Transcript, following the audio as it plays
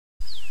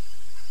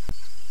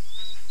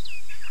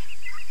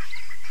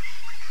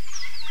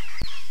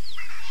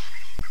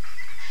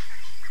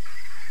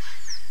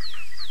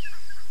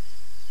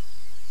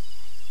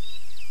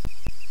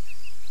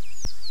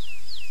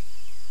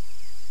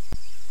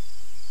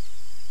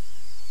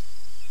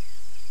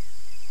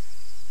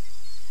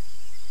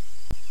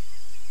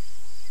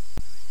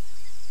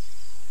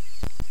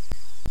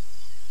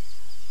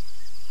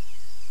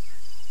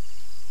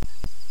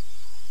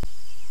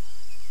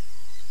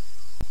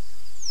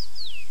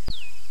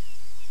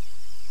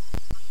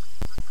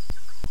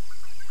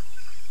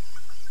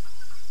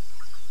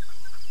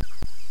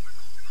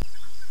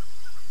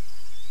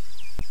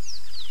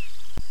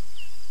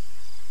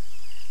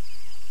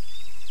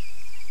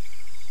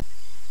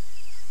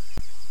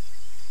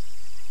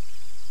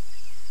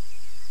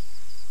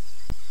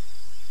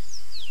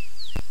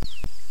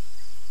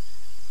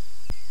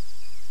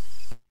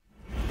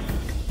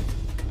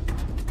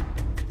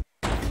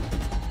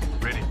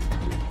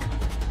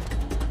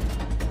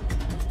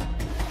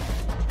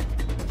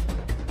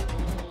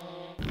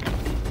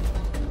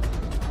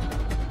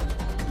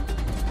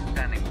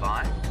standing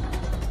by.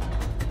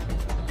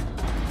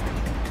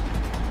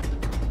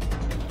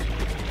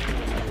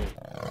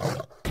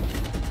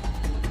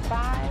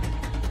 Five,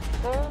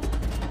 4,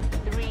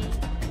 3,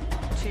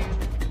 2,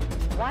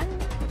 1.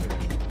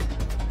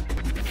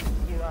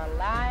 You are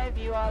live,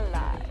 you are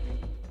live.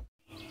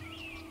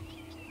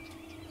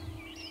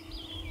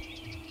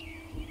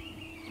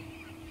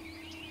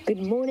 Good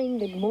morning,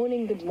 good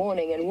morning, good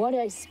morning, and what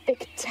a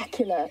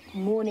spectacular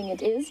morning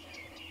it is.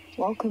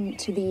 Welcome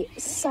to the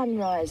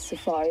sunrise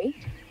safari.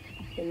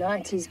 The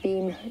night has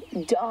been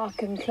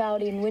dark and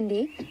cloudy and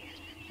windy,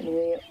 and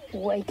we're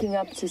waking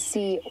up to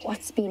see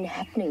what's been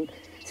happening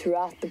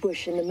throughout the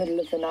bush in the middle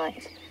of the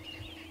night.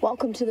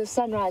 Welcome to the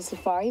sunrise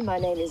safari. My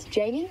name is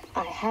Jamie.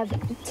 I have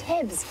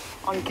Tebs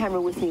on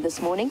camera with me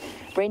this morning.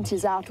 Brent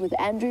is out with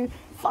Andrew,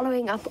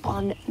 following up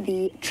on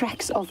the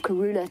tracks of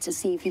Karula to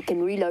see if he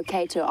can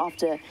relocate her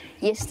after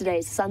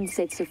yesterday's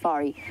sunset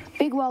safari.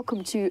 Big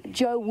welcome to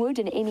Joe Wood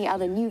and any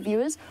other new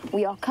viewers.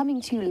 We are coming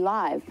to you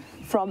live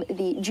from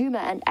the Djuma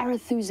and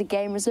Arathusa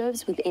game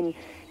reserves within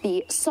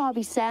the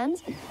Sabi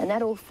Sands, and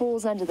that all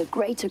falls under the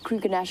Greater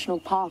Kruger National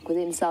Park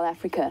within South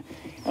Africa,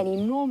 an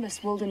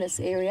enormous wilderness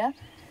area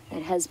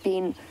that has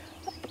been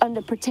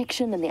under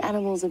protection, and the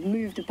animals have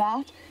moved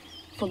about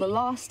for the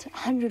last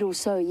 100 or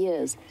so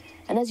years.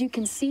 And as you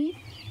can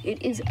see,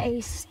 it is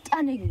a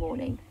stunning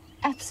morning,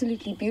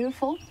 absolutely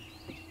beautiful.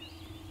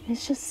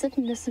 Let's just sit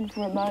and listen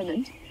for a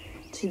moment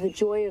to the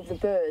joy of the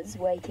birds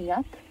waking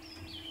up.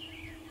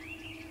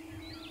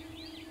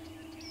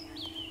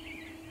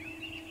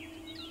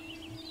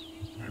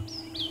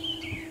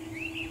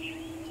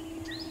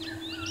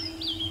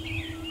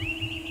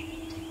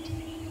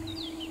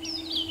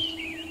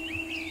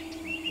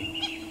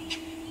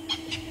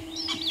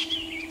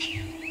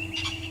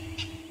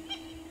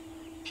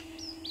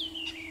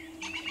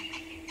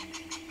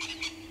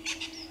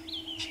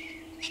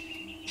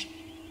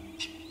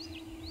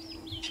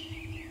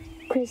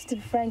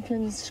 Crested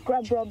francolins,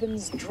 scrub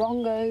robins,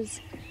 drongos,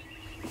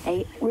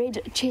 a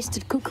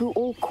red-chested cuckoo,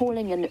 all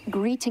calling and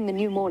greeting the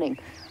new morning.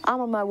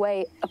 I'm on my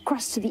way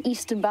across to the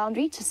eastern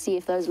boundary to see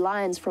if those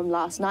lions from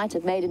last night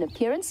have made an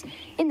appearance.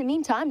 In the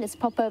meantime, let's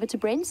pop over to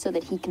Brent so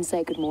that he can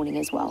say good morning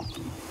as well.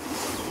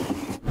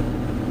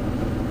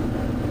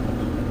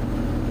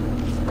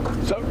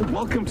 So,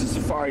 welcome to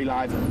Safari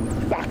Live,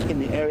 back in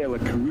the area where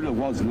Karula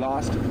was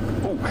last.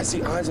 Oh, I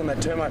see eyes on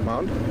that termite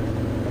mound.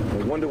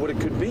 I wonder what it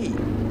could be.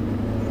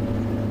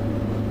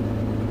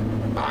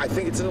 I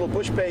think it's a little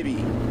bush baby.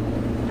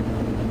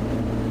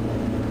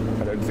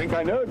 I don't think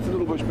I know it's a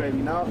little bush baby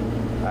now.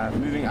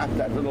 Moving up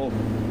that little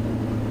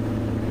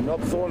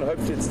knob thorn.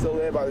 Hopefully it's still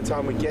there by the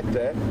time we get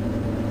there.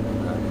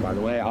 By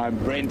the way, I'm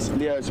Brent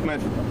Leo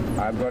Smith.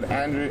 I've got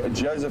Andrew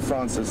Joseph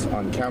Francis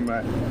on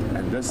camera,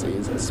 and this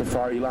is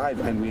Safari Live,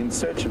 and we're in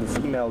search of a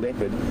female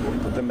leopard.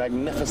 But the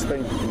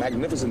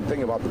magnificent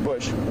thing about the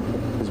bush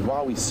is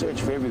while we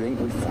search for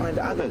everything, we find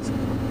others.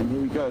 And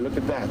here we go, look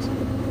at that.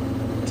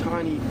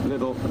 Tiny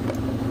little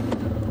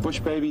bush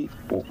baby,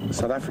 or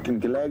South African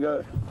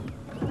Galago,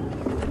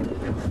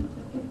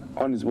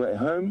 on his way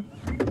home.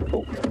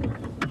 Oh,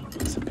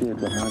 disappeared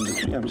behind the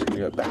tree. I'm just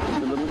going to go back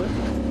a little bit.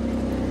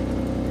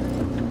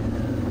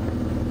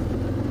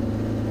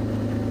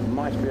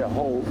 Might be a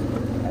hole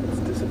that it's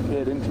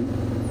disappeared into,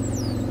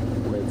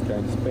 where it's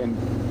going to spend.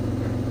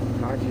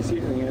 Do you see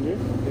anything, Andrew?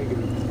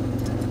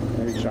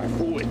 Maybe try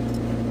forward.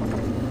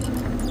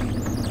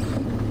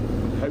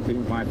 Hoping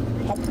it might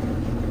hop,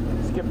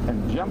 skip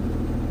and jump,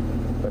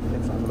 but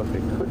let's have a look.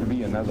 There could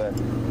be another,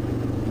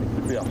 there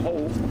could be a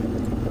hole.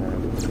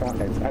 It's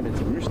at its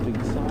roosting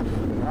site to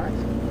the right.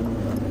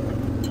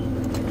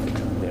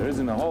 There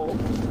isn't a hole,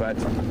 but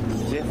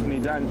it's definitely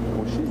done,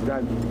 or she's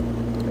done,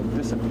 a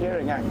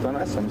disappearing act on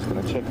us. I'm just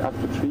going to check up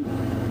the tree,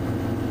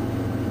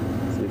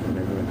 see if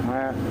maybe went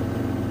higher.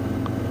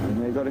 And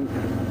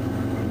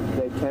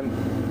they can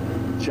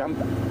jump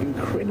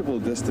incredible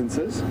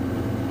distances,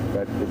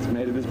 but it's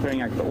made a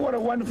disappearing act. But what a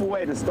wonderful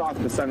way to start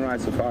the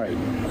sunrise safari.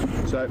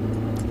 So,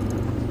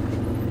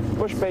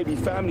 bush baby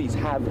families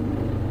have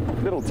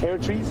little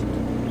territories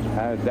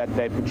that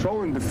they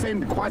patrol and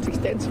defend quite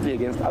extensively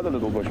against other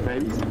little bush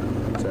babies.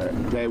 So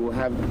they will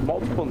have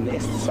multiple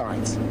nest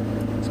sites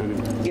sort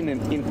of in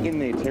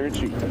their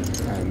territory,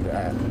 and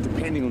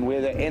depending on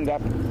where they end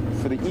up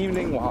for the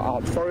evening while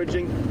out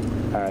foraging,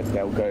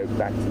 they'll go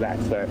back to that.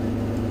 So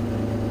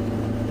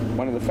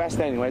one of the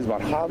fascinating ways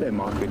about how they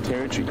mark their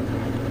territory,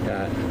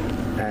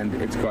 and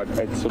it's got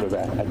sort of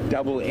a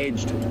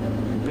double-edged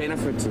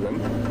benefit to them,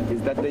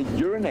 is that they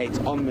urinate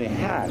on their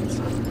hands.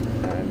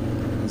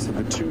 And so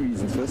the two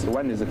reasons for this.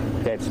 One is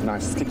that that's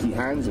nice sticky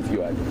hands if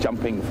you are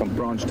jumping from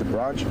branch to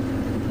branch.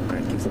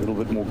 It gives a little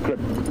bit more grip,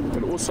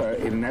 but also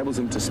it enables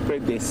them to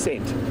spread their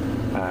scent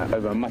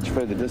over a much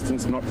further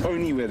distance, not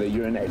only where they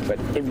urinate, but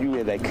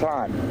everywhere they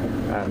climb,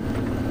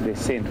 their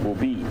scent will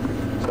be.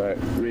 So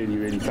really,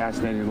 really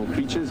fascinating little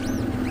creatures,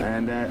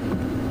 and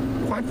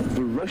quite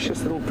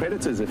ferocious little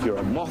predators if you're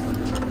a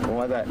moth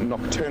or other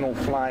nocturnal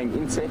flying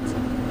insect.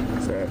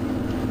 So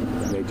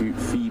they do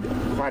feed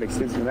quite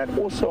extensively on that,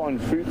 also on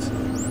fruits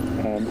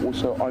and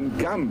also on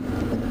gum,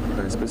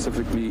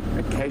 specifically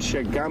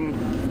acacia gum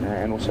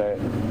and also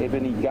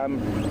ebony gum.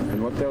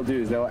 And what they'll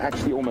do is they'll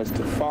actually almost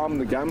farm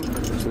the gum,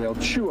 so they'll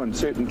chew on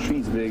certain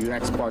trees at the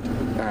exact spot,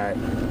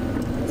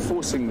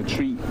 forcing the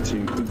tree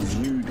to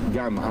exude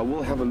gum. I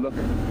will have a look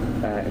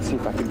and see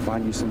if I can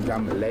find you some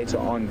gum later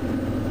on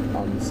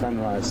the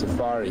Sunrise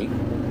Safari.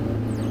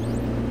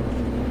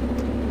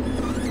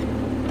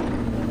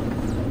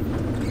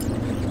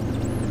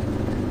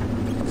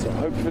 So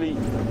hopefully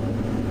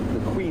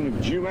the Queen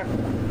of Juma,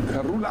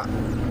 Karula,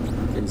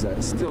 is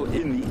still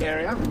in the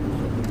area.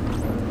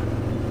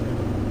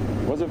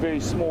 It was a very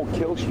small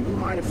kill. She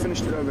might have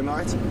finished it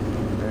overnight,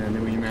 and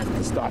then we may have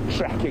to start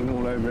tracking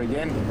all over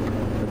again.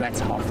 But that's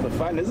half the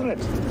fun, isn't it?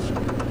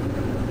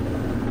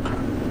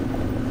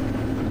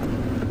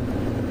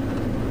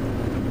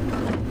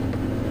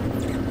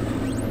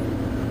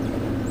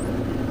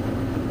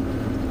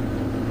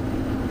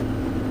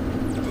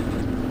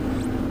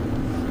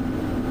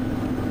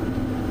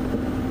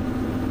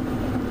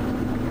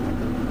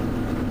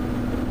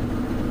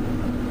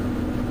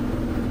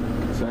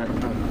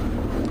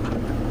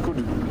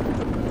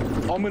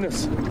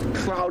 Ominous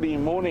cloudy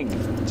morning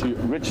to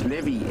Rich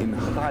Levy in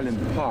Highland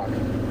Park,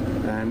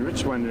 and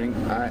Rich wondering,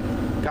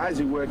 guys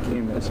who work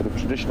in sort of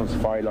traditional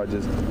safari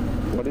lodges,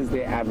 what is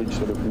their average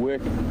sort of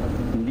work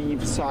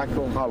leave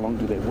cycle? How long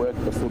do they work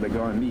before they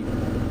go on leave?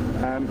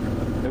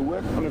 They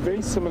work on a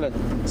very similar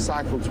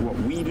cycle to what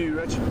we do,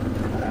 Rich.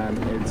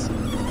 It's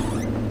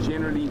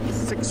generally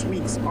 6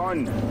 weeks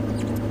on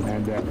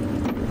and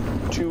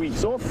 2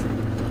 weeks off,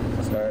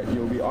 so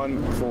you'll be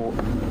on for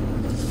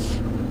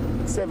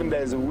 7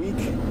 days a week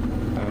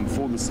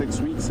for the 6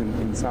 weeks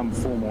in some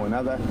form or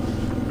another,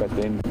 but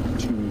then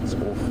 2 weeks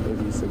off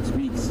every 6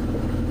 weeks.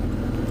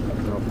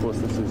 And of course,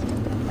 this is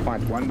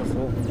quite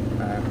wonderful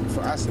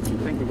for us if you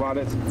think about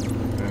it.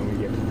 We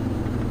get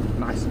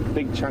nice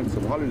big chunks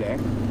of holiday.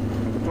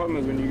 And the problem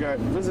is when you go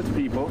visit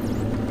people,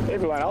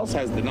 everyone else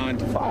has the 9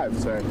 to 5.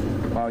 So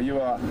while you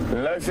are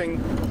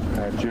loafing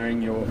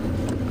during your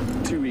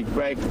 2-week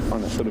break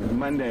on a sort of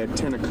Monday at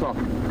 10 o'clock,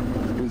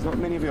 there's not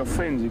many of your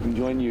friends who can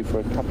join you for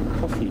a cup of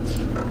coffee.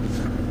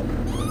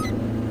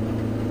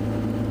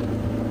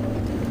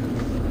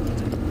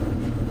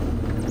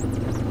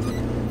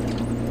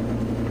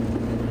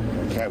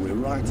 Okay, we're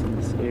right in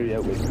this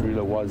area where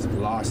Karula was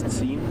last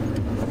seen.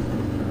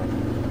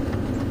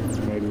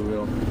 Maybe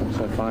we'll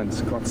also find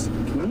Scott's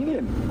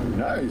chameleon. Who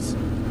knows?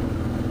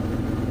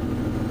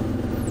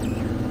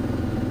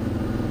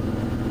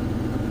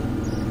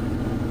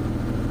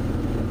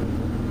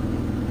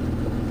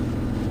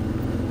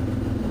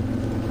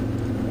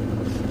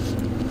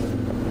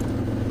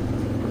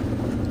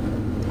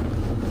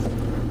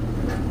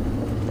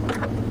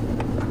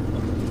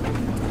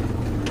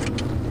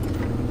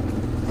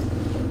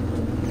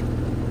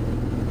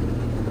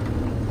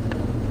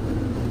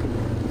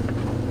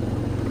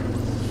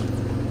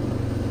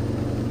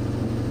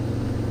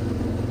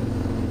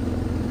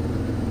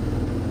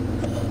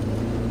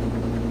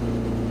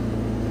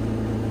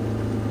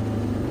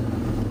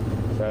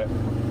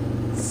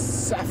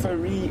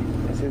 Safari,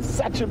 it says,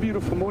 such a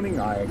beautiful morning.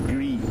 I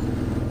agree.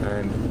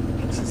 And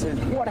she says,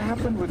 what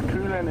happened with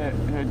Karula and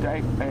her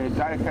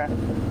Daika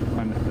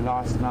on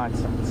last night's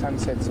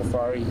sunset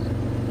safari?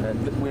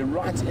 We're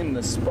right in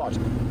the spot.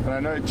 And I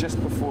know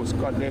just before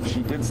Scott left,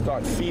 she did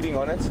start feeding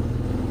on it.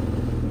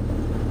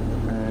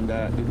 And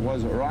it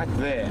was right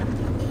there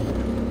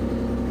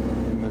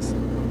in this,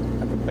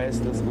 at the base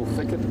of this little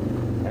thicket.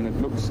 And it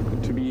looks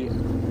to be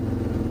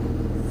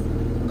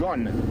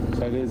gone.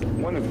 So there's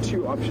one of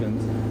two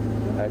options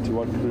to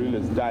what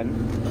Karula's done.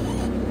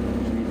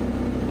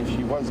 If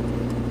she was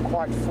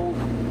quite full,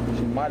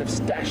 she might have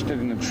stashed it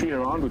in a tree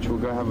around, which we'll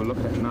go have a look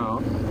at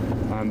now.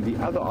 The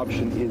other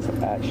option is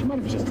she might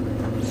have just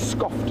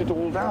scoffed it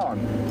all down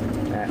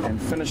and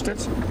finished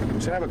it. We'll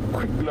have a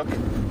quick look.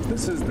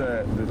 This is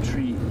the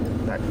tree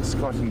that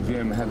Scott and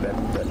Graham had that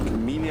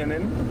chameleon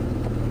in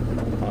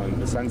on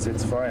the Sunset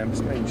Safari. I'm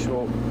just making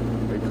sure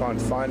we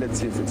can't find it,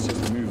 see if it's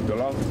just moved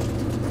along.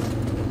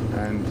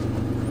 And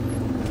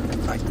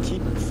I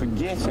keep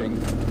forgetting.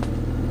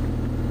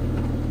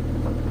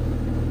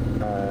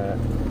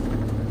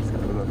 Let's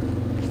have a look.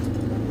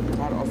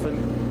 Quite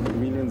often,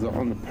 chameleons are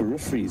on the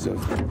peripheries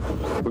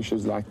of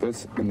bushes like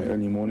this in the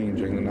early morning and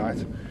during the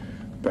night,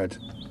 but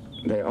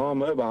they are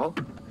mobile,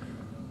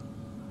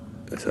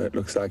 so it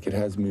looks like it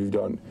has moved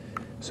on.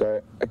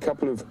 So a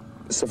couple of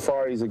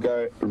safaris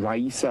ago,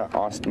 Raisa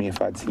asked me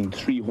if I'd seen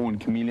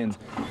 3-horned chameleons,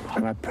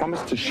 and I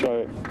promised to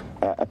show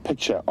a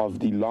picture of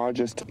the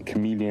largest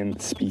chameleon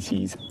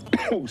species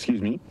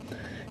excuse me,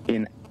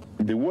 in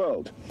the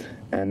world,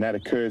 and that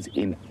occurs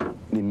in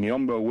the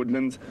Miombo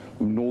woodlands,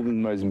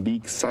 northern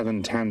Mozambique,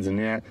 southern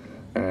Tanzania,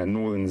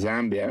 northern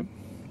Zambia.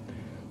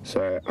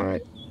 So I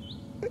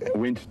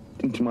went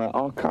into my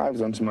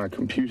archives onto my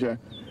computer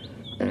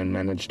and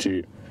managed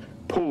to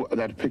pull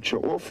that picture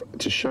off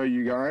to show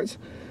you guys,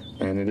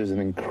 and it is an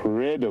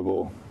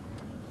incredible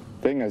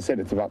thing. As I said,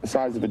 it's about the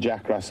size of a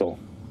Jack Russell.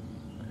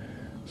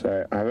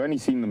 So I've only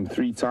seen them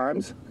 3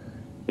 times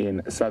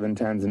in southern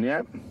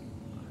Tanzania.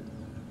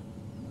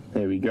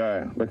 There we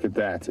go. Look at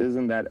that.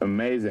 Isn't that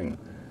amazing?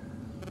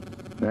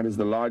 That is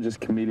the largest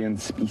chameleon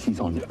species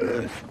on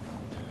Earth.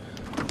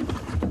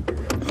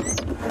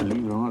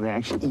 Believe it or not, they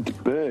actually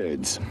eat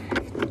birds.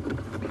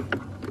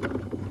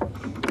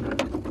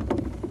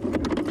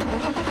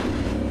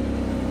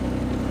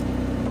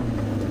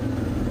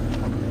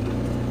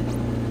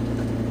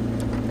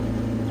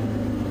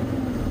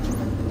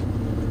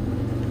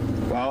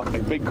 Well, a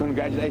big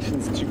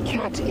congratulations to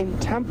Kat in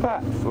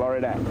Tampa,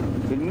 Florida.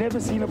 They've never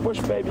seen a bush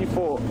baby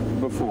before,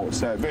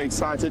 so very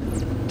excited.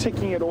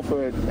 Ticking it off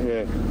her.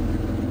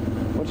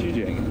 What are you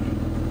doing?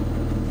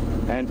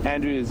 And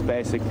Andrew is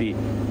basically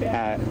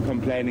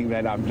complaining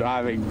that I'm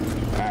driving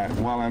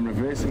while I'm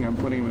reversing. I'm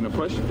putting him in a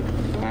push,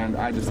 and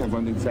I just have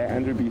one thing to say.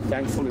 Andrew, be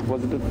thankful it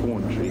wasn't a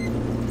thorn tree.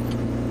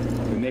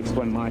 The next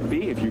one might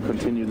be if you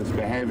continue this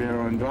behavior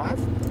on drive.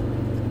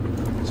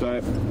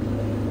 So,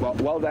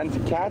 well done to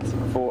Kat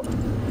for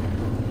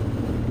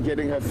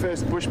getting her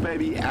first bush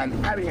baby and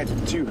adding it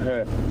to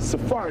her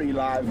Safari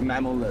Live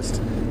mammal list.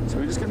 So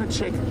we're just going to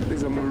check.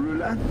 There's a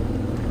marula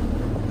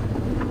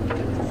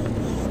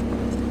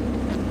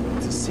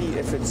to see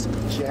if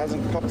she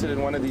hasn't popped it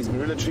in one of these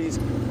marula trees.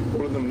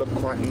 All of them look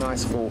quite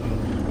nice for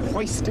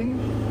hoisting.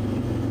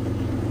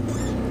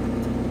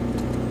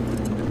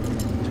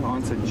 To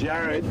answer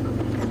Jared,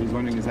 who's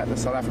wondering, is that the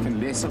South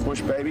African lesser bush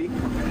baby?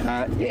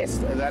 Yes,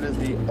 that is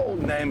the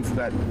old name for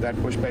that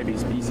bush baby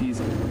species.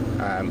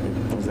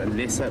 It was a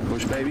lesser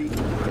bush baby.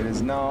 It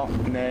is now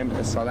named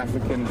a South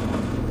African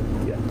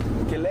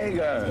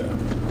Galego.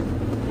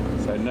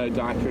 So no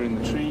diker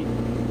in the tree.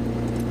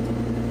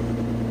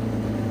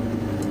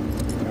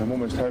 I'm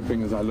almost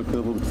hoping as I look a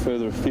little bit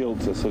further afield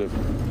to sort of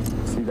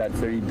see that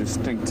very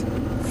distinct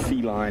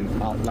feline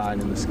outline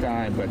in the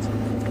sky, but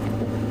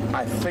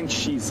I think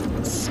she's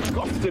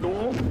scoffed it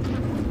all.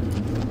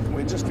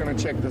 We're just going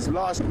to check this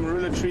last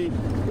marula tree.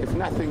 If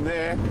nothing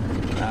there,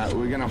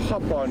 we're going to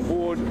hop on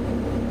board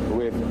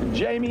with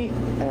Jamie,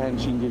 and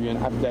she can give you an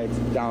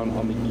update down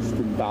on the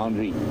eastern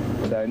boundary.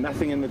 So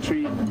nothing in the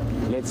tree.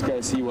 Let's go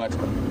see what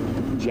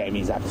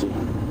Jamie's up to.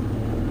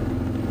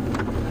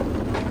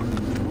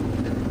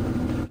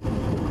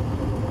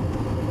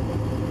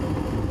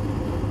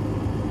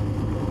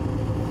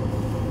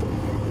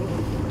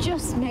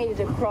 Just made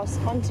it across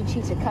onto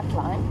Cheetah Cut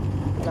Line,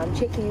 and I'm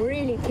checking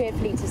really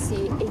carefully to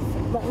see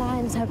if the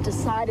lions have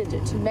decided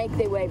to make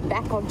their way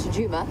back onto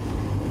Djuma.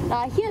 Now,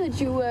 I hear that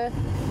you were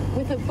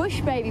with a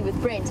bush baby with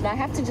Brent, and I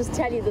have to just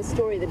tell you the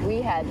story that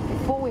we had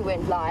before we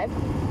went live.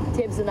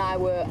 Tibbs and I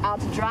were out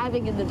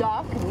driving in the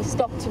dark, and we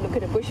stopped to look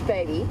at a bush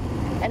baby,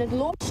 and it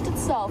launched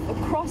itself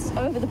across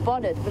over the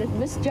bonnet, but it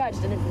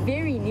misjudged, and it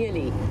very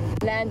nearly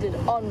landed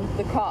on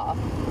the car.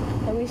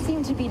 And we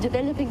seem to be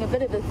developing a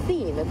bit of a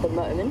theme at the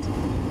moment,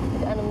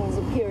 with animals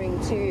appearing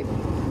to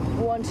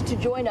want to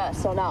join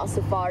us on our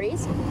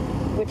safaris,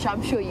 which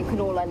I'm sure you can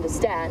all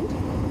understand.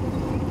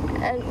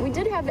 And we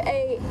did have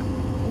a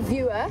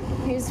viewer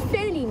who's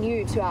fairly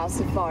new to our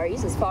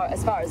safaris, as far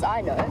as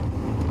I know,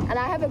 and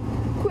I have a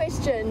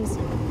questions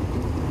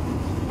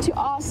to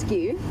ask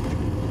you.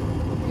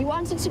 You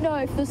wanted to know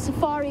if the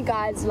safari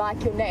guides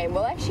like your name.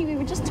 Well, actually, we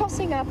were just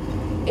tossing up,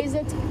 is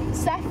it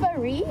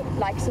Safari,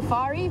 like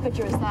safari, but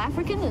you're a South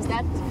African? Is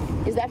that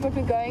what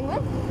we're going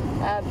with?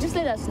 Just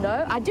let us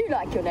know. I do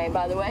like your name,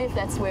 by the way, if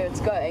that's where it's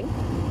going.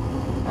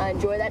 I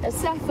enjoy that. A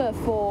Safa,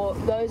 for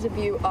those of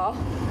you who are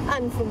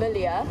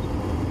unfamiliar,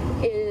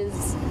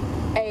 is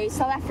a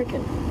South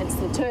African. It's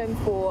the term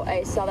for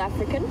a South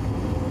African.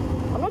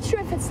 I'm not sure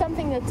if it's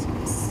something that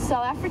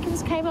South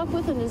Africans came up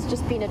with and has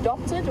just been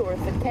adopted, or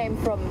if it came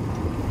from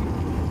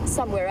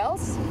somewhere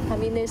else. I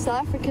mean, there's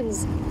South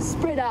Africans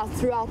spread out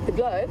throughout the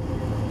globe.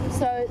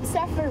 So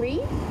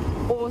Safari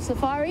or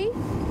Safari,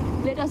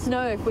 let us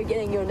know if we're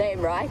getting your name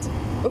right,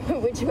 or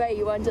which way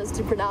you want us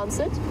to pronounce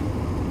it.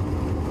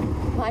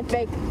 Might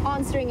make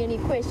answering any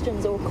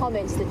questions or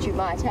comments that you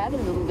might have a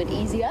little bit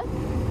easier.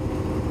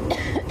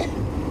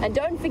 And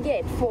don't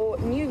forget, for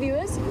new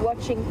viewers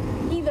watching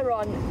either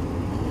on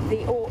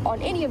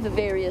any of the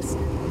various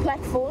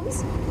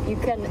platforms, you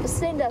can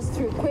send us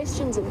through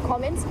questions and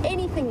comments,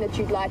 anything that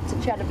you'd like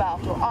to chat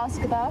about or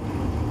ask about.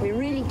 We're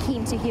really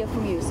keen to hear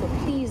from you, so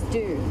please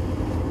do.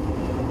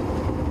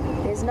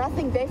 There's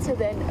nothing better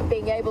than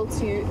being able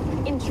to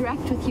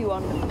interact with you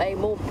on a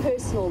more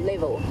personal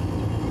level.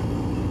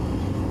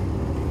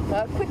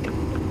 A quick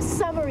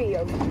summary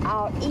of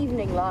our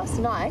evening last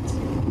night.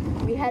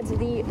 We had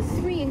the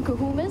 3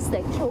 Nkuhumas.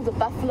 They killed a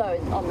buffalo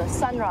on the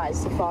sunrise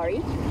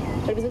safari.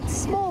 It was a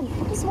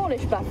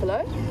smallish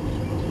buffalo,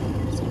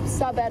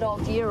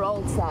 sub-adult,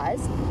 year-old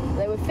size.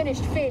 They were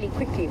finished fairly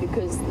quickly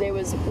because there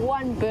was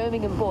one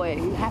Birmingham boy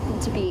who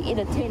happened to be in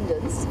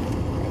attendance,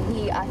 and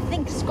he, I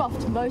think,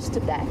 scoffed most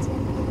of that.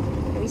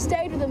 We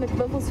stayed with them at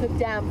Buffelshoek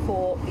Dam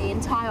for the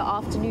entire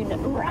afternoon,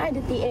 and right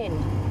at the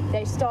end,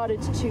 they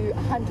started to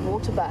hunt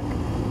waterbuck.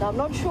 Now, I'm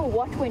not sure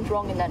what went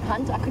wrong in that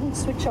hunt. I couldn't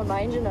switch on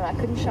my engine and I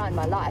couldn't shine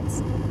my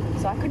lights,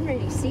 so I couldn't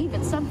really see,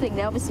 but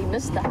they obviously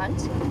missed the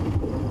hunt.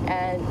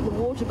 and the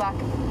waterbuck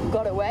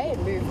got away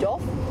and moved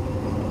off.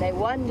 They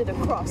wandered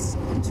across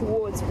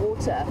towards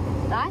water.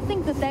 And I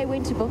think that they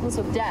went to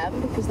Buffelshoek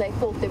Dam because they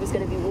thought there was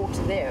going to be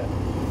water there.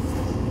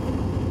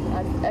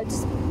 And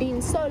it's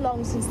been so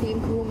long since the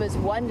Nkuhumas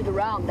wandered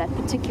around that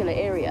particular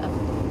area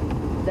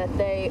that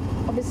they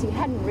obviously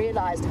hadn't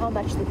realized how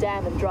much the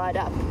dam had dried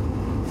up.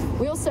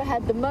 We also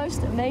had the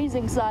most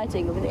amazing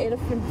sighting of an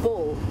elephant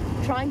bull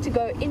trying to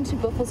go into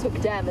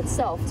Buffelshoek Dam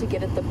itself to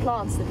get at the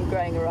plants that were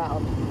growing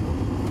around.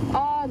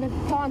 The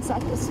plants, I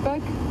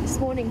spoke this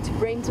morning to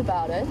Brent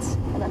about it,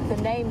 and the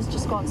name's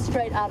just gone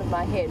straight out of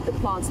my head, the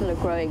plants that are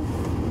growing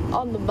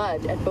on the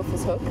mud at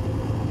Buffelshoek.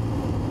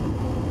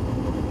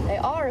 They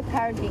are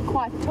apparently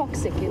quite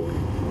toxic,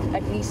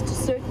 at least to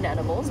certain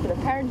animals, but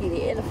apparently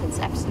the elephants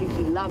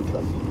absolutely love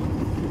them.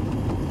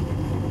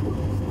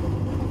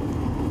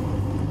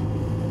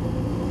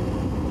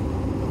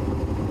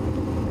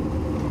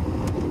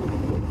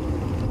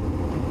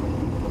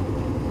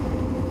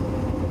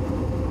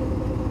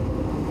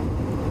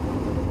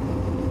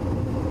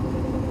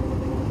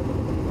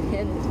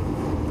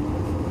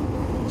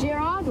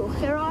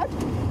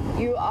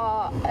 You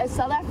are a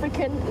South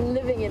African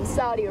living in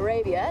Saudi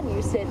Arabia, and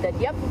you said that,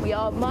 yep, we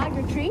are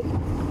migratory,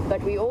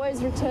 but we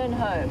always return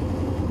home.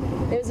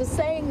 There's a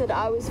saying that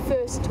I was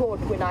first taught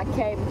when I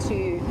came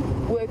to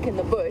work in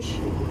the bush,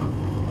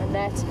 and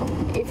that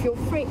if your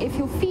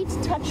feet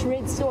touch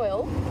red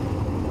soil,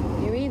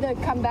 you either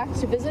come back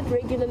to visit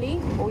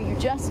regularly or you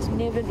just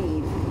never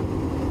leave.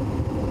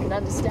 You can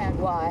understand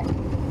why.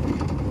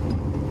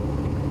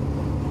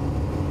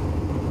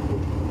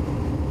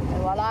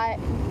 And while I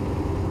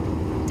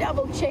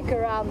double check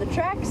around the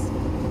tracks,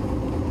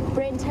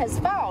 Brent has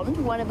found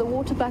one of the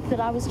waterbuck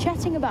that I was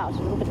chatting about a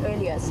little bit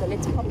earlier, so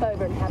let's pop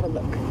over and have a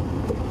look.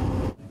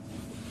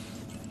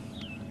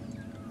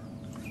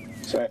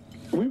 So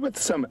we with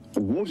some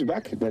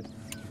waterbuck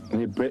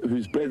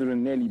whose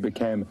brethren nearly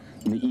became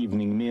the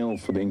evening meal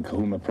for the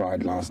Nkuhuma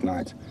Pride last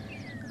night,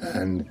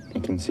 and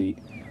you can see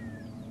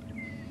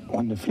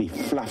wonderfully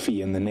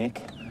fluffy in the neck.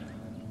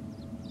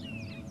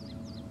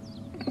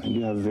 And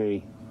you have a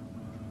very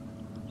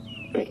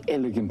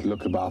elegant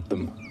look about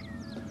them.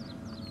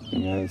 You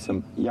know, there's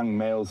some young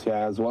males here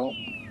as well,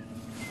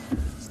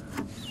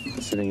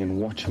 sitting and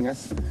watching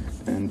us,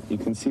 and you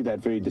can see that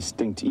very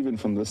distinct, even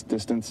from this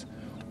distance,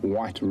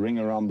 white ring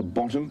around the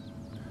bottom,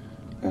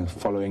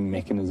 following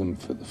mechanism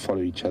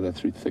follow each other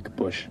through thick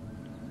bush.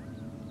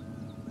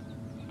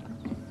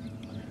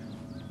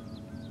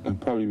 I've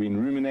probably been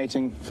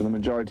ruminating for the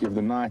majority of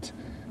the night,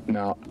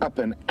 now up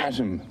and at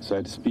 'em,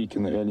 so to speak,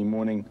 in the early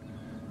morning.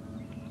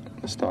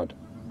 I start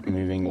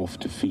moving off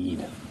to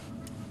feed.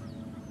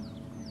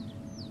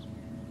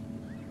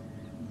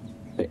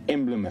 The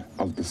emblem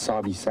of the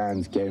Sabi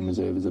Sands Game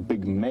Reserve is a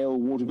big male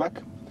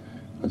waterbuck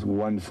with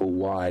wonderful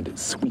wide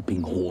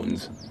sweeping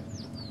horns.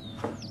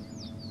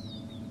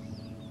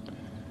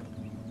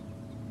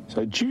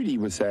 So Judy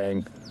was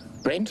saying,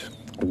 Brent,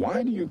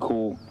 why do you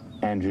call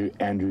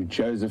Andrew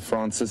Joseph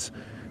Francis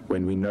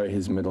when we know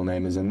his middle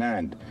name is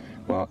Anand?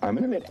 Well, I'm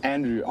going to let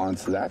Andrew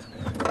answer that.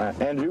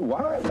 Andrew,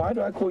 why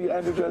do I call you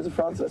Andrew Joseph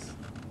Francis?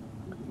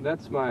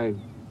 That's my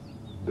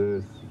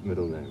birth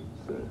middle name,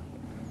 so...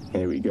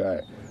 Here we go.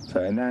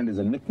 So Anand is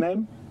a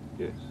nickname?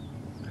 Yes.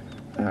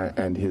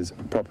 And his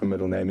proper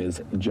middle name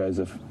is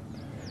Joseph.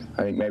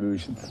 I think maybe we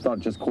should start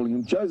just calling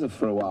him Joseph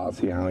for a while,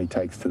 see how he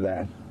takes to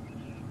that.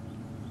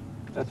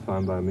 That's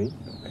fine by me.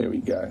 Here we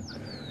go.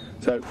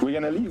 So we're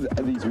going to leave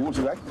these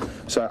waterbuck.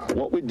 So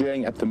what we're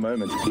doing at the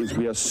moment is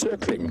we are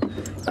circling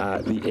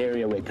the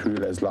area where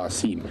Karula is last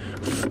seen.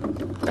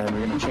 And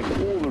we're going to check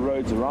all the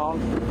roads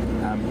around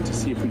to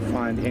see if we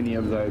find any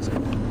of those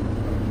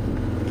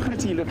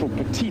pretty little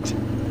petite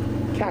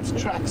cat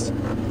tracks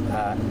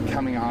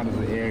coming out of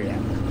the area.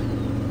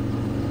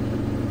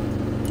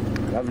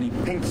 Lovely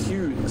pink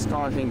hue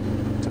starting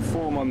to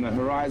form on the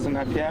horizon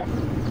up here.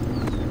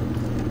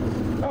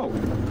 Oh,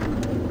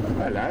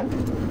 hello.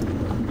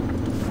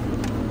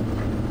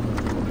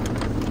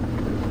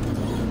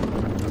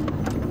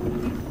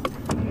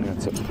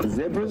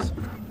 Zebras.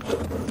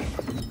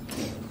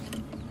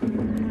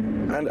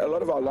 And a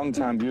lot of our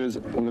long-time viewers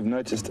will have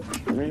noticed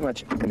very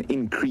much an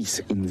increase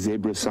in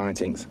zebra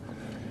sightings.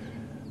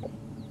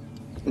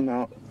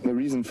 Now, the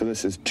reason for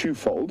this is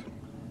twofold.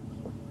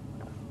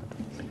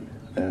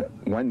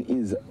 One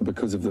is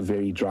because of the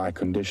very dry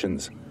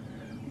conditions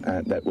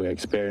that we're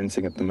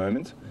experiencing at the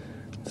moment.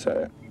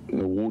 So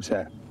the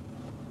water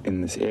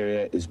in this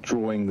area is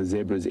drawing the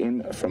zebras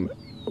in from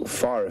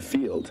far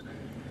afield.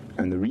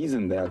 And the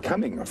reason they are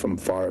coming from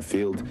far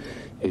afield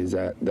is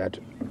that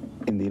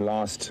in the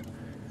last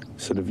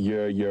sort of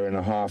year and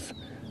a half,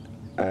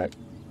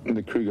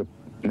 the Kruger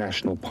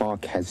National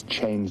Park has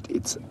changed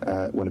its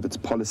one of its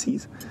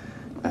policies,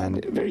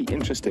 and very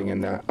interesting,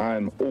 and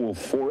I'm all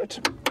for it.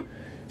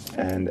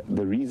 And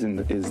the reason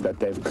is that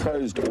they've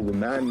closed all the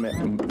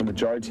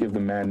majority of the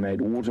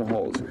man-made water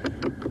holes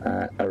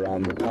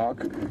around the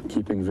park,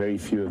 keeping very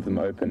few of them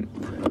open.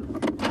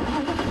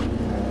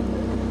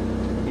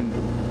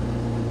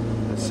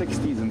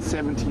 60s and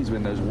 70s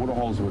when those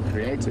waterholes were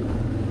created,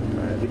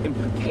 the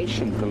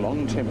implications, the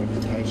long-term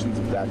implications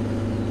of that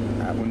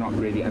were not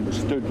really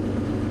understood.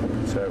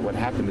 So what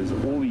happened is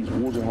all these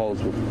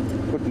waterholes were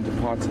put into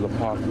parts of the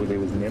park where there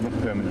was never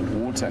permanent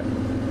water.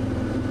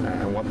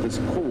 And what this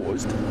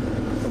caused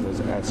was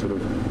a sort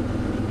of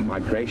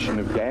migration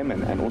of game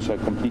and also a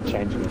complete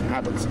changing of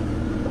habits.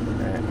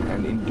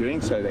 And in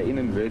doing so, they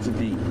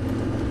inadvertently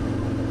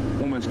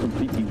almost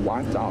completely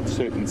wiped out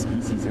certain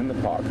species in the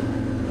park.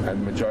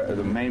 And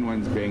the main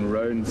ones being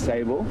roan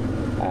sable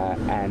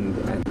and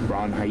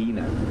brown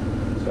hyena.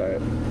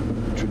 So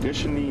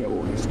traditionally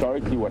or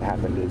historically what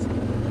happened is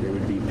there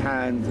would be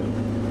pans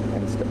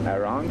and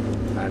around,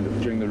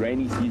 and during the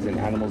rainy season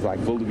animals like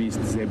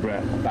wildebeest,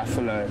 zebra,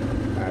 buffalo,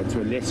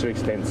 to a lesser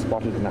extent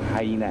spotted in a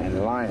hyena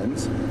and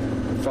lions,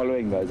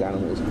 following those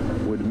animals,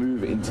 would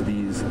move into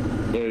these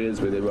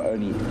areas where there were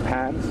only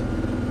pans,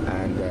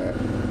 and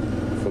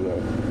for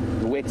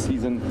the wet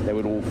season they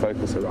would all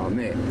focus around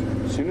there.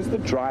 As soon as the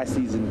dry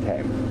season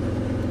came,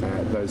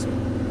 those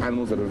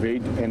animals that are very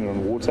dependent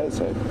on water,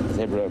 so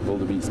zebra,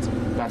 wildebeest,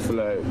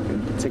 buffalo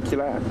in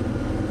particular,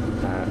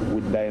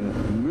 would then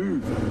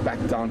move back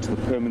down to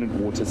the permanent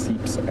water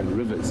seeps and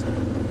rivers.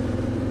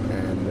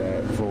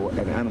 And for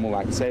an animal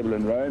like sable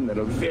and roan that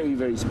are very,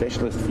 very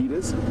specialist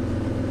feeders,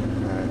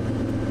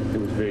 it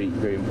was very,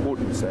 very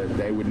important, so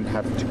they wouldn't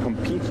have to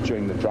compete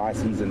during the dry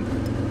season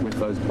with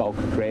those bulk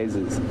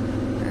grazers.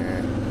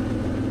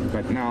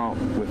 But now,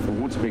 with the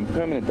water being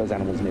permanent, those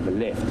animals never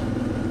left.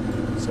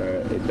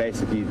 So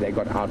they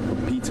got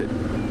out-competed,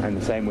 and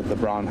the same with the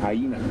brown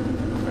hyena.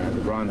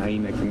 The brown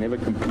hyena can never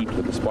compete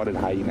with the spotted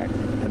hyena,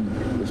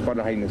 and the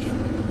spotted hyena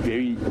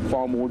is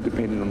far more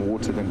dependent on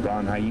water than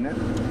brown hyena.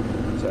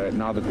 So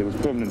now that there was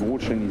permanent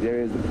water in these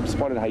areas, the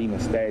spotted hyena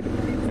stayed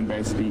and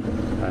basically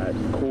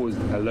caused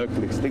a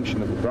local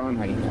extinction of the brown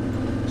hyena.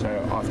 So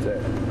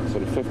after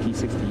sort of 50,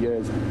 60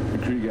 years, the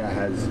Kruger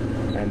has,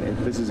 and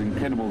this is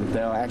incredible that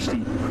they are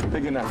actually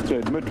big enough to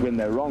admit when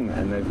they're wrong,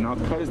 and they've now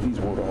closed these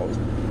waterholes.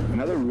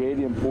 Another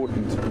really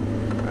important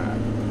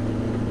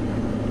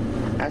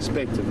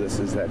aspect of this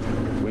is that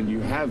when you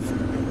have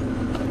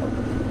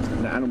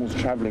the animals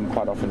traveling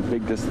quite often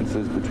big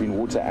distances between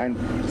water and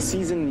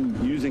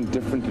seasonally using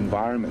different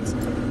environments,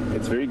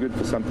 it's very good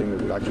for something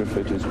that we like to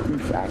refer to as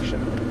hoof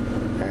action.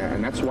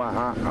 And that's why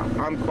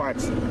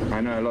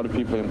I know a lot of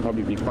people will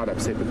probably be quite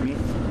upset with me,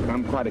 but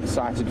I'm quite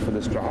excited for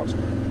this drought.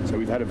 So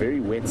we've had a very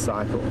wet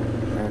cycle,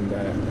 and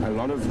a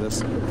lot of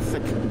this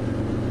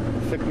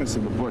thickness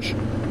of the bush,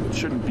 it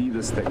shouldn't be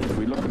this thick. If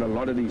we look at a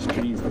lot of these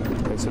trees,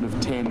 they're sort of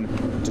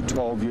 10 to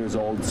 12 years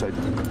old, so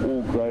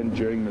all grown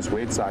during this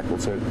wet cycle.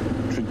 So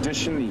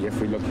traditionally, if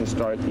we look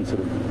historically sort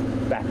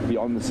of back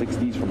beyond the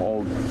 60s from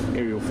old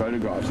aerial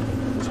photographs,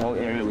 this whole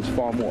area was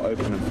far more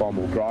open and far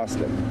more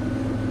grassland.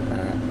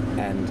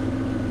 And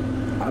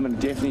I'm going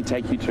to definitely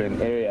take you to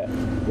an area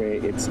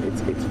where it's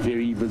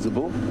very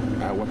visible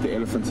what the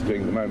elephants are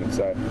doing at the moment.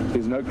 So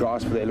there's no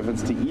grass for the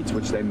elephants to eat,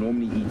 which they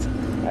normally eat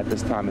at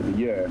this time of the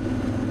year.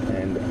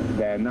 And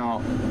they're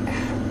now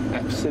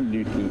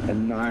absolutely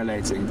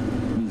annihilating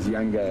these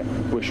younger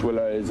bush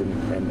willows and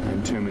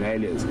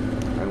terminalias.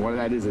 And what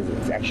that is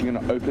it's actually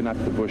going to open up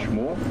the bush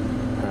more,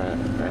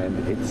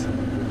 and it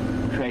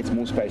creates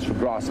more space for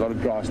grass. A lot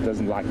of grass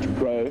doesn't like to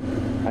grow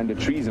under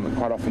trees, and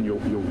quite often your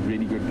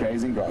really good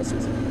grazing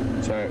grasses.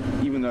 So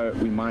even though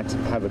we might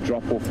have a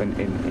drop-off in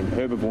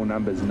herbivore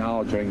numbers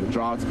now during the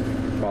drought,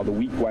 while the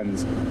weak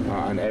ones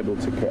are unable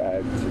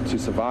to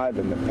survive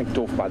and they're picked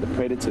off by the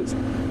predators,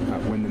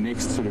 when the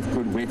next sort of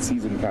good wet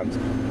season comes,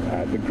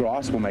 the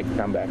grass will make a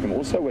comeback. And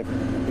also with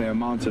the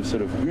amount of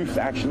sort of hoof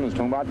action I was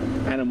talking about,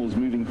 animals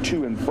moving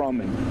to and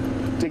from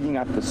and digging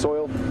up the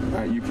soil,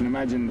 you can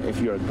imagine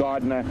if you're a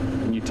gardener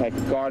and you take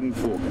a garden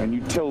fork and you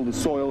till the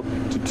soil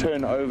to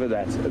turn over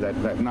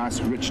that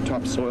nice rich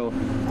topsoil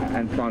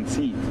and plant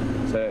seeds.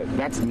 So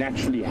that's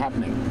naturally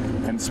happening,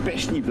 and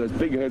especially those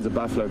big herds of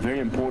buffalo are very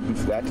important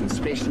for that, and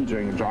especially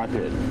during the dry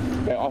period.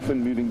 They're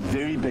often moving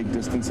very big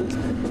distances.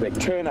 So they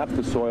turn up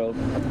the soil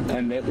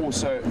and they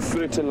also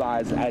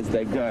fertilize as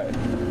they go.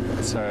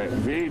 So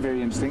very,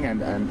 very interesting,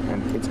 and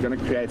it's going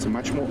to create a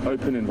much more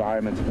open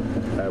environment,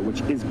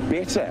 which is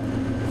better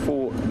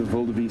for the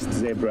wildebeest,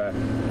 zebra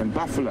and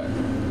buffalo.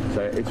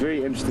 So it's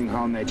very interesting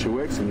how nature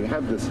works, and you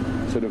have this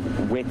sort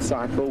of wet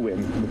cycle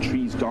when the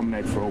trees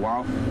dominate for a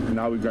while, and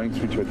now we're going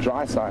through to a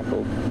dry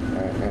cycle,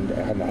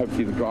 and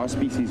hopefully the grass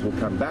species will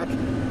come back,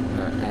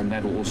 and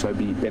that will also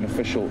be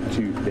beneficial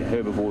to the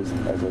herbivores,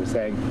 as I was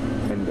saying,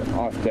 and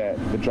after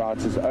the drought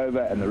is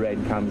over and the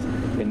rain comes,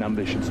 their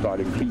numbers should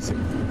start increasing.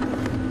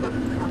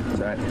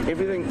 So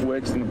everything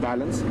works in a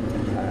balance,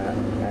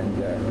 and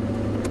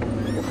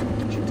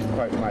to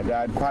quote my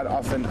dad, quite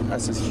often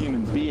us as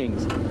human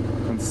beings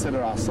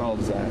consider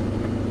ourselves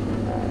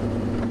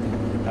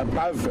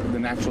above the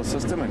natural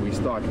system, and we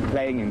start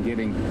playing and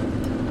getting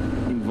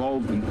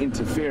involved in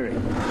interfering.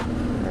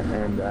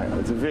 And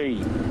it's a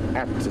very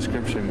apt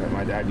description that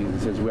my dad uses. He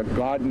says, we're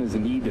gardeners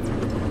in Eden.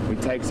 We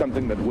take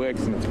something that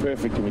works and it's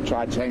perfect and we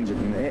try to change it.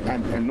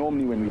 And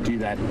normally when we do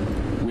that,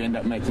 we end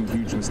up making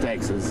huge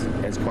mistakes,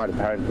 as quite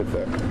apparent with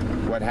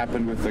what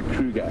happened with the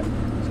Kruger.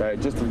 So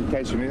just in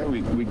case you know,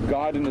 we're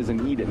gardeners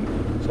in Eden.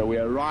 So we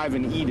arrive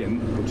in Eden,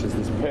 which is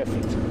this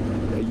perfect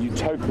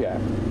utopia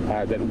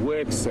that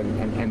works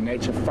and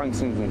nature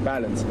functions in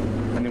balance,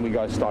 and then we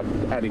go start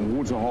adding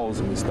water holes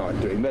and we start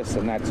doing this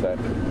and that, so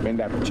we end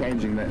up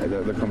changing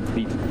the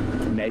complete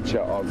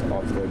nature of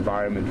the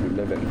environment we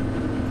live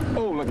in.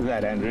 Oh, look at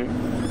that, Andrew.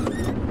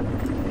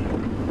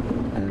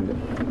 And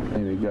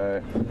there we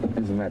go.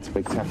 Isn't that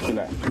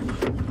spectacular?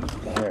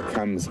 Here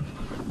comes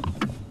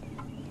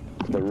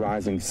the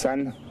rising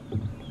sun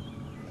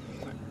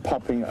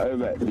popping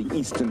over the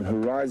eastern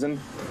horizon.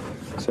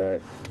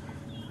 So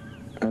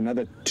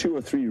another 2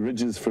 or 3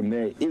 ridges from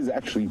there is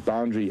actually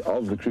boundary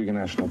of the Kruger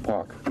National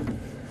Park.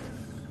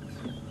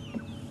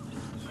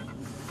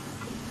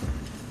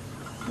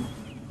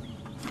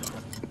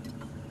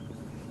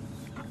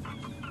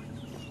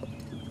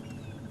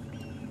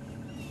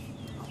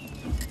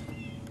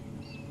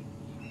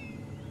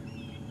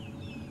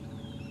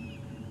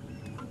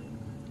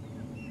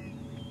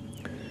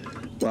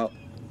 Well,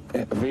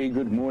 a very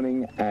good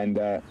morning, and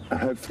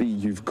hopefully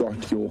you've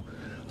got your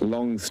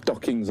long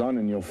stockings on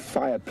and your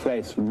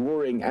fireplace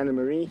roaring. Anna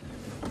Marie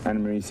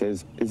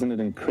says, isn't it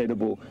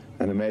incredible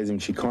and amazing?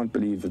 She can't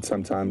believe that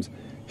sometimes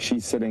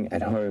she's sitting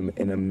at home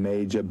in a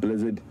major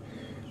blizzard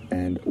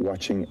and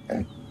watching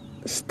a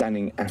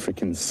stunning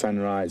African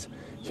sunrise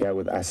here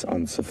with us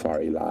on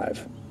Safari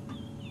Live.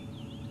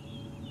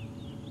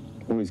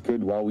 Always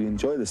good. While we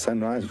enjoy the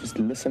sunrise, just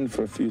listen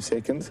for a few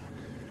seconds,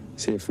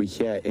 see if we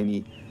hear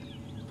any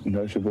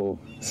notable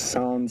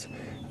sounds.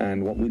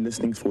 And what we're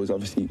listening for is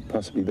obviously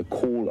possibly the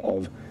call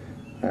of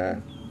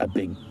a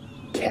big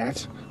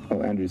cat.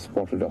 Oh, Andrew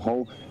spotted a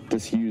hole,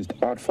 disused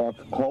aardvark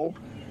hole.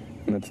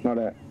 And it's not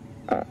a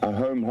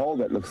home hole.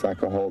 That looks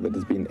like a hole that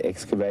has been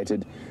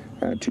excavated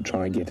to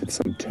try and get at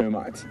some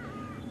termites.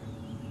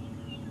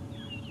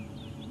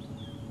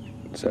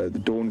 So the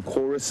dawn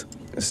chorus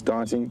is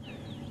starting.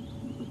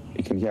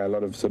 You can hear a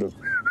lot of sort of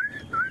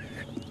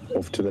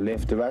off to the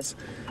left of us.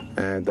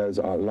 Those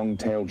are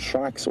long-tailed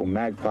shrikes or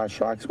magpie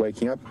shrikes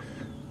waking up.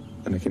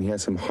 And I can hear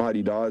some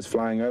hardy-dars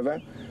flying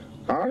over.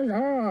 Not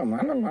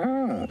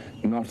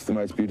the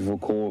most beautiful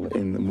call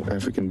in the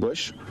African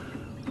bush.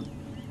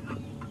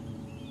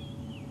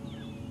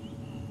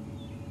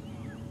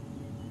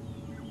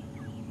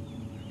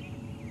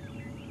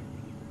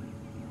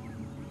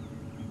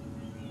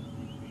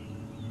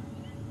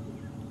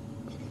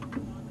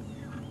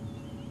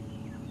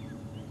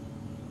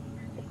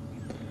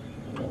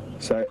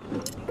 So,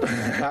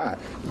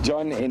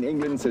 John in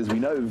England says, we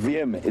know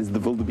Wiem is the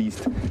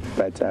wildebeest,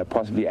 but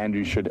possibly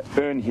Andrew should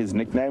earn his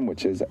nickname,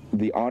 which is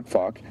the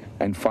aardvark,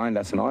 and find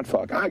us an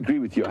aardvark. I agree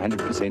with you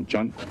 100%,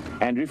 John.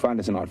 Andrew, find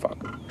us an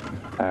aardvark.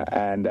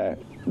 And there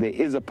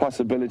is a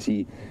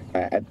possibility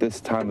at this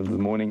time of the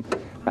morning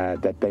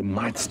that they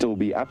might still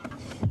be up.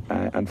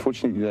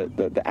 Unfortunately,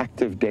 the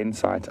active den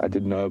site I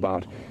did know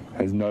about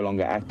is no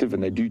longer active,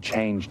 and they do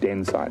change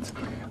den sites.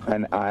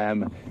 And I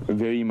am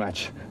very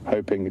much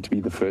hoping to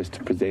be the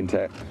first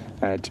presenter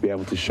to be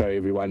able to show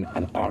everyone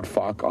an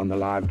aardvark on the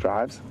live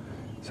drives.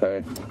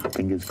 So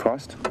fingers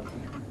crossed.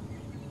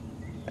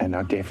 And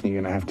I'm definitely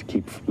going to have to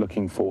keep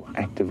looking for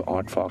active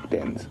aardvark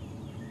dens.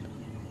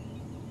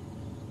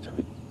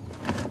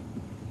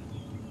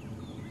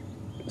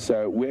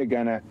 So we're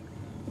going to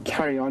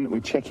carry on. We're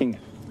checking,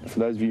 for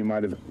those of you who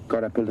might have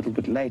got up a little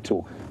bit late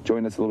or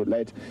joined us a little bit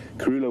late,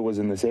 Karula was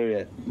in this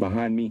area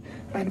behind me,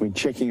 and we're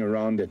checking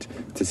around it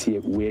to see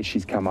where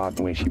she's come out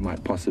and where she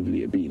might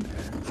possibly have been.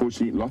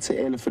 Fortunately, lots of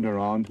elephant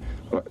around,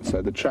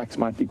 so the tracks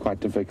might be quite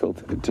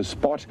difficult to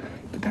spot,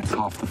 but that's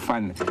half the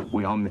fun.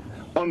 We're on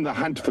the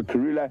hunt for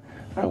Karula.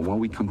 While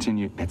we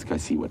continue, let's go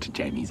see what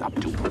Jamie's up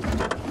to.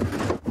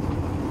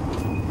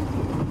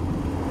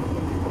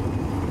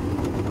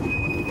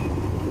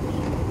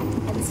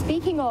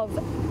 Speaking of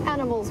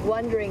animals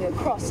wandering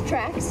across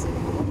tracks,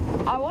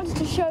 I wanted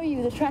to show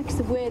you the tracks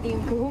of where the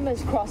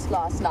Nkuhumas crossed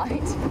last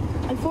night.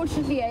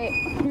 Unfortunately, a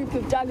group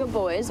of Duggar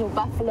boys, or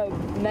buffalo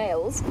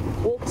males,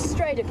 walked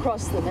straight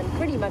across them and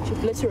pretty much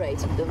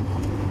obliterated them.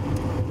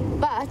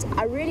 But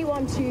I really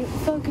want to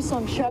focus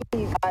on showing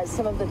you guys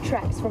some of the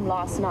tracks from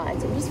last night.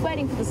 I'm just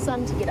waiting for the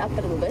sun to get up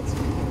a little bit,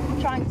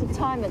 trying to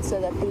time it so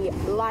that the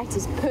light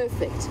is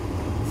perfect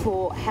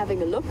for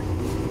having a look.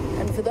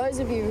 And for those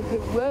of you who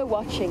were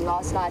watching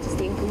last night as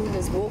the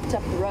Nkuhumas walked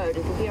up the road,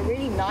 it will be a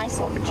really nice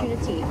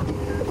opportunity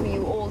for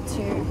you all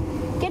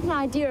to get an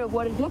idea of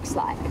what it looks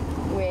like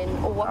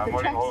or what the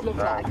tracks look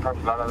like,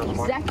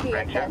 exactly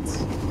at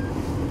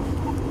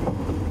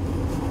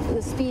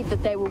the speed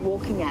that they were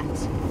walking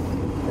at.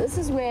 This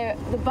is where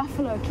the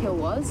buffalo kill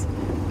was,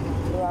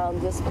 around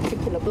this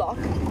particular block.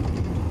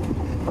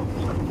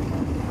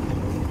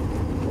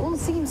 All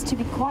seems to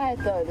be quiet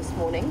though this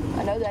morning.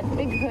 I know that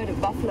big herd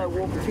of buffalo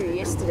walked through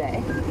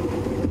yesterday.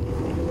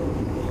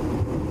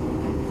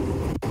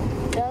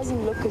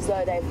 doesn't look as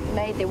though they've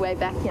made their way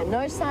back here.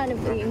 No sign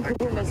of the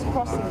Nkurumas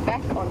crossing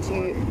back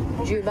onto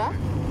Djuma,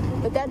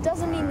 but that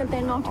doesn't mean that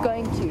they're not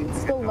going to.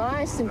 It's still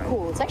nice and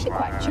cool. It's actually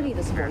quite chilly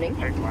this morning.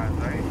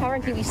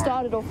 Currently, we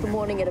started off the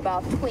morning at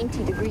about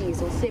 20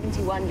 degrees or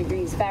 71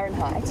 degrees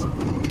Fahrenheit,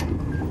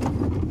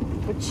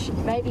 which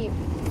maybe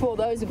for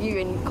those of you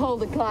in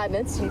colder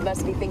climates, you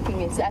must be thinking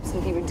it's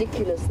absolutely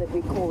ridiculous that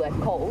we call that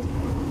cold.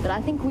 But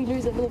I think we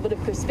lose a little bit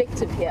of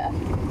perspective here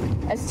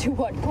as to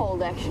what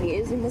cold actually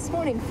is, and this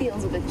morning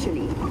feels a bit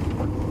chilly.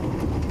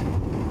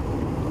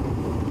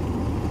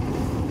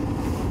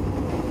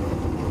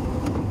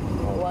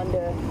 I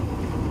wonder,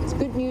 it's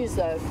good news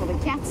though for the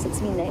cats.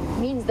 It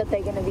means that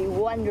they're going to be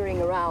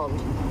wandering around.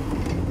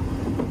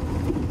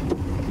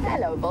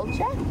 Hello,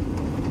 vulture.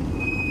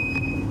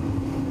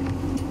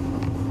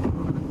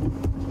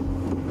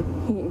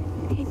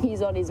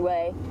 He's on his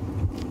way.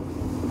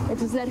 It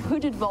was that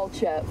hooded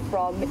vulture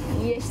from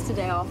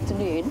yesterday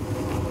afternoon.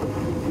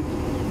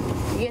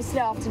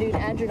 Yesterday afternoon,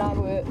 Andrew and I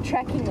were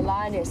tracking the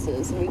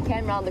lionesses, and we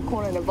came around the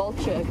corner and a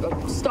vulture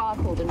got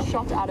startled and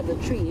shot out of the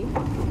tree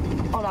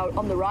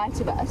on the right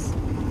of us.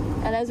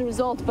 And as a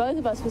result, both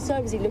of us were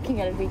so busy looking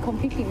at it, we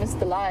completely missed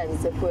the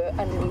lions that were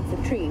underneath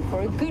the tree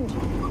for a good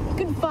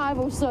 5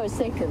 or so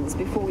seconds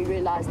before we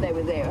realized they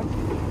were there. I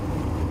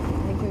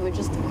think we were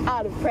just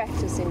out of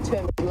practice in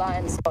terms of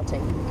lion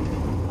spotting.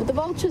 But the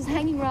vulture's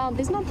hanging around.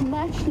 There's not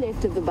much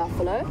left of the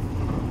buffalo.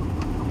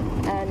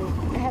 And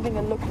having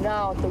a look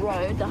now at the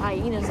road, the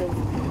hyenas have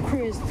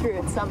cruised through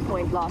at some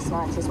point last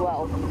night as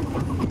well.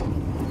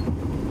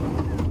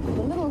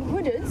 The little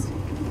hoodeds,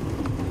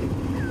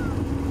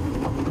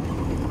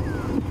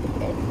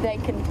 they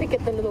can pick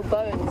at the little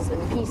bones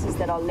and pieces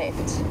that are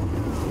left.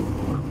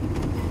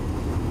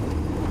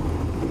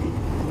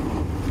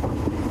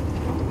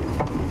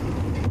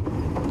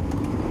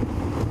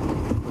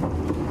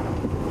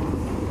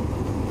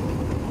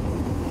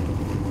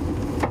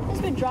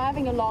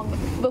 Driving along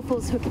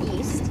Buffelshoek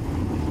East,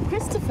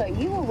 Christopher,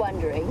 you were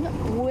wondering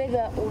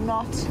whether or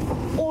not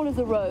all of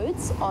the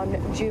roads on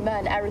Djuma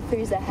and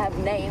Arathusa have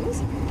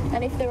names,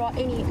 and if there are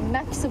any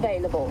maps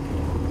available.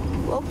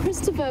 Well,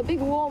 Christopher, a big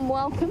warm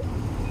welcome.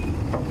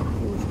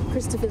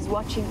 Christopher's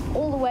watching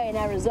all the way in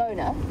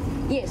Arizona.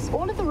 Yes,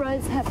 all of the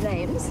roads have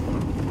names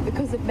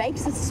because it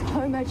makes it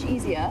so much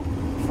easier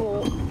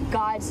for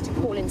guides to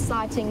call in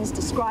sightings,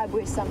 describe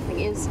where something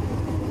is.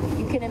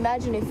 You can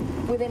imagine if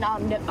within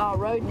our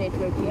road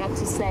network we had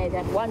to say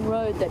that one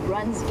road that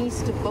runs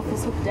east of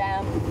Buffelshoek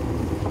Dam.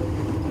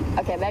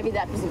 Okay, maybe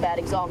that was a bad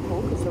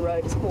example because the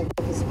road is called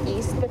Buffelshoek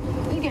East, but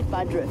you get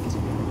my drift.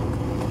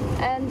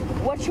 And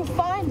what you'll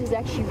find is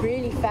actually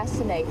really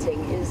fascinating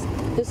is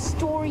the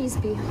stories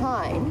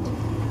behind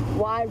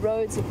why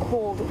roads are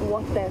called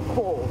what they're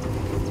called.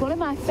 It's one of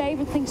my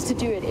favorite things to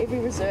do at every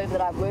reserve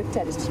that I've worked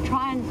at is to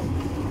try and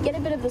get a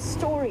bit of the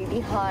story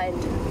behind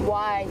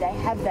why they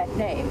have that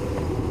name.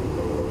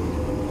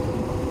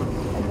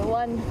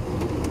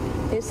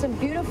 There's some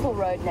beautiful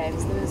road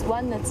names. There's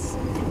one that's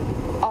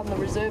on the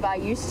reserve I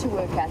used to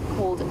work at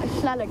called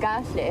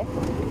Hlalagahle,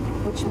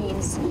 which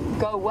means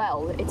go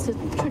well. It's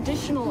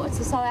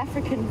a South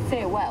African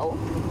farewell,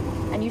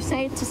 and you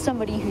say it to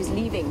somebody who's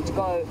leaving to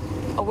go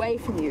away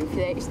from you.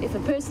 If a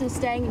person is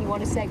staying and you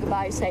want to say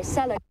goodbye, you say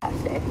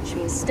Salagahle, which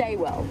means stay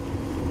well.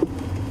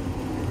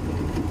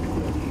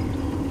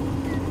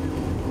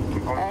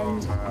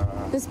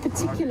 And this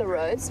particular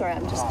road, sorry,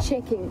 I'm just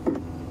checking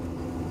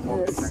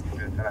this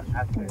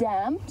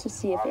dam to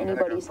see if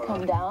anybody's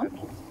come down.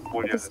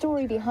 But the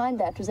story behind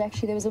that was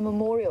actually there was a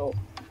memorial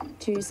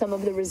to some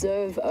of the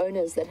reserve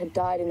owners that had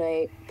died in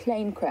a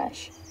plane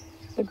crash.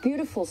 But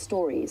beautiful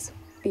stories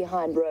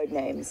behind road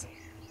names.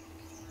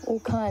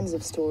 All kinds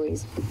of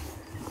stories.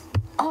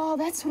 Oh,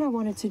 that's what I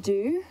wanted to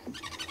do.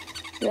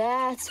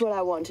 That's what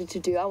I wanted to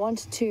do. I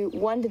wanted to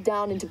wander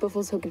down into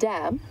Buffelshoek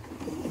Dam.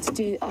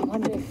 I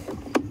wonder if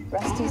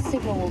Rusty's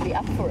signal will be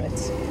up for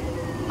it.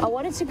 I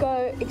wanted to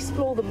go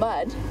explore the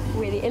mud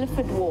where the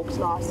elephant walked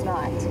last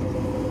night.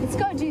 Let's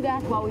go do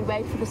that while we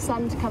wait for the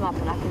sun to come up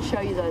and I can show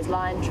you those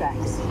lion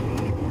tracks.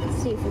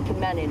 Let's see if we can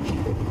manage.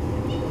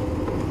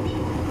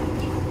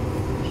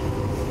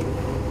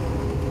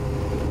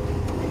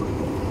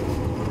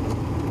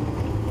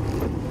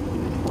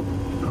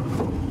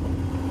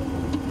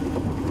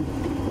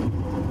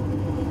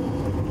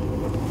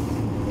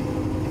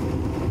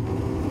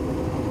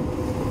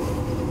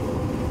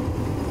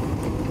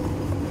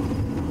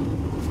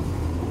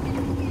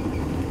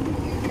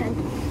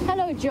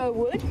 Joe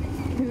Wood,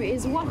 who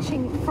is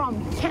watching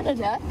from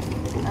Canada.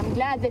 I'm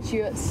glad that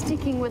you're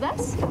sticking with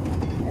us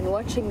and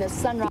watching the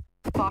sunrise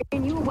safari.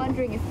 And you were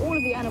wondering if all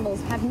of the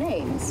animals have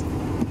names.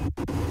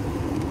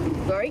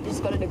 Sorry,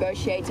 just got to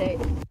negotiate a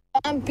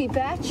bumpy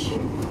patch.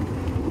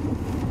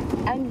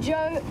 And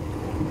Joe,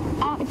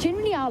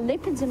 generally our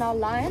leopards and our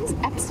lions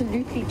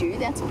absolutely do.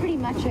 That's pretty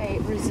much a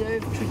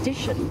reserve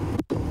tradition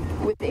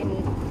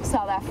within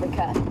South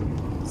Africa.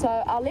 So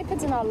our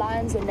leopards and our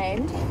lions are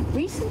named.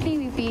 Recently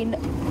we've been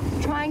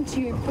trying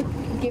to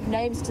give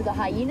names to the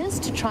hyenas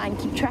to try and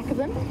keep track of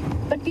them.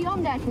 But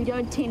beyond that, we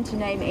don't tend to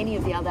name any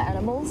of the other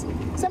animals.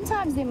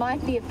 Sometimes there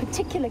might be a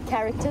particular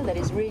character that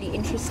is really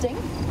interesting.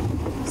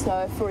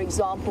 So, for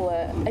example,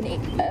 an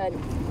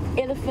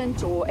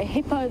elephant or a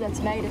hippo that's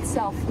made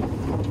itself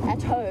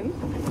at home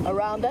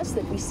around us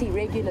that we see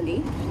regularly,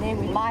 and then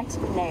we might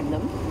name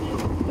them.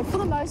 But for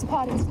the most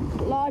part, it's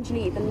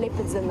largely the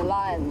leopards and the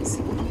lions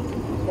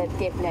that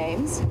get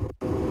names.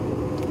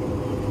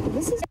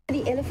 This is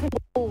where the elephant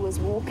bull was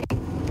walking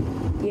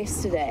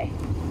yesterday.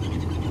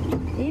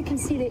 You can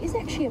see there is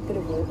actually a bit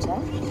of water.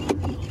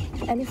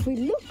 And if we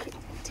look,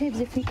 Tibbs,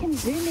 if we can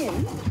zoom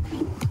in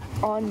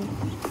on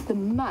the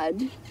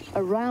mud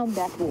around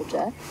that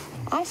water,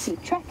 I see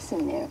tracks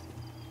in there.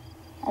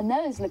 And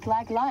those look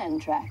like lion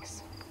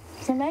tracks.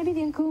 So maybe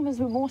the Nkuhumas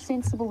were more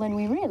sensible than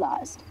we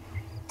realized.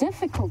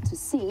 Difficult to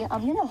see.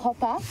 I'm going to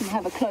hop out and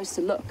have a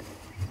closer look.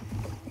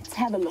 Let's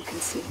have a look and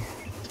see.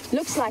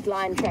 Looks like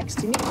lion tracks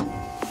to me.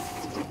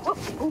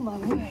 Oh my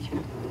word.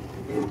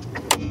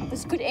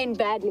 This could end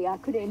badly. I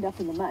could end up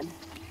in the mud.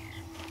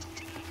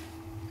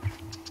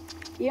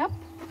 Yep.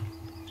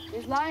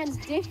 These lions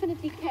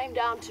definitely came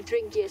down to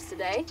drink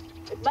yesterday.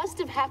 It must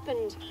have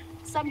happened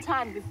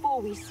sometime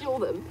before we saw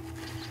them.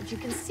 But you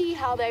can see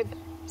how they've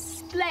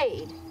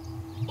splayed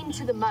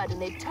into the mud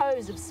and their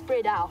toes have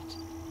spread out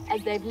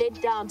as they've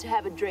led down to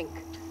have a drink.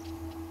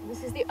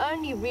 This is the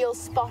only real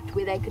spot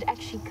where they could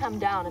actually come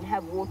down and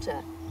have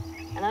water.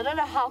 And I don't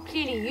know how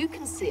clearly you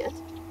can see it,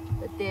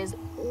 but there's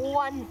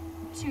 1,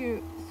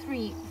 2,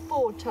 3,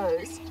 4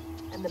 toes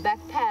and the back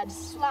pad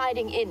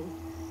sliding in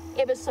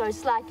ever so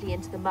slightly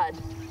into the mud.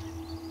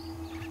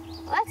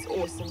 Well, that's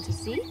awesome to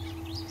see.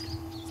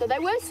 So they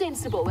were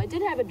sensible, they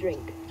did have a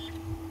drink.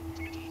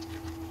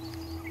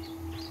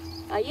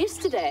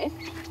 Yesterday,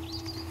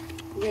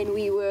 when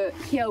we were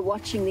here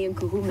watching the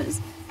Nkuhumas,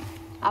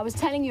 I was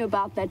telling you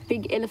about that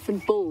big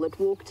elephant bull that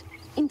walked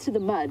into the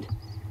mud.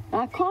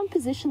 Now, I can't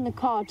position the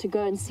car to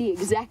go and see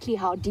exactly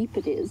how deep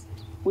it is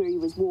where he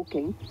was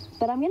walking,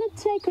 but I'm going to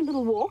take a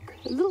little walk,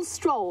 a little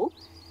stroll,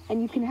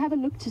 and you can have a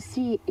look to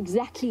see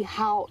exactly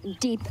how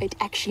deep it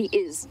actually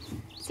is.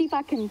 See if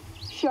I can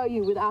show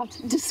you without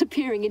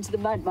disappearing into the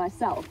mud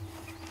myself.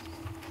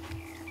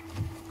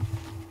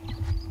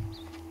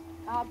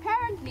 Now,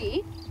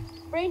 apparently,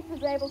 Brent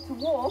was able to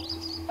walk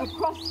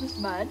across this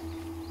mud.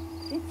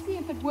 Let's see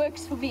if it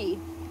works for me.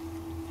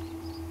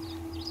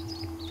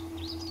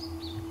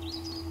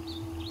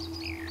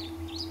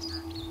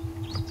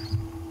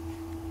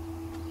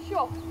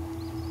 Sure.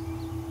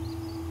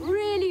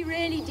 Really,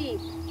 really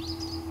deep.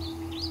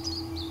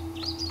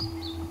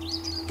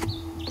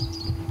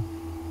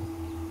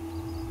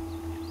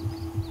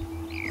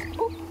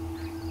 Oh.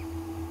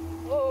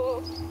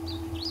 Oh.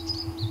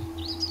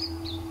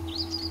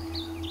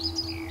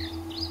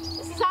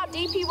 This is how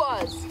deep he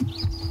was.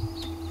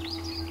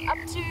 Up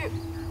to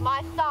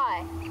my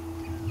thigh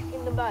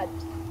in the mud.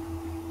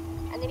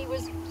 And then he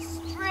was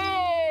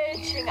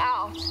stretching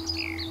out.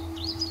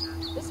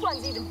 This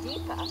one's even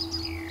deeper.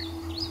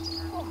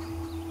 Oh.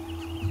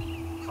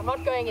 I'm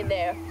not going in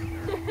there.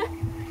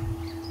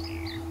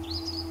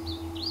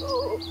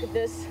 Oh,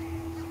 goodness.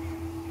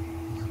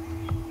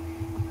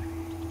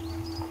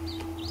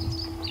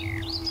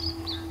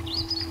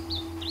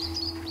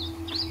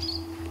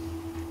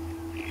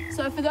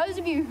 So for those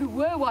of you who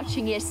were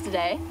watching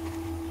yesterday,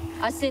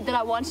 I said that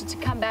I wanted to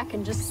come back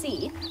and just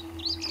see.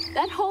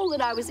 That hole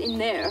that I was in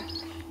there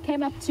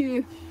came up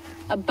to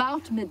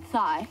about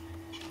mid-thigh,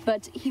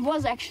 but he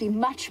was actually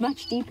much,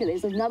 much deeper.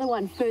 There's another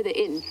one further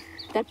in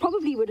that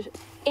probably would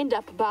end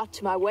up about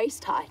to my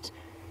waist height.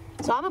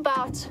 So I'm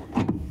about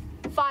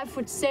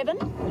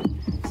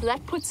 5'7", so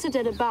that puts it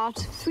at about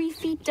 3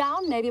 feet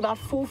down, maybe about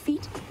 4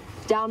 feet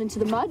down into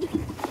the mud.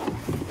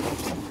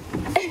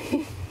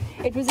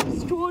 It was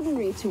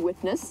extraordinary to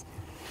witness.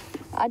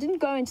 I didn't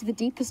go into the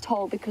deepest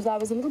hole because I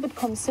was a little bit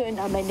concerned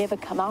I may never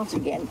come out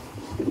again.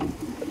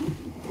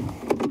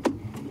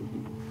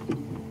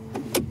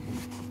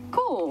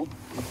 Cool.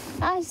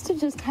 Nice to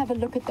just have a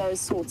look at those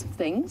sorts of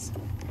things.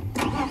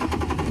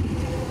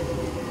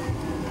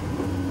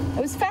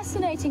 It was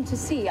fascinating to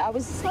see. I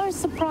was so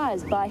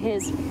surprised by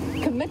his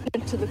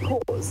commitment to the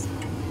cause.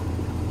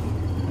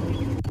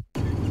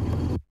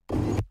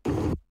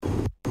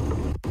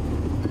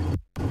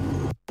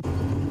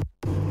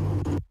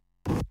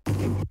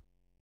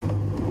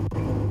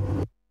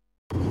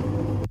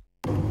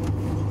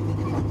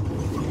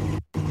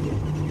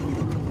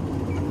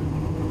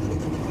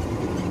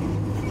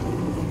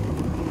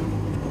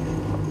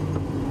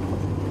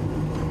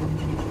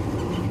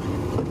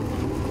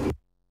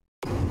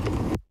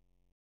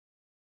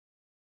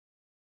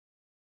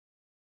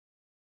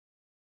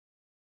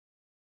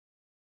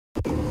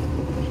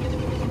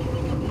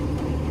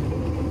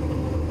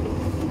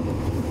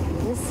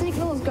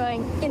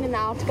 Going in and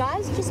out,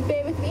 guys. Just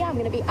bear with me. I'm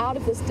going to be out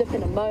of this dip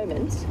in a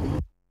moment.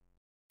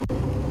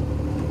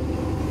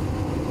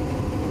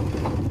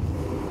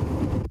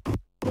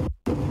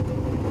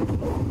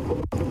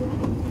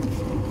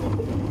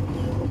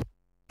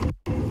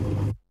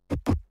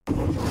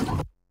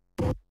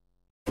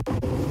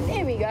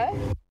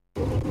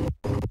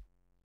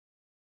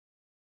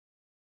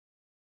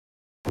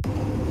 So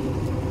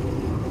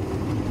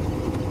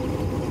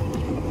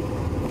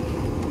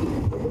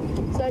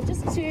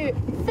just to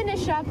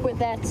finish up with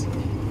that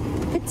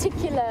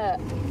particular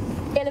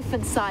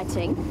elephant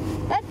sighting,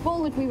 that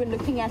bull that we were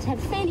looking at had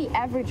fairly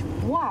average,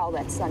 wow,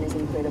 that sun is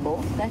incredible,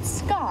 that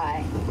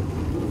sky,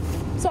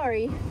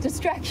 sorry,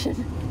 distraction,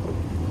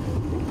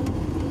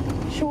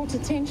 short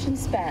attention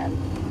span,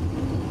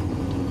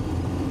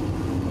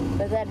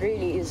 but that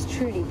really is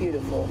truly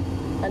beautiful.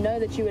 I know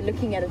that you were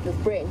looking at it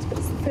with Brent, but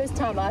it's the first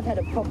time I've had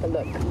a proper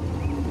look.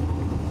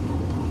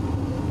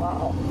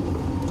 Wow.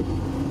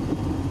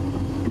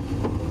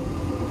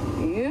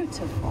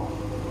 Beautiful.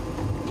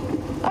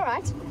 All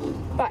right,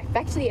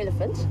 back to the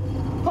elephant.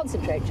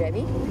 Concentrate,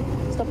 Jamie.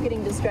 Stop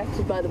getting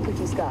distracted by the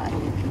pretty sky.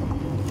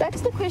 Back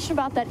to the question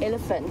about that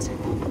elephant.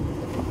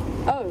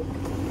 Oh,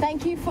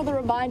 thank you for the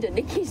reminder.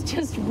 Nikki's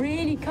just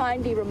really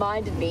kindly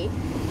reminded me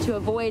to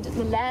avoid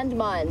the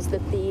landmines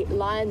that the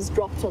lions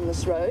dropped on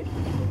this road.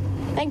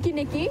 Thank you,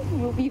 Nikki.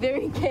 We'll be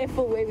very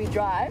careful where we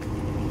drive.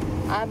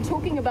 I'm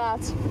talking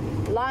about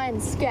lion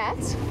scat,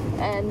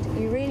 and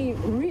you really,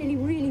 really,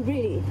 really,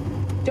 really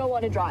don't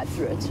want to drive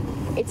through it.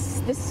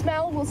 The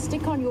smell will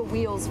stick on your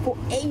wheels for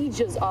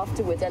ages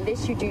afterwards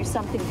unless you do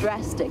something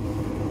drastic,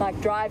 like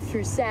drive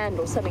through sand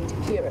or something to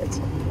clear it.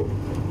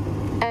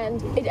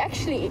 And it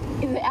actually,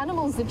 the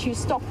animals that you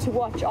stop to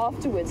watch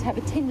afterwards have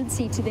a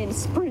tendency to then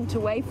sprint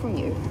away from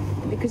you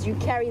because you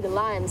carry the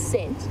lion's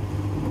scent.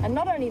 And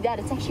not only that,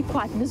 it's actually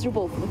quite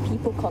miserable for the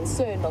people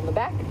concerned on the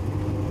back.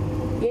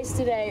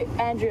 Yesterday,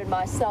 Andrew and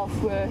myself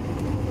were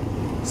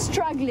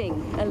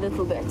struggling a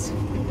little bit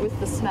with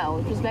the smell.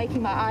 It was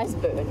making my eyes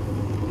burn.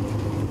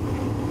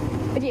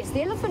 But yes,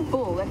 the elephant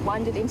bull that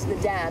wandered into the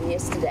dam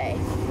yesterday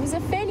was a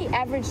fairly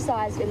average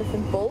sized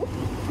elephant bull.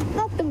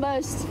 Not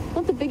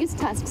the biggest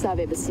tusks I've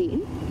ever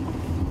seen.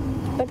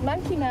 But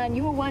Monkey Man,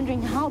 you were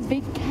wondering how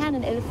big can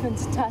an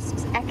elephant's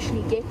tusks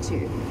actually get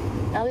to?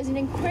 Now there's an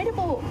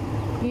incredible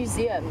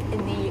museum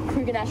in the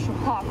Kruger National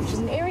Park, which is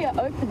an area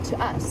open to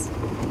us,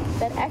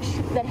 that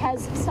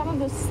has some of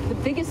the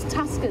biggest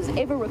tuskers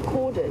ever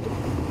recorded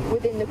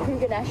within the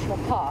Kruger National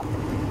Park.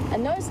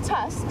 And those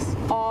tusks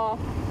are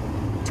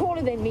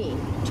taller than me,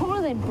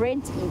 taller than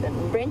Brent even.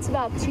 Brent's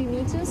about 2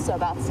 meters, so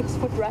about 6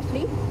 foot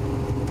roughly.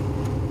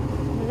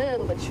 A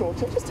little bit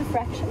shorter, just a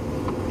fraction.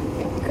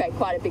 Okay,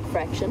 quite a big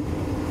fraction.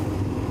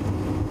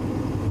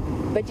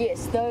 But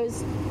yes,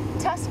 those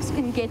tusks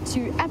can get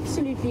to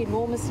absolutely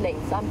enormous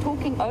lengths. I'm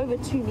talking over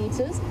 2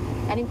 meters.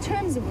 And in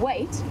terms of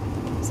weight,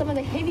 some of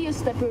the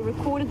heaviest that were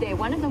recorded there,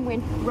 one of them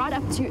went right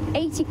up to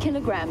 80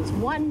 kilograms,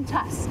 one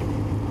tusk.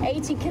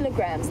 80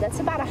 kilograms, that's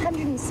about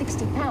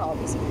 160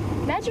 pounds.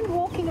 Imagine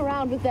walking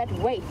around with that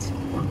weight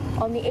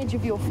on the edge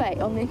of your face,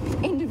 on the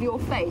end of your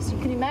face. You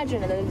can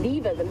imagine the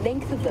lever, the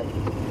length of them.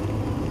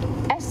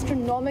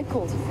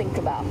 Astronomical to think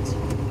about.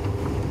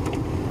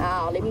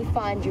 Now, let me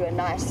find you a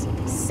nice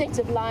set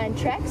of lion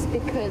tracks,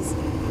 because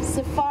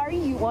safari,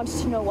 you want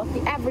to know what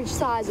the average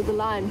size of the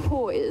lion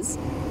paw is.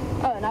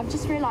 Oh, and I've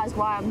just realized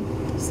why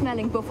I'm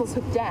smelling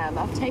Buffelshoek Dam.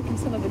 I've taken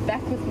some of it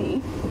back with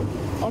me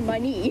on my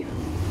knee.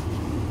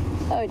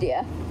 Oh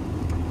dear.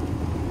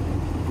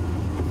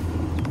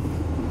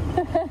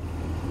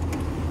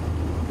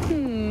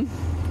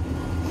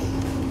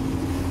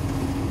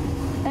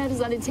 That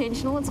is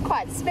unintentional. It's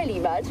quite smelly,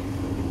 bud.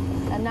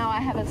 And now I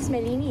have a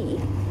smelly knee.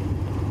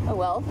 Oh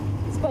well,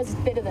 I suppose it's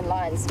better than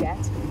lion scat.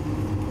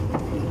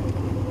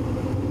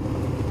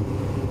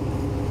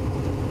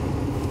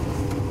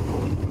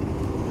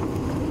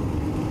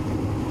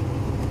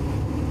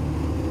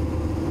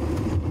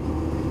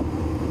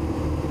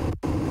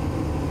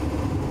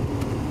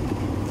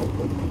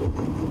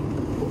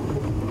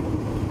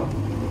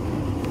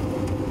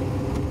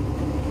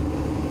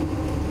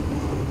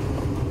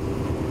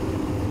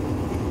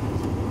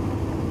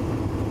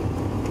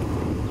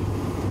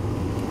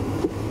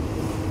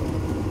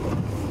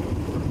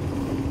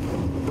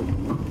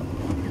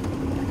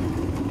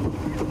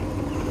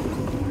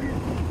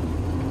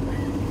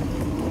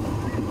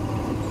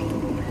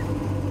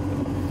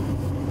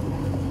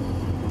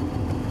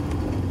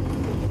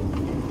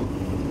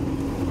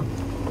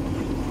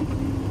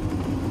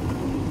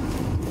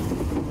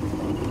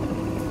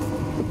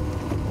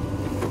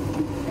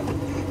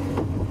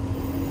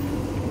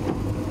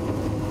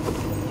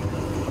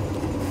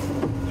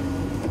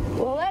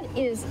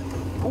 Is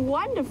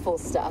wonderful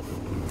stuff.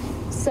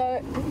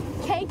 So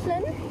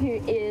Caitlin, who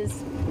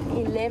is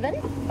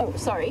 11, oh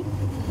sorry,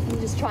 let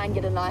me just try and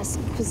get a nice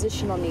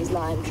position on these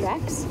lion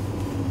tracks,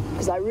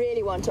 because I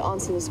really want to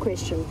answer this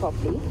question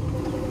properly.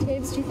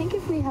 Tebs, do you think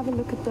if we have a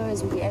look at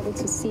those we'll be able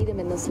to see them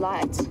in this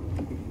light?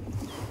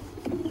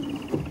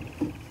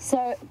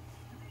 So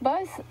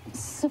both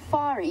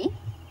Safari,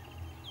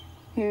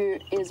 who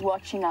is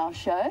watching our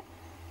show,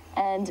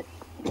 and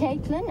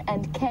Caitlin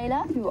and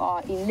Kayla, who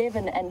are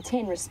 11 and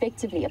 10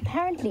 respectively.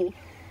 Apparently,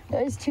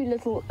 those two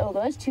little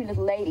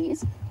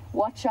ladies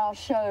watch our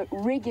show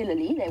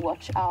regularly. They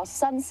watch our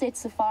Sunset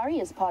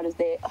Safari as part of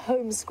their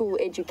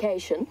homeschool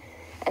education,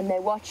 and they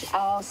watch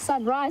our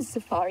Sunrise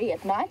Safari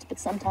at night, but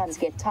sometimes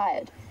get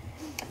tired.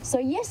 So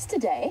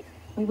yesterday,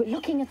 we were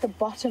looking at the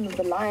bottom of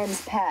the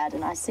lion's pad,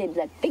 and I said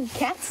that big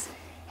cats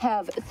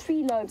have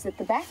 3 lobes at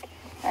the back,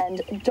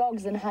 and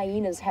dogs and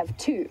hyenas have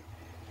 2.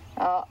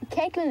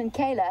 Caitlin and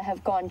Kayla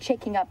have gone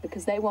checking up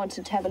because they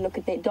wanted to have a look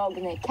at their dog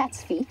and their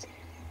cat's feet,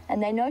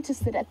 and they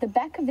noticed that at the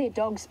back of their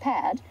dog's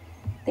pad,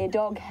 their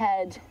dog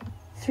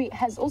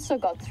has also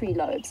got 3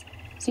 lobes.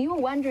 So you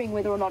were wondering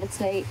whether or not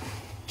it's a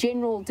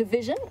general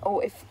division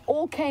or if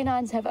all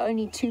canines have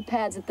only 2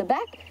 pads at the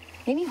back.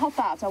 Let me hop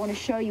out. I want to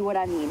show you what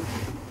I mean.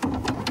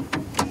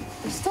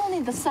 We still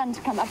need the sun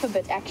to come up a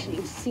bit actually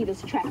to see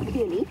this track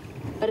clearly,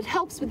 but it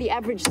helps with the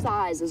average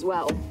size as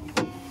well.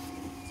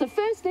 So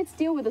first let's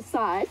deal with the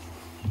size.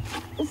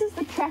 This is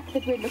the track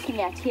that we're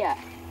looking at here.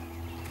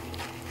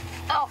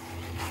 Now,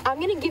 I'm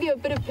going to give you a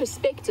bit of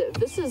perspective.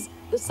 This is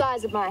the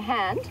size of my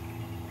hand,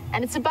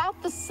 and it's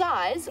about the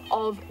size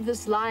of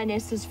this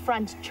lioness's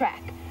front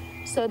track.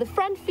 So the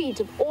front feet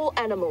of all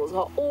animals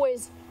are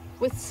always,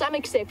 with some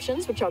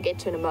exceptions, which I'll get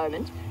to in a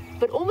moment,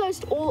 but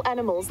almost all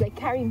animals, they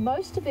carry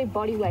most of their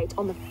body weight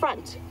on the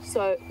front.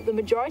 So the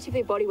majority of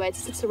their body weight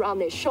sits around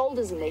their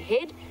shoulders and their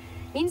head,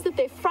 means that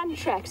their front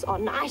tracks are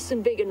nice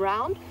and big and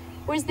round,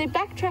 whereas their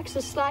back tracks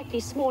are slightly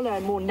smaller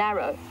and more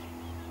narrow.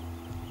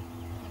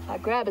 If I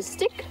grab a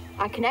stick,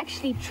 I can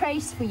actually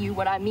trace for you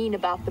what I mean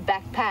about the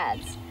back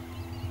pads.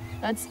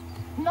 Now, it's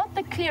not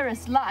the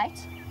clearest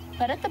light,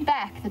 but at the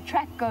back, the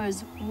track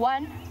goes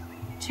 1,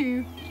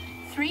 2,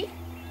 3,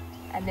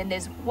 and then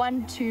there's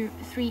 1, 2,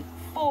 3,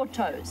 4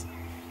 toes.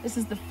 This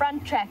is the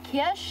front track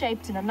here,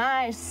 shaped in a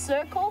nice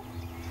circle,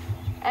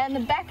 and the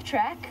back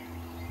track,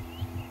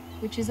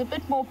 which is a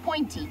bit more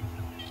pointy.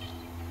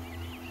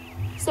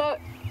 So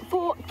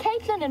for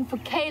Caitlin and for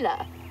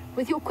Kayla,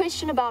 with your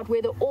question about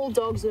whether all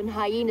dogs and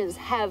hyenas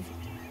have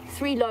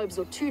 3 lobes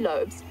or 2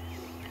 lobes,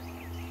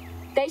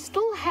 they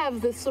still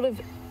have the sort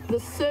of the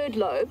 3rd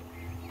lobe,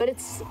 but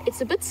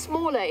it's a bit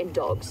smaller in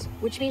dogs,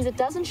 which means it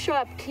doesn't show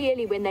up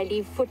clearly when they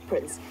leave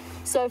footprints.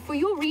 So for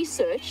your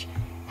research,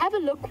 have a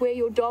look where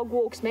your dog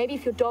walks. Maybe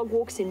if your dog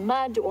walks in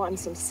mud or on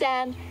some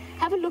sand,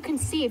 have a look and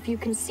see if you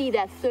can see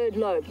that 3rd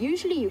lobe.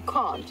 Usually you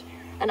can't.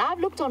 And I've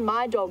looked on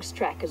my dog's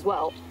track as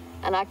well,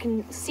 and I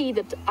can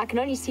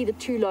only see the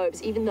 2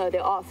 lobes, even though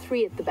there are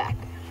 3 at the back.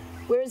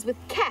 Whereas with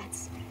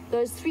cats,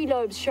 those 3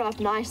 lobes show up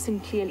nice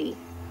and clearly.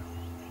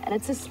 And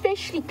it's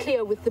especially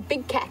clear with the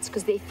big cats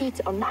because their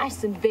feet are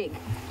nice and big.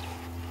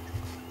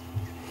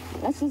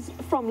 This is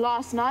from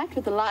last night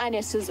with the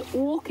lionesses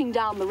walking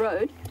down the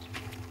road.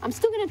 I'm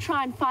still going to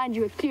try and find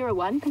you a clearer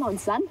one. Come on,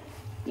 son.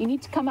 You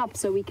need to come up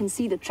so we can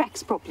see the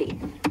tracks properly.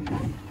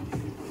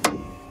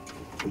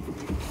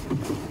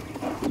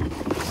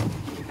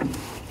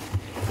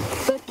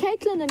 But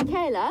Caitlin and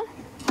Kayla,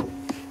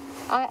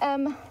 I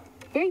am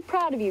very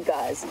proud of you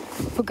guys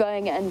for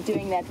going and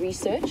doing that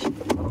research.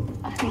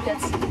 I think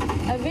that's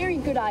a very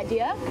good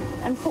idea.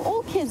 And for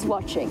all kids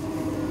watching,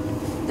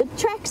 the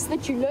tracks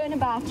that you learn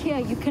about here,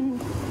 you can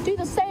do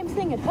the same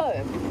thing at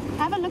home.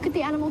 Have a look at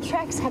the animal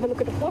tracks, have a look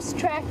at the horse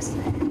tracks,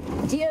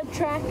 deer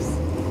tracks,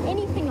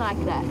 anything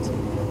like that.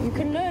 You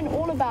can learn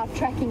all about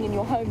tracking in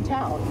your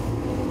hometown.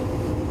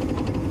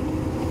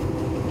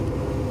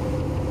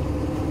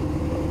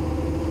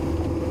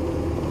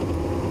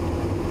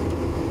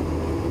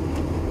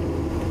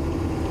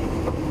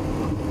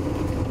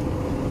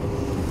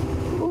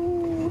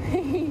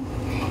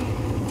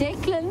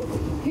 Declan,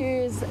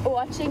 who's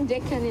watching,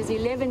 Declan is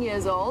 11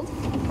 years old.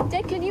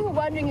 Declan, you were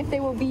wondering if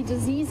there will be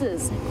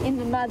diseases in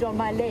the mud on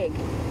my leg.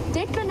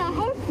 Declan, I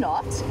hope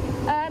not.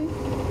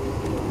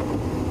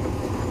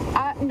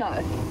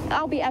 No,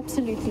 I'll be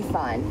absolutely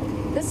fine.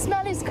 The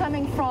smell is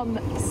coming from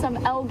some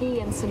algae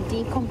and some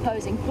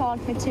decomposing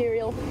plant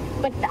material,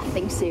 but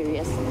nothing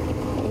serious.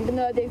 Even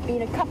though there have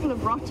been a couple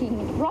of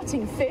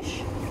rotting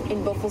fish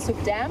in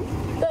Buffelshoek Dam,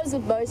 those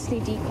have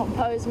mostly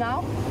decomposed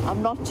now.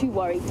 I'm not too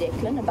worried,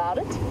 Declan, about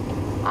it.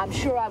 I'm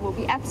sure I will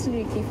be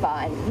absolutely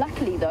fine.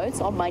 Luckily, though,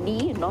 it's on my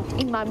knee and not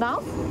in my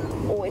mouth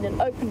or in an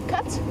open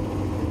cut.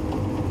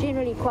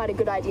 Generally quite a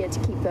good idea to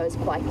keep those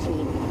quite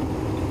clean.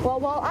 Well,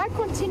 while I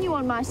continue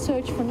on my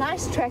search for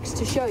nice tracks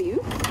to show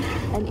you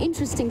and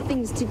interesting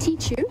things to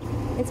teach you,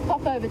 let's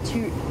pop over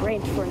to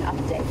Brent for an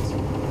update.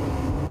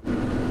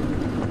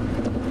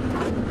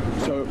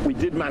 So we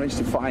did manage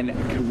to find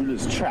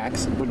Karula's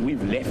tracks, but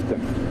we've left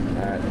them.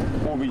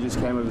 Aubrey just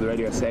came over the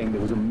radio saying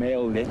there was a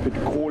male leopard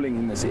calling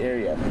in this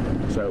area.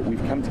 So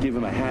we've come to give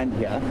him a hand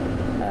here,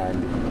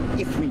 and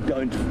if we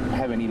don't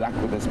have any luck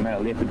with this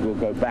male leopard, we'll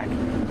go back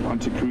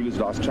onto Karula's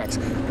last tracks.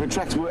 Her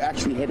tracks were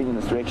actually heading in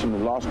this direction. The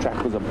last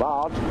track was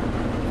about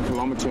 1.5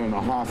 kilometers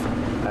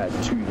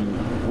to the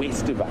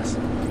west of us.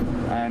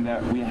 And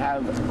we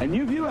have a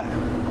new viewer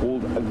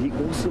called The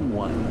Awesome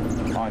One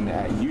on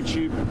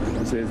YouTube.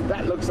 It says,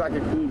 that looks like a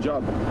cool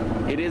job.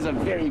 It is a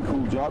very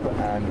cool job,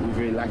 and we're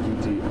very lucky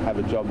to have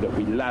a job that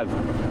we love.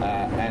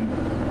 And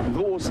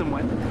The Awesome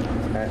One,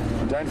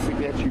 don't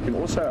forget you can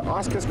also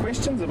ask us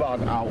questions about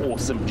our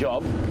awesome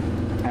job,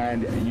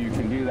 and you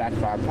can do that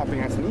by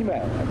popping us an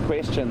email at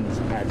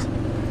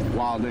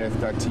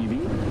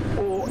questions@wildearth.tv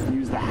or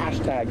use the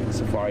hashtag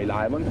Safari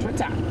Live on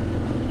Twitter.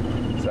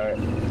 So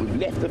we've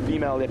left the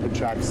female leopard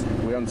tracks.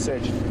 We're on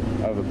search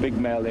of a big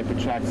male leopard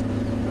tracks.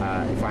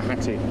 If I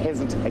had to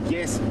hazard a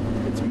guess,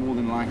 it's more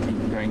than likely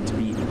going to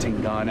be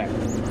Tingana.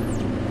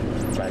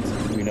 But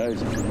who knows?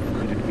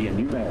 Could it be a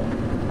new male?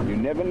 You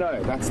never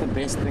know. That's the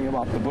best thing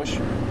about the bush.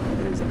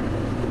 Is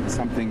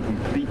something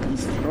completely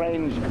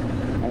strange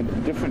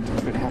and different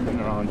could happen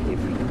around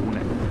every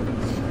corner.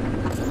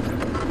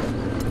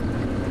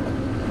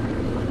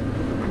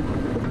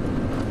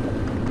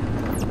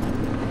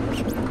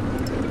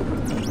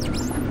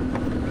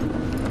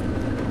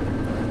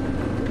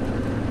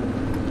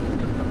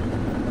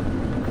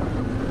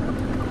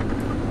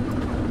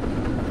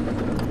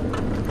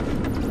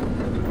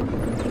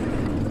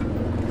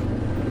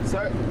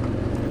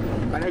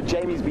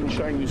 Jamie's been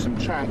showing you some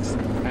tracks,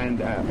 and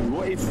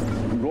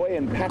Roy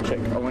and Patrick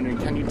are wondering,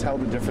 can you tell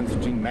the difference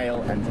between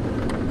male and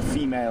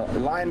female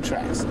lion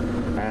tracks?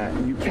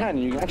 You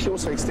can actually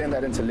also extend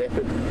that into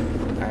leopard.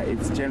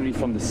 It's generally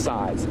from the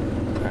size.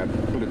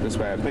 Put it this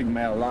way, a big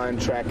male lion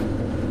track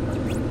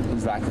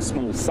is like a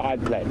small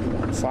side plate,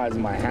 the size of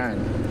my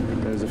hand.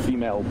 There's a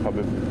female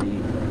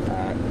probably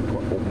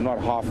not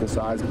half the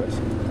size, but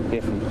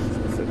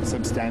definitely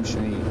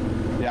substantially,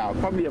 yeah,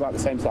 probably about the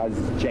same size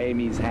as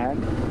Jamie's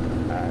hand.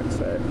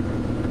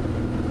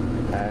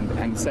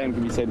 And same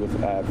can be said with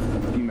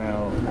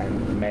female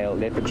and male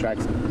leopard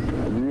tracks.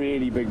 A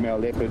really big male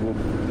leopard will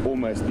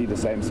almost be the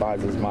same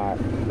size as the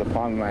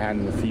palm of my hand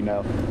and the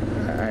female.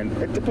 And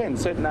it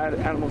depends. Certain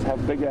animals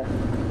have bigger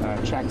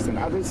tracks than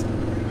others.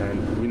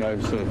 And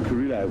so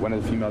Karula, one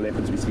of the female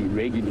leopards we see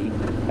regularly,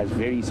 has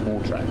very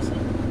small tracks.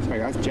 So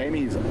guys,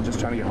 Jamie is just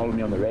trying to get hold of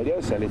me on the radio,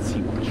 so let's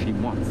see what she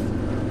wants.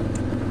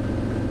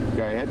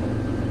 Go ahead.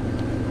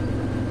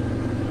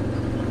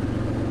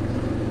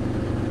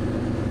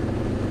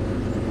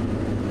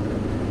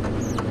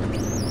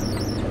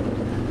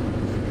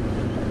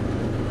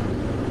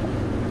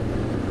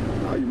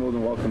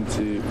 Welcome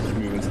to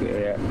move into the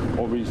area.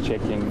 Aubrey's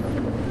checking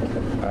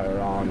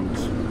around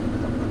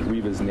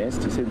Weaver's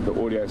Nest. He said the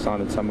audio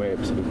sounded somewhere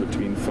sort of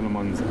between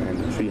Philemon's and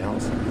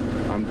Treehouse.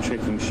 I'm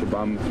checking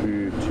Shabam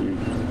through to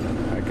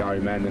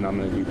Gariman, then I'm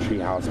going to do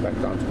Treehouse back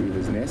down to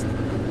Weaver's Nest.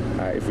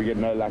 If we get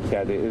no luck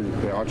here,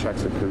 there are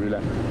tracks of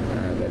Karula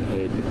that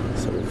head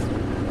sort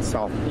of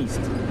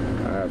southeast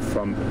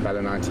from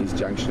Ballanite's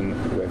junction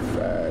with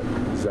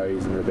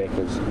Zoe's and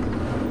Rebecca's.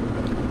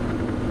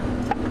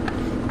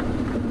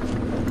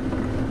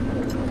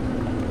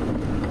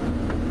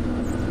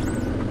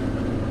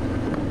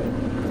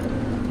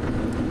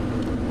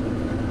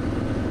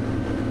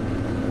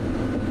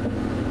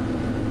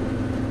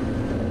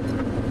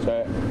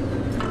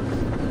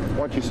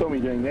 What you saw me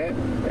doing there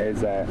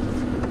is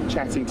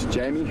chatting to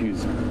Jamie,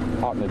 who's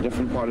out in a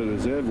different part of the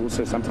reserve.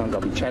 Also, sometimes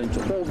I'll be chatting to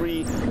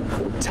Aubrey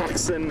or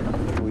Taxon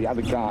or the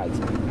other guides.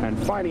 And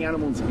finding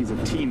animals is a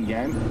team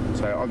game.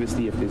 So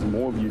obviously, if there's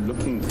more of you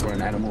looking for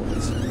an animal,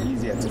 it's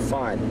easier to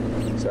find.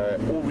 So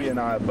Aubrey and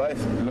I are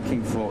both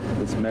looking for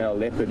this male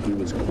leopard who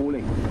was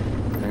calling.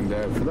 And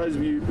for those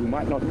of you who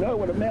might not know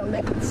what a male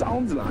leopard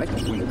sounds like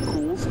when it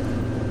calls,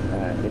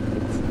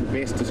 it's the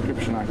best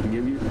description I can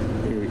give you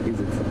is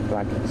it's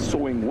like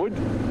sawing wood,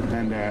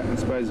 and I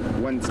suppose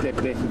one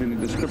step left in the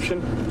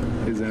description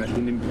is an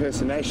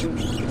impersonation.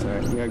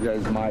 So here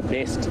goes my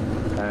best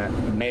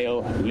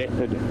male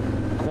leopard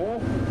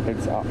call.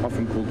 It's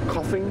often called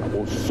coughing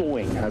or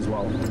sawing as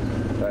well,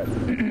 but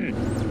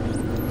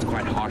it's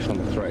quite harsh on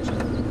the throat.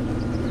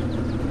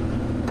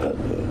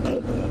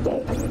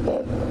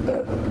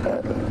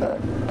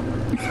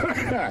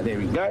 There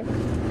we go.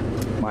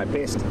 My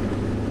best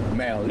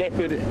male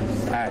leopard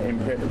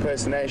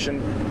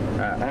impersonation.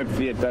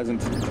 Hopefully it doesn't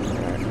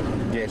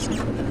get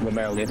the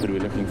male leopard we're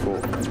looking for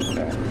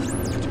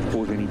to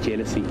cause any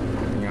jealousy.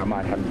 I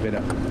might have a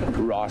better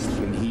rasp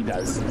than he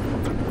does.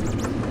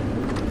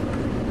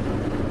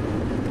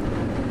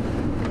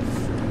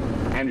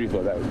 Andrew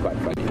thought that was quite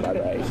funny, by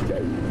the way.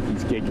 So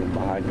he's giggling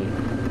behind me.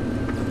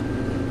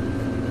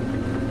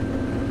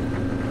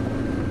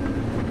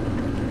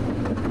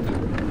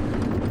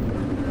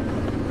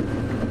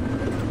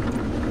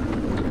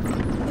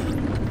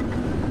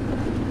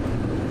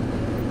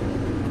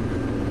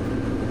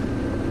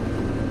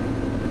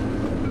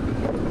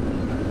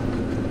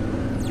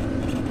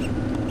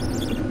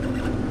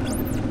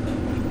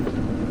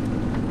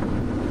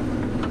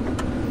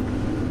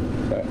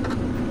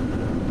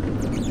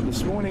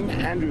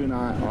 Andrew and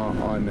I are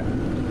on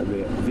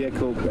the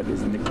vehicle that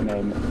is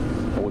nicknamed,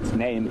 or its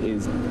name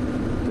is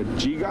the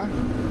Giga,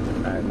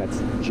 and that's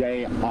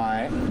Jiga,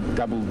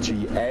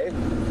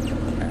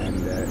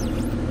 and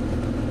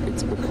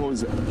it's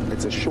because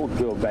it's a short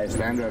wheelbase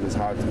Land Rover is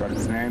how it's got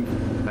its name,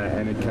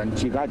 and it can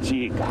Jiga,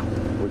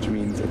 which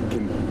means it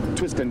can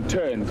twist and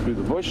turn through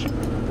the bush.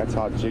 That's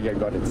how Giga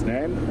got its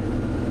name,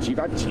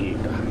 Jiga.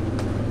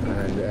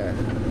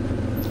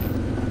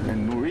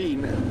 And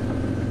Noreen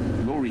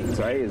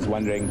is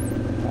wondering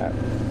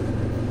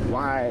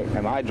why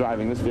am I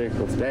driving this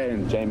vehicle today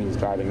and Jamie's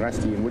driving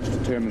Rusty, and which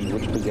determines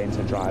which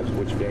presenter drives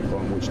which vehicle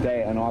on which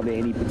day, and are there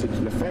any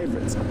particular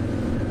favorites?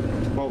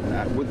 Well,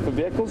 with the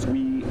vehicles,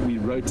 we we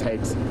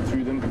rotate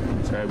through them.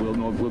 So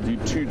we'll do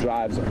 2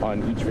 drives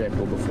on each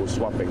vehicle before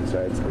swapping. So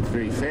it's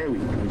very fair. We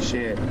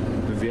share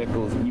the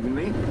vehicles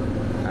evenly.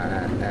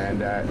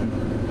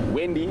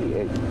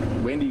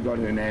 Wendy got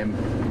her name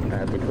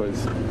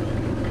because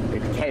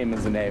it came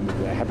as a name.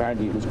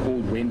 Apparently it was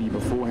called Wendy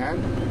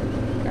beforehand,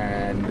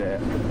 and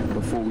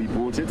before we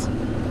bought it.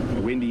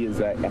 Wendy is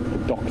at the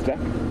doctor.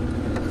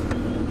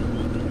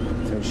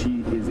 So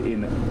she is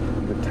in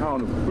the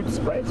town of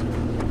Hoedspruit,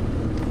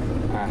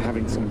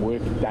 having some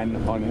work done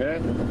on her,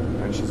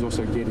 and she's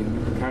also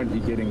currently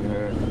getting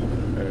her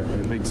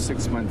big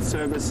 6-month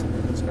service.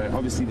 So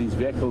obviously these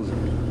vehicles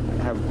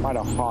have quite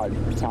a hard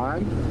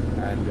time,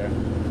 and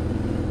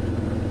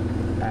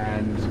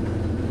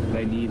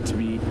they need to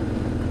be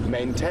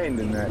maintained,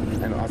 and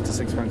after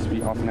 6 months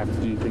we often have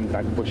to do things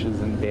like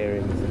bushes and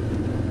bearings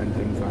and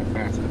things like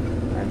that.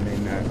 And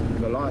then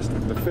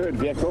the third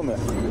vehicle,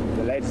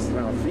 the latest in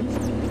our fleet,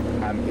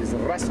 is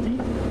Rusty,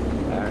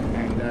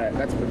 and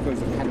that's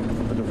because it had a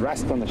bit of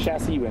rust on the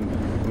chassis when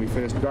we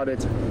first got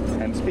it.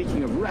 And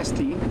speaking of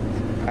Rusty,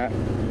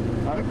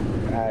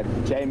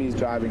 Jamie's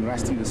driving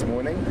Rusty this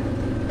morning,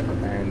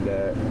 and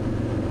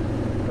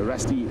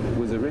Rusty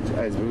was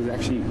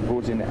actually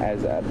brought in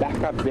as a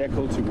backup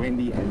vehicle to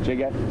Wendy and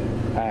Jigger,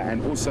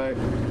 and also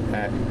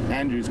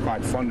Andrew's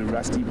quite fond of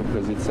Rusty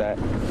because it's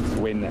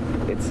when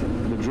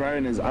the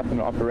drone is up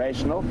and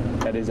operational.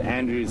 That is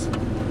Andrew's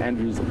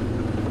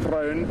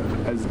throne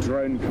as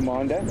drone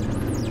commander.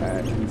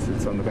 He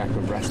sits on the back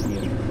of Rusty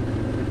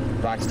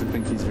and likes to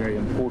think he's very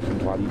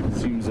important while he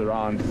zooms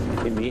around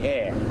in the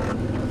air.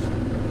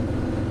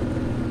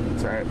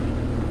 So,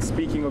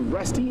 speaking of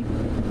Rusty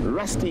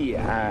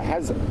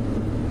has a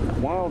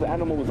wild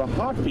animal with a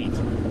heartbeat.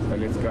 So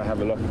let's go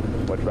have a look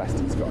what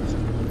Rusty's got.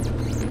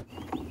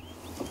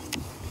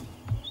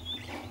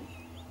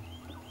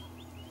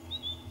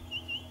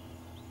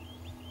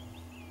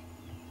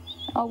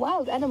 Our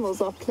wild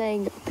animals are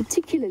playing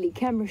particularly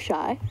camera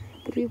shy,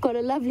 but we've got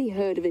a lovely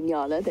herd of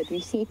Inyala that we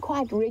see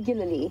quite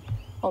regularly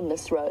on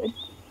this road.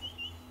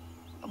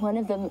 One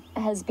of them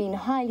has been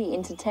highly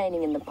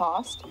entertaining in the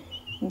past,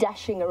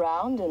 dashing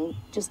around and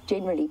just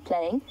generally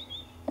playing.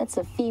 That's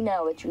a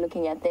female that you're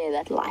looking at there,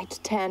 that light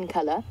tan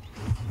color.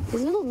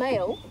 There's a little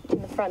male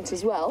in the front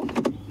as well,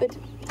 but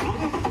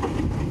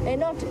they're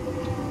not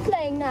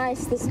playing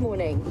nice this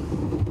morning.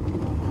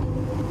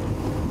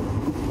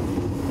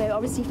 They're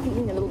obviously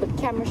feeling a little bit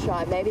camera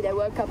shy. Maybe they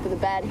woke up with a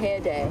bad hair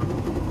day.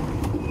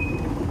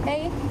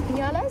 Hey,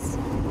 Inyalas,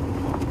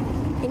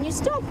 can you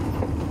stop?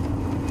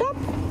 Stop,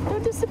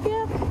 don't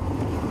disappear.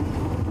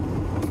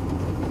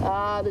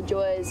 Ah, the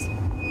joys.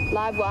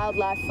 Live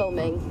wildlife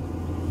filming.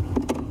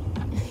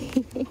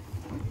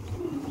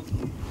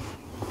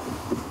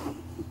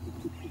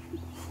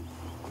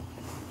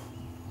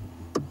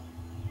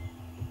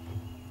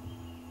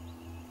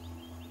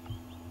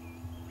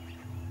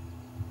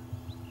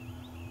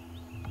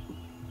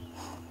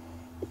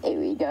 There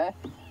we go.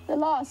 The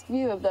last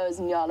view of those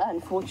Inyala,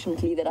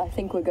 unfortunately, that I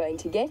think we're going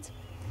to get.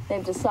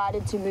 They've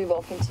decided to move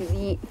off into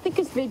the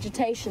thickest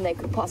vegetation they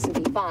could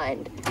possibly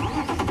find.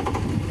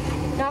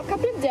 Now, a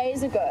couple of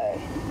days ago,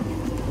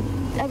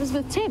 I was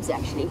with Tebs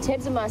actually.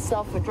 Tebs and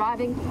myself were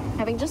driving,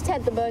 having just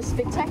had the most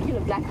spectacular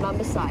black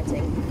mamba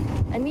sighting,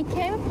 and we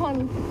came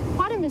upon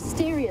quite a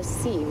mysterious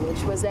scene,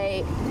 which was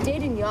a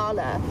dead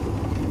Inyala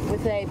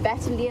with a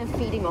battalier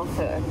feeding off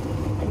her.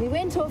 And we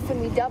went off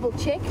and we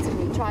double-checked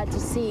and we tried to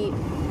see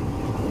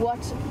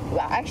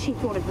I actually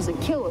thought it was a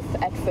kill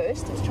at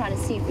first. I was trying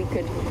to see if we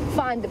could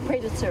find the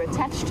predator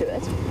attached to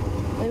it.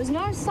 There was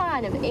no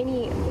sign of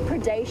any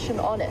predation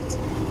on it.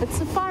 But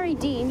Safari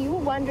Dean, you were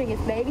wondering if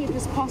maybe it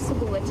was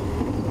possible that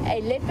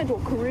a leopard or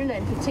karula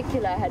in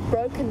particular had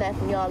broken that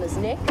Nyala's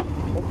neck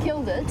or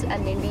killed it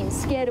and then been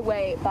scared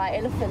away by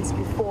elephants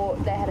before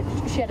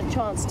she had a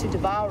chance to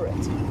devour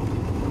it.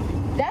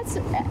 That's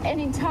an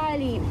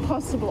entirely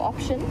possible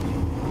option.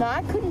 Now,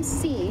 I couldn't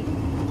see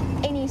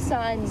any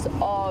signs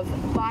of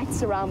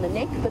bites around the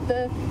neck, but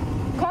the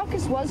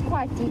carcass was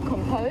quite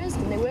decomposed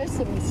and there were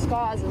some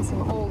scars and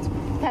some old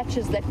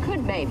patches that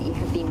could maybe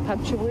have been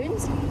puncture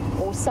wounds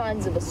or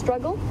signs of a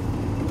struggle.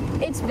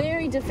 It's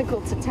very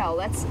difficult to tell.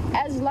 That's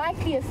as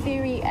likely a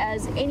theory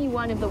as any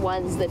one of the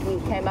ones that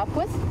we came up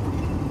with.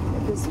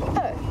 It was,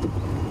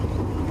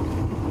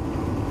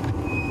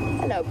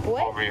 hello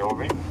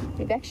boy.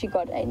 We've actually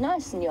got a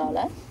nice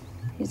Inyala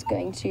who's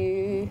going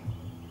to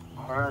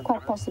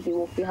quite possibly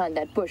walk behind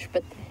that bush,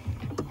 but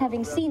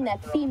having seen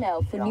that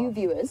female, for new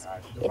viewers,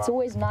 it's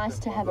always nice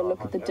to have a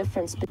look at the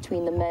difference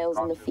between the males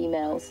and the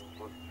females.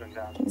 You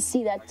can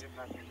see that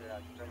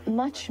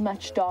much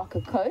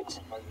darker coat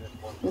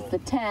with the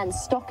tan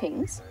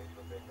stockings.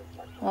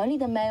 Only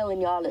the male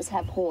Inyalas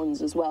have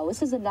horns as well.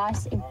 This is a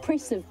nice,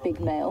 impressive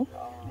big male.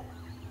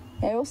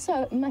 They're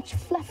also much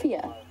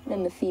fluffier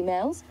than the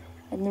females,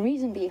 and the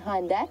reason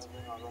behind that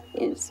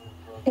is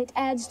it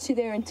adds to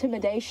their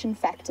intimidation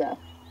factor.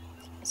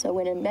 So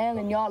when a male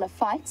Inyala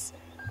fights,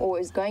 or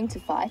is going to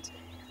fight,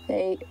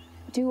 they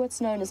do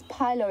what's known as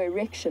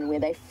piloerection, where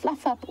they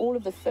fluff up all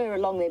of the fur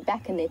along their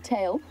back and their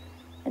tail,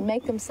 and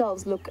make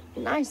themselves look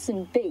nice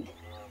and big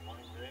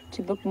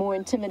to look more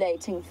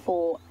intimidating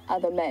for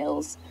other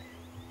males.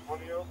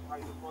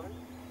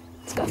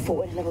 Let's go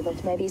forward a little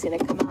bit. Maybe he's going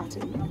to come out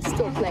and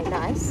still play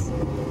nice.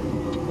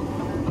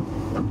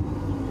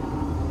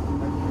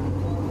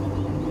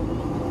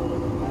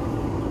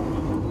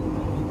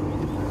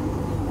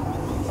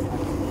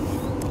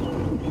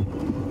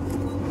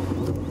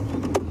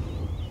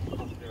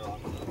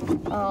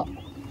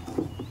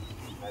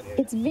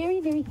 It's very,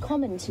 very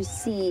common to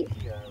see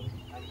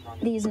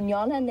these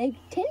Inyala, and they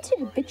tend to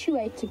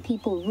habituate to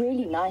people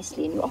really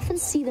nicely, and you often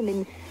see them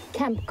in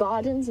camp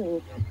gardens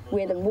and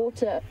where the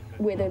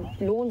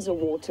lawns are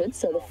watered,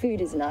 so the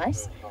food is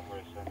nice.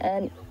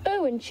 And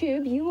Owen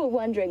Tube, you were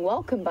wondering,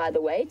 welcome by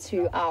the way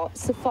to our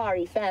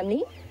safari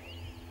family,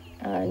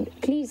 and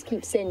please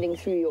keep sending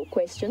through your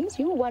questions.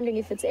 You were wondering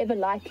if it's ever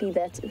likely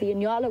that the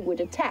Inyala would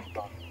attack,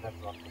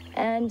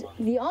 and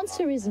the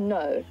answer is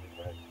no.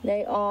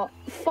 They are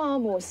far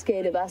more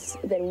scared of us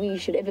than we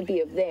should ever be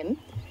of them.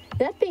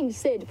 That being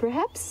said,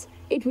 perhaps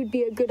it would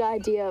be a good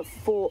idea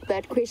for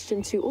that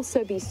question to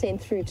also be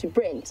sent through to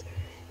Brent,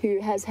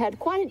 who has had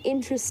quite an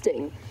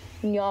interesting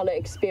Inyala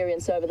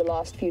experience over the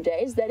last few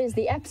days. That is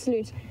the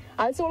absolute,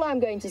 that's all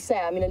I'm going to say.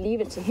 I'm going to leave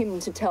it to him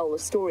to tell the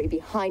story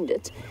behind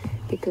it,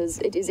 because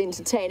it is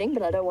entertaining,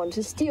 but I don't want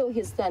to steal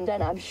his thunder,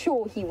 and I'm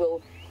sure he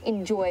will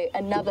enjoy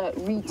another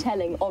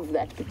retelling of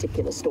that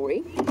particular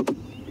story.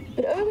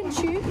 But Owen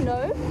Tube,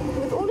 no,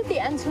 with all of the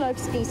antelope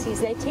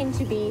species, they tend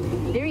to be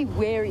very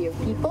wary of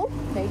people.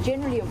 They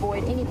generally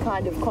avoid any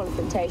kind of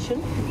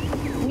confrontation.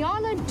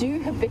 Inyala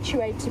do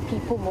habituate to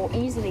people more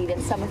easily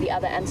than some of the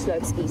other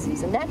antelope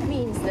species, and that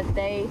means that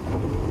they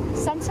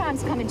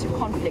sometimes come into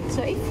conflict.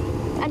 So if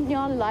an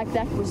Inyala like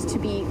that was to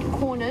be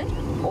cornered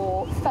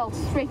or felt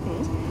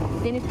threatened,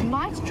 then it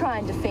might try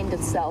and defend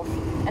itself.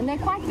 And they're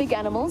quite big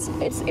animals.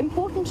 It's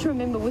important to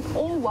remember with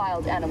all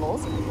wild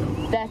animals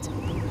that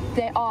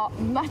they are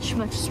much,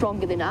 much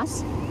stronger than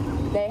us.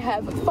 They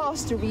have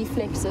faster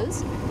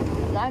reflexes.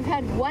 And I've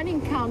had one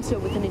encounter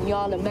with an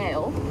Inyala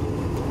male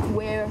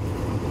where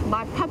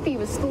my puppy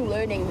was still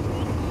learning.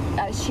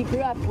 She grew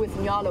up with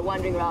Inyala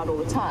wandering around all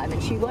the time,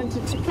 and she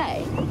wanted to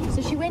play.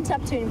 So she went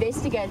up to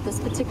investigate this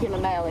particular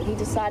male, and he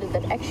decided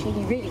that actually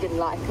he really didn't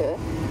like her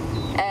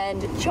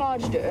and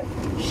charged her.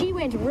 She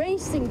went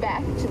racing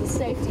back to the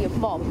safety of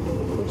Mom,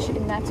 which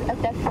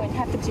at that point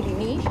happened to be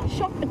me. She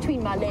shot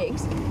between my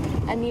legs,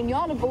 and the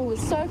Inyala bull was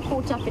so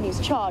caught up in his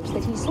charge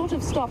that he sort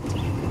of stopped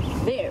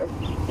there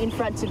in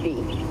front of me.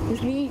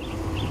 With me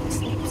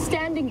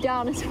standing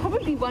down, it's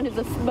probably one of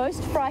the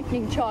most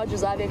frightening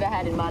charges I've ever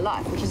had in my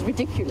life, which is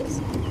ridiculous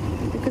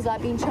because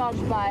I've been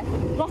charged by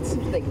lots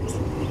of things.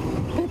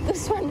 But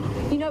this one,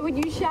 you know, when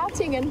you're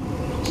shouting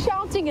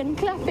and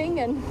clapping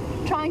and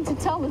trying to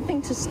tell the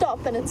thing to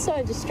stop, and it's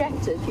so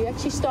distracted, you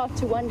actually start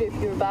to wonder if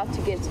you're about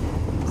to get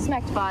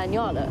smacked by an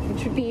Inyala,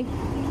 which would be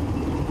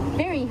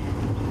very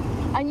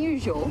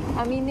unusual.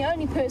 I mean, the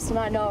only person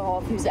I know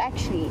of who's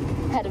actually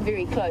had a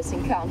very close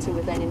encounter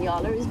with an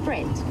Inyala is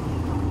Brent.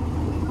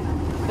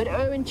 But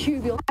Owen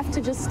Tube, you'll have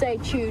to just stay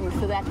tuned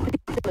for that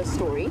particular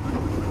story.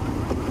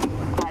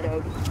 I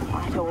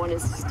don't want to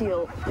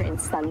steal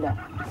Brent's thunder.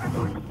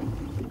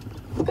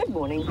 Good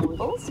morning,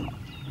 hornbills.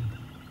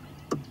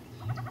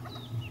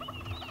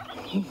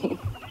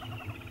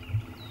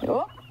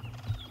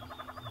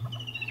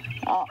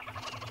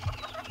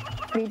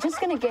 We're just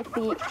going to get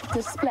the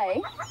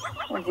display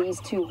of these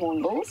two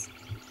hornbills.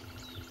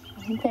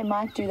 I think they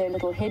might do their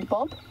little head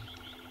bob.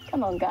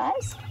 Come on,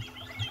 guys.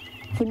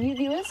 For new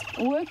viewers,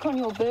 work on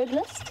your bird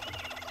list.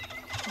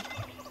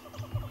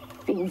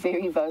 Being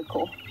very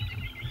vocal.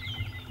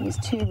 These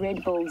two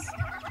red bulls.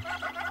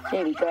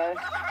 There we go.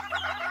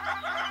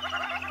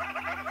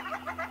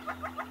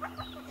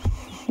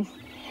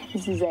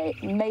 This is a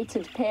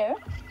mated pair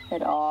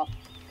that are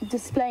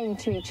displaying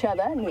to each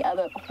other and the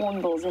other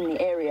hornbills in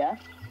the area.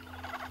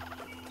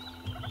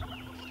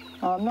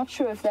 I'm not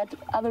sure if that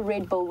other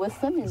red bull with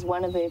them is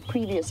one of their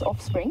previous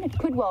offspring. It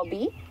could well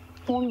be.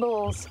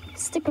 Hornbills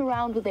stick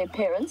around with their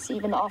parents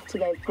even after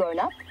they've grown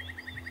up,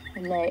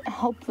 and they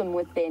help them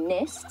with their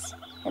nests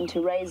and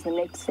to raise the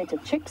next set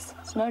of chicks.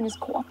 It's known as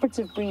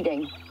cooperative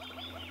breeding.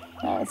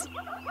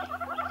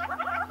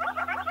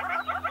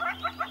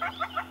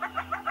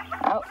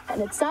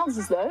 And it sounds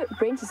as though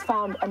Brent has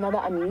found another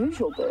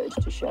unusual bird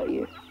to show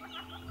you.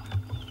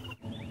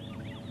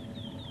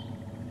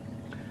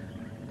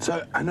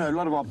 So I know a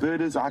lot of our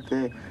birders out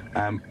there,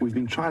 we've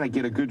been trying to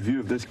get a good view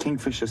of this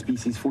kingfisher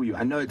species for you.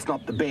 I know it's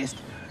not the best,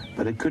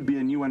 but it could be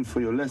a new one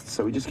for your list,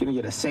 so we're just going to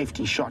get a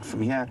safety shot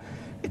from here.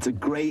 It's a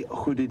grey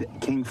hooded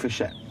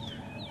kingfisher.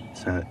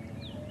 So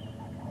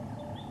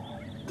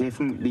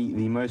definitely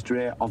the most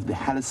rare of the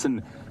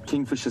Hallison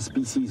kingfisher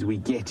species we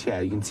get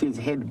here. You can see his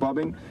head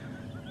bobbing.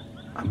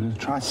 I'm going to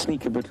try to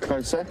sneak a bit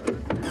closer.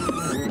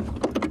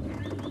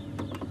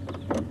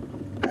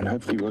 And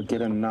hopefully we'll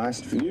get a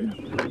nice view.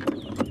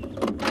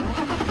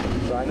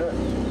 So I know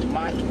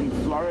Mike in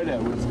Florida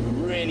was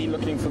really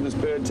looking for this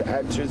bird to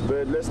add to his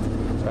bird list.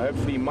 So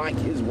hopefully Mike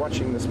is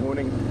watching this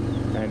morning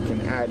and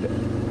can add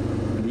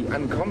the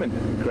uncommon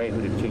grey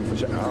hooded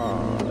kingfisher.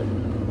 Ah,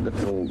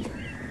 little.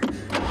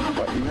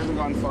 But he hasn't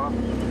gone far.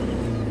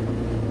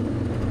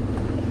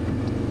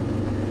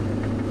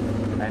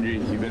 Andrew,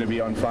 you better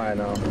be on fire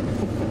now.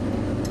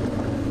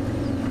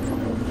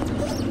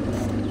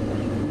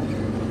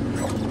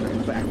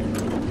 Back.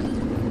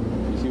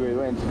 You see where he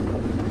went?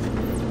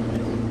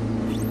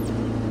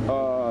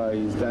 Oh,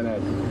 he's done a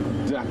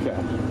ducker.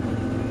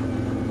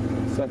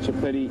 Such a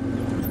pity.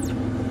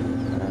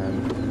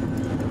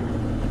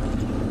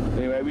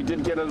 Anyway, we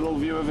did get a little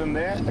view of him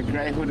there, a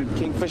grey-hooded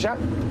kingfisher.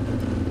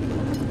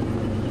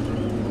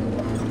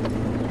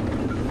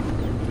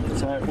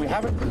 So we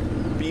haven't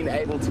been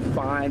able to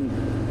find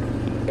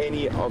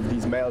any of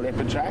these male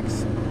leopard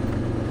tracks.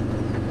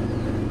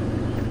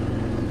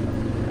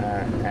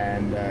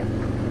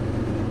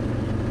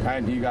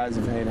 And you guys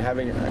have been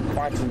having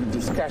quite a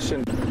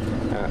discussion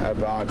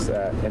about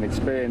an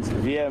experience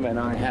VM and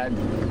I had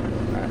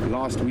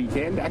last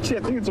weekend. Actually,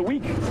 I think it's a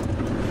week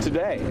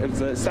today. It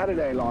was a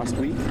Saturday last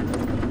week.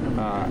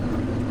 I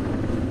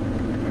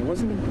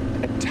wasn't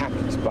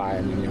attacked by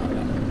an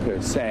inyala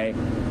per se,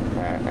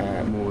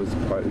 more was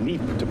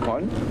leaped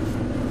upon.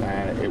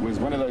 It was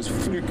one of those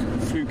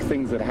fluke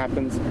things that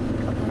happens.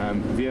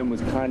 VM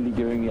was kindly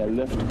giving me a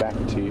lift back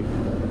to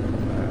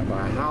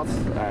my house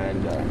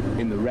and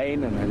in the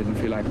rain, and I didn't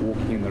feel like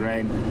walking in the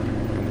rain.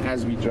 And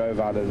as we drove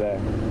out of the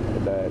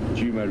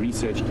Juma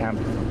research camp,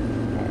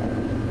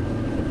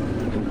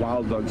 the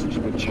wild dogs which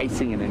were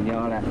chasing an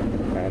inyala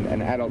and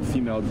an adult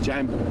female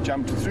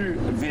jumped through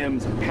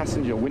VM's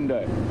passenger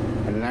window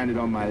and landed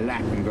on my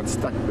lap and got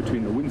stuck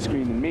between the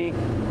windscreen and me,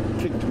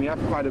 kicked me up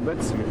quite a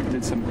bit, so it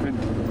did some good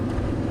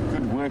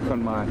work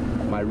on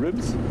my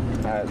ribs,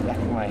 back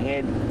of my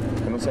head,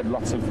 and also had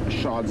lots of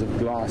shards of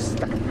glass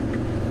stuck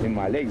in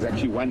my legs.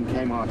 Actually, one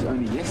came out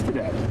only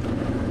yesterday,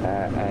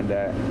 and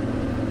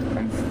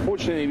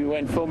unfortunately we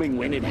weren't filming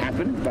when it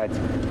happened, but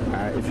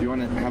if you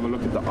want to have a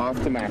look at the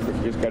aftermath, if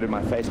you just go to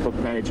my Facebook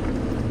page,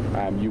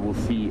 you will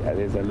see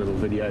there's a little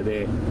video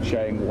there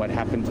showing what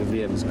happened to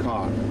VM's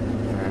car.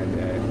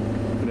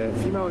 And the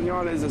female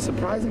inyala is a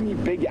surprisingly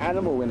big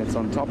animal when it's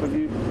on top of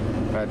you,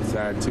 but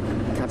to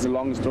cut a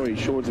long story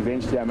short,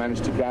 eventually I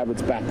managed to grab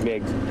its back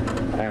legs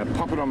and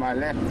pop it on my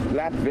lap.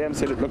 VM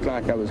said it looked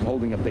like I was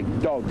holding a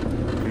big dog.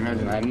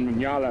 Imagine I had an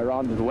inyala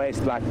around the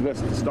waist like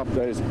this to stop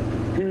those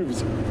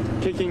hooves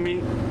kicking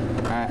me,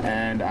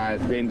 and I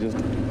then just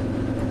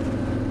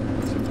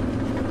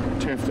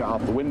turfed her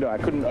out the window. I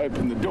couldn't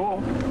open the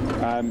door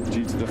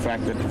due to the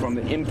fact that from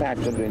the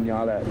impact of the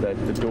inyala,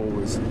 the door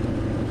was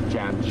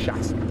jammed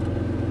shut.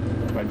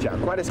 But yeah,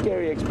 quite a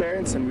scary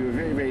experience, and we were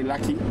very, very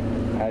lucky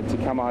to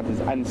come out as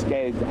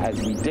unscathed as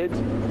we did.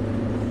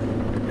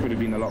 It could have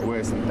been a lot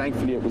worse, and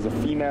thankfully it was a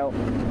female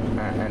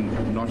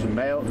and not a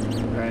male,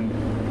 and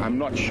I'm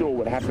not sure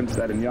what happened to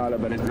that inyala,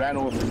 but it ran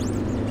off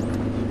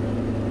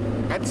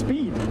at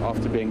speed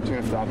after being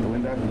turfed out the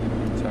window,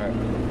 so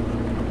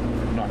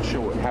I'm not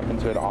sure what happened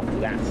to it after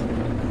that.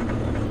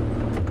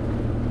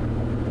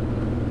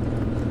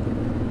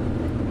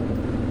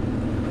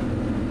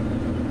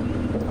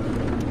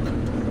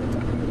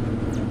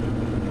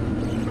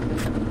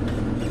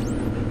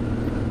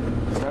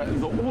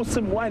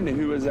 Awesome one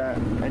who was a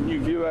new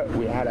viewer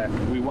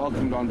we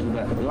welcomed onto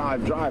the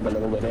live drive a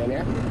little bit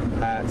earlier,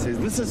 says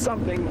this is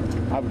something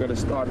I've got to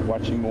start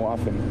watching more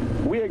often.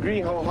 We agree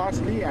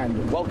wholeheartedly,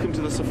 and welcome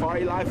to the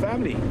Safari Live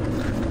family.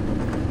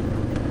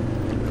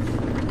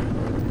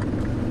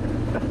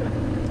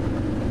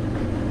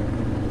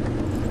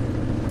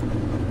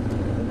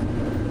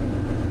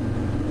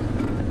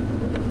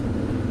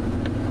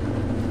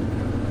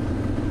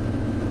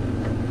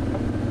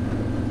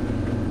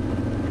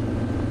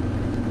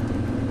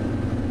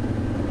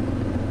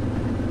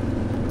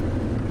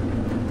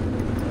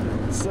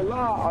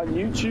 On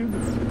YouTube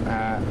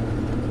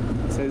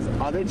says,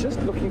 are they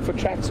just looking for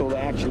tracks or are they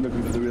actually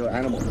looking for the real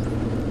animal?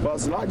 Well,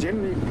 it's not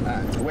generally,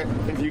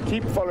 if you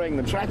keep following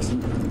the tracks,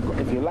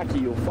 if you're lucky,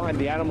 you'll find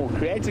the animal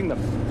creating them.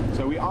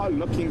 So we are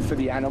looking for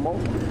the animal,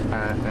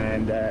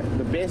 and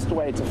the best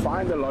way to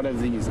find a lot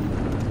of these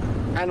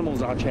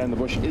animals out here in the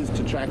bush is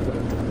to track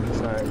them.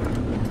 So,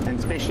 and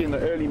especially in the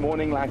early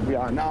morning like we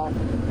are now,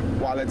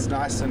 while it's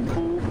nice and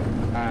cool,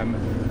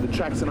 the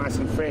tracks are nice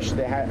and fresh,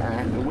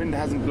 the wind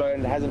hasn't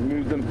blown, it hasn't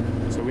moved them,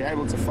 so we're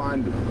able to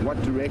find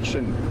what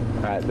direction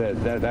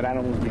that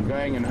animal's been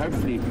going, and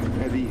hopefully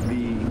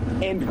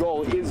the end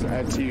goal is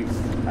to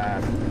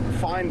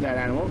find that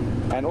animal.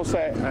 And also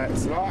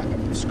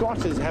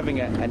Scott is having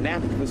a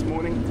nap this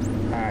morning,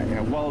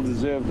 a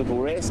well-deserved little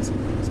rest,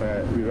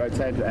 so we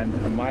rotate,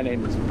 and my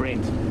name is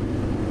Brent,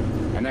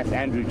 and that's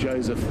Andrew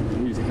Joseph,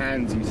 whose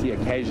hands you see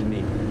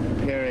occasionally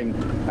appearing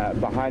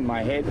behind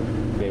my head.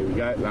 There we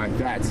go, like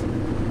that.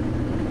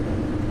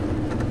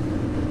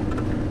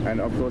 And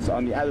of course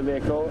on the other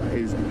vehicle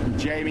is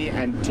Jamie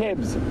and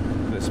Tibbs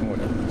this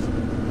morning.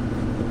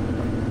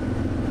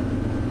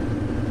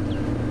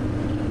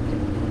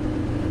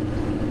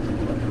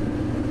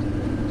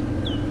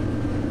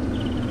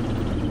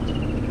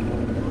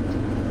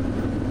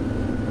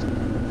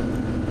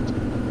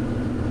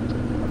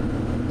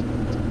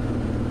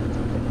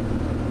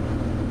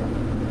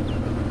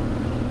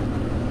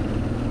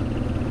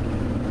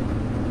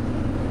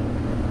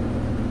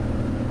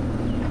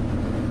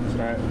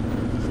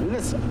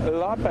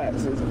 Lapa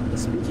says,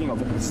 speaking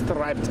of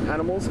striped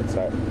animals,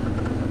 so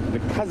the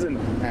cousin,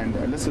 and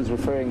Alyssa's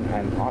referring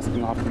and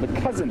asking after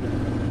the cousin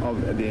of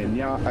the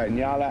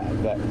Nyala,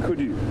 the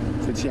kudu.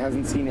 Said she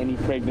hasn't seen any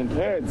pregnant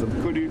herds of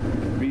kudu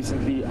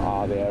recently.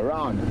 Are they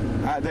around?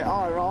 They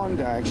are around.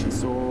 I actually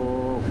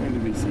saw, when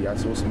did we see? I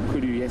saw some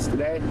kudu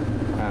yesterday.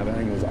 I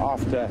think it was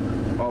after,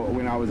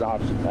 when I was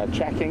out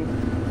tracking.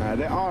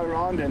 They are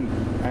around, and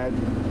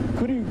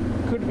kudu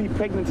could be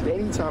pregnant at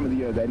any time of the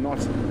year. They're not,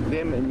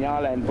 them,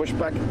 Nyala and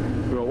bushbuck,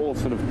 who are all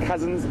sort of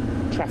cousins,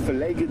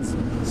 trafalgarids,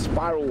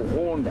 spiral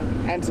horned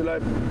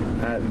antelope.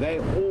 They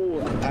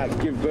all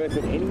give birth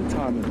at any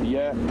time of the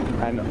year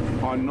and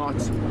are not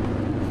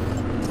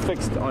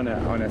fixed on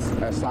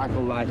a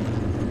cycle like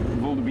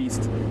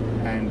wildebeest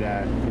and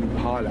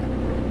impala.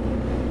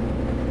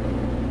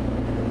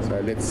 So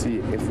let's see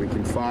if we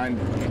can find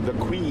the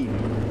queen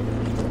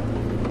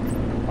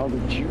of the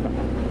tuba.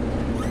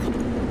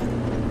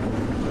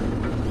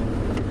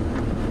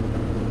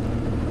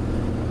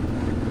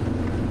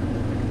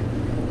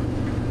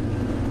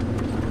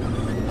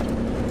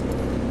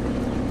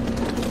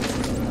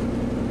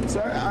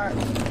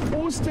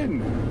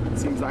 Austin,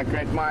 seems like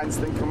great minds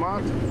think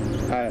alike.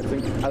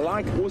 I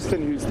like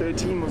Austin, who's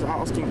 13, was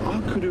asking,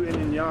 are kudu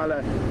and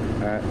Nyala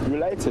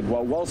related?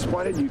 Well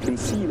spotted. You can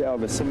see they're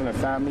of a similar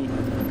family,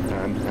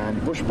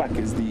 and bushbuck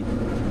is the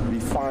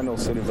final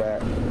sort of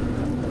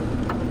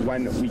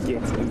one that we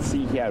get and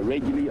see here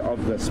regularly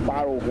of the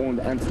spiral horned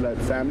antelope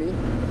family.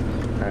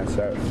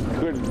 So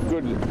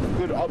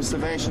good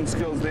observation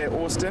skills there,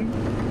 Austin.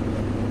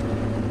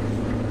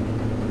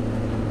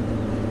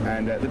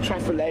 And the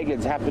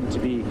trafalgarids happen to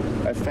be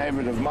a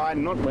favorite of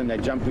mine, not when they're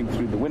jumping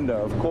through the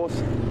window, of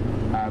course,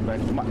 but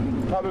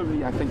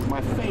probably I think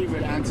my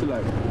favorite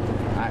antelope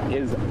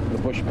is the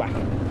bushbuck.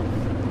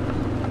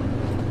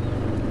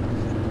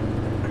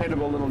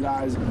 Incredible little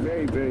guys,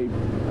 very, very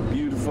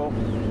beautiful.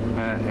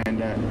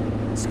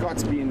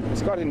 Scott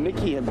and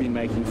Nikki have been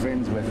making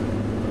friends with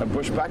a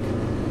bushbuck.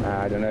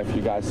 I don't know if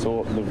you guys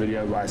saw the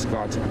video by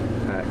Scott.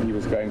 He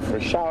was going for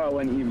a shower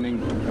one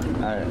evening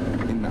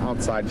in the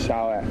outside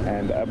shower,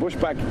 and a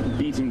bushbuck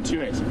beat him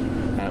to it.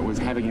 Was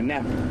having a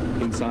nap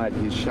inside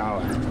his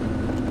shower.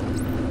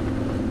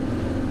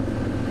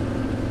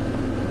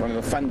 One of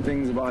the fun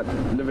things about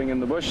living in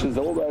the bush is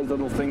all those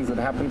little things that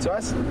happen to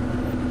us.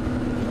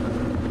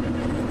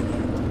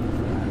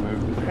 We're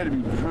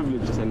incredibly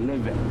privileged to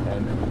live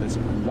in this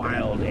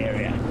wild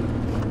area.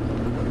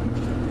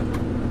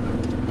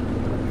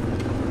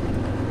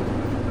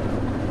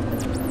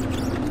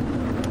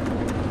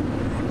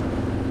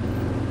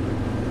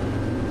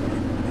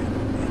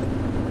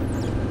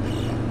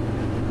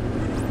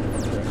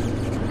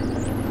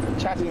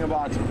 Chatting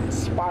about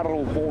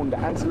spiral horned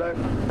antelope,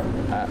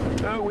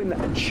 Erwin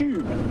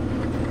Tube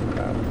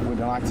would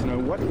like to know,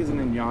 what is an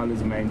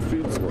Nyala's main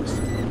food source?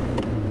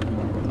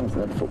 How's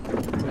that for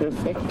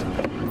perfect?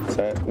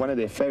 So one of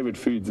their favorite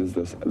foods is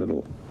this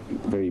little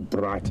very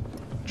bright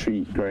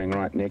tree growing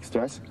right next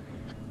to us.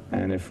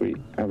 And if we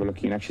have a look,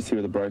 you can actually see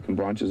where the broken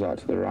branches are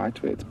to the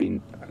right, where it's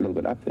been a little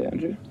bit up there,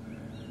 Andrew.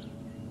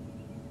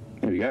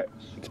 There we go.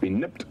 It's been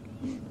nipped.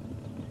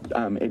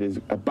 It is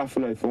a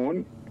buffalo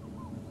thorn.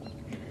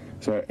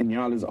 So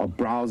Nyalas are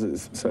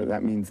browsers, so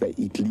that means they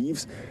eat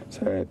leaves.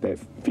 So they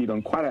feed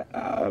on quite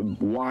a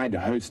wide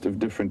host of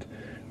different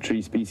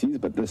tree species,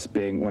 but this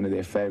being one of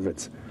their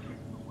favorites.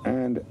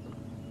 And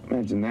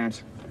imagine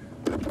that.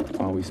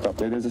 While we stop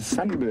there's a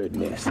sunbird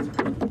nest.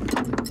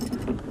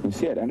 You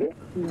see it, Andrew?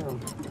 No.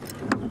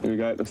 There we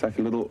go. It looks like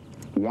a little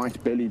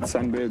white-bellied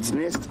sunbird's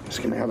nest. Just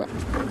going to have a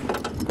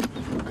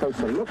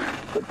closer look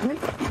quickly.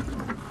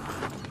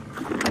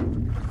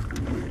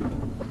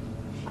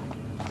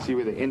 See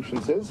where the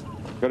entrance is.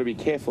 Got to be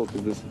careful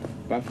because this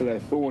buffalo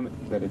thorn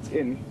that it's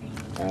in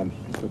has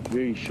got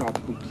very sharp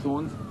hooked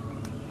thorns,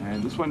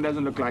 and this one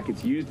doesn't look like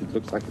it's used. It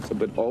looks like it's a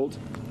bit old.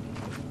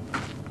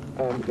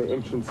 The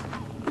entrance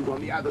is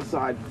on the other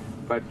side,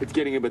 but it's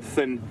getting a bit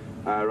thin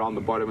around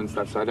the bottom and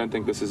stuff, so I don't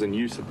think this is in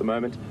use at the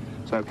moment.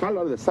 So quite a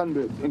lot of the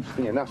sunbirds,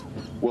 interesting enough,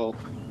 will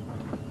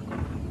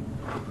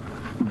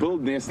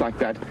build nests like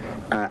that,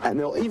 and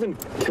they'll even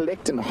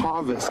collect and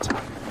harvest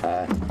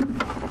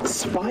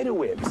spider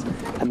webs,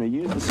 and they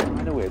use the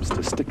spider webs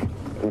to stick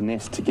the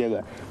nest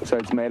together. So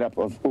it's made up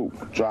of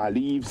dry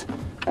leaves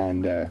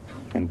and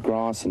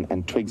grass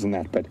and twigs and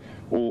that, but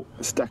all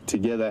stuck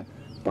together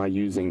by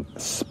using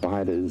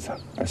spiders,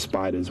 a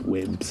spider's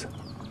webs.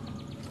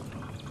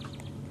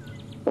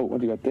 Oh, what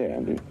do you got there,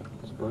 Andrew?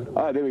 Spider.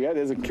 Oh, there we go.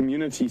 There's a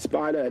community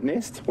spider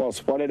nest. Well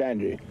spotted,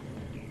 Andrew.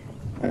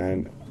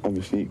 And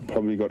obviously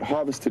probably got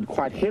harvested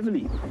quite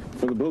heavily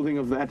for the building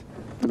of that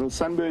little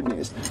sunbird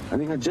nest. I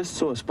think I just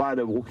saw a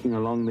spider walking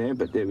along there,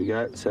 but there we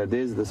go. So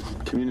there's this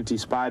community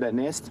spider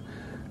nest,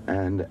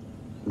 and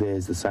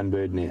there's the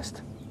sunbird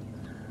nest.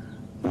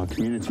 Now,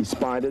 community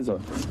spiders are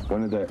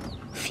one of the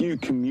few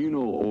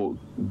communal or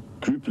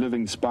group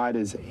living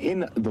spiders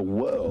in the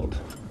world,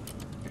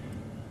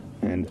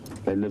 and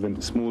they live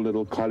in small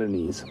little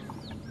colonies.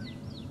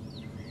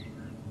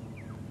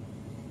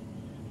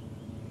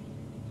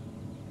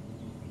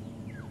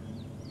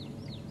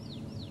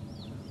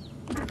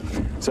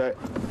 So,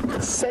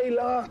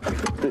 Sailor,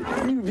 the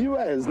new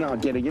viewer, is now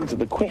getting into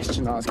the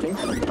question asking,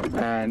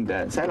 and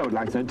Sailor would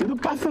like to know, do the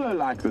buffalo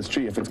like this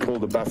tree if it's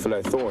called the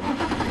buffalo thorn?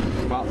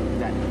 Well,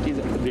 that is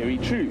very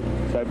true.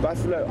 So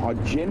buffalo are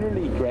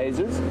generally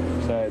grazers,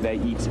 so they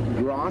eat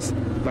grass,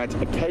 but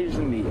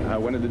occasionally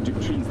one of the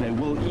trees they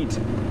will eat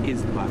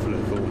is the buffalo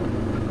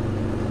thorn.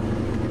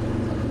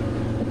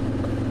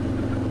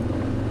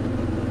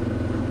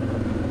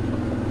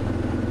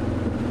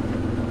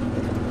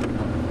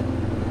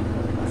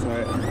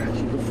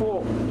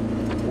 Before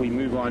we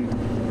move on,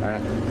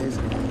 let's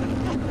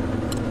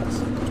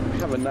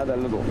have another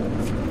little,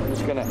 I'm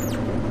just going to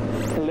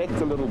collect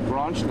a little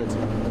branchlet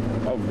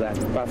of that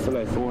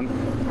buffalo thorn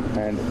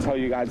and tell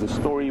you guys a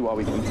story while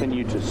we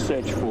continue to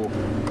search for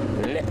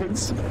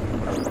leopards.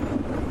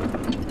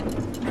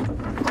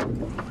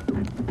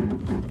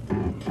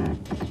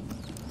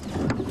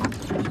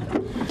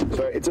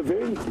 So it's a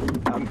very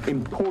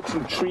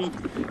important tree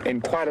in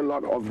quite a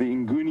lot of the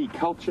Nguni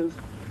cultures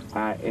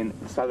in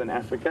southern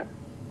Africa.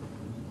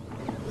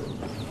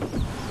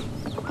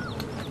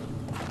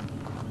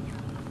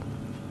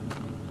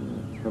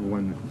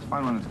 Let's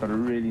find one that's got a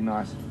really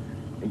nice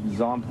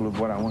example of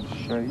what I want to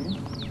show you.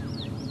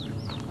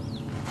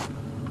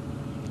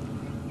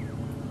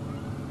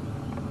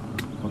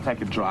 We'll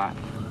take a dry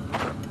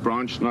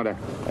branch, not a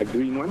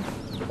green one.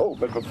 Oh,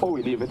 but before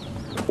we leave it,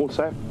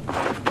 also,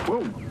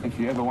 if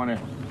you ever want to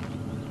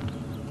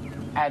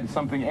add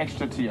something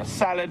extra to your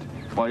salad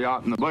while you're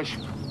out in the bush,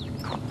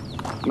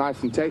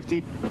 nice and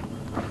tasty.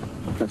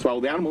 That's why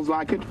all the animals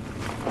like it.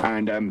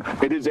 And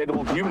it is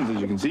edible to humans,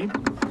 as you can see.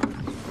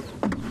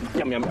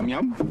 Yum, yum, yum,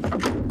 yum.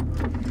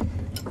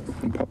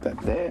 And pop that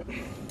there.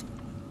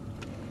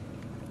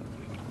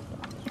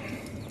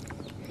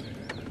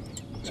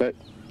 So,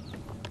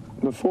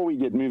 before we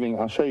get moving,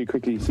 I'll show you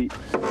quickly. See,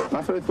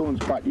 buffalo thorn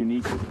is quite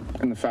unique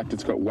in the fact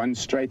it's got one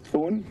straight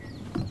thorn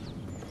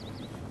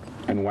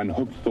and one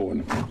hooked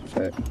thorn.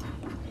 So,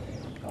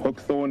 hooked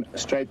thorn,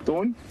 straight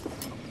thorn.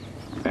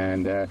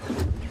 And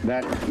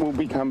that will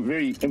become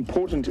very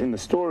important in the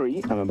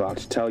story I'm about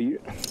to tell you.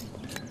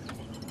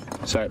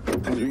 So,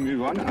 as we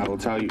move on, I will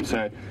tell you.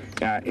 So,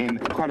 in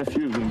quite a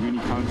few of the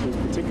Nguni cultures,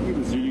 particularly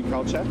the Zulu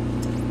culture,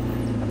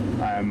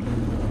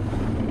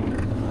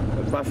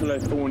 the buffalo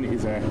thorn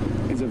is a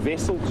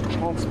vessel to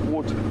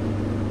transport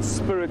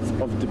spirits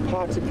of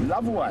departed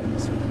loved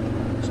ones.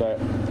 So,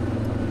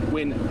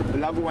 when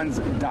loved ones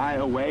die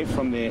away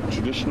from their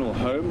traditional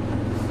home,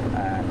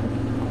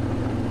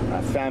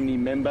 a family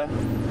member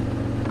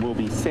will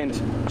be sent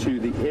to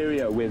the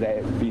area where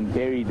they've been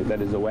buried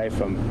that is away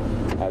from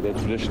their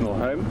traditional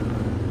home.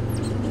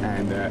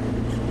 And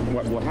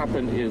what will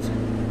happen is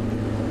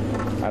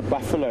a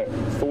buffalo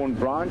thorn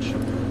branch,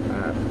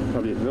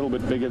 probably a little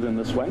bit bigger than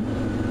this one,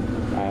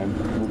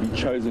 will be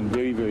chosen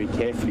very, very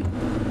carefully.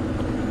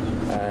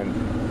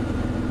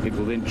 It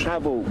will then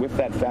travel with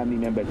that family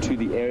member to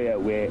the area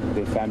where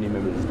their family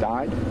member has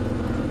died.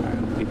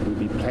 It will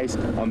be placed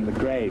on the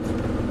grave.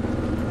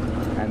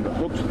 And the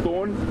hooked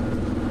thorn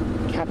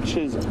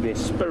captures their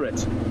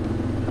spirit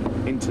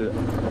into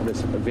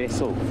this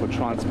vessel for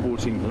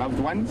transporting loved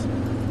ones,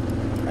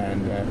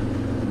 and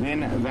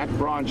then that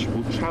branch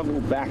will travel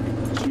back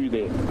to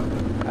their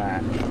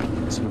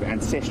sort of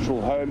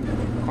ancestral home.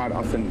 Quite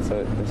often,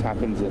 so this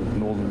happens in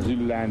northern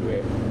Zululand,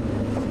 where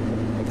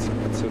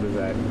it's sort of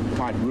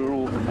quite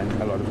rural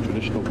and a lot of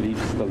traditional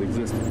beliefs still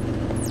exist.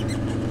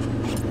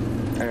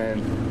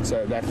 And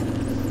so that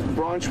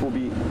branch will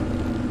be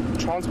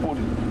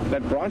transported.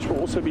 That branch will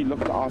also be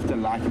looked after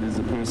like it is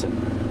a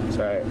person.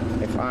 So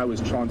if I was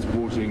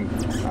transporting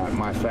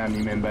my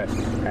family member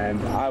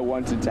and I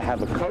wanted to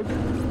have a Coke,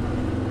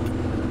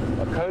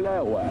 a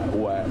cola, or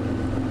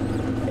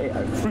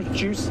a fruit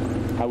juice,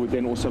 I would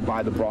then also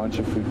buy the branch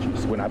of fruit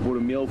juice. When I bought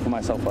a meal for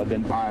myself, I'd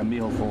then buy a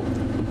meal for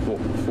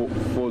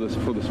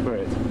the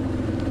spirit.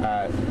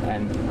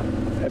 And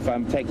if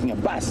I'm taking a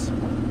bus,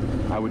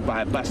 I would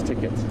buy a bus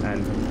ticket,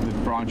 and the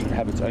branch would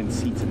have its own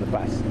seat in the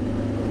bus.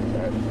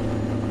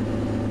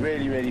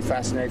 Really, really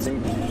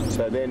fascinating.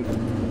 So then,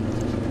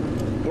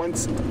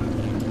 once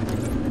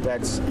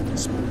that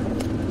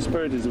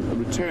spirit is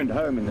returned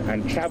home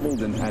and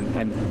travelled and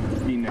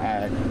been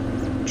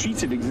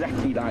treated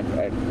exactly like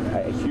a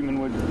human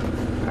would,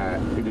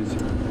 it is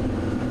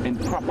in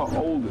proper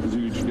old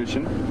Zulu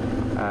tradition.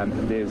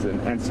 There's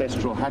an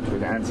ancestral hut where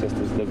the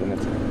ancestors live in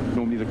it,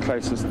 normally the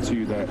closest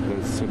to the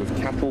sort of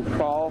cattle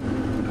kraal,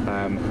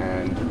 and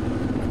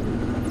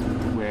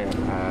where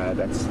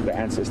that's the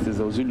ancestors,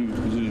 or Zulus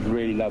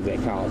really love their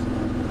cows,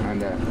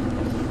 and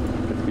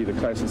it'll be the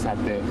closest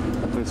hut there.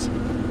 This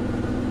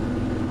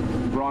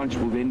branch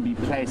will then be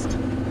placed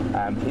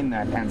in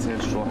that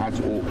ancestral hut,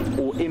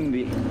 or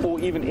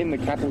even in the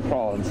cattle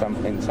kraal in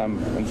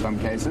some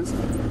cases,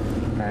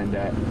 and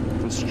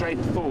the straight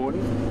thorn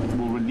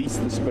will release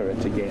the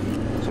spirit again.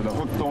 So the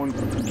hooked thorn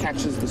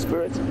catches the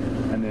spirit,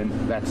 and then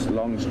that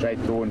long straight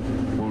thorn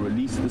will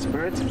release the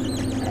spirit,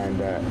 and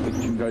it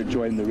can go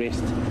join the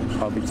rest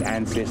of its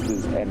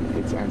ancestors and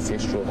its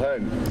ancestral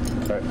home.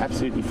 So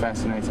absolutely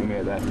fascinating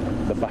there,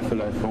 the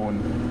buffalo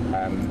thorn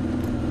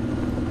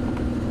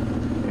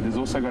It has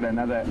also got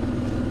another,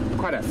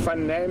 quite a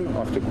fun name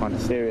after quite a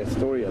serious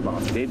story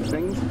about dead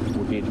things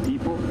or dead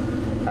people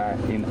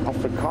in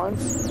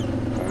Afrikaans,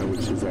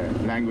 which is a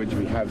language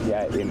we have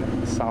here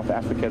in South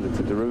Africa that's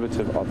a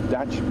derivative of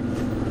Dutch.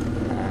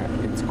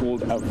 It's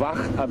called a wag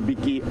 'n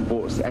bietjie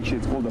bos. Actually,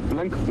 it's called a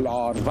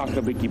blinkblaar wag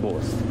 'n bietjie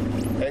bos.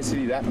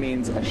 Basically, that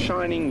means a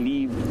shining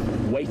leaf,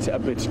 wait a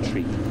bit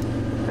tree.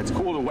 It's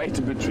called a wait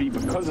a bit tree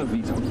because of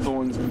these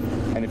thorns,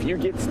 and if you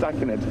get stuck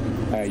in it,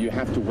 you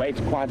have to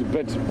wait quite a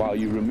bit while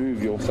you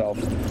remove yourself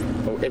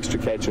or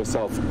extricate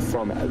yourself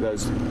from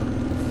those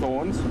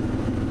thorns.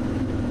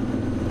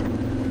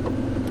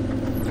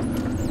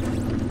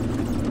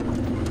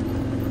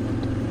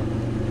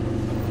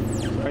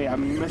 I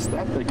missed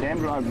that. The Game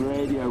Drive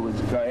radio was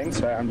going,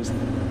 so I'm just...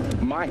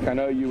 Mike, I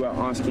know you were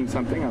asking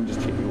something. I'm just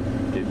checking.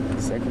 Give me a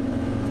second.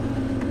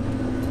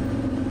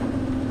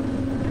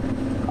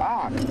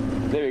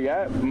 There we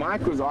go.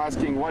 Mike was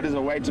asking, what is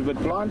a wait-a-bit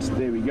plant?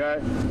 There we go.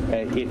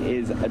 It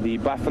is the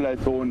buffalo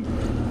thorn.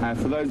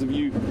 For those of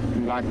you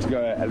who like to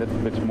go a little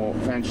bit more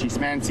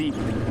fancy-smancy,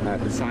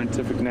 the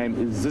scientific name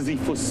is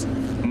Ziziphus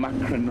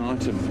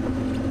macronatum.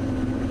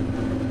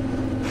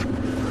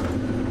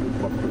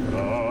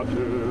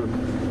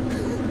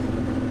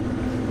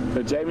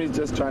 So Jamie's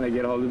just trying to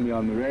get hold of me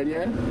on the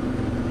radio.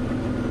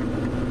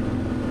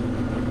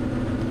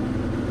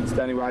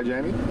 Standing by,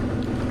 Jamie.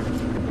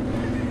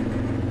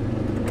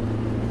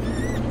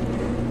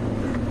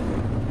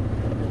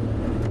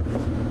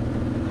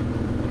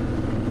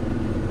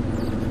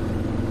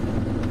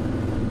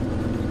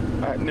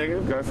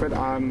 Negative, go for it.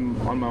 I'm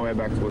on my way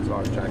back towards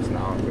Large Tracks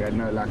now. We had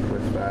no luck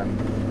with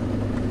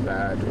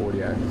bad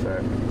audio,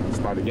 so I'll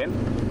start again.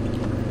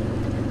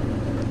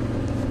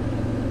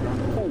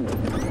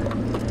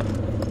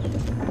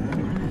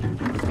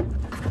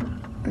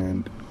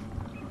 And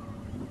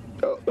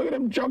oh, look at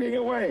him jogging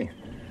away.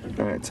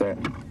 It's a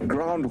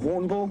ground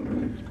hornbill,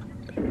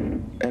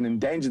 an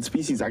endangered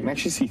species. I can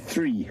actually see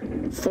 3,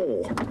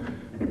 4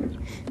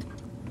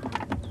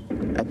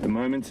 at the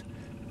moment,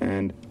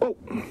 and oh,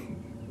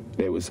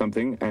 there was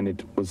something, and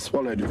it was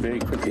swallowed very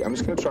quickly. I'm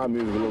just going to try and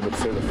move a little bit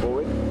further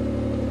forward.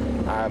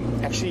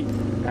 Actually,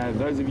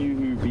 those of you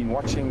who've been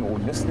watching or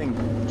listening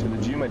to the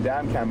Juma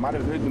Dam Cam might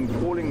have heard them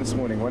calling this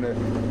morning. One of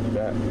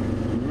the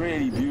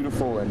really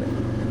beautiful and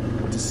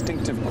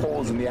distinctive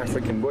calls in the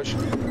African bush.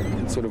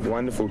 It's sort of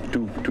wonderful.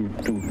 There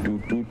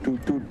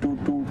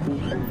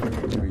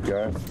we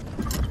go.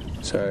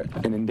 So,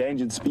 an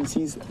endangered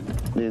species,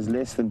 there's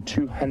less than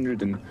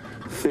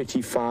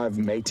 235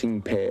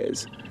 mating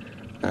pairs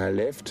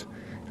left,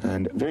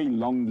 and very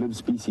long-lived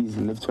species,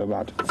 live to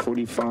about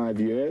 45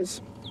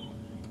 years.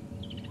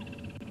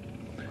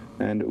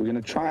 And we're going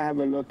to try and have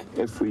a look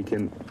if we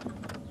can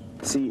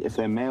see if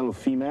they're male or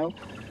female.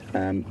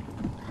 And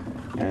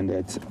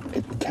it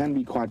can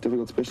be quite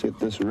difficult, especially at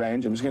this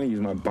range. I'm just going to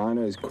use my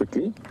binos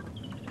quickly.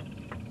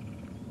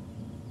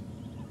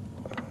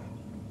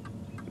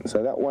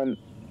 So that one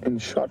in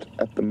shot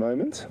at the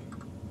moment.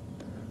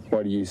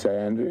 What do you say,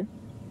 Andrew?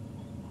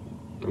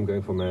 I'm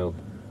going for male.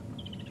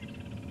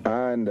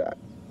 And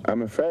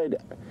I'm afraid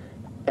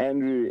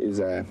Andrew is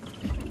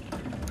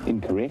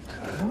incorrect.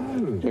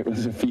 Oh. It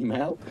was a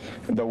female.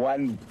 The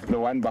one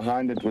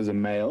behind it was a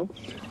male.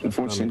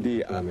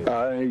 Unfortunately,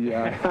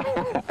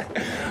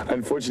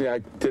 unfortunately, I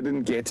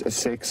didn't get a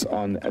sex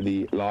on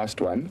the last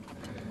one.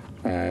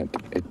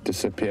 It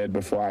disappeared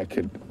before I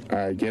could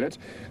get it.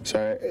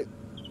 So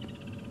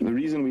the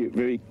reason we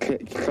very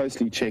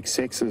closely check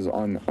sexes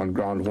on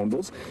ground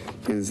hornbills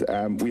is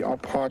we are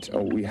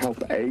we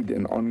help aid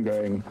an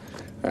ongoing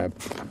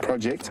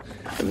project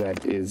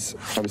that is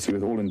obviously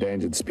with all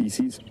endangered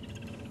species.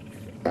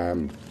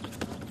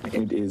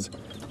 It is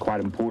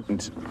quite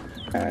important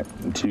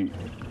to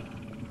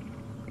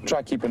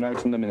try keep a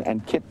note on them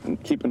and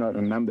keep a note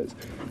on numbers.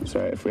 So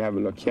if we have a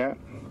look here,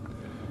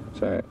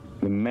 so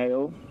the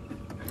male,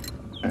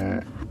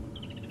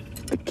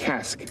 the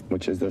casque,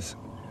 which is this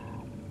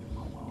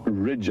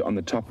ridge on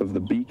the top of the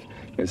beak,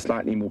 is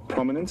slightly more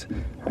prominent,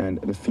 and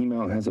the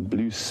female has a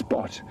blue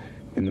spot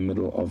in the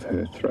middle of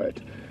her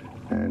throat.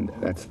 And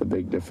that's the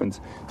big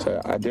difference.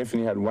 So I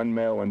definitely had one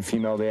male, one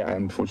female there. I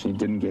unfortunately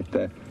didn't get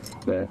the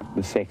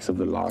sex of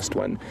the last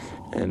one.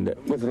 And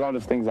with a lot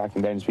of things like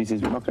endangered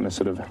species, we're not going to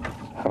sort of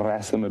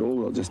harass them at all.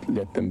 We'll just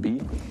let them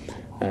be.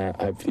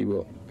 Hopefully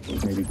we'll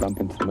maybe bump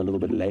into them a little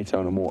bit later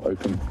on a more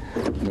open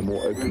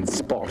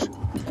spot.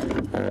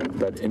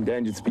 But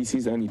endangered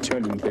species, only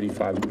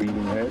 235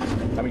 breeding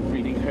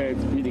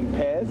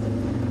pairs.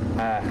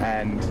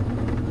 And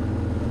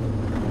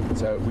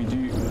so we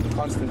do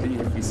constantly,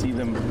 if we see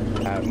them,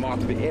 mark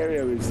the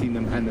area we've seen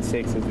them and the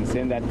sexes and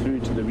send that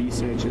through to the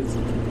researchers.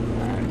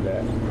 And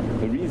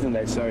the reason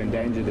they're so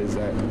endangered is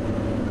that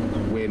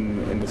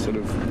when in the sort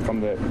of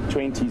from the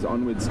 20s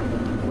onwards,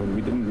 when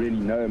we didn't really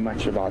know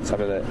much about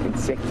some of the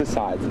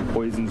insecticides and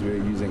poisons we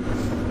were using,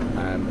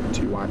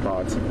 wipe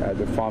out,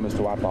 the farmers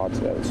to wipe out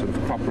sort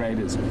of crop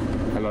raiders.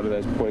 A lot of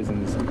those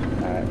poisons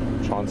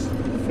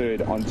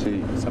transferred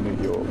onto some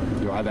of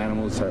your other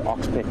animals, so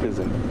oxpeckers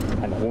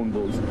and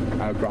hornbills,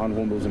 ground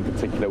hornbills in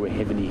particular, were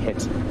heavily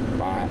hit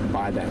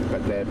by that.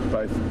 But they're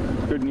both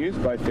good news,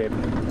 both their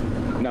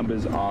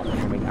numbers are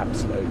coming up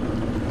slowly.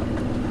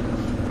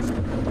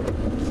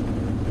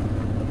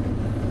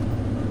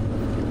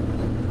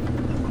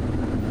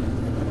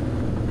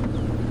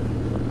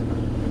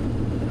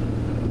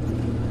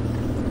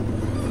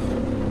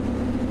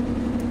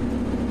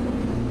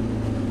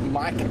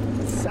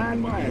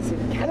 Sand Wild said,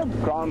 can a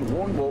ground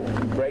hornbill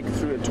break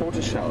through a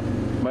tortoiseshell?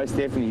 Most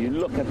definitely. You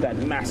look at that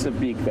massive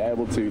beak, they're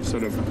able to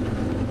sort of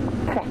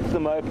crack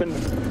them open.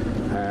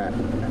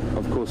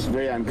 Of course,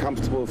 very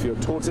uncomfortable if you're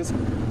a tortoise,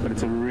 but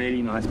it's a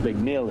really nice big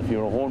meal if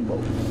you're a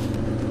hornbill.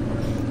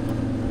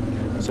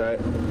 So,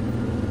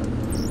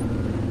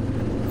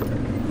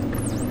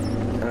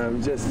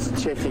 I'm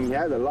just checking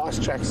here. The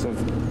last tracks of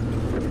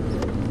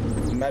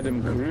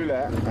Madame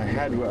Karula I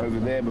had were over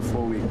there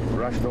before we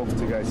rushed off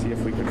to go see if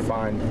we could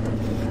find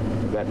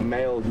that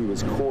male he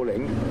was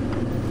calling.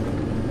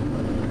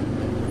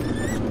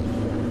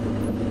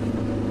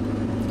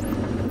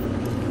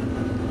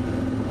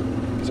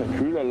 So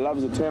Karula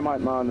loves a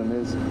termite mound, and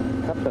there's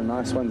a couple of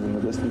nice ones in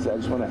the distance. I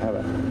just want to have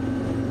a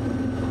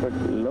quick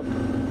look,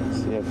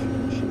 see if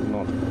she's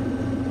not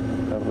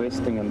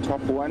resting on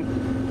top of one.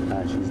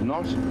 She's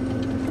not.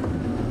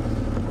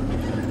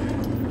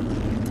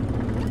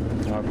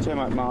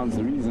 Termite mounds,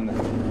 the reason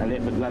a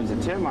leopard loves a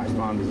termite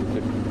mound is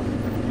it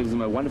gives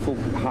them a wonderful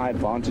high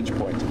vantage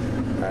point,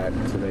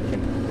 so they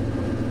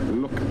can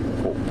look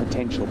for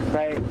potential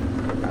prey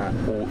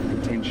or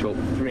potential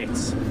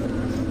threats. So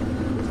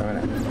I'm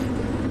going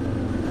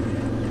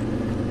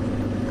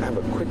to have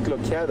a quick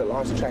look here. The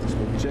last tracks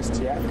were just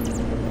here.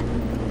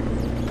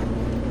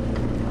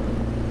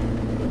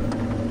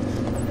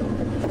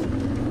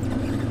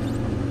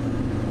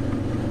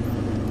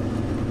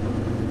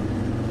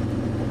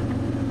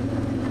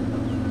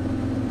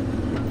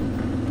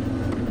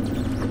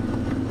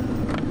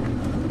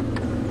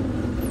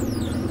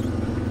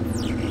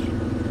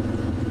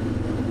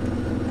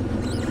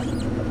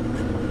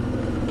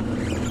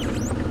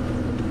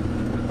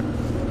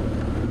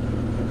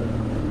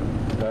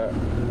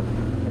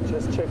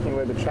 Checking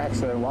where the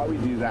tracks are, and while we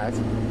do that,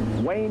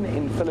 Wayne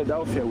in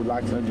Philadelphia would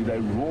like to know, do they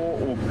roar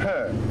or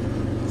purr?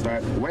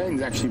 So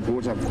Wayne's actually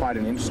brought up quite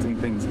an interesting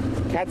thing.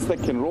 Cats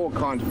that can roar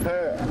can't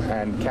purr,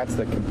 and cats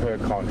that can purr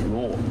can't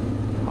roar.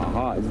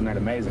 Aha, isn't that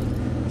amazing?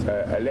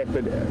 So a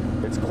leopard,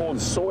 it's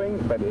called sawing,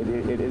 but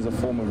it is a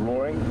form of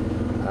roaring,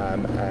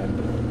 and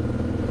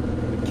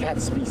the cat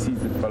species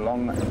that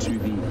belong to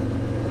the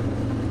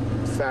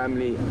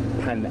family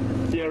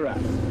Panthera,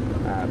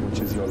 which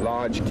is your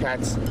large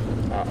cats,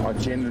 are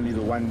generally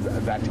the ones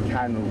that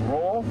can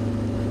roar.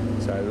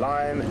 So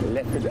lion,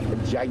 leopard,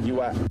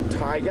 jaguar,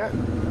 tiger,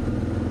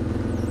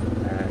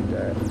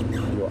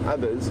 and your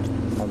others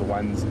are the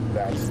ones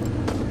that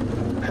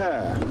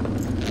purr.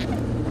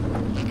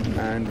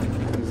 And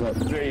there's a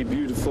very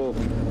beautiful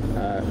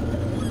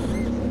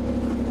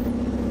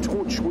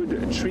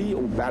torchwood tree,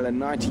 or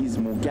Balanites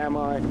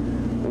morgami,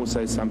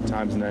 also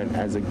sometimes known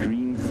as a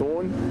green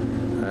thorn.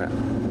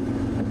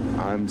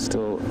 I'm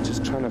still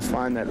just trying to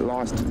find that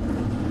last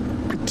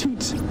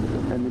petite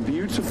and the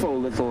beautiful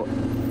little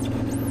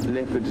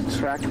leopard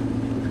track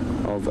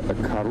of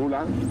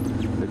Karula,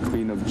 the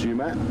Queen of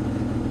Juma.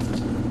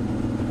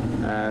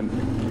 And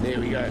there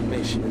we go,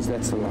 there she is.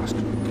 That's the last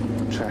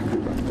track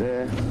right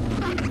there.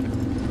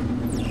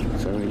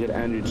 So I'm going to get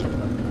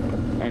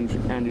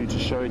Andrew to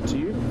show it to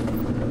you.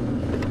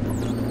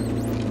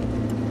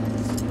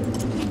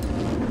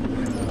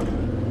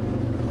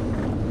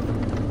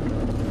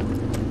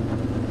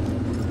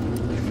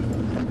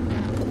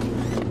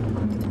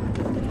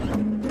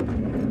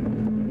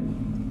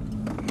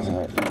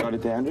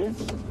 There, Andrew?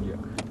 Yeah.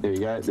 There you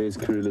go. There's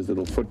Karula's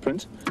little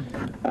footprint.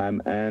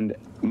 And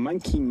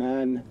Monkey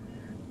Man,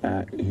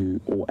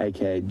 or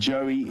aka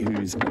Joey,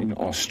 who's in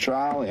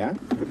Australia,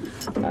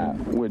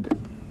 would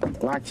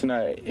like to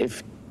know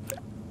if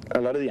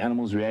a lot of the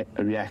animals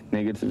react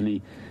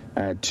negatively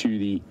to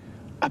the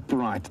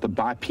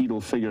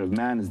bipedal figure of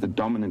man as the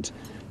dominant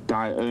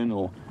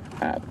diurnal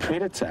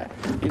predator.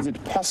 Is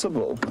it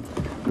possible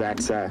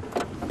that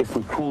if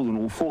we crawled on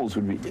all fours,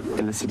 would we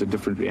elicit a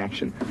different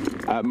reaction?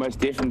 Most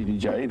definitely,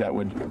 Joey, that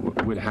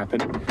would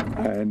happen.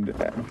 And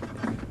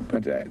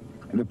but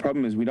the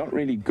problem is we're not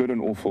really good on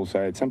all fours,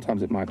 so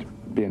sometimes it might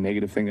be a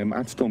negative thing. They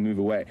might still move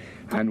away.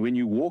 And when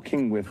you're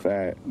walking with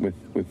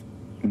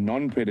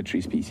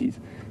non-predatory species,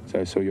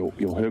 so your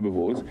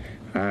herbivores,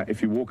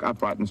 if you walk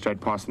upright and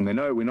straight past them, they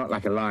know we're not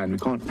like a lion. We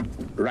can't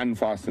run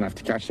fast enough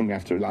to catch them. We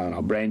have to rely on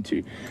our brain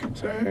too.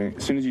 So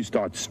as soon as you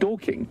start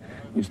stalking,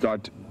 you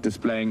start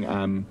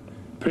displaying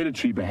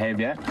predatory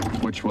behavior,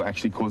 which will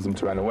actually cause them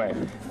to run away.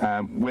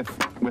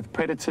 With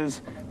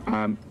predators,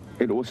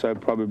 it also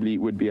probably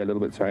would be a little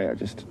bit, sorry,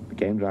 the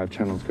game drive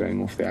channel's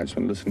going off there. I just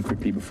want to listen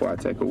quickly before I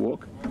take a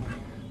walk.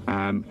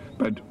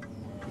 But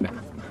no.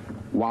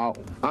 While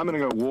I'm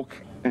going to go walk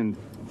and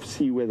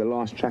see where the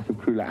last track of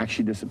Krula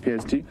actually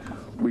disappears to,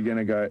 we're going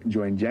to go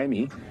join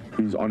Jamie,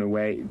 who's on her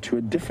way to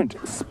a different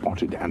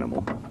spotted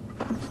animal.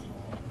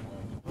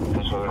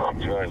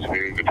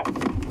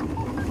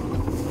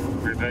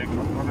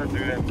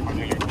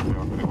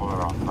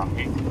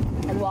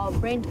 And while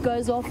Brent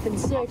goes off in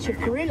search of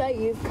gorilla,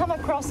 you've come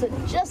across at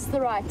just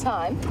the right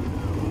time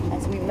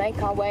as we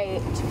make our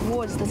way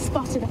towards the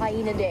spotted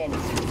hyena den.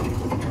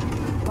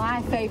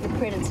 My favorite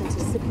predator to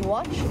sit and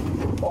watch,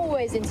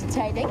 always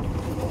entertaining.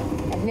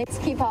 And let's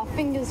keep our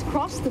fingers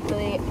crossed that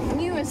the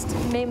newest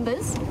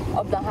members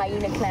of the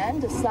hyena clan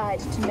decide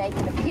to make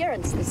an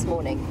appearance this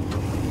morning.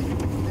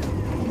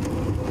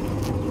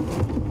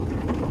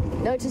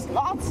 Noticed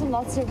lots and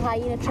lots of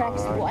hyena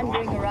tracks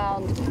wandering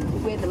around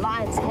where the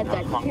lions had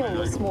that kill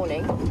this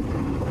morning.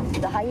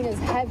 The hyenas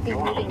have been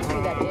moving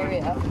through that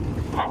area.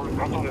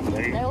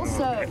 They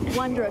also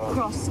wander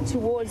across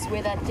towards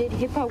where that dead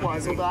hippo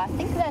was, although I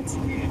think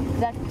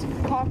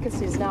that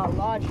carcass is now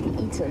largely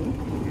eaten.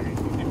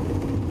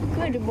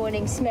 Good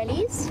morning,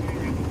 Smellies.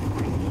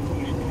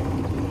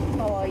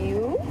 How are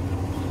you?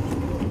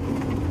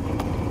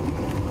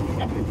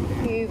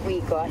 Who've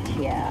we got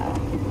here?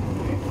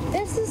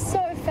 This is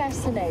so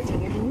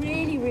fascinating. It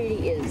really,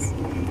 really is.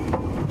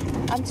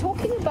 I'm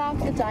talking about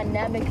the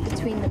dynamic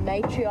between the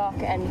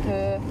matriarch and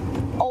her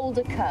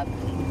older cub,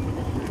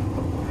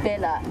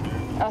 Bella.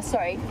 Oh,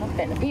 sorry, not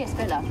Bella. Yes,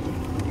 Bella.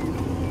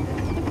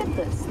 Look at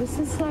this. This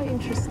is so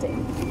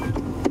interesting.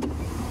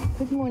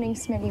 Good morning,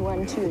 Smelly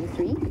 1, 2, and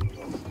 3.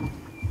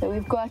 So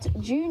we've got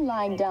June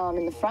lying down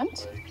in the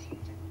front.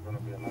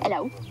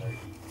 Hello.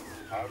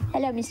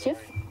 Hello, Mischief.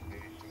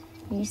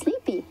 Are you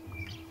sleepy?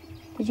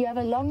 Did you have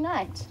a long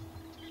night?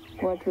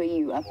 What were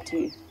you up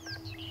to?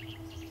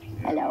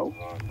 Hello.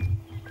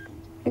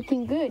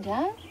 Looking good,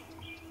 huh?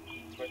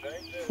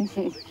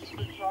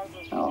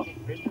 Oh,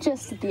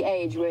 just at the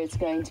age where it's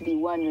going to be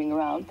wandering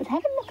around. But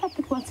have a look up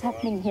at what's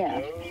happening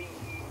here.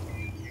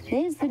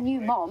 There's the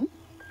new mom,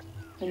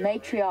 the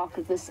matriarch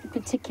of this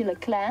particular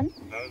clan,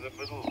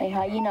 a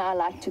hyena I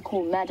like to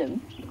call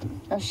Madam.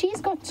 Now,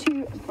 she's got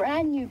 2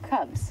 brand new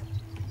cubs.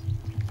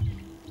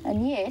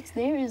 And yet,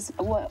 there is,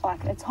 well,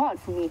 it's hard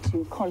for me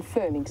to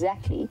confirm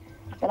exactly,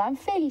 but I'm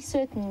fairly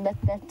certain that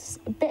that's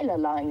Bella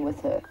lying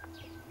with her.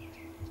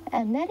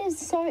 And that is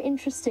so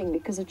interesting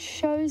because it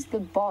shows the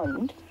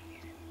bond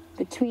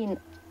between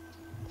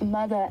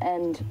mother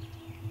and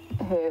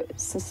her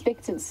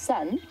suspected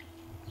son,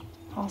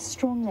 how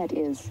strong that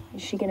is.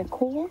 Is she going to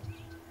call?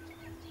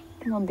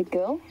 Come on, big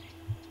girl.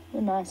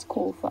 A nice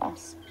call for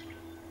us.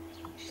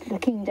 She's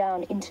looking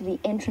down into the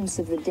entrance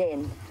of the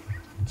den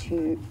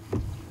to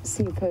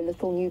see if her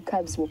little new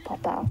cubs will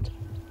pop out.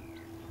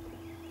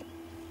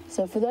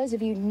 So for those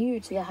of you new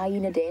to the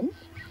hyena den,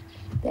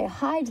 they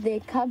hide their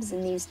cubs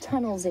in these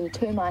tunnels in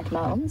termite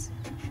mounds.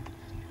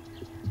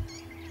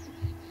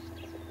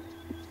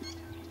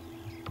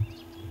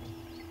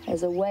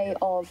 As a way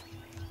of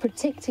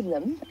protecting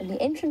them, and the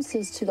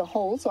entrances to the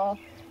holes are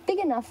big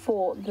enough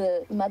for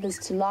the mothers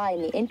to lie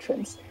in the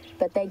entrance,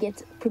 but they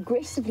get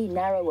progressively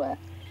narrower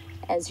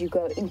as you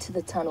go into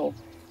the tunnel.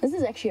 This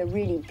is actually a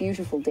really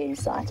beautiful den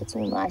site. It's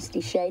all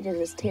nicely shaded,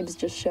 as Tebs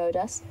just showed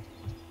us.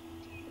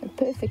 A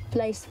perfect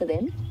place for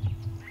them.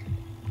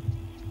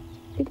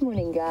 Good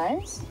morning,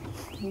 guys.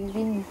 You've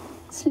been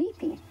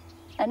sleepy.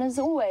 And as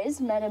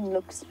always, Madam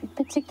looks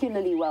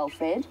particularly well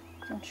fed.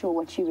 Not sure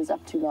what she was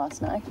up to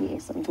last night.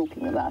 Yes, I'm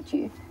talking about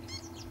you.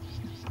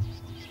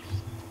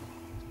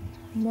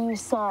 No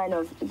sign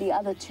of the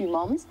other 2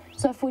 moms.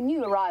 So for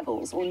new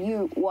arrivals or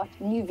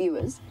new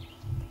viewers,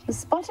 the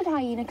spotted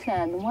hyena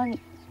clan, the one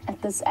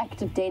at this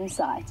active den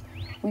site,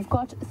 we've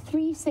got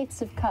 3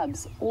 sets of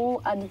cubs,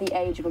 all under the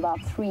age of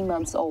about 3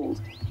 months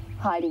old,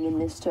 hiding in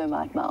this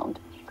termite mound.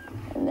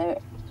 And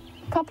a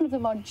couple of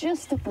them are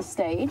just at the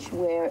stage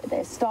where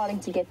they're starting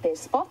to get their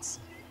spots.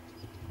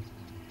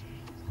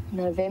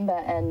 November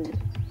and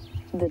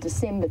the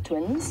December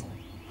twins.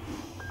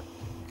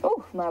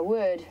 Oh, my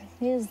word.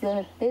 There's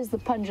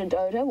the pungent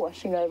odor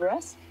washing over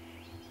us.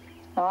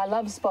 Now, I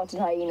love spotted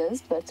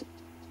hyenas, but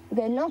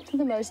they're not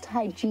the most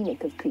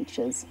hygienic of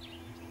creatures.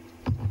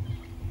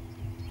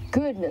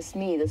 Goodness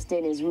me, this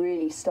den is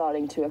really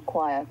starting to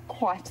acquire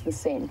quite the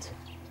scent.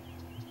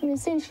 And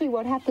essentially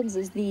what happens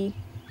is the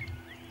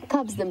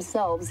cubs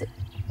themselves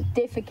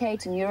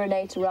defecate and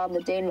urinate around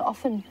the den.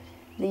 Often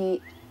the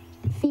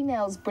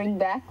females bring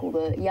back, or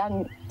the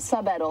young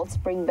sub-adults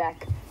bring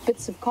back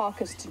bits of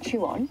carcass to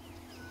chew on.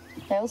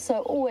 They also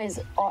always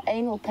are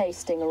anal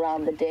pasting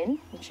around the den,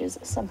 which is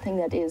something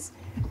that is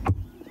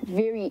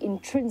very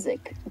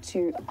intrinsic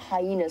to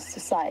hyena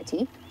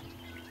society.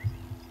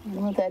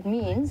 And what that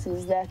means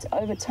is that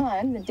over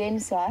time, the den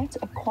site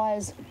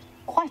acquires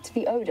quite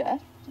the odor,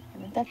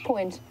 and at that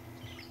point,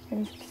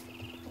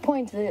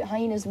 the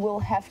hyenas will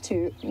have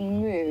to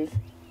move.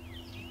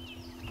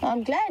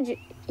 I'm glad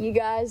you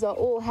guys are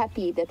all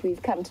happy that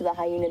we've come to the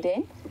hyena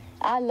den.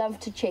 I love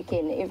to check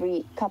in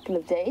every couple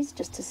of days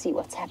just to see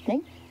what's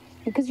happening,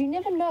 because you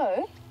never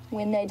know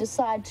when they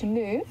decide to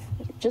move,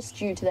 just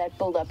due to that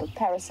buildup of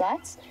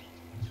parasites.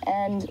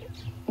 And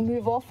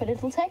move off, and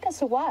it'll take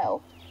us a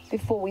while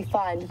before we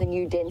find the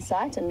new den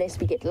site, unless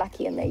we get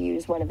lucky and they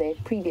use one of their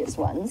previous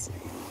ones.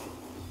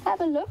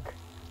 Have a look,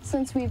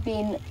 since we've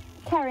been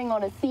carrying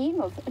on a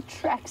theme of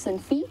tracks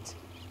and feet.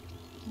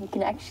 You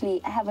can actually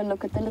have a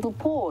look at the little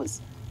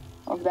paws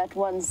of that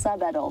one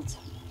sub-adult.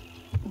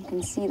 You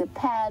can see the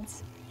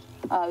pads.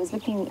 I was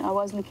looking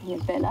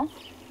at Bella.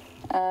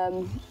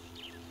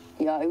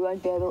 Yeah, we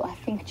won't be able, I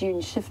think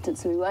June shifted,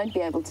 so we won't be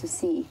able to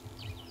see.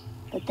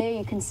 But there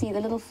you can see the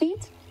little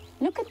feet.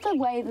 Look at the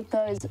way that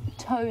those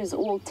toes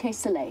all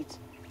tessellate.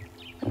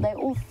 They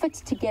all fit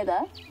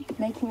together,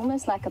 making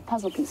almost like a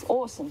puzzle piece.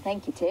 Awesome,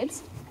 thank you,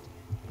 Tebs.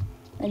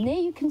 And there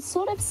you can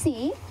sort of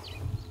see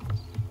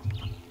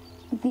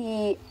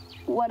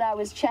what I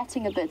was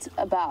chatting a bit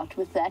about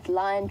with that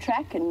lion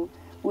track, and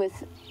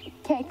with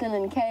Caitlin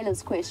and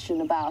Kayla's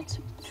question about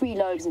 3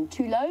 lobes and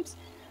 2 lobes.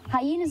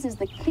 Hyenas is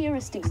the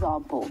clearest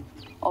example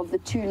of the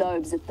 2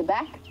 lobes at the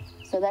back.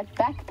 So that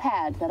back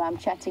pad that I'm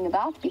chatting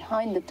about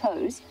behind the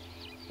toes,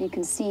 you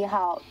can see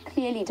how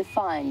clearly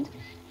defined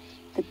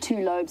the 2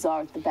 lobes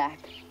are at the back.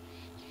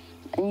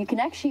 And you can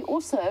actually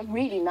also,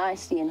 really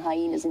nicely in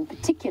hyenas in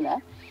particular,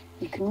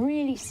 you can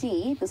really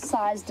see the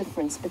size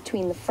difference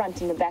between the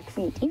front and the back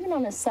feet, even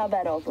on a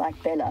sub-adult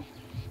like Bella.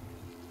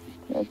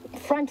 The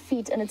front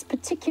feet, and it's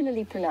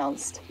particularly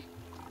pronounced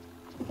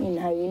in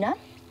hyena.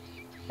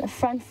 The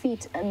front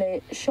feet and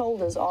their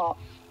shoulders are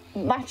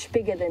much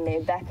bigger than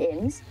their back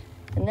ends,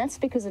 and that's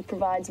because it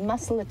provides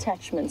muscle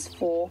attachments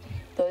for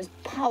those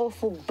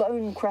powerful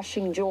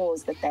bone-crushing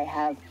jaws that they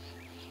have.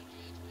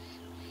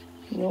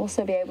 You'll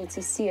also be able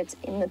to see it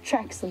in the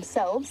tracks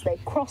themselves. They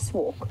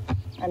crosswalk,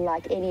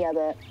 unlike any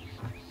other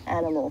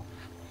animal.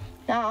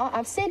 Now,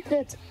 I've said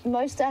that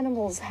most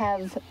animals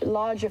have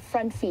larger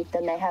front feet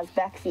than they have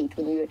back feet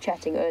when we were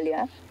chatting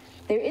earlier.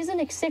 There is an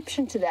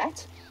exception to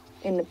that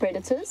in the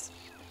predators,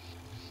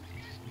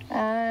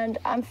 and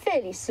I'm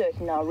fairly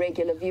certain our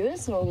regular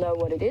viewers will know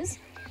what it is,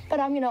 but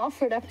I'm going to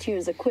offer it up to you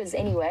as a quiz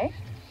anyway.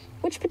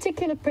 Which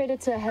particular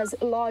predator has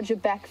larger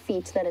back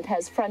feet than it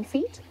has front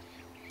feet?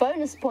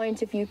 Bonus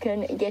point if you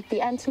can get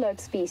the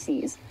antelope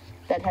species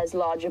that has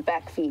larger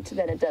back feet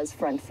than it does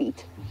front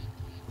feet.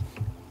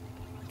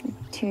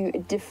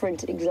 2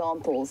 different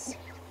examples.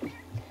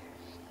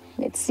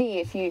 Let's see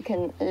if you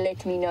can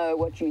let me know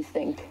what you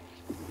think.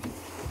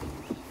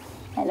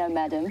 Hello,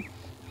 madam.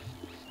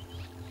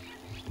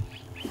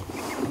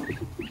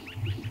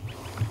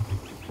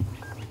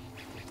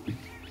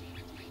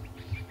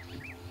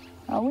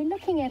 We're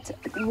looking at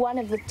one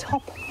of the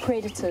top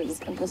predators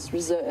in this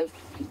reserve,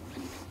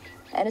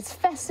 and it's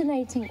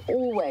fascinating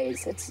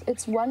always.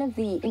 It's one of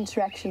the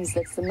interactions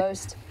that's the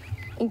most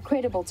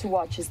incredible to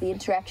watch, is the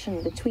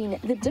interaction between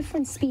the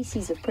different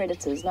species of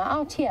predators. Now,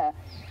 out here,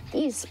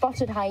 these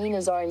spotted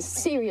hyenas are in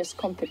serious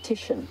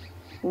competition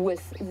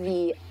with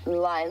the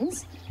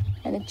lions,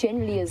 and it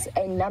generally is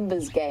a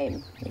numbers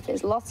game. If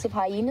there's lots of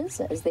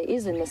hyenas, as there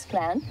is in this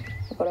clan,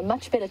 they've got a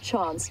much better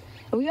chance.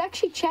 And we were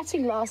actually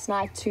chatting last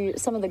night to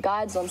some of the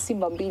guides on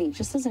Simbambili,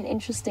 just as an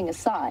interesting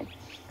aside.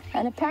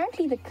 And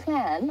apparently the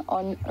clan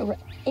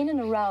in and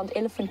around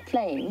Elephant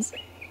Plains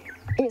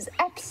is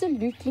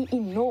absolutely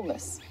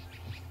enormous.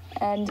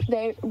 And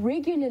they're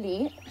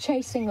regularly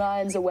chasing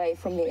lions away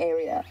from the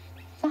area.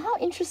 So how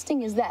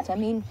interesting is that? I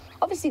mean,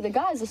 obviously the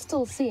guys are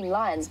still seeing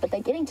lions, but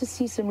they're getting to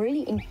see some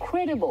really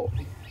incredible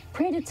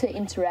predator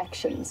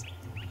interactions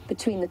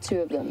between the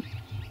 2 of them.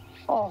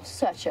 Oh,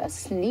 such a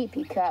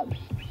sleepy cub.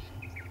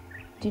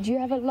 Did you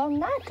have a long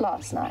night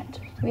last night?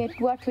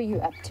 What were you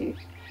up to?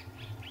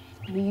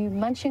 Were you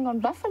munching on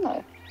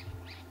buffalo?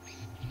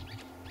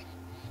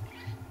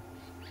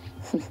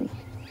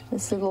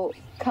 This little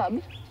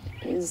cub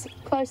is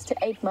close to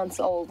 8 months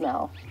old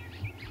now.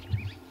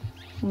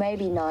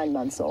 Maybe 9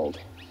 months old,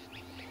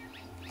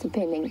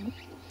 depending.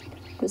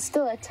 It was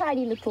still a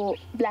tiny little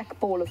black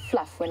ball of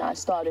fluff when I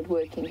started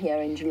working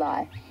here in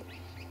July.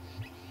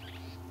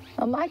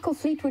 Now, Michael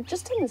Fleetwood,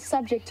 just on the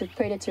subject of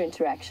predator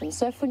interaction,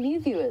 so for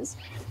new viewers,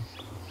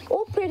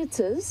 all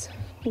predators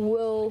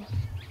will,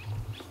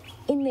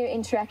 in their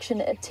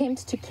interaction,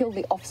 attempt to kill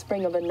the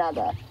offspring of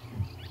another.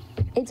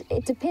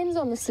 It depends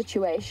on the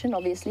situation,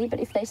 obviously, but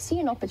if they see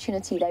an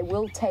opportunity, they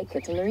will take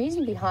it. And the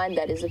reason behind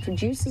that is it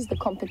reduces the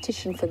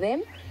competition for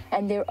them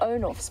and their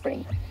own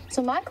offspring.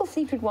 So Michael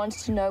Fleetwood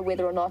wants to know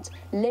whether or not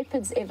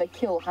leopards ever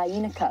kill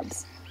hyena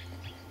cubs.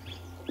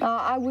 Now,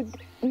 I would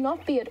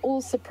not be at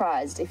all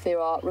surprised if there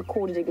are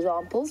recorded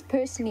examples.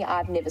 Personally,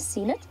 I've never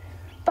seen it,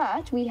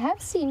 but we have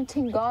seen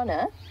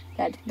Tingana,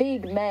 that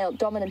big male,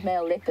 dominant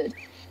male leopard.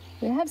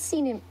 We have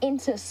seen him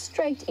enter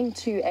straight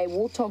into a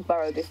warthog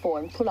burrow before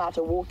and pull out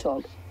a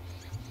warthog.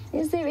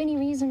 Is there any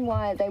reason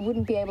why they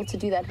wouldn't be able to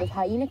do that with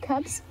hyena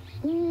cubs?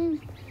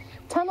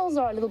 Tunnels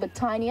are a little bit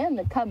tinier, and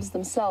the cubs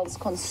themselves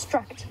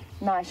construct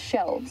nice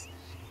shelves.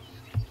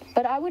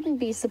 But I wouldn't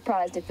be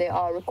surprised if there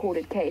are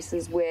recorded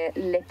cases where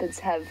leopards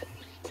have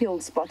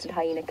killed spotted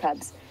hyena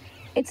cubs.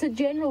 It's a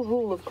general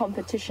rule of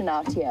competition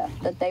out here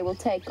that they will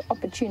take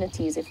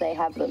opportunities if they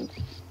have them.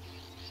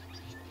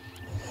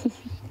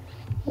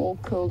 All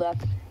curled up.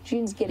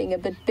 June's getting a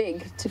bit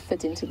big to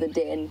fit into the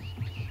den.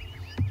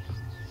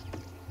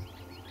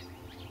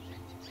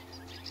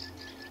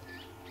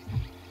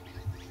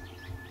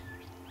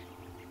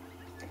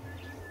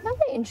 Another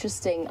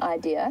interesting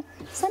idea,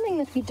 something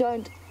that we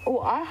don't,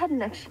 or I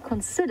hadn't actually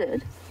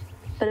considered,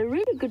 but a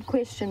really good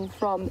question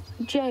from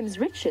James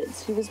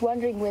Richards, who was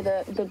wondering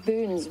whether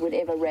baboons would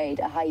ever raid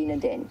a hyena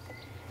den.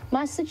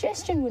 My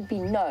suggestion would be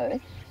no,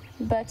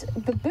 but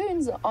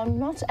baboons are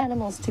not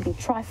animals to be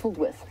trifled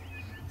with.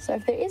 So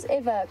if there is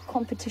ever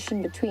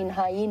competition between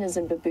hyenas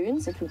and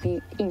baboons, it would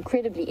be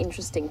incredibly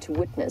interesting to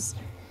witness.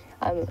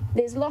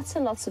 There's lots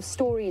and lots of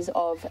stories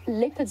of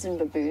leopards and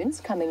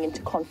baboons coming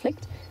into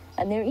conflict,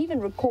 and there are even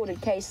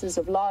recorded cases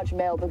of large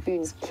male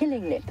baboons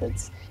killing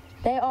leopards.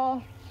 They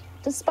are,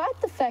 despite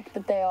the fact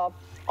that they are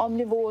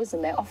omnivores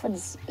and they often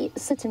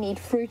sit and eat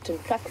fruit and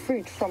pluck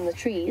fruit from the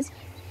trees,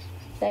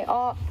 they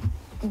are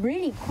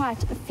really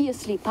quite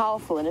fiercely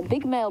powerful, and a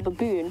big male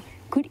baboon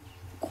could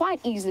quite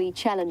easily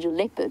challenge a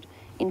leopard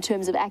in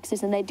terms of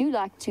access, and they do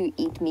like to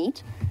eat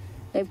meat.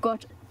 They've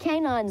got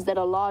canines that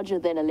are larger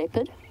than a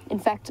leopard. In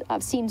fact,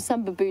 I've seen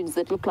some baboons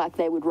that look like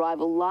they would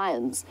rival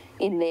lions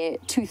in their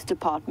tooth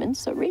department,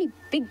 so really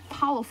big,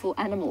 powerful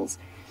animals.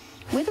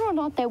 Whether or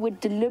not they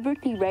would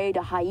deliberately raid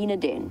a hyena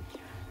den,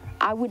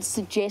 I would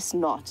suggest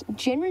not.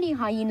 Generally,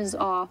 hyenas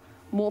are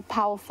more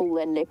powerful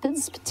than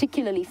leopards,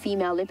 particularly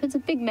female leopards. A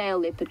big male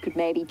leopard could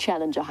maybe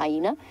challenge a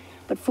hyena,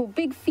 but for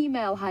big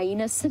female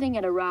hyenas sitting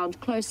at around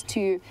close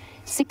to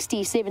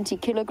 60, 70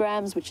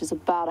 kilograms, which is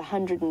about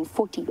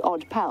 140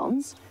 odd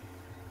pounds,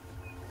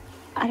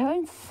 I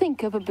don't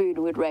think a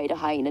baboon would raid a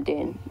hyena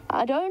den.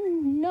 I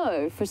don't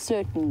know for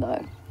certain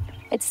though.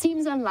 It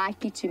seems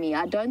unlikely to me.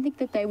 I don't think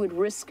that they would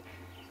risk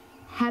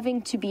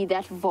having to be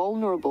that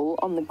vulnerable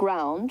on the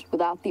ground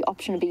without the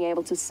option of being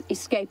able to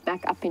escape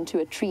back up into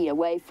a tree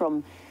away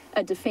from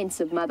a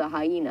defensive mother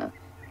hyena.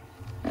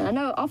 And I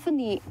know often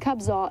the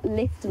cubs are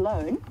left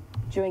alone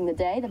during the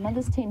day. The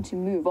mothers tend to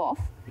move off,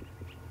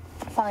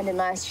 find a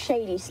nice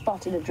shady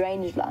spot in a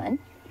drainage line.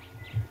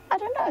 I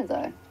don't know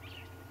though.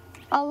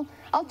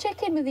 I'll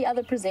check in with the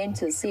other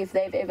presenters, see if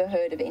they've ever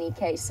heard of any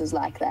cases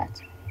like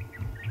that.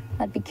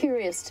 I'd be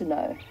curious to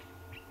know.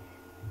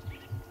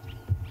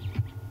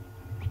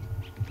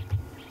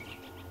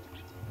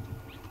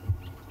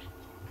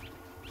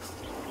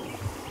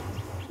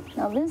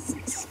 Now this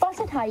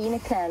spotted hyena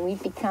clan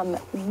we've become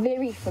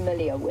very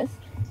familiar with,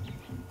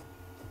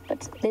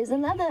 but there's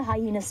another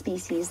hyena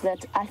species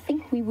that I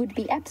think we would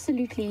be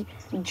absolutely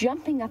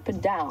jumping up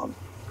and down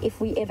if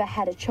we ever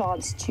had a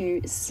chance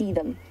to see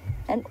them.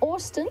 And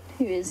Austin,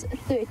 who is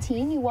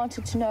 13, he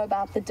wanted to know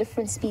about the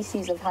different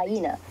species of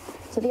hyena.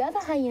 So the other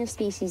hyena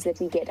species that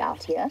we get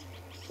out here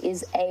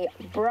is a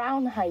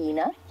brown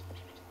hyena.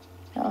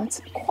 Now,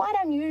 it's quite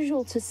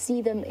unusual to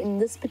see them in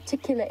this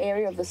particular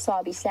area of the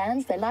Sabi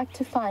Sands. They like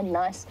to find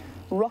nice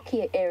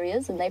rocky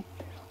areas, and they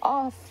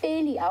are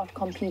fairly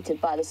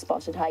outcompeted by the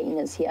spotted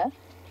hyenas here.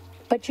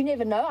 But you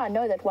never know. I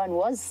know that one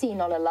was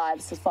seen on a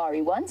live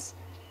safari once.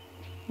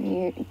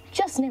 You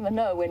just never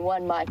know when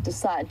one might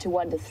decide to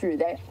wander through.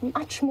 They're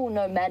much more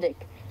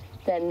nomadic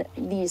than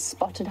these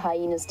spotted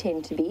hyenas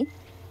tend to be,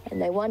 and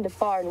they wander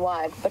far and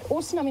wide. But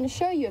Austin, I'm going to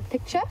show you a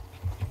picture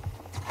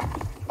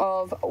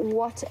of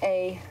what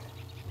a...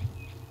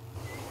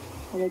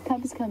 Are the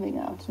cubs coming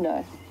out?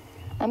 No.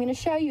 I'm going to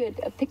show you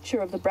a picture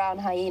of the brown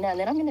hyena, and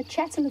then I'm going to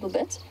chat a little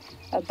bit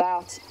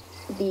about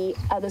the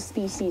other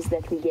species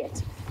that we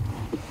get.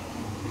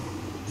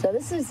 So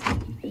this is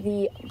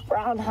the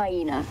brown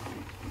hyena.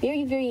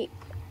 Very, very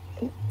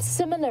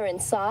similar in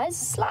size,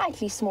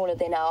 slightly smaller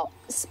than our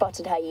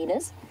spotted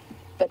hyenas,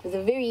 but with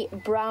a very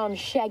brown,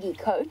 shaggy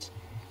coat.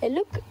 They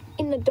look,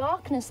 in the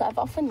darkness, I've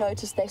often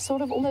noticed they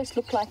sort of almost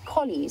look like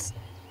collies.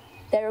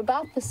 They're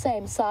about the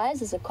same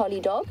size as a collie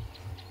dog,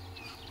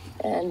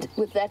 and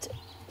with that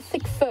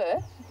thick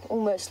fur,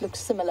 almost looks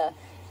similar.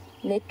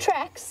 And their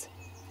tracks,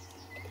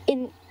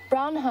 in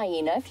brown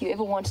hyena, if you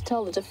ever want to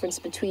tell the difference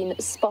between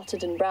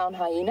spotted and brown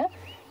hyena,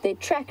 their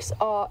tracks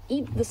are,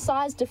 the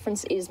size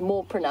difference is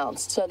more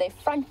pronounced. So their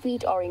front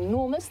feet are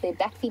enormous, their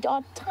back feet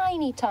are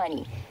tiny,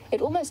 tiny.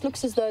 It almost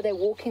looks as though they're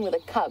walking with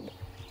a cub.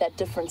 That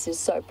difference is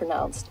so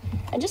pronounced.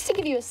 And just to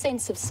give you a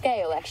sense of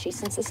scale, actually,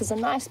 since this is a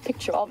nice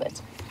picture of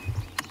it,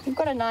 we've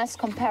got a nice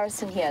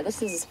comparison here.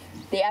 This is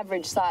the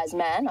average size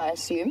man, I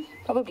assume,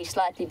 probably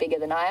slightly bigger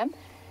than I am.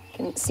 You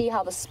can see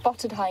how the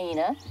spotted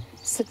hyena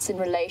sits in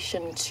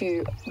relation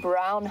to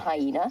brown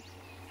hyena.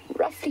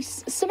 Roughly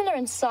similar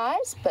in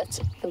size, but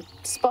the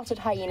spotted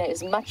hyena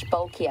is much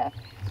bulkier.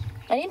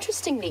 And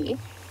interestingly,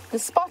 the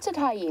spotted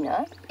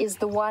hyena is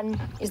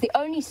the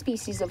only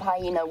species of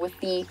hyena with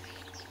the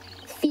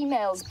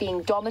females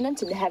being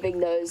dominant and having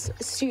those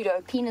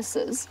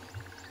pseudo-penises.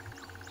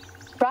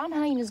 Brown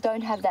hyenas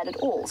don't have that at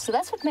all, so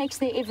that's what makes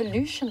their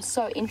evolution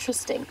so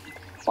interesting.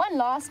 One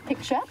last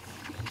picture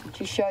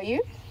to show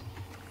you,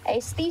 a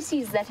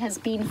species that has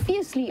been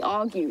fiercely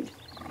argued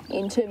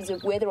in terms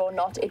of whether or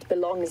not it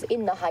belongs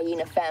in the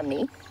hyena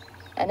family,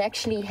 and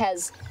actually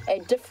has a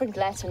different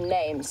Latin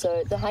name.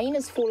 So the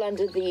hyenas fall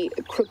under the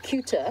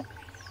crocuta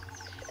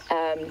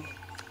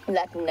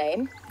Latin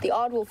name. The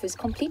aardwolf is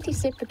completely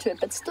separate to it,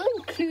 but still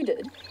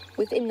included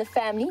within the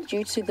family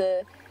due to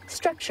the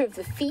structure of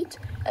the feet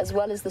as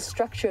well as the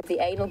structure of the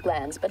anal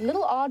glands. But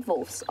little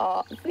aardwolves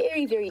are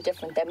very, very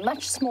different. They're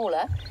much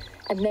smaller,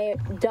 and their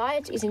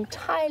diet is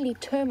entirely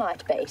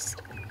termite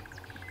based.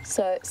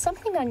 So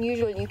something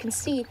unusual. You can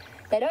see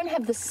they don't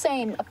have the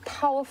same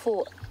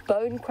powerful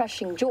bone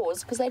crushing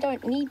jaws because they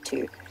don't need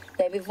to.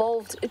 They've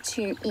evolved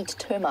to eat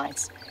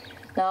termites.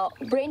 Now,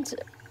 Brent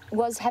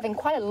was having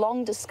quite a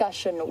long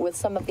discussion with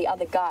some of the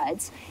other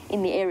guides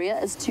in the area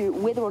as to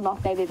whether or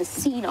not they've ever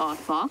seen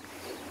aardvark.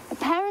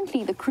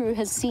 Apparently, the crew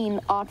has seen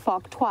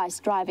aardvark twice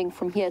driving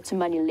from here to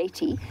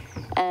Manuleti,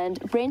 and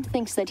Brent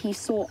thinks that he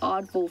saw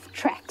aardwolf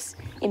tracks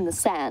in the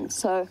sand.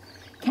 So,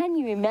 can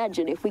you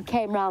imagine if we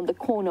came round the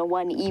corner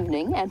one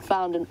evening and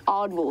found an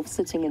aardwolf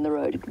sitting in the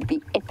road? It would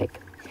be epic.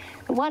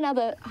 And one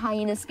other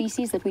hyena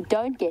species that we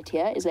don't get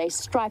here is a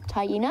striped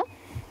hyena,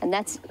 and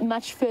that's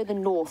much further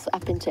north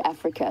up into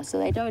Africa. So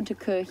they don't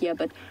occur here,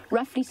 but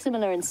roughly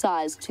similar in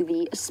size to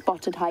the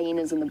spotted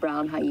hyenas and the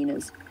brown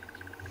hyenas.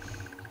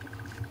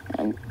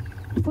 And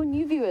for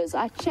new viewers,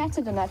 I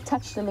chatted and I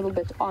touched a little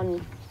bit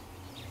on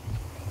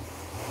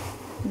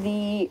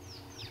the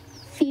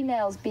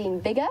females being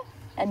bigger.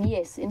 And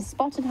yes, in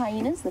spotted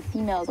hyenas, the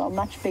females are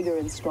much bigger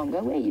and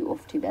stronger. Where are you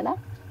off to, Bella?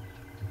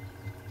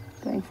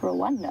 Going for a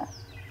wander.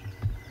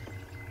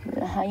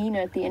 The hyena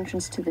at the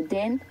entrance to the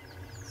den,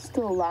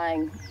 still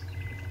lying,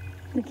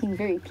 looking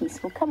very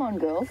peaceful. Come on,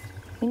 girls.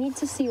 We need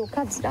to see your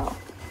cubs now.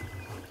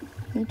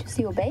 We need to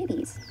see your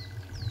babies.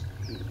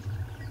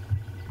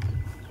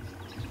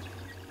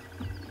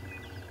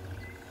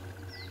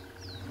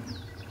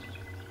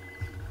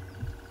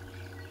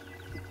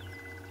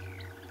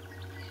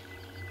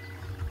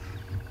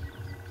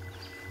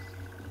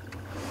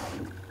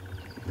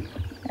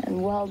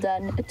 And well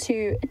done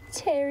to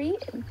Terry,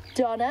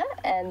 Donna,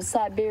 and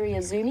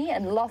Siberia Zuni,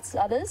 and lots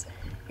of others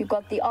who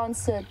got the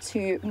answer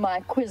to my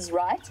quiz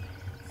right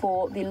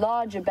for the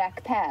larger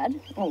back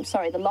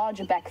the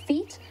larger back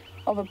feet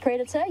of a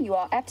predator. You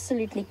are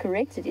absolutely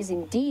correct. It is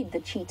indeed the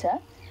cheetah.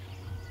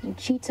 And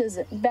cheetahs'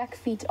 back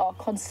feet are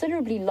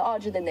considerably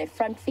larger than their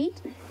front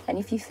feet. And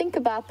if you think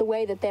about the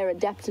way that they're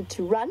adapted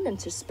to run and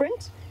to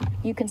sprint,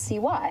 you can see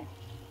why.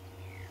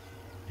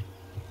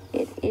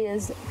 It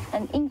is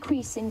an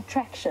increase in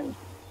traction.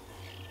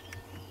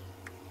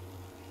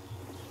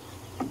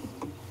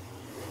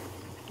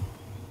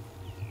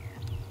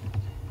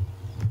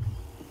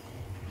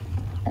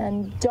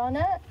 And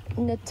Donna,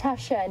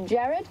 Natasha, and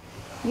Jared,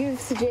 you've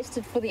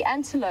suggested for the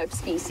antelope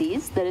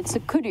species that it's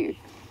a kudu.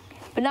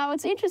 But now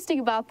what's interesting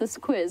about this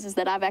quiz is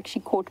that I've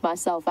actually caught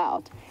myself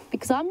out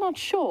because I'm not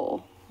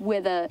sure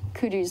whether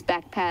kudu's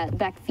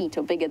back feet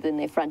are bigger than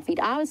their front feet.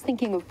 I was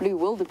thinking of blue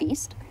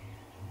wildebeest,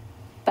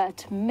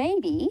 but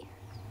maybe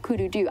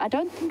kudu do. I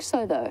don't think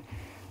so, though.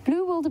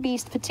 Blue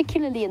wildebeest,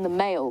 particularly in the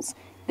males,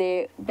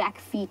 their back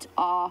feet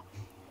are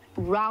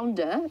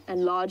rounder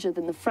and larger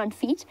than the front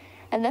feet,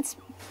 and that's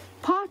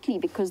partly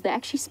because they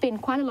actually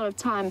spend quite a lot of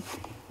time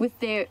with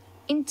their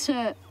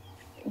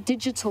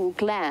interdigital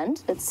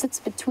gland that sits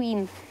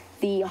between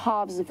the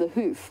halves of the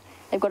hoof.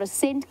 They've got a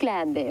scent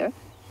gland there,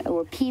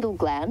 or a pedal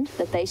gland,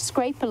 that they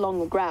scrape along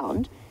the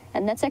ground,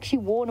 and that's actually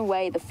worn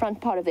away the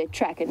front part of their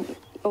track. And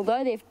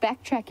although their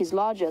back track is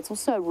larger, it's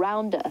also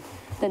rounder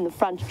than the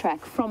front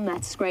track from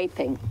that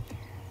scraping.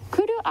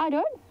 Kudu, I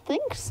don't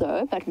think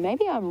so, but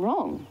maybe I'm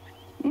wrong.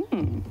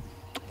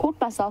 Caught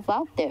myself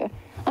out there.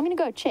 I'm going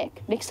to go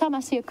check. Next time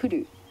I see a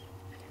kudu,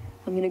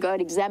 I'm going to go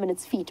and examine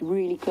its feet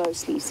really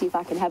closely, see if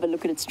I can have a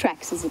look at its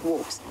tracks as it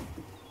walks.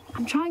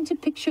 I'm trying to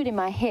picture it in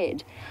my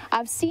head.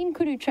 I've seen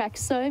kudu tracks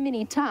so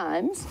many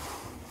times,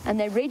 and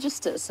they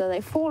register, so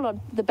they fall on,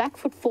 the back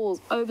foot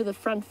falls over the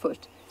front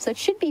foot. So it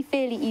should be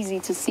fairly easy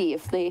to see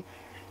if they...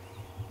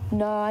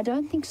 No, I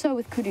don't think so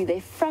with kudu.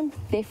 Their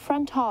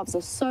front halves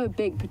are so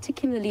big,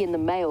 particularly in the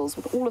males,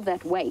 with all of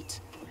that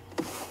weight.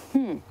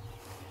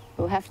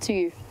 We'll have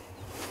to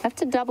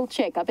double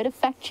check. I better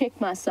fact check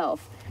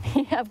myself.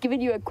 I've given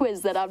you a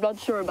quiz that I'm not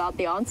sure about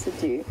the answer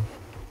to.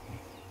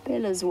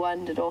 Bella's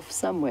wandered off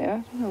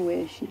somewhere. I don't know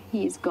where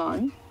he's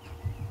gone.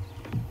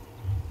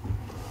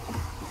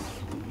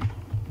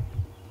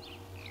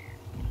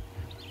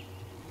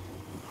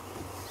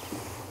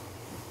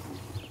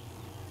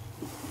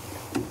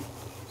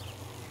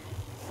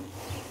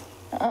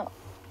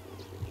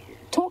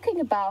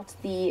 Talking about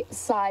the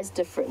size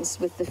difference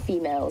with the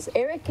females,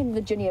 Eric in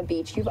Virginia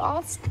Beach, you've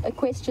asked a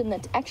question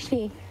that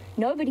actually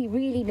nobody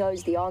really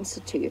knows the answer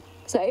to.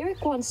 So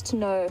Eric wants to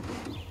know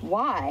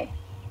why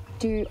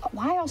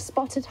are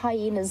spotted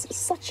hyenas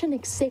such an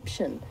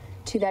exception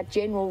to that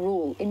general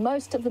rule? In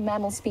most of the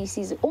mammal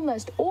species,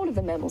 almost all of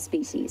the mammal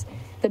species,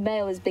 the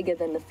male is bigger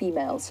than the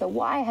female. So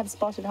why have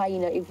spotted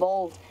hyena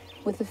evolved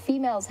with the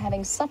females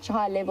having such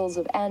high levels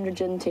of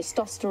androgen,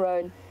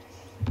 testosterone,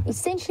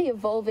 essentially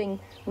evolving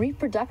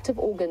reproductive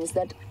organs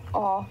that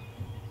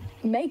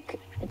make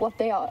what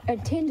they are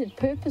intended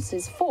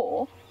purposes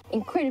for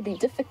incredibly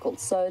difficult?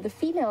 So the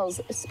females,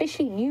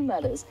 especially new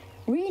mothers,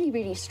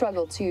 really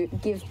struggle to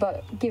give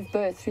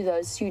birth through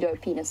those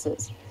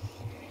pseudopenises.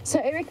 So,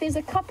 Eric, there's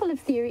a couple of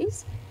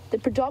theories. The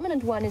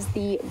predominant one is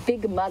the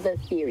big mother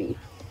theory.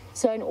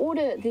 So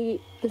the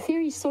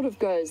theory sort of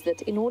goes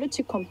that in order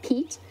to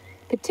compete,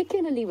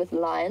 particularly with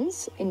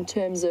lions, in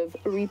terms of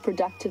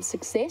reproductive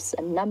success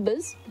and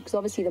numbers, because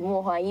obviously the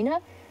more hyena,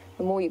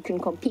 the more you can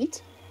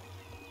compete,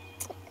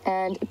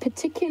 and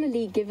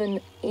particularly given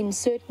in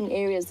certain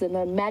areas the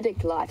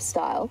nomadic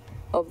lifestyle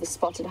of the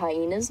spotted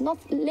hyenas, not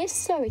less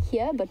so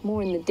here, but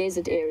more in the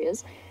desert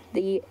areas,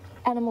 the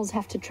animals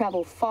have to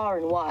travel far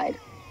and wide.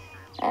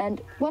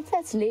 And what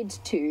that's led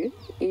to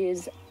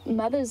is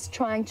mothers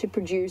trying to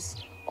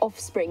produce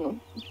offspring,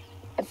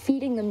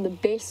 feeding them the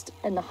best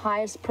and the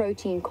highest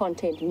protein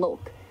content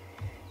milk.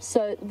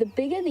 So the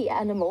bigger the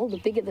animal, the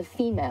bigger the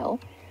female,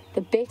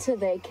 the better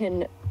they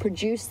can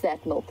produce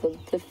that milk.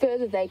 The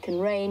further they can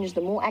range,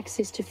 the more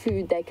access to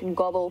food they can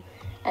gobble,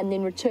 and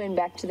then return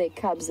back to their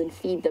cubs and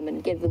feed them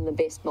and give them the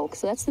best milk.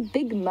 So that's the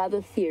big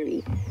mother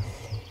theory.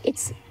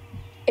 It's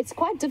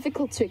quite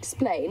difficult to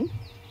explain,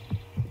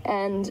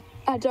 and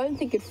I don't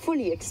think it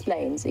fully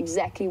explains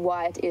exactly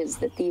why it is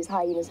that these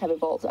hyenas have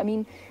evolved. I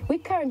mean, we're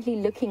currently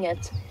looking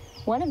at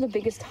one of the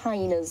biggest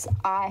hyenas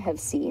I have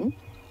seen,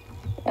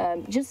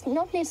 just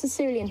not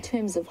necessarily in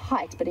terms of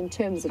height, but in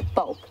terms of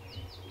bulk.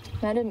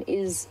 Madam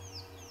is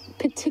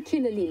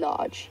particularly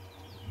large.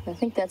 I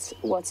think that's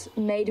what's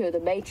made her the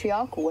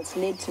matriarch, or what's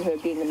led to her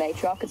being the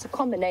matriarch. It's a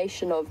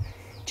combination of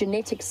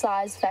genetic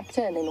size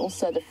factor and then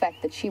also the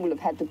fact that she will have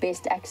had the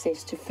best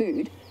access to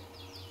food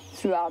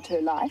throughout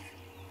her life.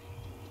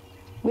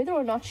 Whether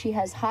or not she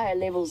has higher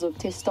levels of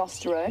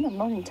testosterone, I'm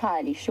not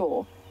entirely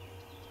sure.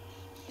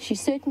 She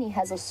certainly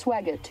has a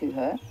swagger to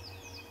her.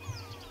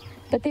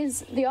 But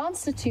the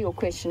answer to your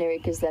question,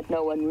 Eric, is that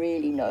no one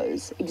really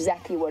knows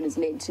exactly what has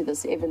led to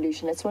this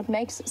evolution. It's what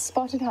makes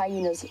spotted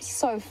hyenas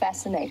so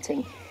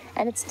fascinating.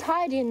 And it's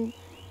tied in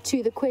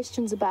to the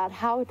questions about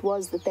how it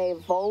was that they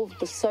evolved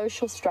the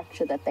social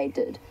structure that they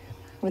did,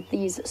 with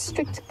these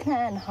strict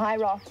clan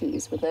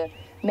hierarchies, with a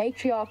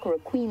matriarch or a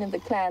queen of the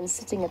clan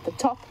sitting at the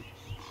top,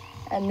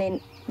 and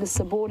then the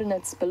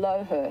subordinates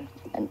below her.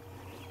 And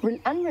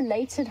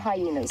unrelated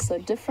hyenas, so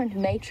different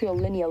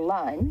matrilineal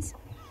lines,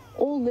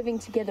 all living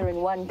together in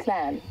one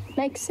clan.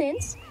 Makes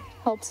sense,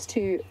 helps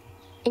to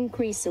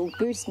increase or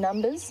boost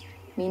numbers,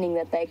 meaning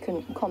that they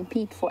can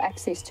compete for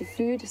access to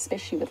food,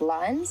 especially with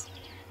lions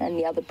and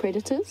the other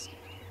predators.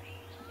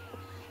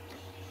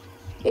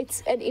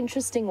 It's an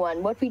interesting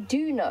one. What we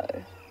do know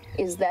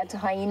is that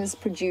hyenas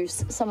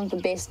produce some of the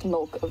best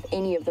milk of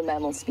any of the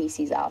mammal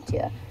species out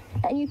here.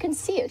 And you can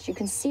see it. You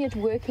can see it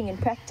working in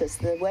practice,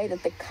 the way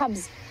that the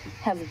cubs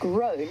have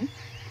grown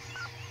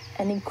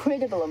an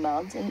incredible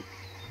amount. And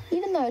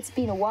even though it's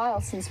been a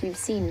while since we've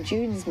seen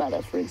June's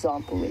mother, for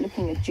example, we're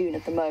looking at June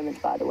at the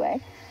moment, by the way,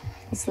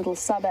 this little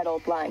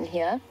sub-adult lying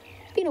here,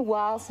 it's been a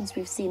while since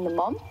we've seen the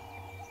mom.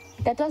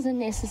 That doesn't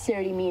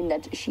necessarily mean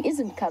that she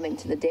isn't coming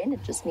to the den.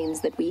 It just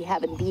means that we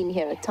haven't been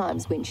here at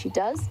times when she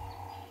does.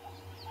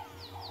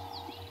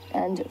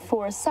 And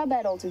for a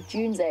sub-adult of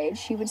June's age,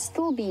 she would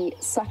still be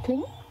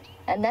suckling.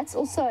 And that's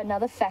also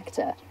another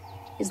factor,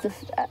 is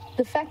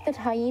the fact that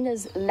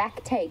hyenas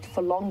lactate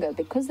for longer.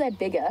 Because they're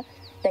bigger,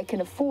 they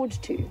can afford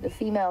to. The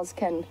females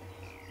can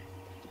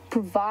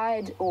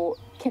provide or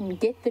can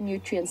get the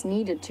nutrients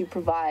needed to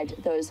provide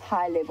those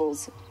high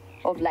levels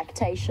of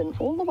lactation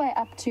all the way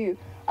up to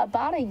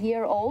about a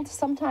year old,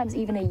 sometimes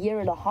even a year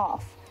and a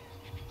half,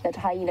 that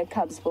hyena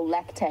cubs will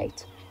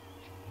lactate.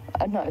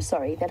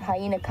 That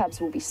hyena cubs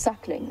will be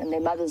suckling and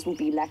their mothers will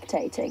be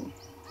lactating.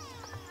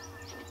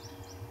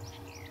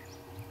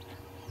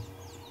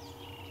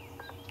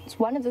 It's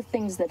one of the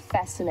things that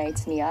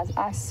fascinates me.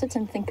 I sit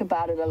and think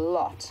about it a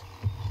lot.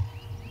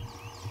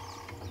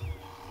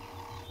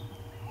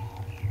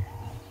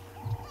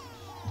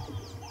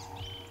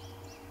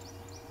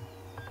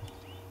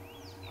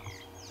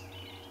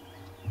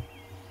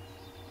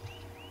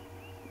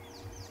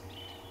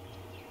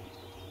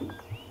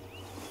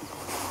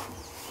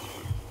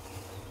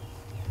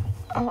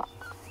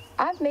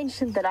 I've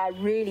mentioned that I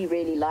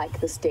really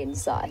like this den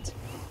site.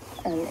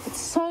 And it's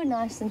so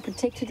nice and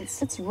protected. It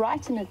sits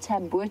right in a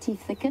tambuti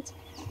thicket.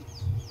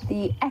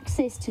 The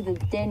access to the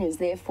den is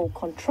therefore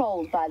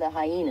controlled by the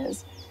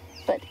hyenas.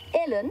 But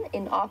Ellen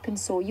in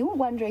Arkansas, you were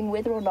wondering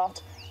whether or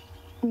not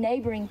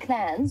neighboring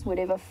clans would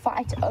ever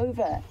fight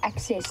over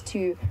access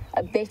to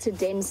a better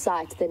den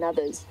site than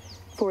others.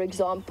 For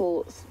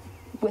example,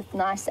 with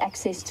nice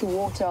access to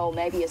water or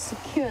maybe a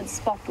secured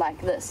spot like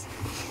this.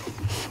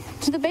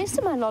 To the best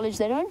of my knowledge,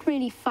 they don't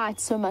really fight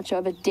so much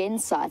over den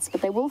sites,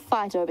 but they will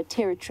fight over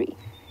territory.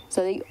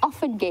 So they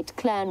often get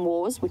clan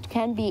wars, which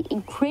can be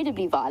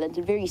incredibly violent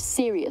and very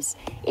serious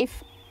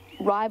if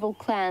rival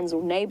clans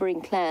or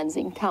neighboring clans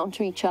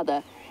encounter each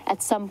other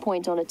at some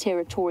point on a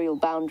territorial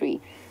boundary.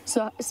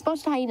 So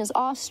spotted hyenas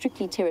are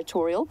strictly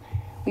territorial.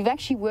 We've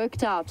actually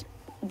worked out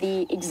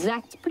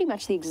pretty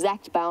much the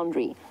exact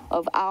boundary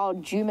of our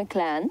Juma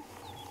clan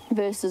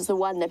versus the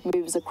one that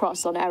moves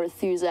across on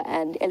Arathusa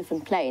and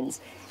Elephant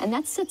Plains. And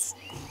that sits,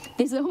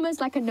 there's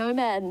almost like a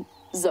no-man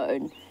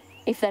zone,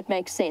 if that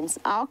makes sense.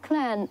 Our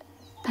clan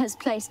has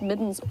placed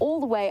middens all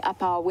the way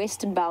up our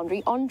western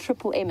boundary on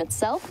Triple M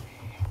itself,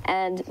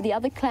 and the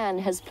other clan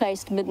has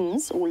placed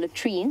middens, or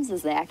latrines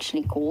as they're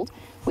actually called,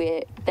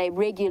 where they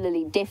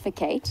regularly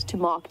defecate to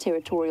mark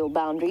territorial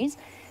boundaries.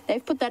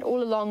 They've put that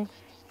all along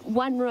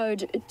one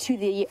road to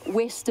the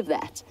west of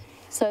that.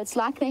 So it's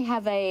like they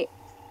have a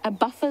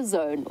buffer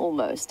zone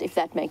almost, if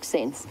that makes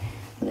sense.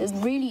 And there's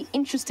really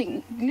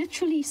interesting,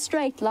 literally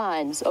straight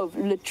lines of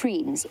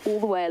latrines all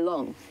the way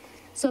along.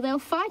 So they'll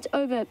fight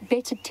over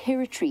better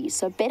territories,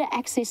 so better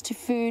access to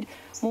food,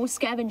 more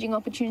scavenging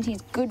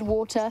opportunities, good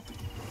water,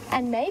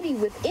 and maybe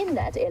within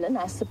that, Ellen,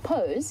 I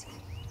suppose,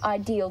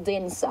 ideal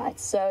den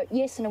sites. So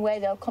yes, in a way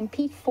they'll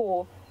compete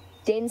for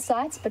den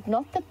sites, but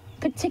not the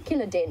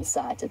particular den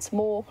site. It's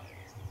more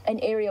an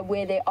area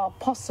where there are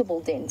possible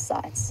den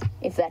sites,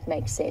 if that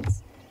makes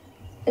sense.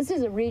 This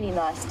is a really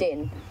nice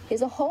den.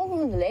 There's a hole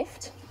on the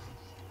left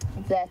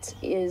that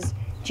is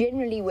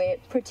generally where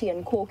Pretty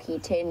and Corky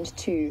tend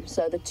to,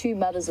 so the two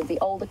mothers of the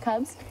older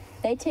cubs,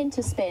 they tend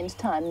to spend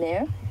time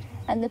there.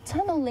 And the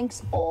tunnel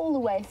links all the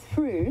way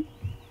through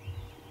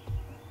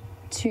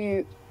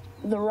to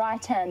the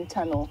right-hand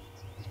tunnel.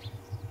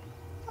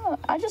 Oh,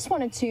 I just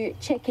wanted to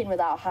check in with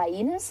our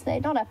hyenas.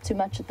 They're not up to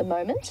much at the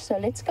moment, so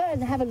let's go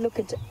and have a look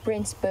at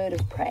Brent's bird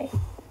of prey.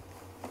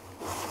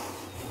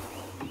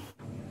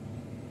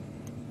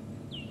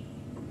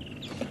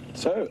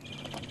 So,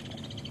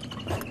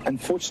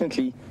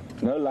 unfortunately,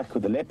 no luck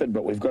with the leopard,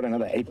 but we've got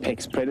another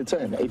apex predator,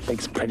 an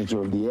apex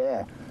predator of the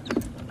air.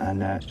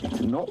 And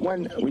it's not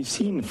one we've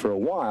seen for a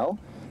while.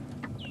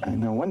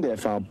 And I wonder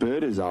if our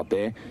birders out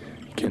there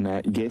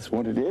can guess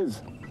what it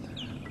is.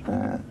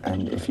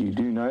 And if you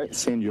do know,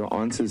 send your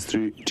answers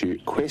through to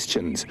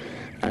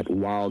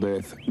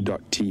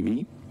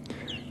questions@wildearth.tv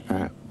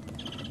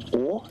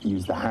or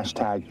use the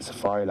hashtag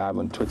Safari Live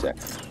on Twitter.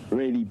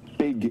 Really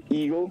big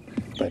eagle,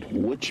 but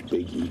which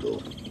big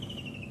eagle?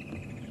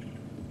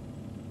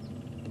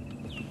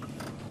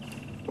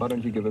 Why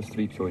don't you give us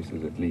 3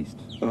 choices at least?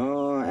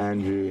 Oh,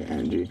 Andrew,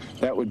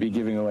 that would be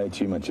giving away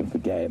too much of the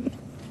game.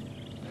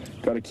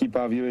 Got to keep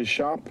our viewers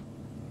sharp.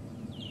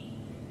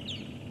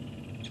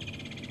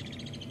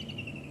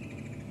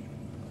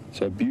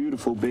 So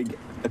beautiful big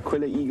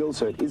Aquila eagle,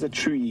 so it is a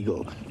true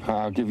eagle.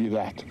 I'll give you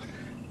that.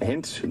 A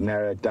hint, should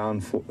narrow it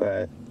down for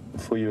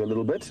you a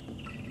little bit.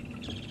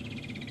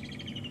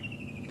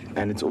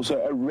 And it's also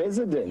a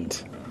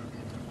resident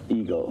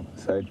eagle,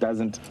 so it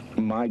doesn't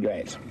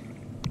migrate.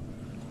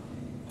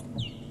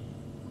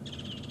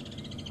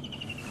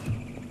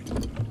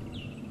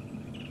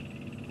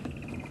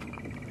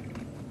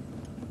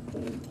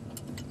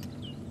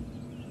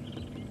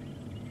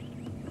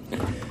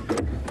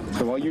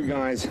 So while you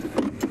guys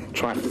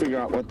try to figure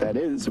out what that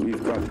is,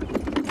 we've got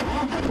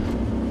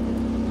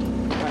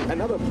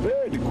another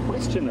bird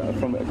question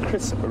from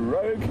Chris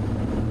Rogue,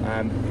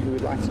 who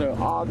would like to know,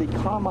 are the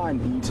carmine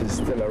beaters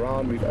still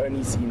around? We've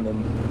only seen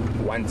them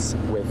once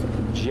with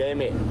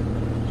Jamie.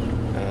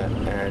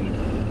 And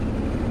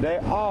they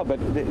are, but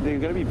there are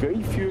going to be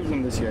very few of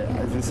them this year.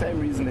 For the same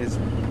reason there's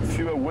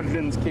fewer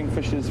woodlands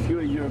kingfishers,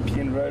 fewer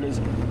European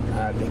rollers.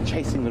 They're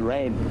chasing the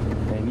rain.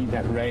 They need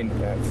that rain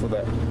for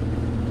the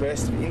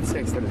burst of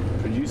insects that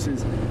it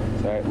produces.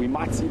 So we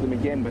might see them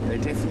again, but they're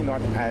definitely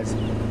not as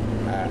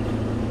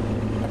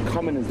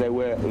common as they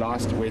were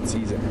last wet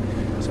season.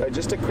 So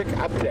just a quick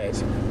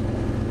update.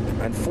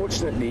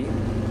 Unfortunately,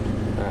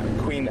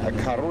 Queen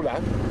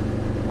Karula,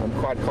 I'm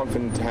quite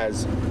confident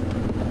has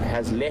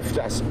left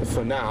us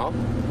for now.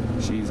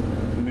 She's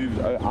moved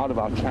out of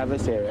our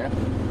Travis area.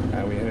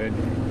 We heard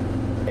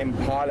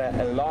impala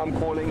alarm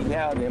calling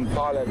here, the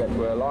impala that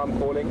were alarm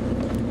calling,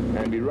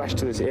 and we rushed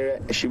to this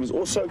area. She was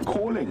also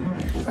calling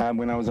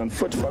when I was on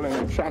foot following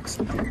the tracks.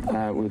 We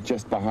were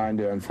just behind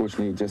her,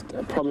 unfortunately, just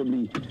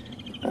probably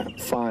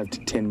 5 to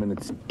 10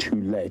 minutes too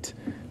late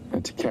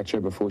to catch her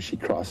before she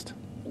crossed.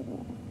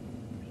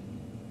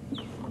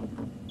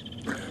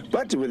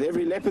 But with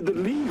every leopard that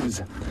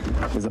leaves,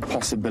 there's a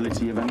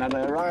possibility of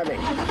another arriving.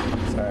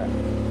 So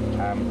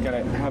I'm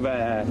going to have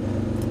a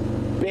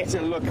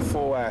better look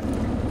for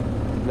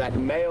that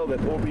male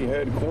that Aubrey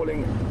heard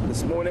calling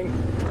this morning.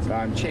 So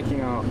I'm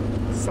checking our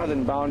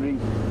southern boundary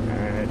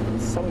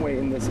somewhere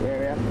in this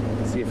area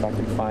to see if I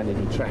can find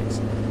any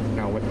tracks.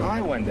 Now what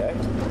I wonder,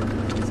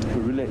 is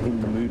Karula in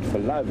the mood for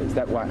love? Is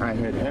that why I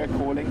heard her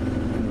calling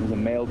and there was a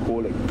male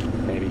calling?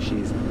 Maybe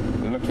she's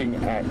looking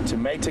to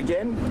mate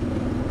again.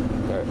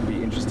 So it'd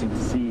be interesting to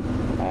see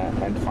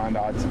and find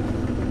out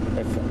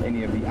if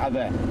any of the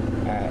other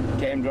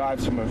game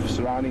drives from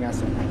surrounding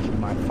us actually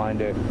might find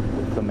her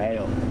with the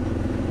male.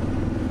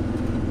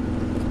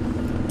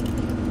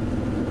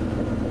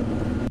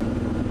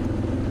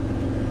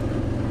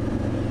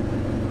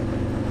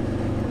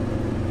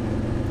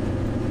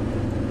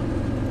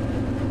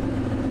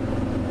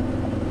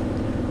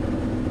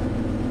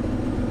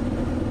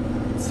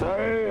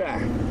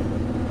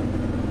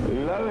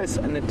 Lois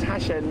and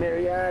Natasha and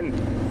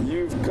Marianne,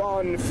 you've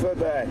gone for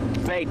the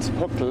bait,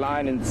 hook,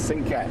 line and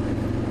sinker,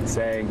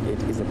 saying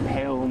it is a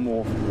pale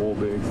morph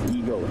Warburg's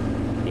eagle.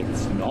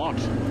 It's not.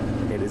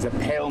 It is a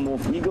pale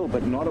morph eagle,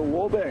 but not a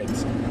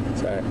Warburg's.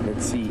 So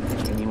let's see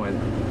if anyone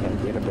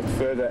can get a bit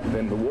further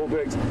than the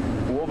Warburg's.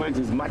 The Warburg's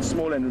is much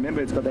smaller, and remember,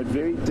 it's got that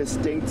very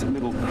distinct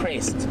little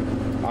crest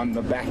on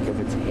the back of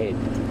its head.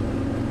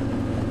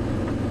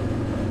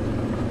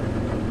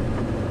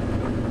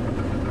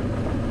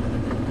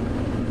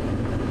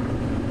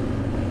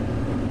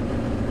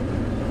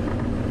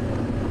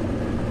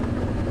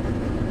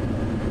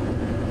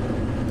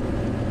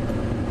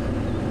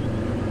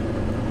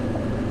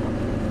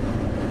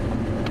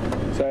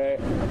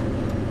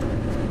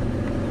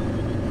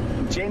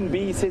 Jen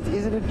B says,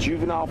 is it a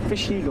juvenile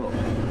fish eagle?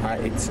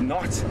 It's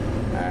not.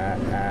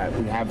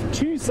 We have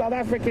two South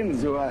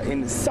Africans who are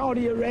in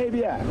Saudi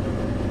Arabia,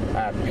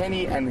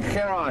 Penny and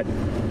Gerard,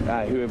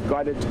 who have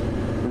got it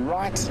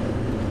right.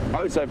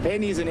 Oh, so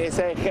Penny's in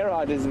SA,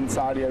 Gerard is in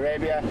Saudi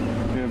Arabia,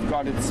 who have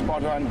got it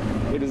spot on.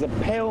 It is a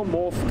pale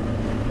morph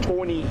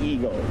tawny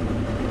eagle.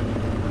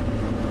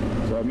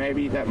 So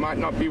maybe that might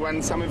not be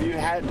one some of you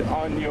had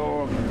on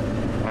your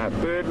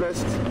bird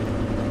list.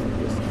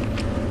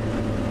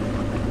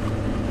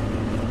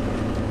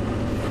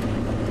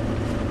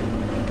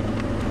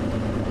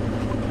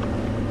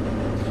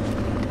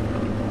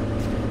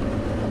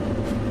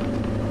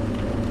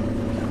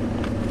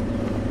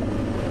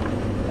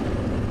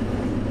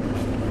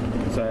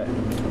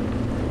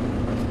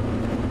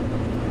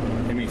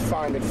 Let me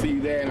find it for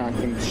you there, and I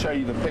can show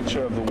you the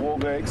picture of the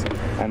Warburgs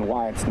and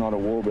why it's not a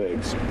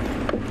Warburgs.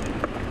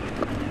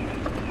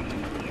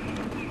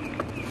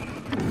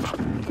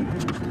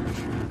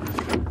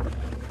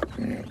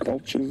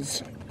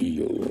 Vultures,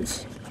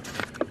 eagles.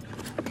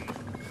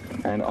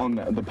 And on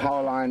the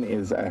power line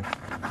is a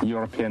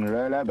European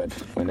roller, but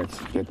when it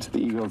gets to the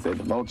eagles, they're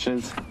the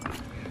vultures,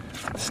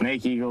 the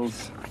snake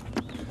eagles.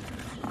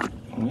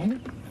 Well,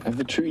 have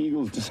the true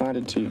eagles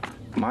decided to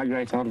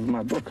migrate out of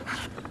my book?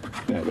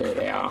 No, there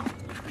they are.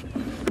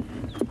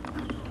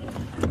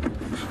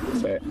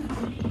 So,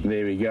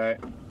 there we go.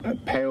 A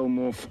pale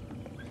morph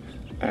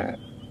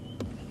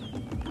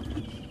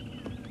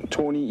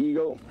tawny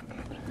eagle,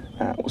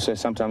 also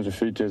sometimes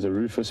referred to as a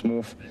rufous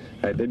morph.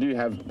 They do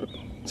have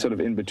sort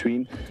of in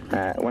between.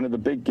 One of the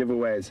big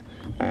giveaways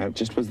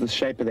just was the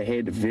shape of the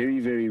head, very,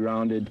 very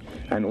rounded,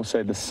 and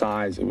also the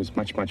size. It was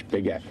much, much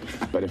bigger.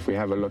 But if we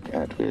have a look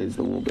at, where's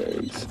the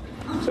Warburgs?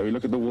 So we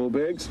look at the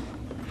Warburgs.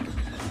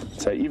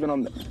 So even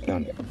on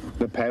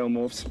the pale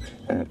morphs,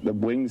 the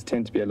wings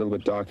tend to be a little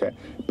bit darker,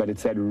 but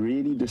it's that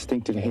really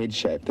distinctive head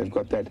shape. They've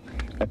got that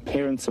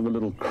appearance of a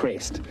little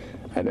crest,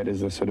 and that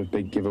is a sort of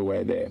big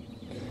giveaway there.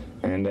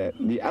 And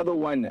the other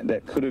one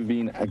that could have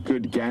been a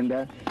good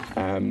gander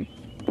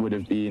would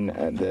have been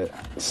the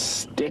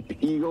steppe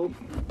eagle,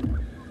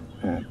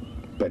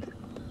 but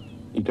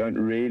you don't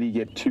really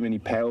get too many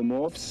pale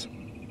morphs.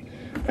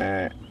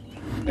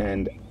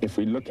 And if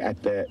we look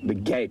at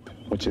the gape,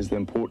 which is the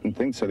important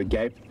thing, so the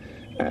gape,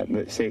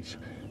 the section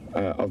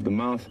of the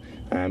mouth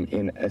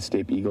in a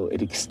steppe eagle,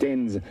 it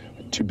extends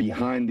to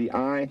behind the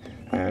eye,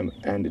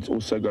 and it's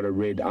also got a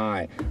red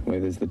eye, where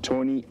there's the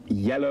tawny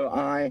yellow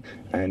eye,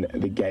 and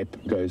the gape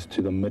goes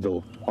to the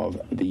middle of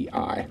the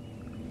eye.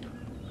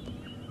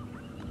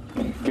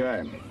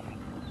 Good.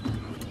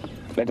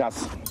 Let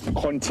us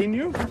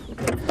continue.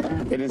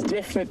 It has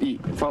definitely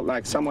felt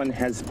like someone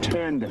has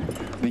turned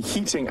the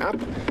heating up,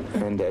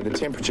 and the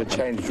temperature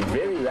changed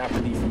very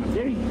rapidly from a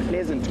very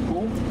pleasant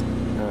cool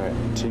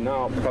to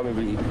now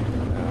probably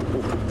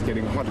it's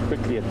getting hot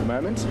quickly at the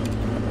moment.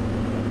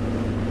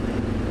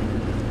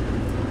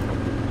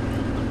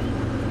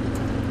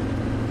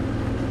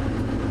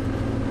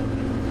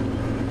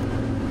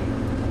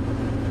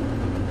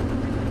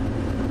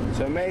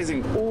 So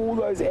amazing, all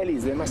those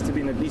ellies. There must have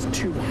been at least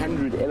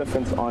 200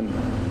 elephants on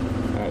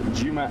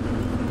Juma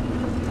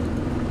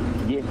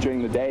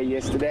during the day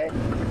yesterday,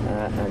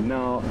 and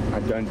now I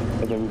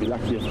will be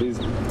lucky if there's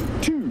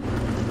 2.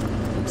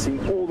 I've seen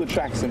all the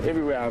tracks and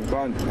everywhere I've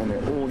gone, and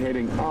they're all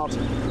heading out,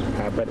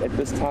 but at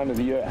this time of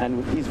the year and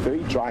with these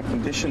very dry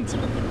conditions,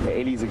 the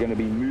ellies are going to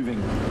be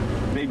moving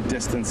big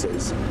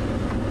distances.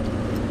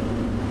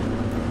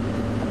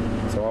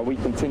 So while we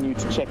continue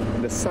to check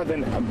the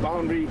southern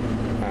boundary,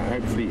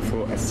 hopefully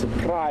for a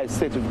surprise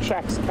set of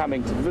tracks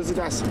coming to visit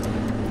us,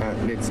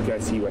 let's go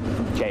see what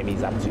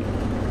Jamie's up to.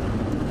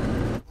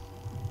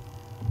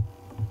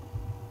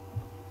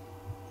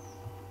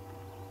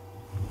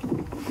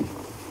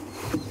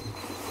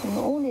 And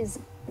all is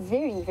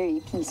very, very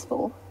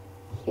peaceful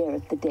here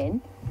at the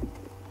den.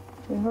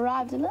 We've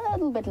arrived a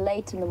little bit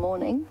late in the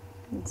morning.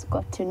 It's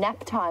got to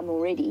nap time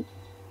already,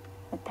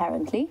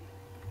 apparently.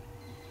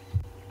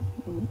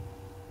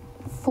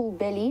 Full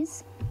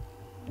bellies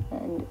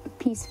and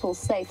peaceful,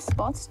 safe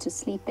spots to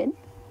sleep in.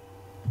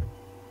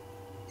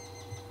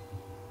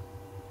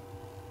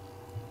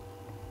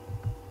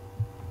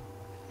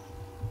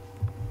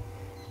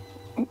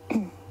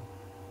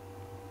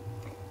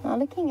 Now,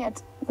 looking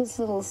at this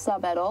little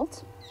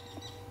sub-adult,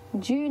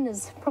 June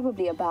is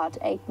probably about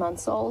 8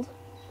 months old.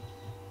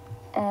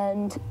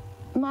 And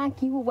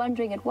Mike, you were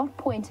wondering at what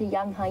point a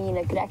young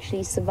hyena could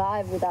actually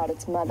survive without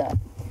its mother.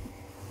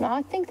 Now,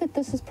 I think that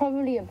this is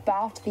probably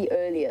about the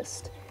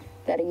earliest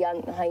that a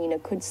young hyena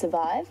could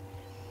survive.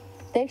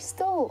 They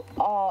still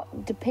are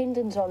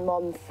dependent on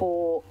mom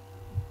for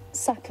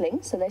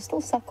suckling, so they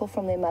still suckle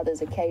from their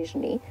mothers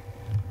occasionally.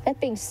 That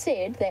being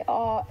said, they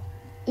are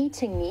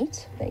eating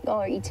meat, they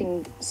are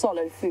eating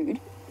solid food,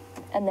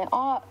 and they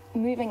are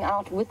moving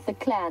out with the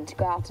clan to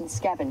go out and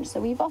scavenge. So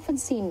we've often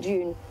seen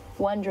June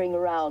wandering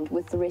around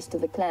with the rest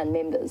of the clan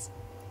members.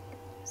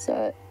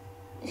 So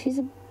she's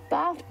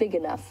about big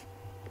enough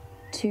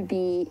to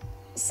be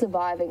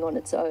surviving on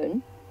its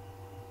own.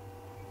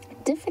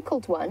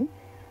 Difficult one,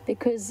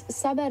 because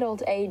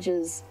sub-adult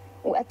ages,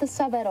 or at the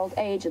sub-adult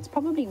age, it's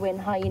probably when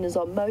hyenas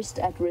are most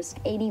at risk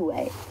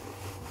anyway,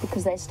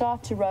 because they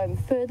start to roam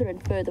further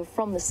and further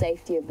from the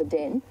safety of the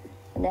den,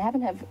 and they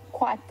haven't have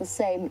quite the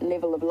same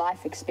level of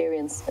life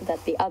experience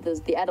that the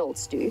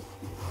adults do,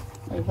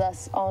 and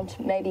thus aren't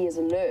maybe as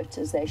alert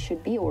as they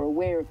should be or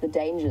aware of the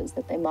dangers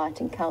that they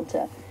might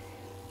encounter.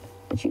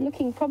 But you're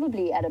looking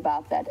probably at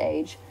about that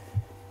age.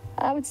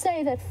 I would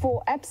say that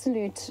for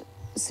absolute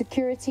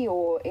security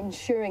or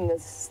ensuring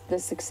the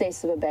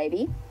success of a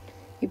baby,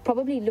 you're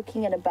probably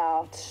looking at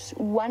about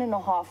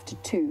 1.5 to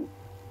 2,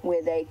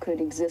 where they could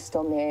exist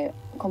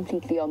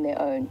completely on their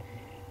own.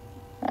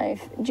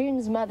 If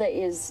June's mother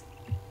is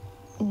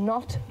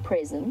not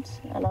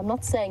present, and I'm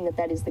not saying that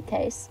that is the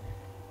case,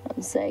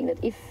 I'm saying that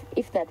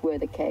if that were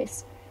the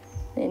case,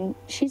 then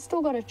she's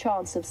still got a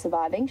chance of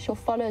surviving. She'll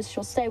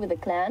stay with the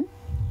clan,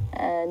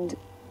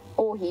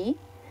 or he,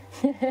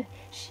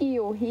 she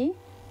or he,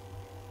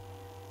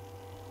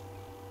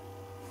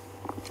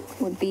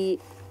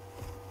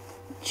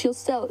 she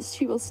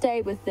will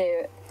stay with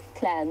their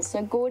clans.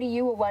 So Gordy,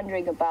 you were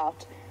wondering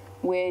about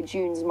where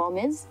June's mom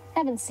is.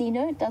 Haven't seen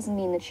her. It doesn't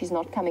mean that she's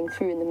not coming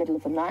through in the middle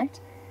of the night.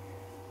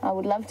 I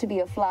would love to be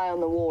a fly on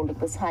the wall at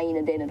this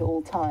hyena den at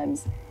all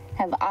times.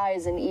 Have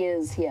eyes and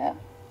ears here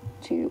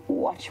to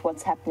watch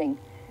what's happening.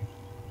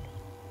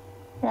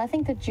 But I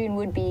think that June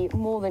would be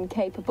more than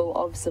capable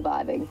of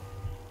surviving,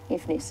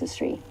 if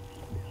necessary.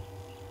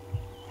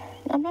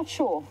 I'm not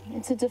sure.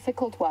 It's a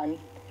difficult one.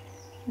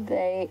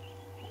 They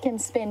can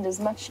spend as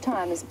much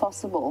time as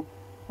possible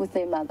with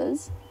their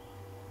mothers.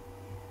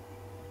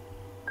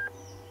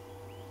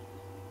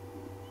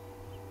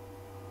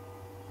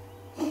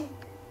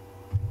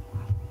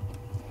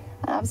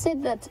 I've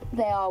said that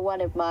they are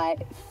one of my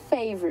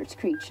favorite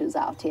creatures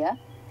out here.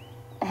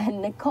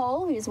 And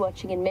Nicole, who's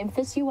watching in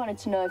Memphis, you wanted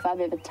to know if I've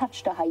ever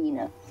touched a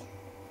hyena.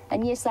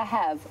 And yes, I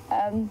have.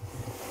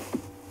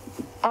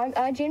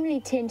 I generally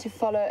tend to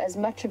follow as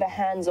much of a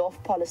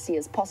hands-off policy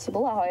as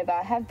possible. However,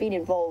 I have been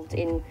involved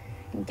in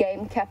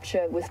game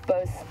capture with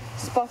both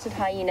spotted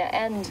hyena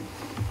and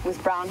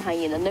with brown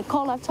hyena.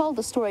 Nicole, I've told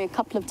the story a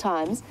couple of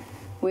times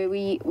where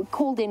we were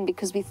called in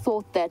because we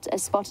thought that a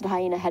spotted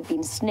hyena had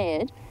been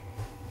snared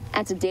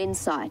at a den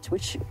site,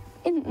 which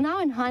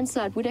now in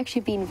hindsight would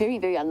actually have been very,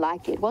 very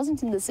unlikely. It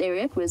wasn't in this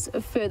area, it was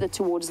further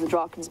towards the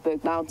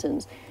Drakensberg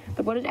Mountains.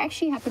 But what had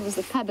actually happened was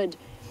the cupboard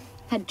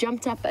had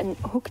jumped up and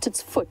hooked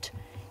its foot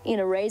in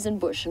a raisin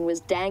bush and was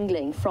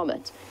dangling from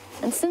it.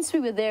 And since we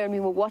were there and we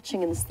were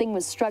watching and this thing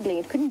was struggling,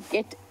 it couldn't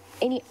get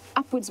any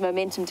upwards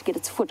momentum to get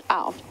its foot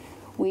out.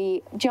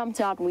 We jumped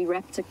out and we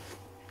wrapped a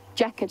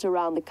jacket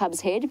around the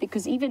cub's head,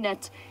 because even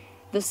at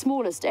the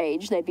smallest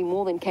age, they'd be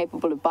more than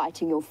capable of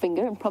biting your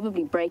finger and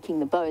probably breaking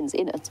the bones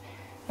in it.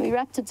 We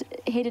wrapped its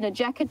head in a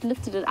jacket,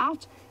 lifted it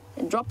out,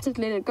 and dropped it,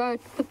 let it go,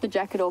 put the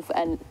jacket off,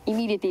 and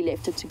immediately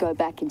left it to go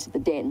back into the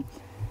den.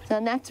 So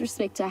in that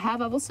respect,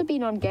 I've also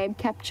been on game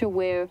capture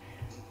where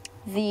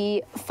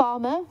the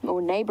farmer,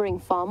 or neighbouring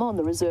farmer on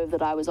the reserve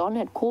that I was on,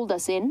 had called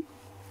us in,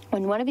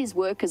 and one of his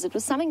workers, it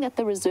was something that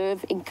the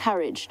reserve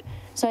encouraged.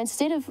 So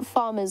instead of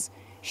farmers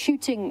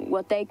shooting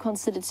what they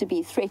considered to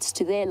be threats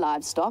to their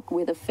livestock,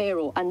 whether fair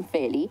or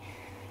unfairly,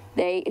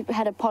 they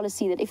had a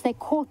policy that if they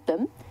caught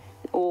them,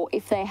 or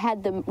if they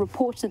had them,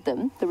 reported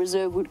them, the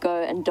reserve would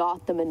go and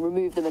dart them and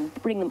remove them and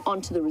bring them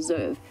onto the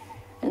reserve.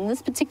 In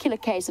this particular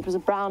case, it was a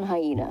brown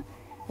hyena.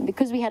 And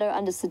because we had her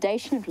under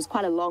sedation, it was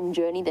quite a long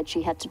journey that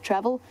she had to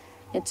travel.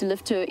 We had to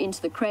lift her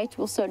into the crate,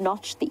 also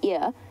notch the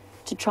ear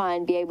to try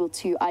and be able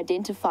to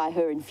identify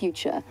her in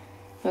future.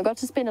 And I got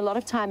to spend a lot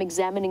of time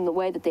examining the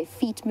way that their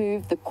feet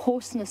moved, the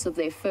coarseness of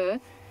their fur,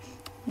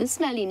 the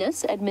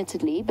smelliness,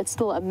 admittedly, but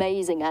still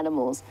amazing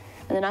animals.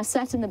 And then I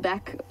sat in the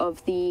back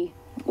of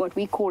what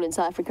we call in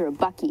South Africa a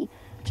bakkie,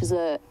 which is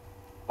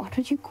what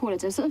would you call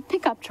it? It's a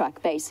pickup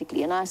truck,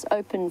 basically, a nice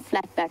open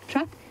flat back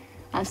truck.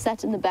 I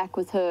sat in the back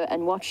with her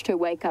and watched her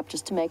wake up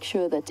just to make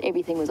sure that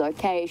everything was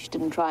okay. She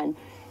didn't try and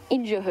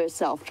injure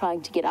herself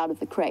trying to get out of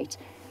the crate,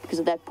 because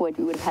at that point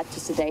we would have had to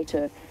sedate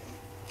her.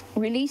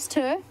 Released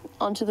her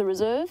onto the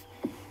reserve,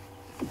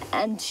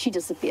 and she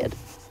disappeared.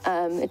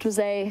 I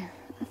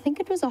think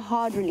it was a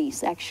hard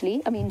release,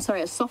 actually.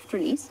 A soft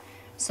release.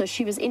 So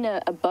she was in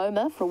a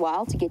boma for a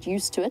while to get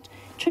used to it,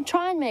 to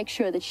try and make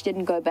sure that she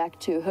didn't go back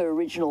to her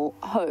original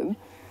home.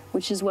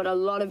 which is what a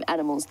lot of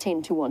animals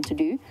tend to want to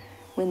do.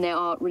 When they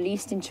are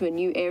released into a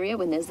new area,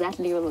 when there's that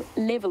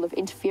level of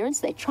interference,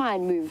 they try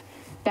and move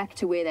back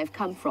to where they've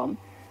come from.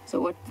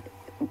 So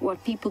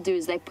what people do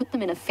is they put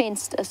them in a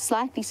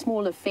slightly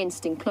smaller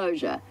fenced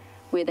enclosure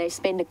where they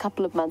spend a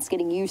couple of months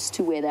getting used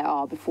to where they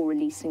are before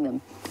releasing them.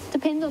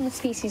 Depends on the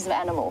species of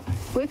animal.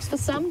 Works for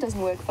some,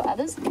 doesn't work for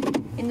others.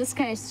 In this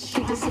case,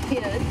 she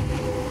disappeared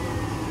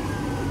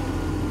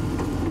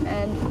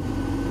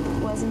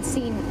and wasn't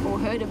seen or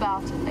heard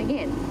about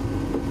again.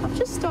 I've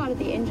just started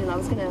the engine. I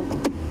was going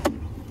to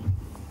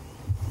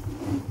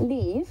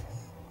leave,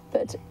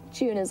 but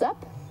tune is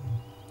up.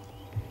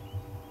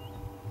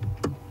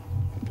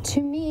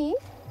 To me,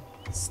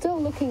 still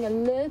looking a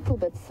little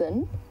bit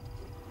thin.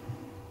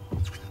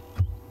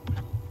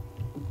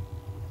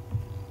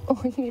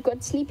 Oh, you've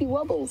got sleepy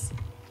wobbles.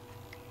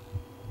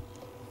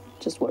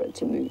 Just wanted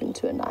to move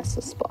into a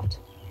nicer spot.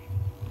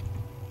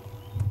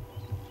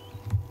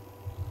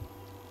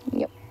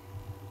 Yep.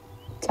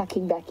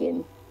 Tucking back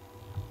in.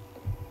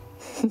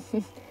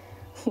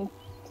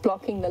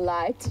 Blocking the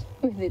light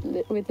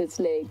with its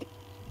leg.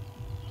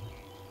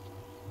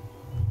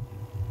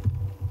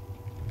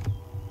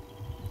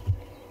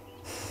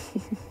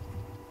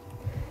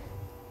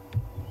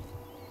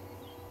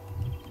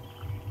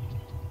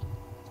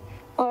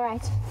 All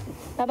right,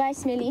 bye-bye,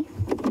 Smelly.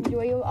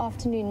 Enjoy your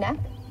afternoon nap.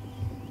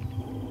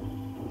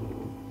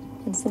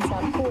 And since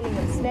I'm calling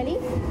him Smelly,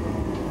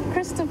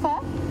 Christopher,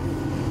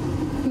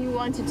 you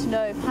wanted to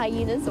know if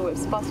hyenas or if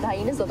spotted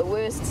hyenas are the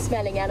worst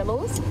smelling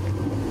animals.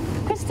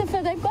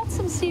 Christopher, they've got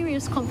some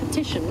serious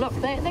competition. Look,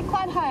 they're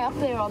quite high up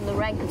there on the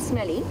rank of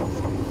smelly.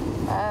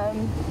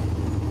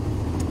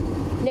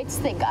 Let's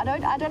think. I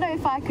don't know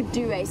if I could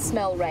do a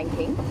smell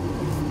ranking.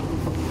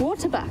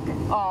 Waterbuck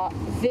are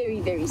very,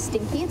 very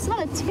stinky. It's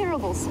not a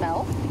terrible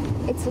smell.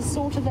 It's a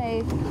sort of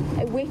a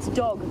wet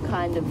dog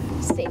kind of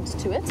scent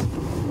to it.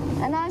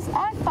 And I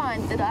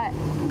find that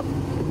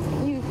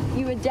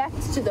you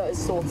adapt to those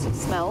sorts of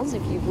smells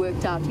if you've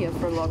worked out here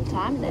for a long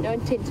time, and they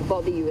don't tend to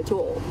bother you at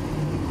all.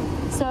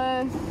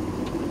 So,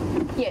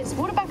 yes,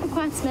 waterbuck are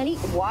quite smelly.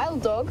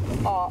 Wild dog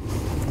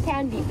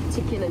can be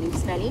particularly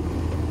smelly.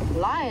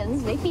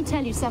 Lions, let me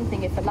tell you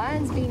something. If a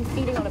lion's been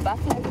feeding on a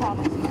buffalo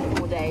carcass for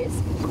 4 days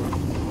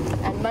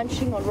and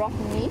munching on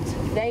rotten meat,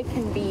 they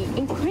can be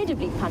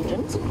incredibly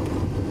pungent.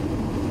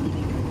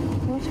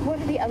 What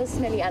are the other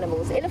smelly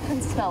animals?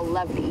 Elephants smell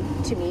lovely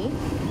to me.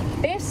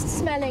 Best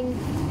smelling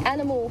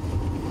animal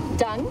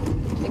dung,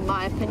 in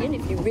my opinion,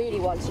 if you really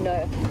want to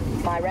know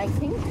my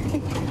ranking.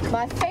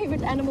 My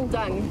favorite animal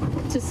dung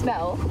to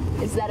smell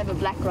is that of a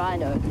black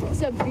rhino.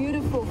 It's a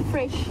beautiful,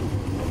 fresh,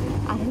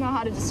 I don't know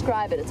how to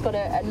describe it. It's got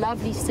a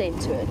lovely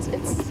scent to it.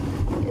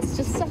 It's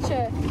just such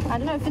a, I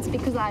don't know if it's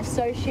because I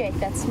associate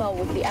that smell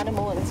with the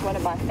animal and it's one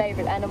of my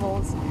favorite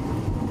animals.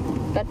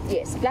 But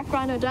yes, black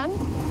rhino dung,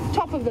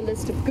 top of the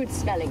list of good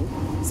smelling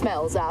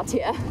smells out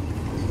here.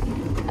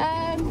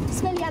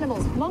 Smelly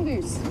animals,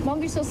 mongoose.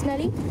 Mongoose are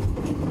smelly.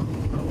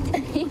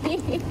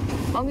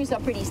 Mongoose are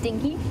pretty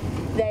stinky.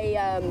 They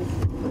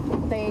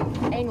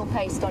anal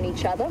paste on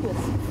each other with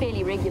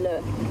fairly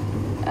regular,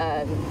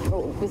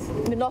 or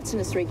with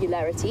monotonous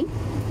regularity.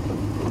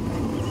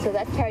 So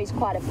that carries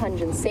quite a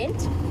pungent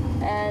scent.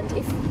 And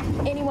if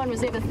anyone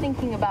was ever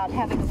thinking about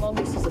having a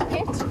mongoose as a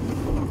pet,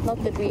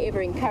 not that we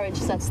ever encourage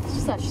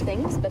such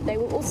things, but they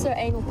will also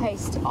anal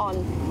paste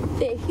on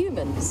their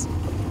humans.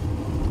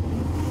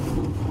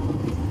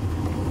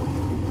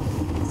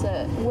 It's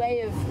a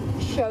way of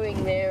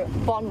showing their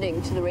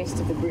bonding to the rest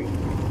of the group.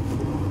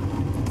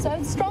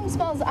 So strong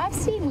smells. I've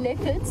seen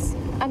leopards.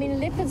 I mean,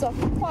 leopards are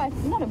quite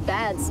not a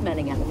bad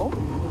smelling animal.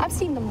 I've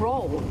seen them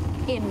roll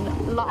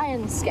in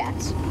lion scat.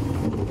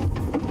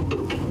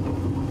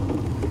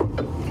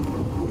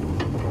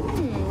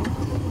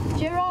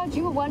 Gerard,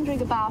 you were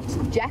wondering about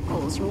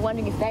jackals. You were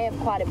wondering if they have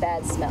quite a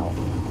bad smell.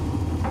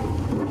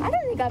 I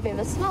don't think I've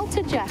ever smelt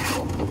a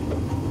jackal.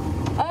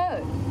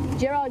 Oh,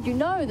 Gerard, you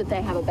know that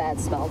they have a bad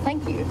smell.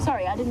 Thank you.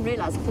 Sorry, I didn't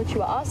realize. I thought you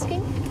were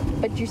asking.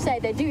 But you say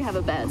they do have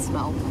a bad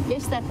smell.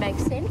 Yes, that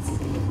makes sense.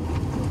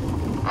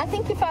 I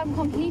think if I'm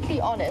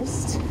completely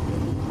honest,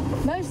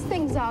 most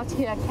things out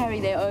here carry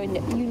their own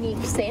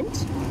unique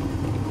scent.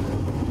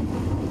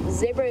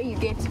 Zebra, you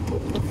get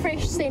the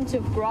fresh scent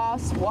of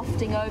grass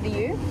wafting over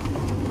you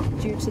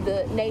due to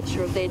the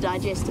nature of their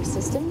digestive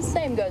system.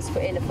 Same goes for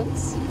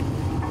elephants.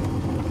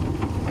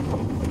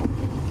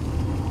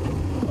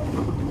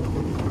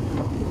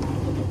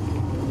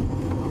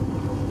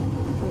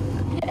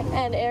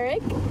 And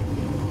Eric.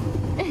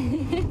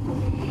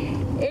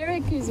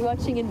 Eric, who's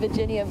watching in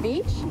Virginia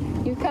Beach,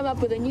 you've come up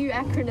with a new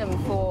acronym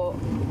for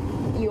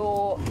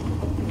your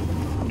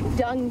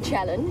dung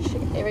challenge.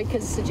 Eric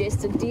has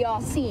suggested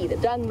DRC, the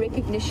Dung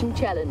Recognition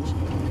Challenge.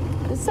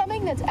 It's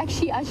something that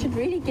actually I should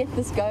really get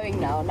this going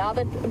now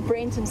that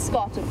Brent and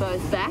Scott are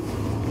both back.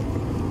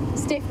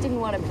 Steph didn't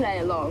want to play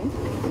along.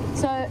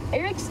 So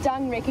Eric's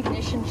Dung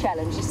Recognition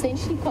Challenge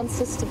essentially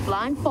consists of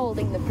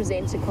blindfolding the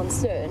presenter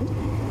concerned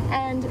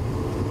and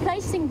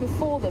placing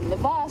before them the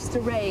vast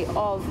array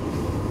of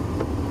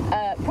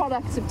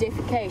products of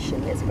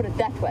defecation, let's put it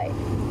that way,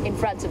 in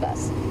front of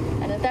us.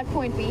 And at that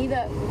point, we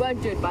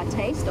won't do it by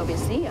taste,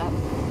 obviously,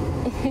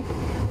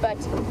 but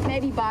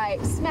maybe by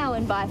smell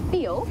and by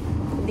feel.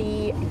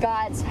 The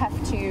guides have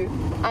to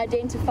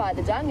identify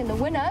the dung, and the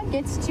winner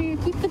gets to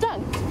keep the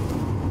dung.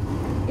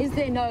 Is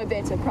there no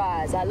better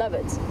prize? I love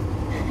it.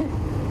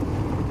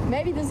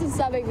 Maybe this is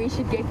something we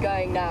should get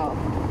going now.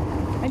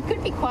 It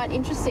could be quite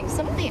interesting.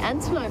 Some of the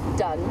antelope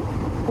dung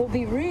will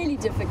be really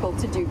difficult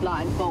to do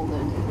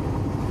blindfolded.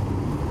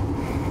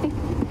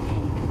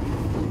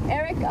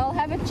 Eric, I'll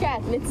have a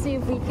chat. Let's see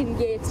if we can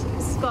get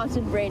Scott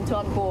and Brent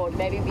on board.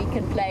 Maybe we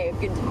can play a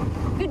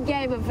good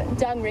game of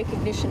dung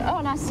recognition. Oh,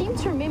 and I seem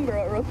to remember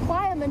a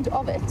requirement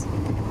of it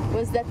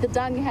was that the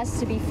dung has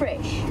to be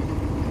fresh.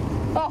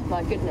 Oh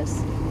my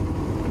goodness.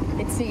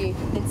 Let's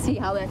see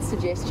how that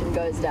suggestion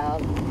goes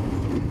down.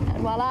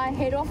 And while I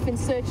head off in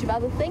search of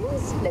other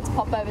things, let's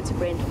pop over to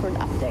Brent for an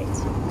update.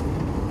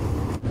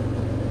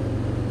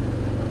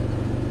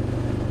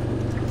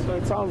 So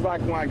it sounds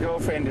like my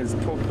girlfriend is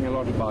talking a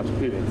lot about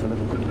food. It's a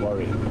little bit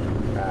worrying.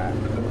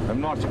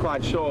 I'm not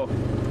quite sure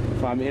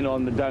if I'm in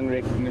on the dung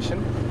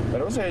recognition,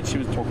 but also she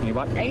was talking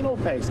about anal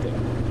pasting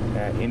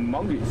in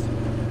mongoose.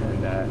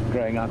 And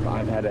growing up,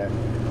 I've had as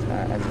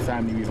a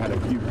family, we've had a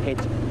few pet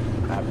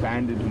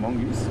banded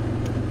mongoose.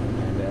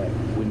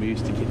 And when we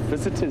used to get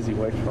visitors who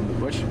worked from the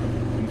bush,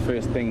 the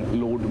first thing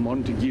Lord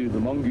Montague, the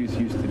mongoose,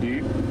 used to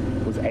do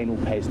was anal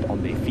paste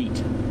on their feet,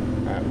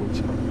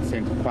 which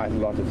sent quite a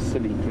lot of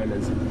silly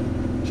dwellers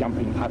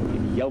jumping up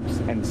in yelps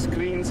and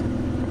screams,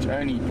 which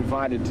only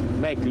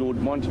make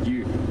Lord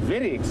Montague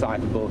very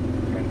excitable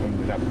and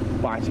ended up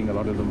biting a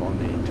lot of them on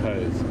their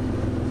toes.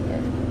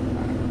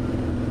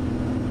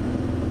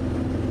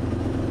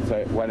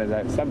 So one of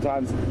those,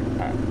 sometimes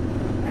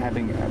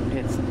having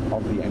pets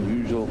of the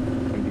unusual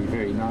can be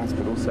very nice,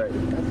 but also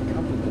it does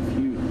come with a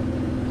few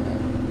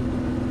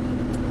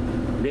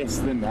less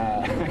than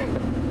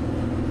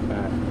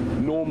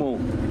normal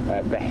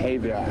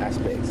behavior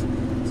aspects.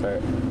 So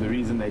the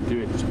reason they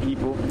do it to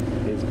people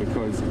is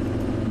because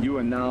you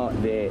are now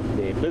their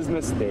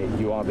business,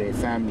 you are their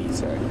family.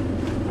 So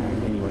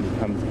anyone who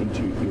comes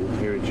into your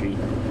territory,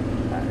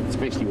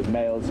 especially with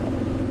males,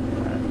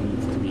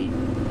 needs to be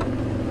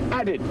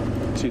added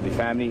to the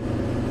family.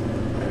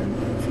 And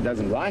if he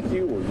doesn't like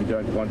you or you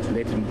don't want to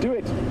let him do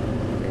it,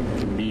 it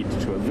can lead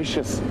to a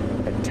vicious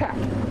attack.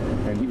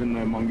 And even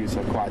though mongoose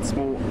are quite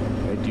small,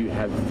 they do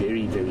have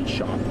very, very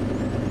sharp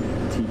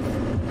teeth.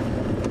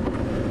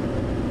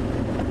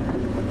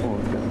 Oh,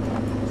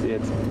 see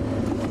it?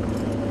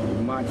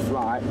 You might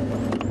fly.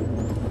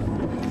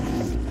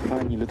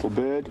 Tiny little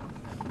bird.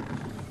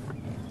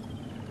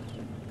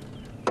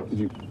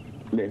 You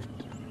left.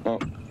 Oh,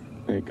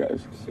 there it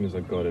goes. As soon as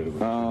I got it,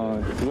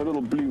 There's a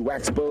little blue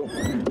wax bill.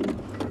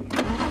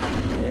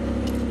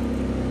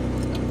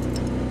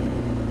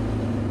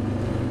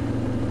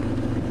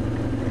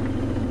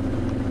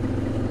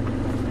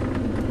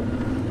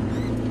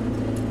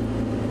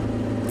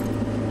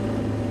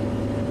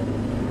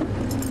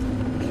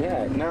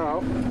 Yeah.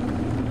 Now,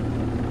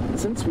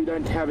 since we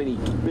don't have any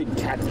big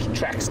cat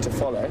tracks to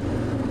follow,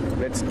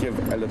 let's give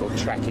a little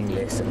tracking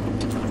lesson.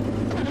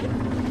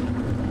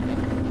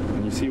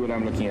 And you see what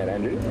I'm looking at,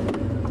 Andrew?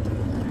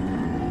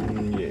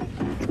 Yeah.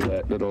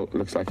 That little,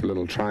 looks like a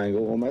little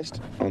triangle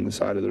almost on the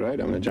side of the road.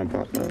 I'm going to jump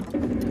out now.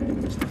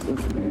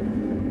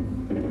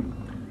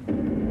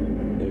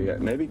 There we go.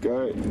 Maybe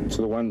go to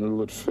the one a little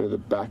bit further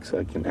back so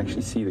I can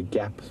actually see the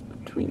gap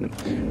between them.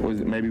 Or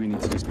is it maybe we need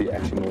to just be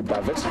actually more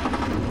above it?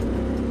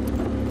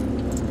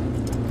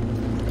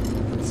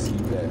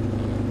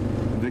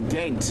 The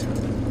gate.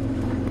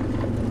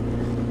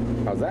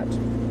 How's that?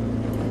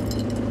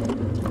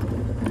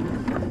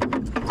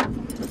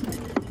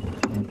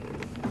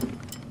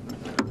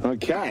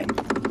 Okay.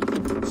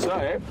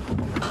 So,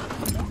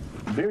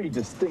 very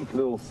distinct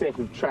little set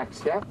of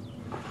tracks here.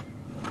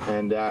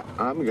 And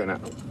I'm gonna,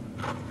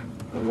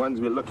 the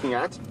ones we're looking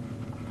at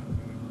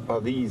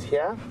are these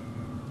here.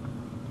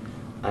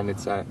 And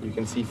it's, you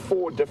can see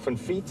 4 different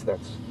feet.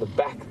 That's the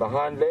back, the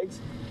hind legs,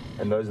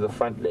 and those are the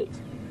front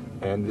legs.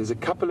 And there's a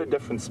couple of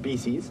different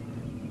species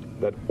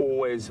that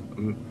always,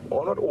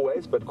 or not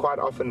always, but quite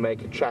often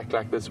make a track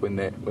like this when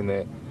they're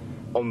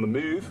on the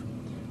move.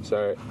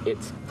 So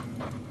it's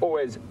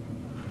always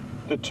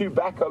the 2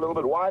 back are a little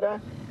bit wider,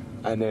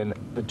 and then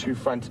the 2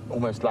 front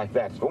almost like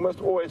that. It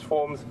almost always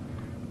forms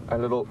a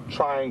little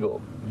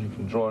triangle you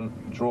can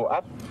draw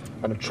up,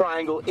 and a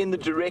triangle in the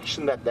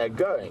direction that they're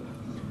going.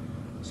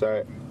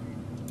 So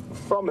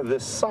from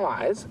this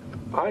size,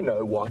 I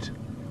know what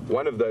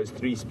one of those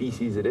 3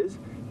 species it is.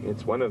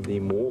 It's one of the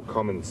more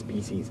common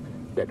species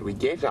that we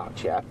get out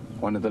here,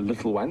 one of the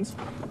little ones,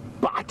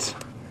 but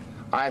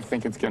I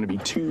think it's going to be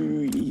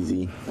too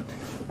easy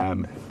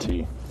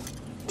to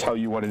tell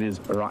you what it is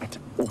right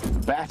off the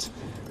bat.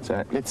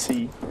 So let's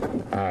see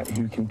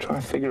who can try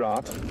to figure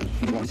out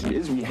what it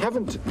is. We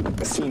haven't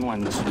seen one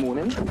this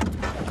morning.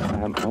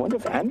 I wonder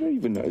if Andrew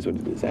even knows what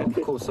it is.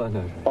 Andrew? Of course I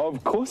know.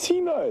 Of course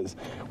he knows.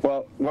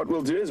 Well, what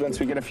we'll do is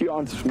once we get a few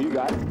answers from you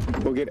guys,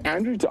 we'll get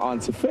Andrew to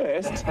answer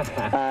first,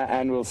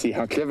 and we'll see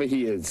how clever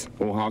he is,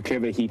 or how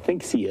clever he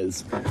thinks he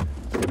is.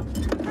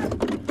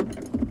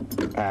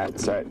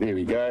 So there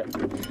we go.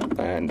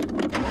 And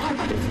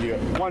if you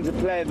want to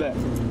play the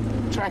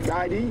track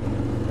ID,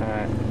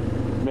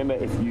 remember,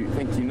 if you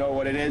think you know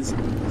what it is,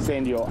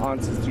 send your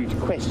answers through to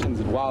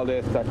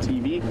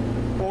questions@wildearth.tv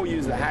or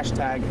use the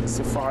hashtag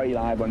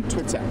SafariLive on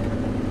Twitter.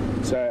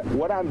 So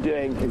what I'm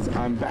doing is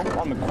I'm back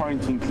on the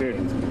quarantine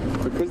clearings.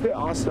 Because there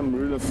are some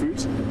ruler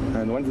fruit,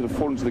 and the ones that have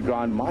fallen to the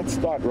ground might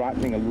start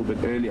ripening a little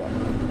bit earlier,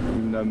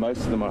 even though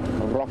most of them are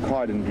rock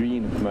hard and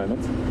green at the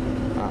moment.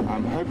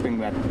 I'm hoping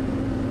that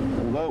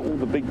although all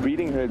the big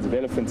breeding herds of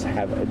elephants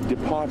have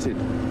departed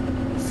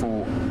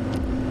for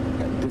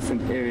a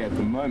different area at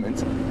the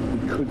moment,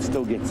 we could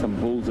still get some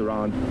bulls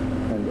around,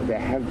 and they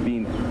have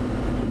been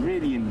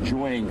really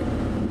enjoying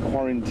the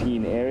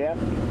quarantine area.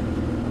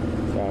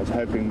 So I was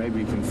hoping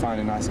maybe we can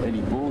find a nice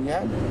early bull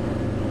here.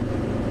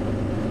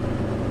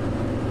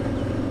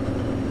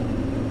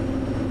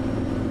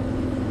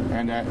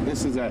 And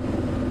this is a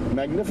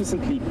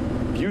magnificently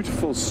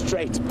beautiful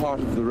straight part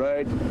of the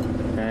road,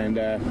 and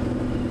I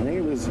think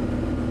it was,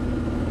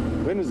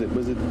 when was it?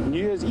 Was it New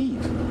Year's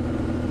Eve?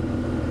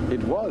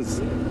 It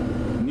was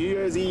New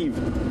Year's Eve.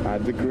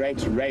 The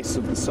great race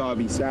of the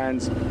Sabi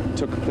Sands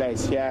took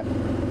place here.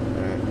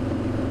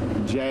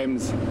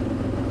 James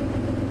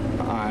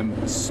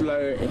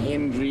Slow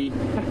Hendry,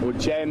 or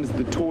James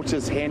the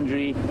Tortoise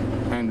Hendry,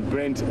 and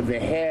Brent the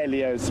Hare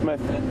Leo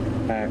Smith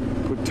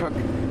took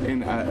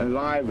in a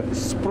live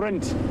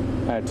sprint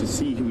to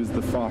see who was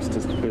the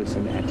fastest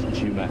person at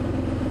Juma.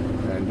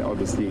 And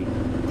obviously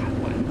that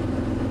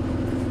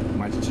won,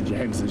 much to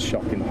James's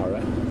shock and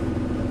horror.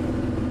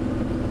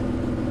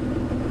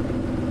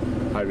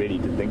 I really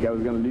did think I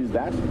was going to lose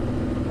that.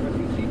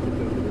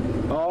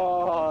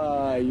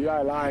 Oh, you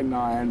are lying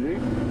now, Andrew.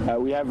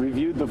 We have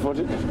reviewed the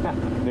footage.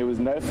 There was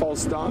no false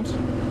start.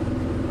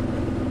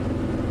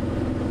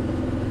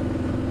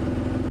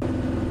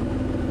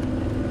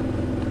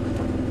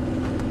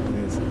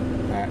 Yes.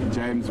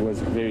 James was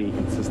very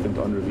insistent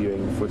on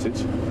reviewing the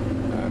footage.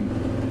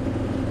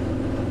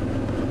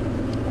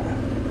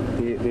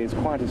 There's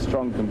quite a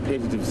strong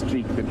competitive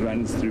streak that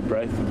runs through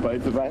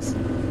both of us.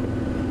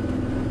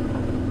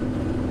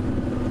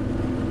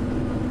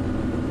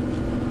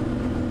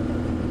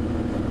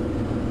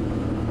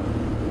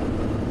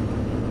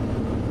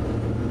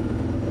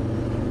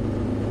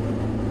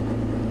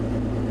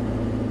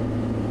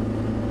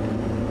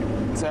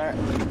 So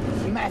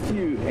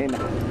Matthew in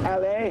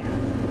LA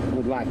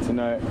would like to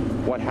know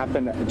what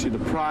happened to the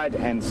Pride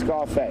and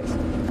Scarface.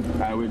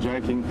 We're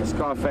joking,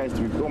 Scarface,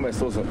 we could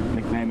almost also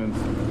nickname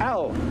him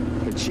Al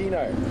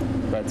Pacino,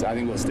 but I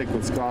think we'll stick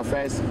with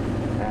Scarface.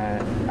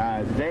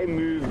 They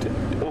moved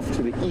off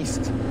to the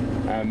east,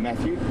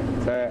 Matthew.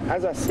 So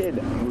as I said,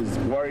 I was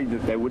worried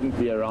that they wouldn't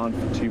be around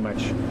for too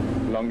much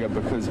longer,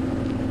 because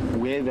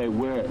where they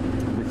were,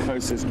 the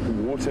closest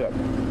water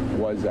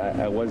was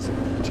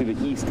to the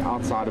east,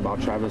 outside of our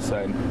traverse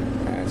zone.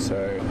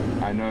 So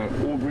I know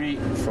Aubrey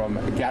from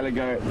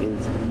Gallagher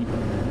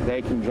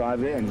they can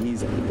drive there, and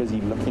he's busy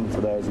looking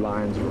for those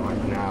lions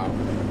right now.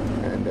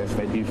 And if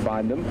they do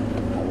find them,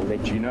 I will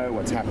let you know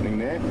what's happening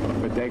there.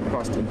 But they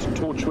crossed into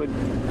Torchwood.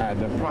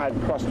 The Pride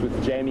crossed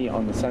with Jamie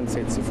on the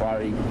Sunset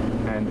Safari,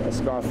 and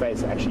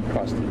Scarface actually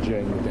crossed it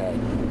during the day.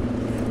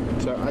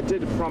 So I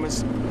did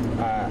promise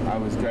I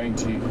was going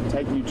to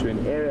take you to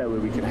an area where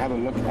we could have a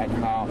look at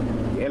how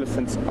the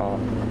elephants are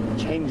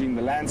changing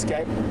the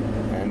landscape,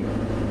 and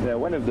they're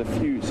one of the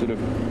few sort of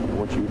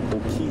what you would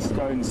call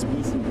keystone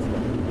species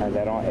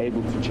that are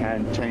able to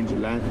change the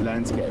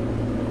landscape.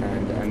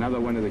 And another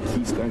one of the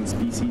keystone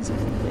species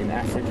in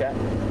Africa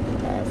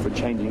for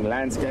changing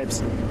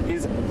landscapes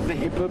is the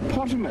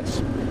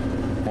hippopotamus.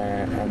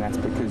 And that's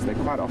because they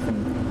quite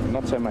often,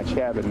 not so much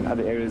here, but in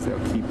other areas, they'll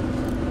keep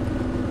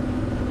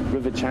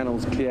river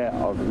channels clear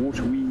of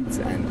water weeds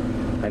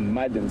and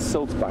mud and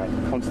silt by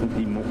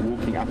constantly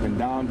walking up and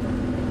down.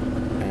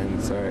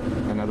 And so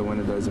another one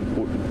of those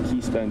important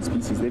keystone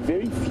species. There are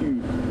very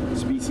few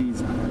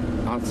species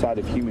outside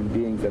of human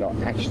beings that are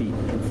actually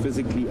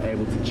physically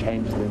able to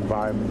change the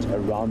environment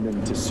around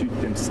them to suit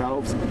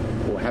themselves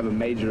or have a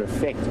major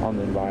effect on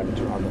the environment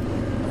around them.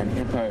 And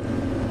hippo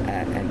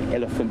and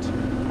elephant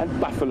and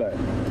buffalo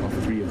are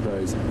three of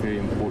those very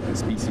important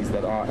species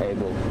that are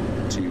able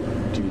to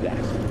do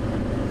that.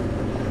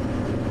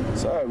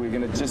 So we're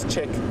going to just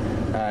check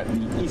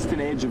the eastern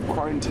edge of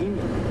quarantine.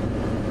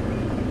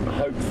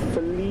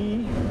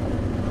 Hopefully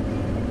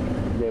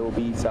there will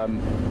be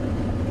some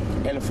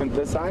elephant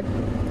this side.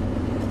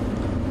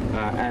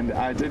 And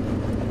I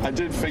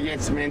did forget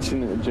to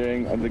mention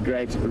during the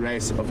great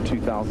race of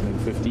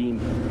 2015,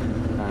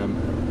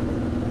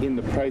 in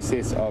the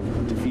process of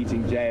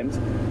defeating James,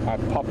 I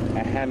popped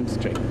a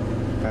hamstring.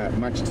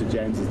 much to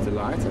James's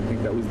delight. I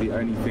think that was the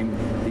only thing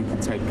he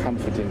could take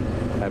comfort in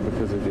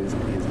because of his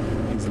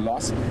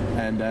loss,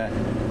 and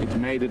it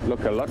made it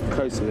look a lot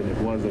closer than it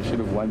was. They should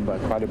have won by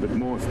quite a bit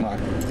more if my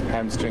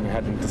hamstring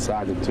hadn't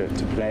decided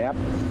to play up.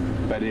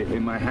 But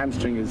my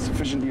hamstring is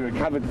sufficiently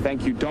recovered.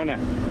 Thank you, Donna,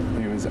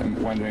 who was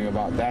wondering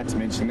about that,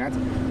 mentioning that.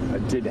 I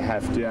did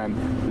have to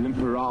limp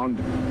around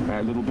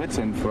a little bit,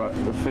 and for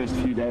the first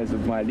few days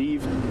of my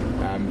leave,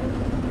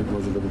 it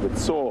was a little bit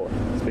sore,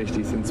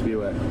 especially since we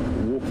were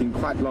walking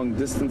quite long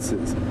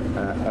distances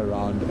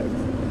around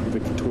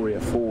Victoria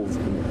Falls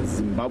in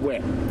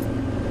Zimbabwe.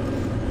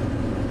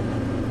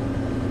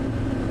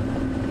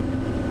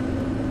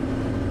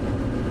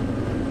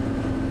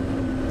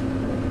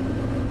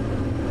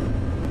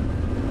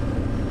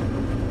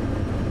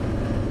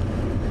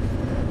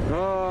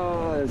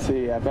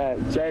 See,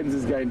 James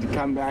is going to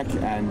come back,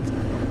 and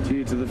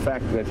due to the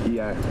fact that he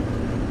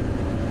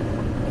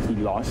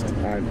lost,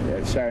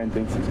 Sharon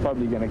thinks he's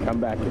probably going to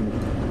come back and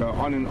go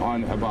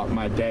on about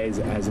my days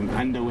as an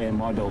underwear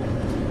model.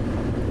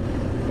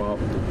 Well,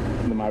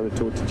 my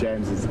retort to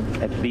James is,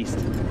 at least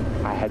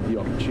I had the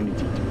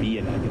opportunity to be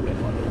an underwear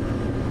model.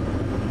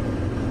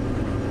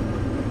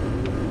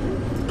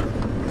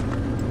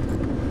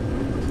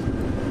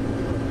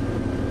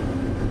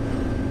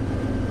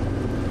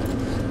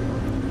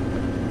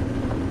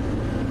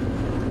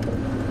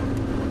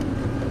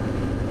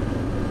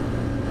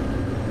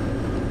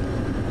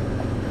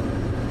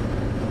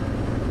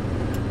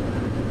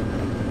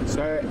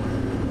 So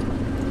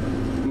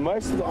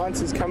most of the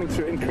answers coming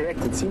through incorrect.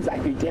 It seems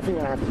like we definitely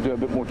going to have to do a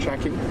bit more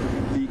tracking.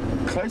 The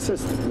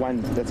closest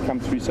one that's come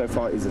through so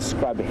far is a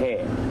scrub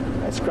hare.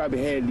 A scrub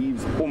hare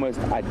leaves almost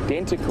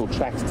identical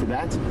tracks to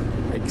that,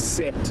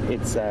 except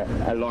it's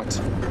a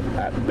lot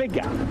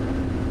bigger.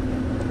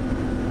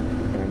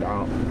 And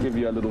I'll give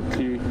you a little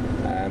clue.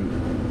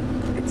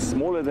 It's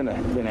smaller than a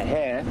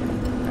hare,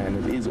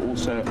 and it is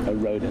also a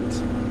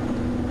rodent.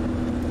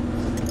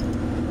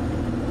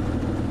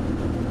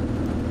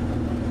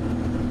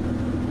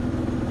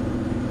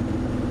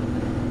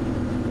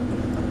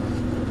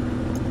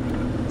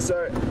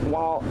 So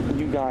while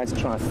you guys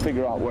try to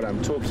figure out what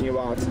I'm talking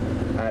about,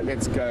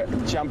 let's go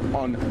jump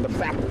on the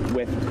back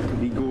with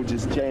the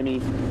gorgeous Jamie,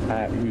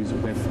 who's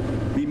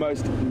with the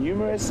most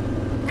numerous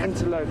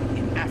antelope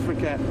in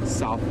Africa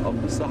south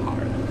of the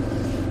Sahara.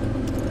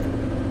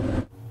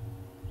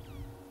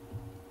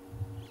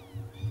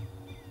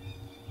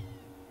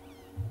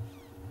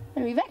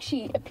 And we've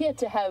actually appeared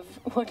to have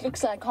what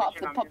looks like half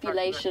the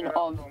population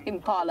of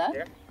impala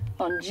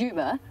on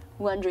Djuma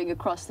wandering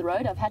across the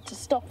road. I've had to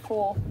stop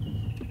for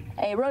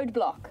a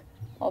roadblock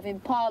of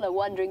impala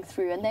wandering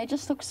through, and they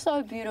just look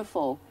so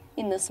beautiful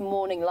in this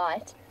morning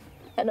light.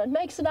 And it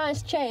makes a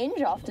nice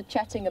change after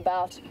chatting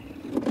about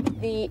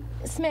the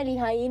smelly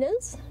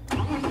hyenas.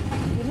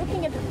 We're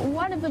looking at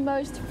one of the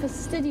most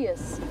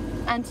fastidious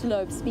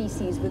antelope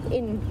species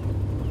within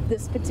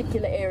this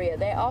particular area.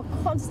 They are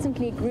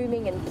constantly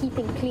grooming and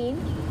keeping clean.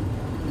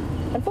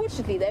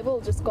 Unfortunately, they've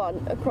all just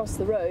gone across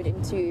the road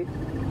into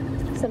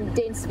some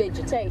dense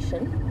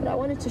vegetation, but I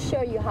wanted to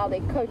show you how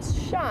their coats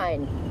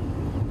shine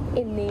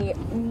in the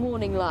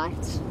morning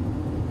light.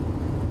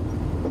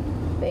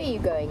 Where are you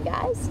going,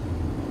 guys?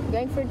 I'm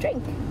going for a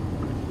drink.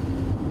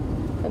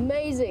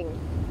 Amazing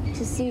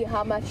to see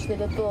how much the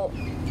little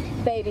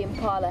baby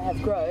impala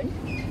have grown.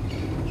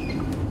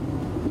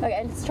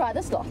 Okay, let's try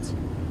this lot.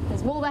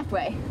 There's more that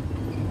way,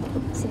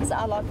 since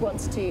our lot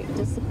wants to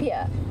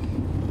disappear.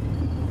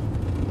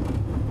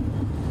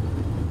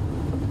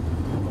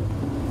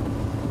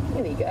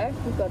 Here we go.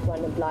 We've got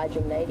one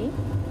obliging lady.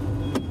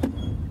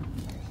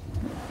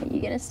 Are you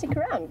going to stick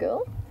around,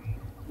 girl?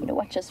 You're going to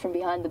watch us from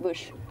behind the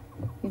bush.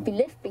 You've been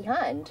left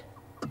behind.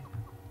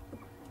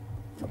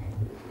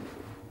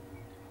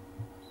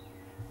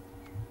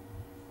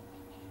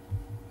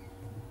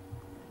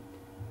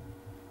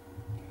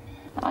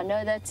 I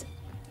know that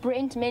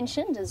Brent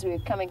mentioned as we were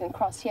coming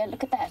across here,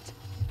 look at that.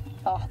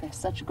 Oh, they're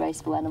such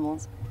graceful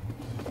animals.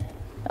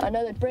 I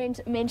know that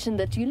Brent mentioned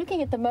that you're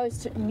looking at the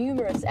most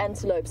numerous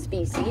antelope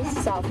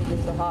species south of the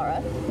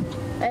Sahara.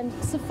 And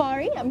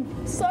Safari,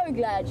 I'm so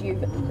glad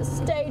you've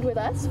stayed with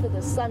us for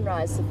the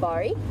sunrise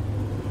safari.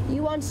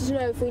 You wanted to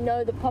know if we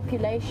know the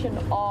population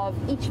of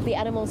each of the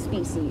animal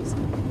species.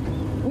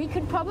 We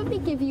could probably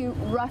give you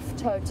rough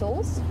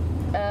totals.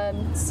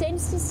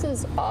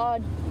 Censuses are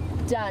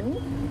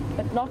done,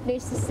 but not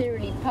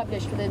necessarily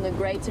published within the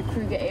greater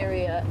Kruger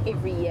area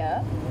every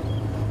year.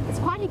 It's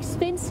quite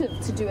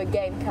expensive to do a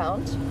game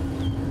count.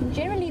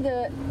 Generally,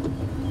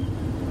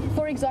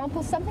 for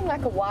example, something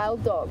like a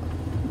wild dog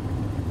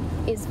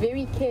is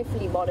very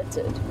carefully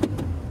monitored.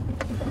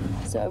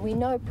 So we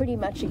know pretty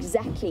much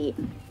exactly,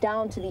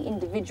 down to the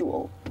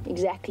individual,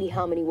 exactly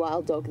how many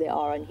wild dog there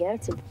are on here.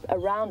 It's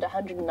around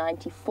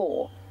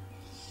 194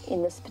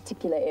 in this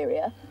particular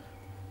area.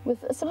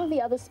 With some of the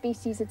other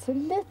species, it's a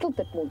little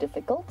bit more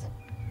difficult.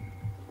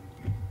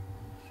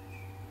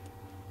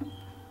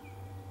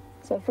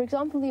 So, for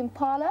example, the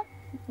impala,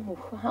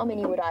 how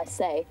many would I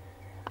say?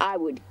 I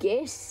would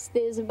guess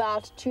there's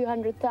about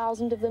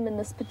 200,000 of them in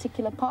this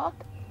particular park.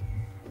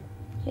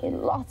 There are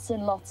lots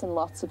and lots and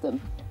lots of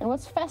them. And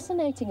what's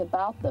fascinating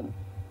about them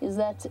is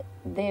that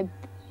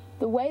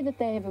the way that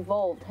they have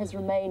evolved has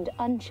remained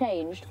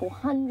unchanged for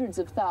hundreds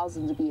of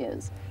thousands of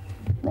years.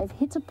 They've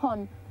hit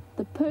upon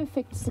the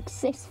perfect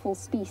successful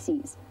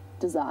species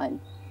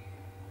design.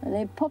 And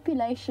their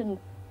population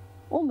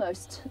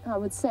almost, I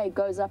would say,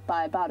 goes up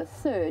by about a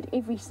third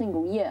every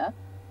single year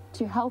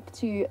to help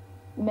to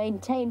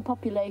maintain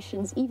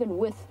populations even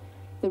with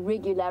the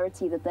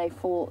regularity that they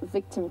fall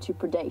victim to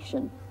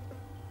predation.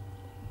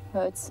 So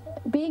it's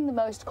being the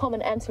most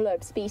common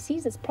antelope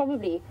species, it's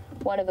probably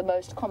one of the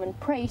most common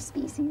prey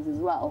species as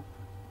well.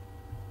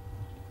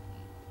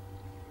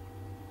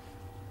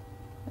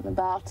 And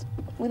about,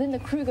 within the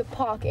Kruger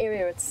Park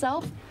area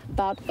itself,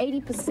 about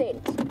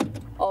 80%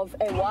 of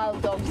a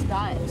wild dog's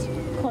diet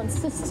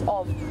consists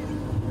of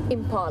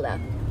impala.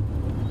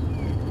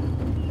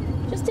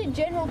 Just in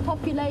general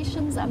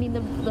populations, I mean,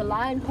 the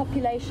lion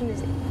population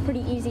is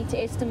pretty easy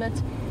to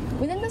estimate.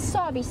 Within the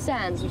Sabi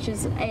Sands, which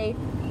is a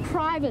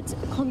private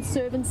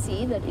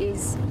conservancy that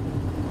is...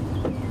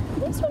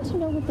 I just want to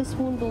know what this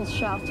hornbill's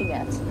shouting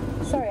at.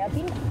 Sorry, I've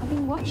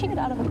been watching it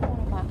out of the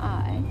corner of my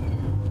eye.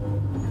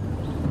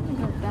 Let me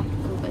go back a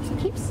little bit. It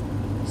keeps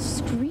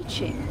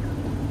screeching,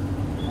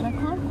 and I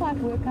can't quite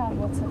work out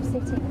what's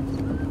upsetting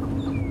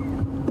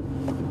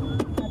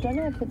it. I don't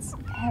know if it's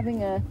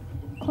having a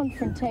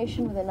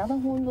confrontation with another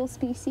hornbill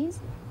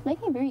species,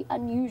 making a very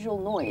unusual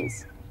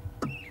noise.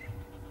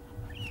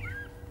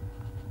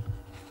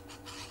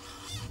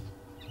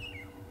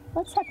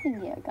 What's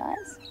happening here,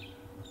 guys?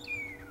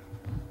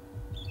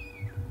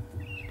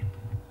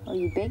 Are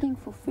you begging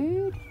for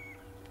food?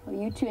 Are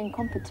you two in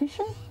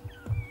competition?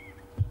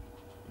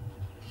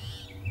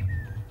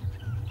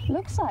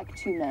 Looks like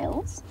two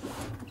males.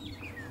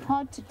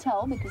 Hard to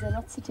tell because they're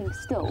not sitting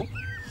still.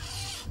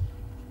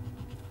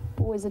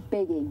 Or is it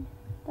begging?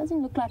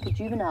 Doesn't look like a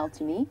juvenile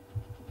to me.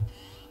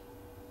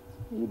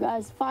 Are you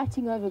guys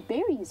fighting over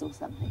berries or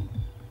something?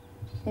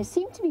 They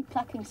seem to be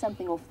plucking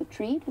something off the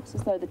tree. It looks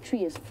as though the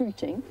tree is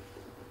fruiting.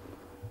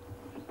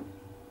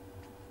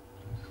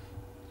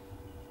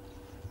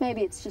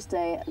 Maybe it's just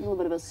a little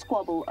bit of a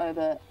squabble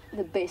over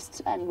the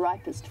best and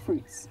ripest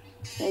fruits.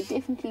 They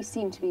definitely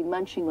seem to be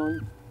munching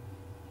on.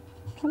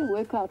 I'm trying to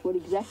work out what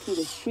exactly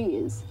this tree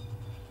is.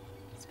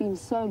 It's been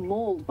so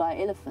mauled by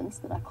elephants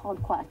that I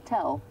can't quite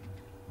tell.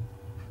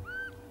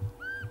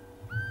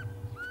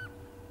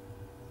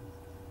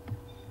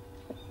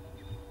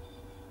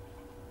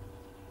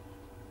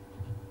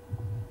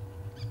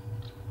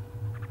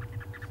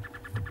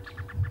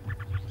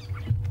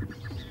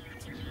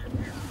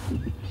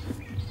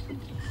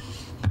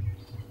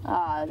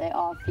 Ah, they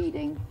are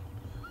feeding.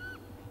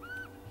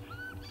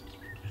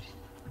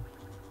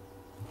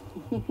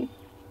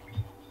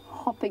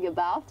 Hopping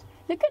about.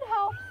 Look at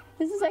how,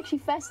 this is actually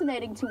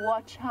fascinating to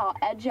watch how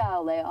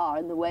agile they are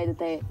in the way that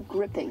they're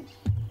gripping.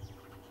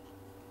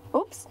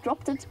 Oops,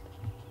 dropped it.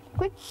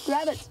 Quick,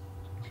 grab it.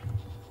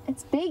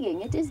 It's begging.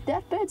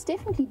 That bird's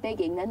definitely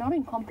begging. They're not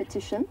in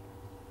competition.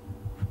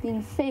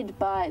 Being fed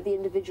by the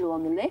individual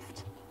on the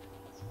left.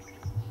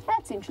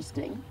 That's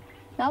interesting.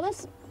 Now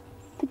this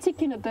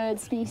particular bird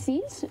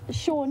species,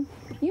 Sean,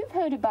 you've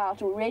heard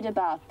about or read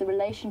about the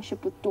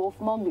relationship with dwarf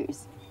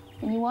mongoose,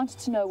 and you wanted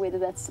to know whether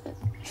that's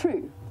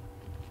true.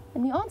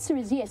 And the answer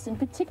is yes, and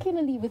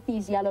particularly with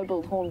these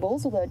yellow-billed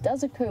hornbills, although it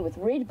does occur with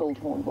red-billed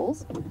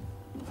hornbills.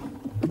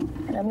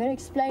 And I'm going to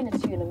explain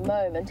it to you in a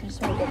moment. I just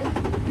want to get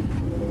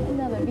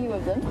another view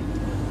of them.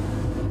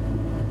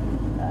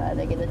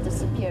 They're going to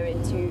disappear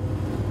into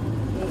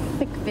the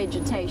thick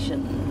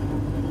vegetation.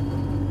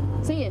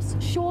 So yes,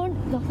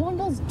 Sean, the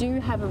hornbills do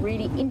have a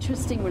really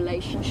interesting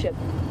relationship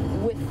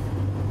with,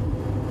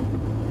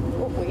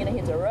 we're going to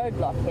hit a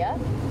roadblock here,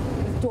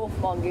 with dwarf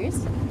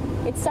mongoose.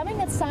 It's something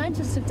that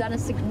scientists have done a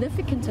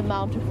significant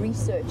amount of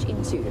research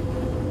into.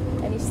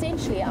 And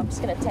essentially, I'm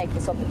just going to take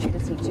this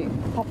opportunity to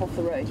hop off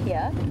the road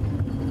here.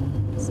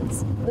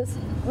 Since this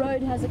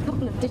road has a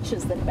couple of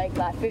ditches that make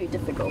life very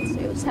difficult, so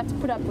you'll just have to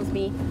put up with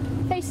me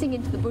facing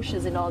into the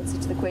bushes in answer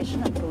to the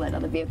question until that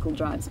other vehicle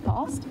drives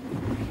past.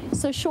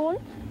 So Sean,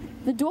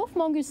 the dwarf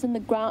mongoose and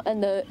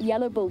the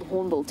yellow-billed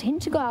hornbill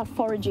tend to go out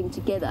foraging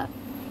together.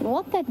 And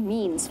what that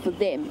means for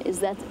them is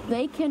that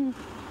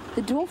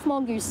the dwarf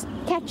mongoose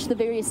catch the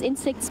various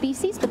insect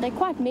species, but they're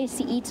quite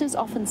messy eaters.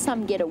 Often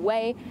some get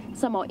away,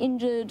 some are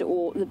injured,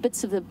 or the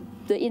bits of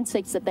the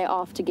insects that they're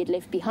after get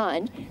left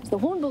behind. So the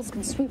hornbills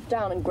can swoop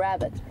down and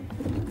grab it.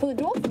 For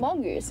the dwarf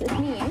mongoose, it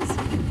means,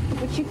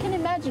 which you can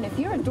imagine, if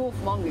you're a dwarf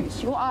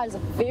mongoose, your eyes are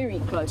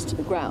very close to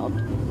the ground.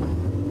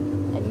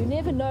 And you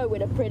never know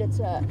when a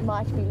predator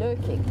might be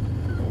lurking.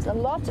 There's a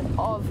lot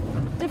of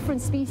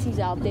different species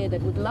out there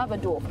that would love a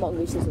dwarf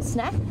mongoose as a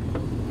snack.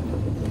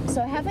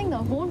 So having the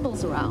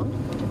hornbills around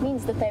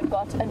means that they've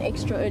got an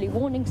extra early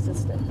warning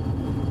system.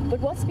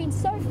 But what's been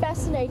so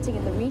fascinating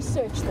in the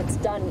research that's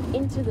done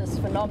into this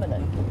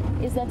phenomenon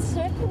is that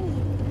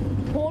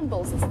certain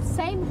hornbills. It's the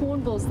same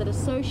hornbills that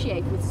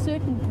associate with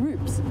certain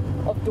groups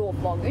of dwarf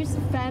mongoose,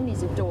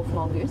 families of dwarf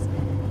mongoose.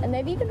 And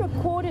they've even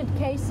recorded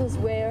cases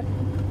where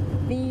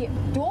the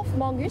dwarf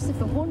mongoose, if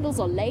the hornbills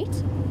are late,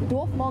 the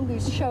dwarf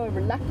mongoose show a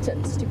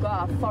reluctance to go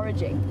out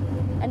foraging.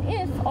 And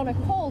if, on a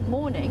cold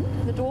morning,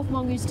 the dwarf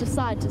mongoose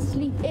decide to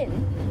sleep in,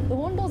 the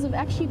hornbills have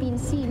actually been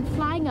seen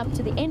flying up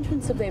to the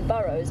entrance of their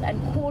burrows and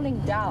calling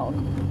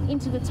down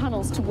into the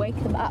tunnels to wake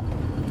them up,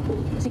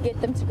 to get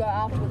them to go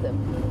out with them.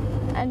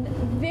 And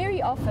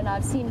very often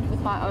I've seen with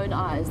my own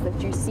eyes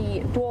that you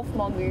see dwarf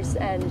mongoose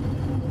and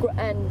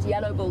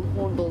yellow-billed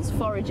hornbills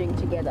foraging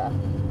together.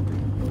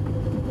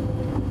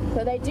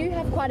 So they do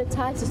have quite a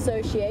tight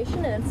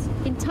association, and it's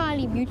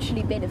entirely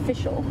mutually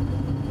beneficial.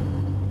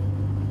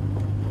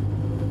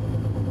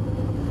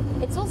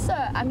 It's also,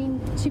 I mean,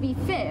 to be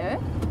fair,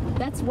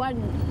 that's one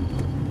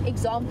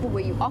example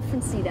where you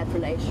often see that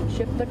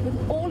relationship, but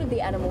with all of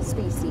the animal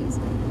species,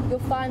 you'll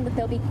find that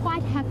they'll be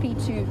quite happy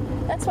to,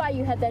 that's why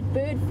you had that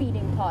bird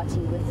feeding party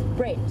with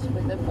Brent,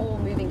 with them all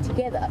moving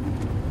together.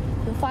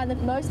 You'll find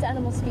that most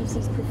animal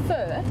species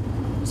prefer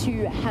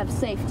to have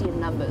safety in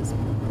numbers,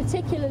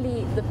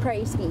 particularly the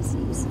prey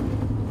species.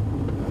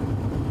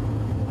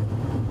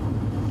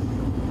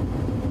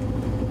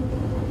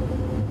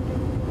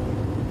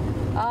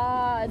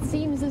 It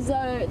seems as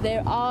though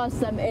there are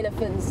some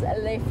elephants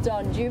left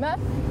on Juma.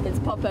 Let's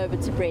pop over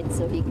to Brent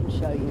so he can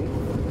show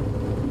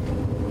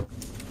you.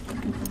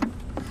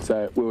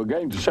 So we were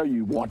going to show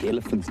you what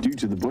elephants do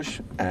to the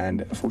bush,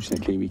 and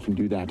fortunately we can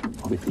do that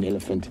with an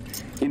elephant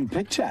in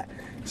picture.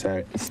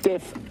 So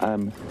Steph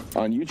on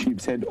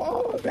YouTube said,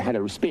 oh, they had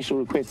a special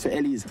request for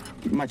Ellies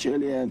much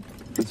earlier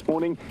this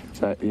morning.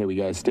 So here we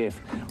go, Steph.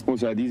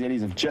 Also, these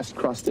Ellies have just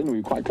crossed in.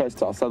 We're quite close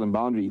to our southern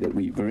boundary that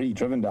we've already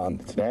driven down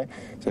today.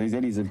 So these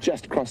Ellies have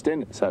just crossed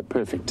in, so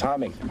perfect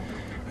timing.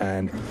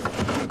 And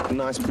a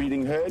nice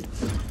breeding herd.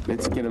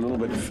 Let's get a little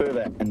bit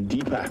further and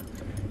deeper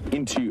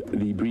into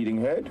the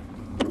breeding herd.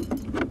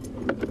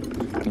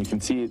 And you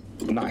can see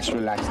nice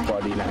relaxed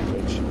body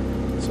language.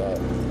 So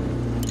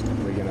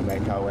we're going to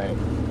make our way,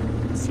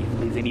 see if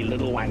there's any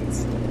little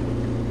ones.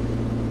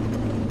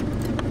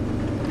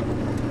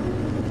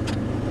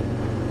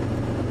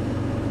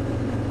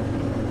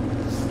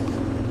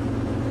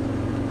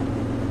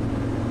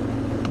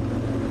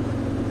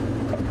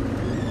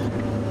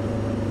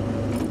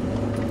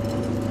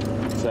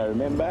 So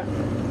remember,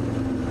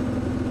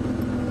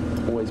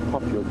 always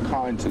pop your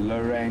car into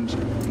low range,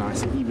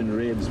 nice even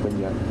revs when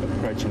you're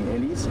approaching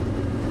Ellies.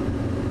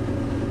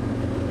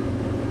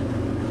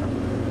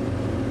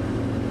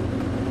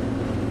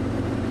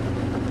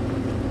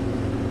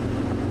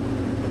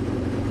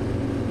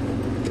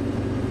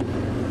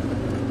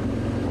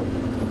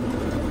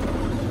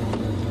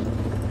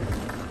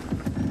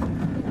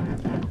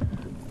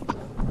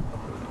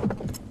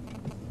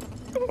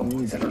 Oh,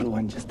 there's a little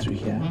one just through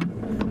here.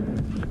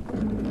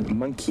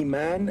 Monkey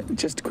Man,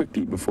 just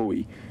quickly before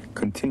we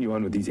continue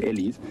on with these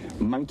Ellies,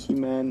 Monkey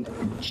Man,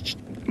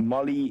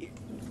 Molly,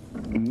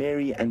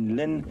 Mary and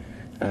Lynn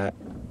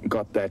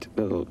got that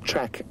little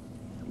track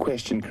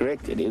question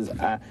correct. It is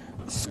a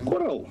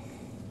squirrel.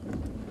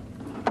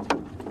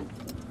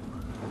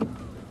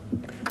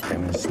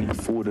 I'm going to sneak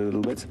forward a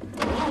little bit.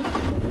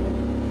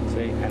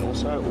 See, and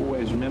also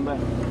always remember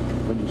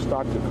when you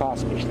start the car,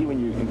 especially when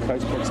you're in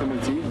close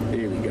proximity,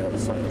 there we go.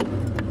 So,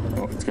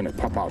 oh, it's going to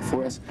pop out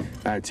for us.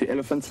 To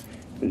elephants,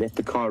 let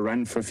the car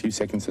run for a few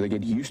seconds so they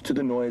get used to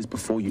the noise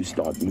before you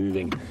start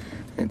moving.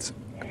 It's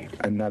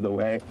another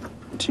way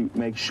to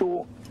make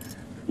sure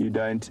you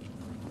don't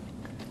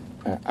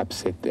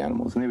upset the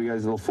animals. And there we go,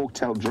 there's a little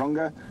fork-tailed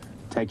dronga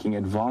taking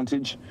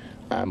advantage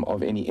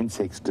of any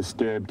insects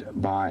disturbed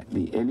by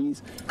the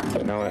Ellies.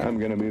 So now I'm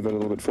going to move a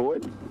little bit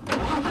forward.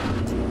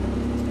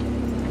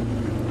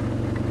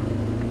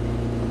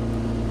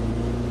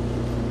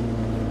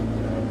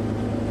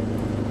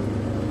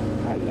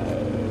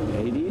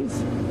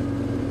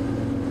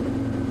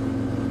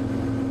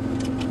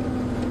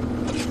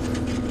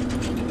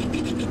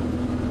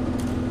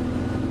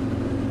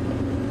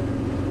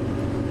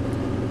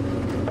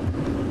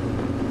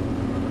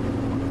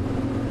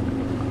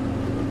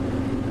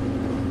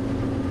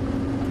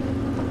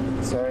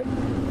 So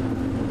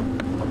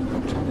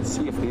I'm trying to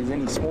see if there's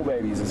any small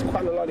babies. There's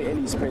quite a lot of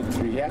Ellies spread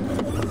through here.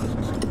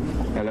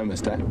 Hello,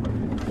 mister.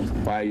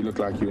 Why, you look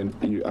like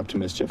you up to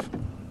mischief?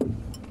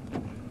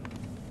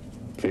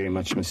 Very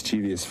much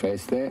mischievous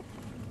face there.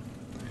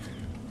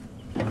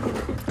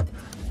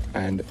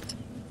 And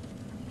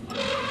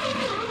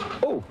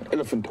oh,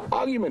 elephant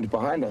argument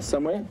behind us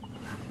somewhere.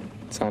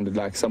 It sounded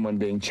like someone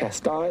being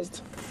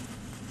chastised.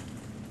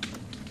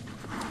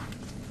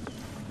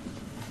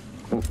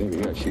 Oh, there we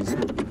go. She's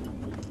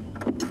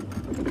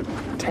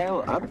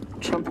tail up,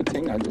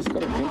 trumpeting. I just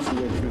got a glimpse of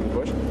her through the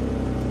bush.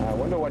 I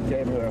wonder what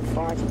gave her a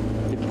fright.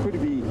 It could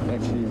be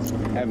that she's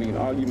having an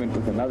argument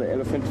with another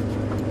elephant.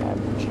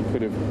 She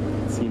could have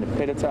seen a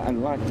predator,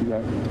 unlikely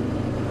though.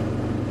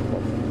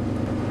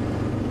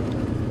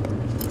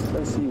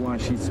 Let's see why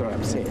she's so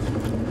upset.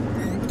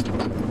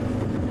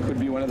 Could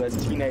be one of those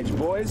teenage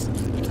boys.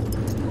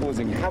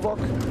 causing havoc.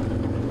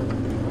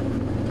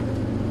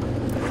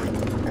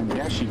 And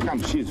here she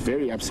comes. She is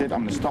very upset. I'm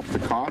going to stop the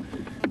car.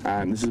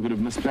 This is a bit of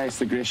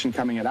misplaced aggression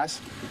coming at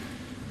us.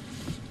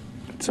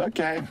 It's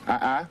okay.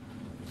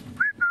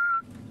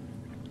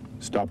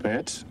 Stop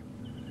it.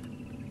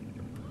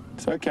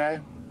 It's okay.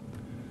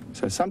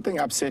 So something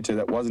upset her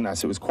that wasn't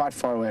us. It was quite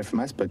far away from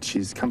us, but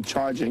she's come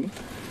charging.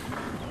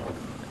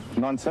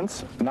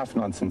 Nonsense. Enough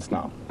nonsense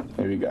now.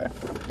 There we go.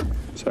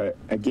 So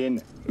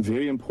again,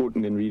 very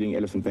important in reading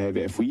elephant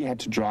behavior. If we had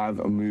to drive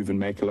or move and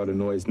make a lot of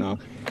noise now,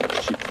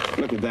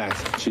 look at that.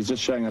 She's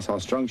just showing us how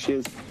strong she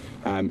is.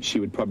 She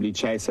would probably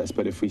chase us,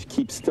 but if we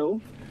keep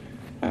still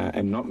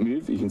and not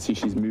move, you can see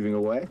she's moving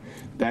away.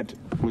 That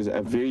was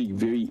a very,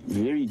 very,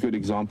 very good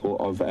example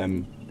of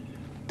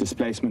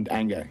displacement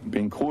anger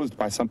being caused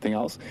by something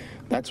else.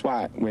 That's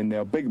why when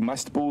there are big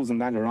must bulls and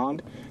that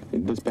around,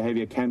 this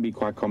behavior can be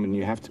quite common.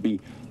 You have to be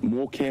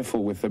more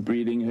careful with the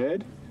breeding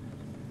herd.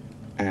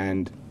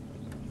 And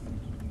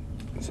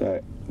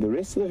so the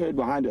rest of the herd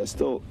behind her is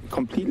still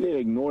completely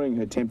ignoring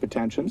her temper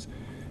tantrums.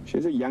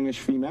 She's a youngish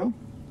female.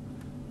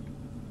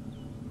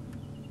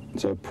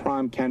 So a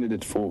prime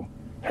candidate for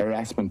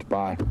harassment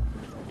by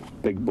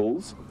big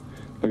bulls.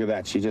 Look at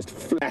that. She just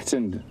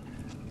flattened,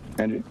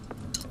 Andrew,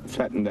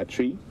 flattened that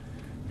tree.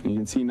 And you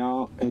can see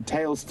now her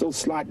tail's still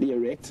slightly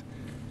erect.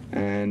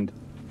 And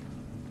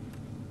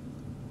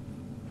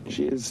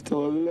she is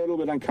still a little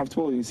bit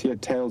uncomfortable. You can see her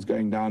tail's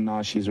going down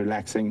now. She's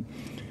relaxing.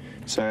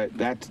 So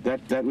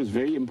that was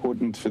very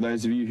important for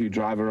those of you who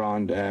drive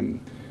around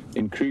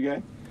in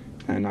Kruger.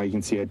 And now you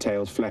can see her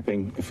tail's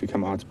flapping if we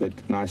come out a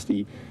bit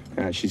nicely.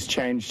 She's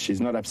changed.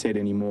 She's not upset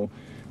anymore.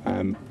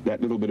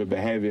 That little bit of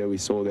behavior we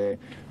saw there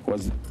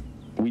was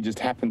we just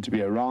happened to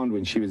be around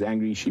when she was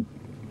angry. She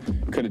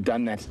could have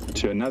done that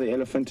to another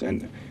elephant.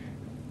 And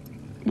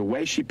the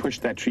way she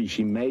pushed that tree,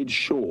 she made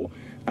sure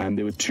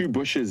there were two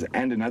bushes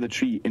and another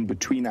tree in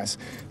between us.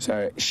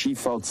 So she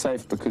felt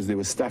safe because there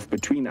was stuff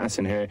between us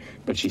and her,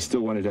 but she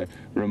still wanted to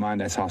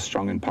remind us how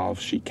strong and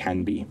powerful she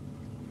can be.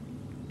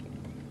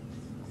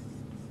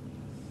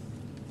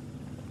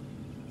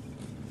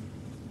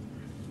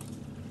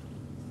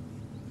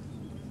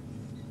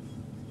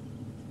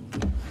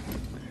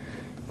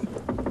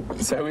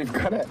 So we've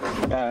got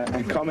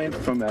a comment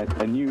from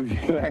a new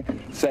viewer,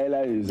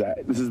 sailor, who's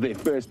this is their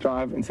first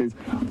drive, and says,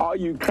 "Are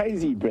you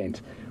crazy,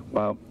 Brent?"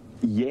 Well,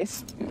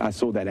 yes, I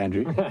saw that,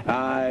 Andrew.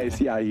 I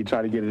see how you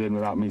try to get it in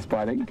without me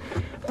spotting.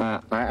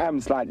 I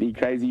am slightly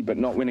crazy, but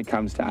not when it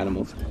comes to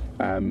animals.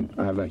 I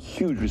have a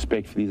huge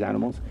respect for these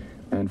animals.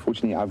 And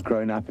fortunately, I've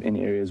grown up in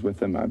areas with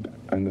them.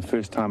 And the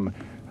first time,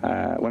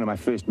 one of my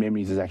first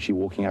memories is actually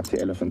walking up to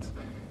elephants.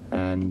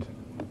 And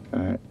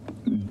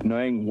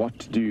knowing what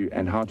to do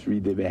and how to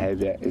read their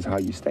behavior is how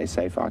you stay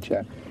safe out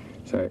here.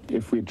 So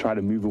if we'd try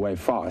to move away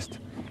fast,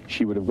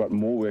 she would have got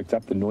more worked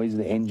up, the noise of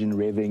the engine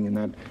revving,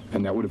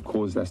 and that would have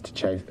caused her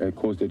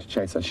to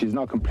chase us. She's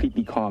now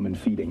completely calm and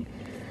feeding.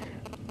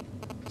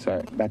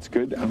 So that's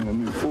good. I'm going to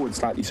move forward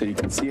slightly so you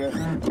can see her,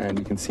 and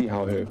you can see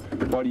how her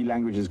body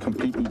language has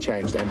completely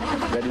changed. And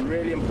that is a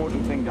really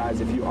important thing, guys.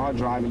 If you are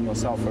driving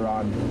yourself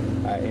around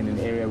in an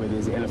area where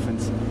there's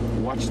elephants,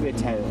 watch their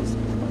tails.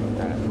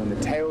 When the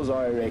tails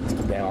are erect,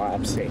 they are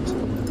upset.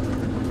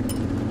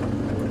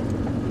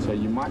 So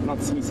you might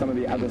not see some of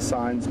the other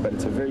signs, but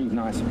it's a very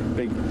nice,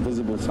 big,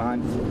 visible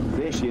sign.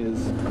 There she is.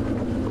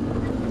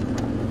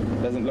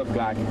 Doesn't look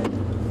like.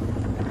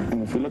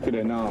 And if we look at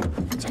her now,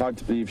 it's hard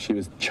to believe she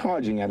was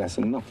charging at us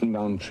and knocking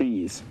down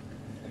trees.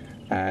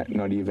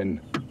 Not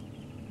even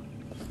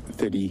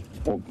 30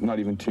 or not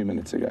even 2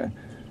 minutes ago.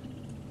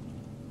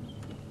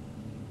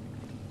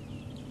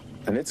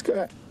 And let's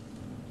go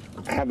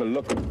have a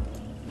look at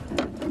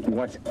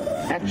what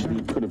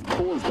actually could have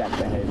caused that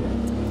behavior.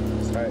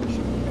 So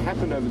it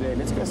happened over there.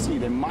 Let's go see.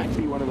 There might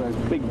be one of those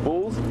big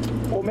bulls,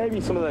 or maybe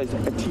some of those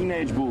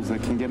teenage bulls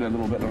that can get a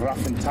little bit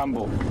rough and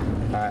tumble.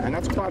 And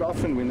that's quite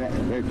often when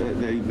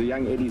the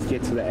young eddies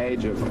get to the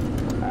age of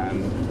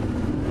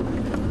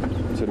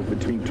sort of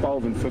between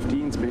 12 and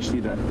 15, especially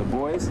the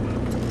boys,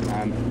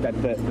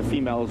 that the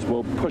females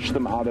will push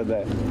them out of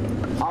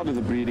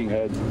the breeding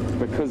herd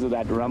because of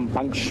that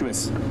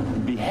rambunctious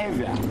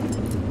behavior.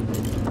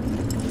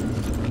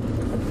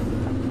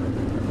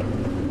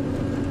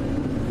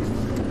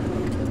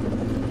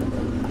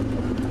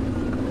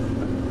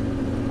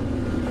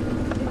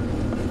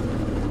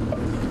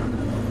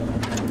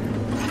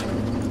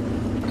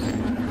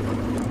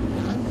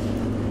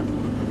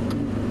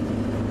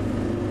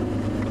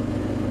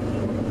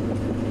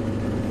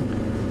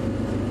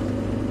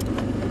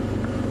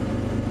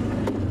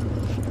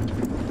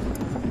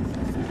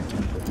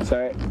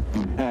 So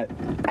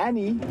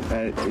Annie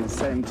is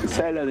saying to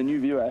Sailor, the new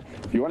viewer,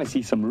 if you want to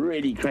see some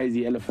really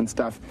crazy elephant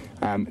stuff,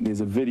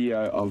 there's a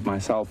video of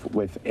myself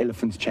with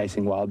elephants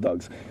chasing wild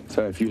dogs.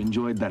 So if you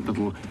enjoyed that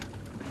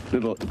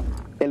little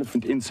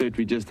elephant insert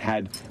we just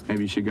had,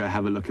 maybe you should go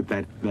have a look at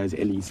those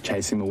Ellies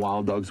chasing the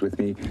wild dogs with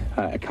me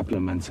a couple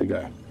of months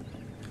ago.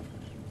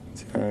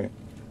 So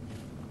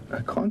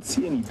I can't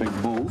see any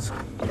big bulls.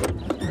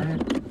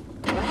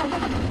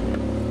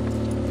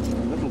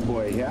 Little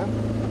boy here.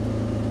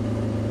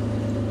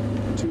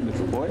 Two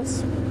little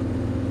boys.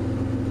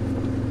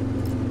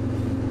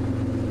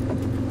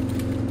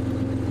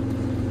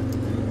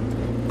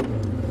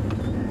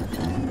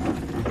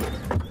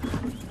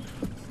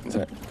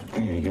 So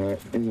there you go.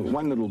 There's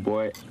one little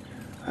boy,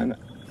 and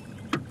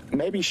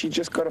maybe she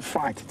just got a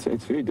fight.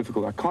 It's very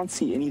difficult. I can't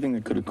see anything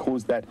that could have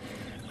caused that.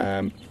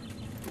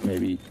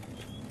 Maybe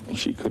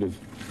she could have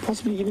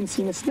possibly even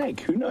seen a snake.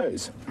 Who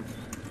knows?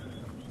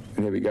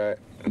 And there we go.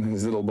 And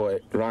this little boy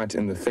right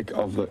in the thick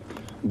of the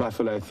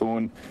buffalo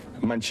thorn,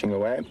 munching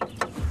away.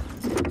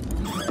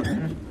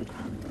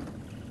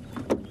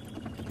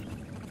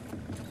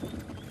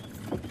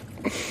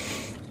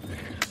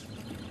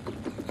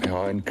 They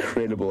are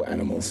incredible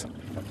animals.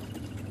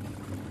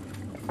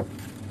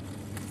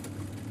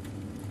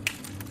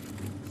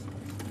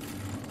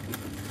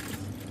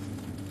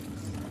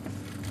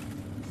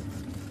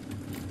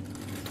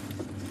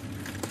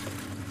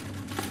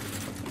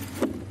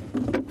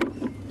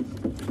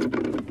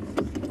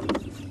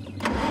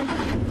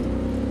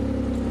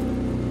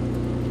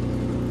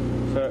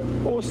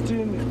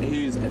 Austin,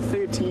 who's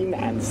 13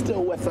 and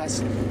still with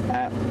us,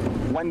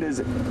 wonders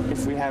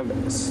if we have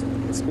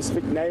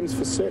specific names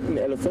for certain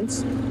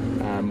elephants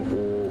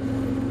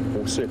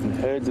or certain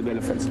herds of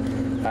elephants.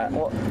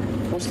 Well,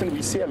 Austin,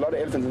 we see a lot of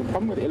elephants, and the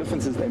problem with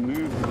elephants is they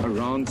move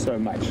around so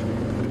much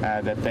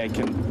that they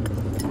can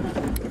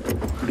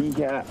be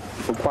here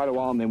for quite a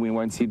while and then we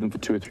won't see them for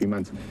 2 or 3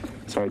 months.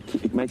 So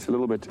it makes it a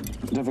little bit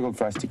difficult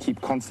for us to keep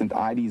constant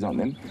IDs on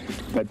them.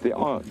 But there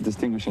are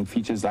distinguishing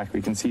features, like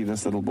we can see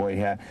this little boy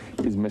here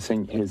is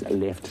missing his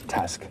left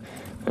tusk.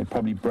 They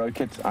probably broke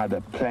it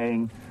either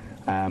playing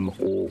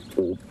or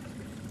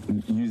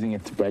using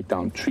it to break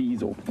down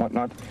trees or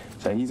whatnot.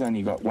 So he's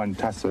only got one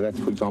tusk, so that,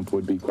 for example,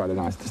 would be quite a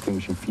nice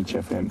distinguishing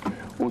feature for him.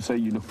 Also,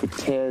 you look for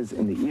tears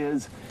in the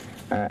ears.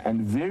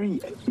 And very,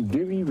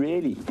 very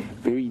rarely,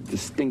 very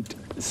distinct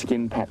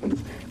skin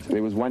patterns. So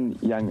there was one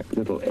young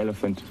little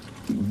elephant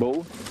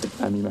bull,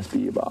 and he must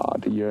be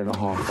about 1.5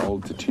 years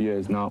old to 2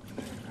 years now,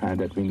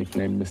 that we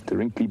nicknamed Mr.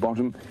 Wrinkly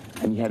Bottom,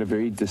 and he had a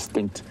very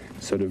distinct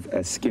sort of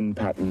skin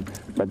pattern,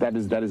 but that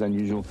is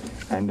unusual.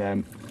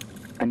 And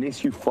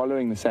unless you're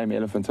following the same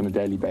elephants on a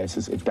daily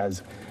basis, it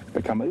does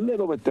become a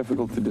little bit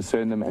difficult to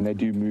discern them, and they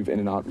do move in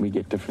and out, and we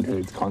get different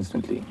herds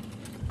constantly.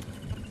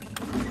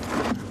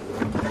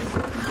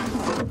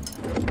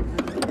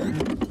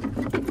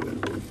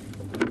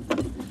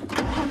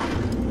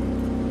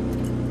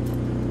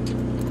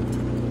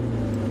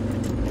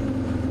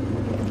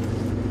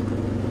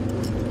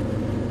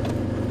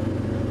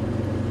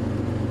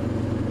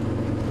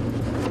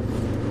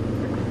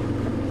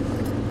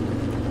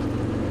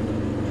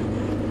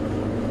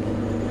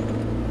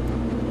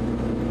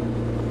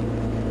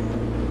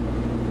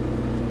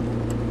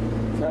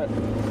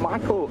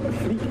 Michael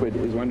Fleetwood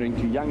is wondering,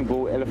 do young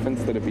bull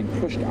elephants that have been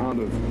pushed out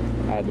of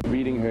the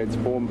breeding herds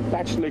form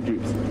bachelor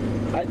groups?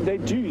 They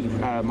do,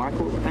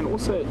 Michael, and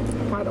also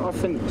quite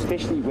often,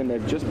 especially when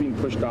they've just been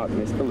pushed out and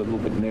they're still a little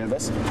bit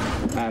nervous,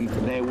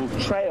 they will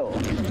trail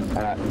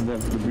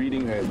the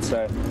breeding herd.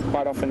 So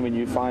quite often when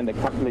you find a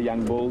couple of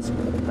young bulls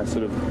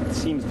sort of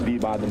seems to be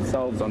by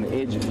themselves on the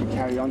edge, if you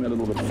carry on a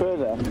little bit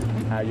further,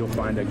 you'll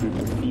find a group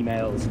of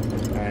females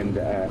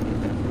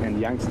and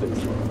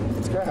youngsters.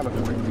 Let's go have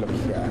a quick look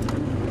here.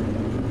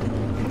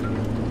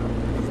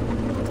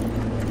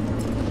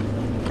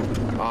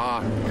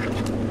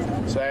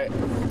 So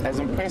as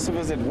impressive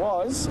as it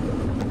was,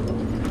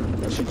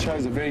 she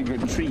chose a very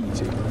good tree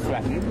to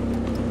flatten.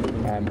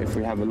 If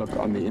we have a look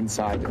on the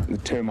inside, the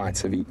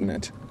termites have eaten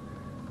it.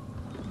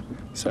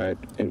 So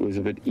it was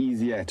a bit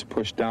easier to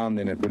push down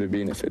than it would have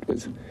been if it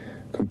was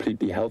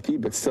completely healthy,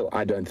 but still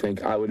I don't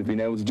think I would have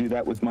been able to do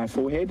that with my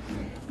forehead.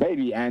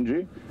 Maybe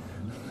Andrew,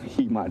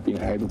 he might be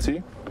able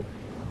to.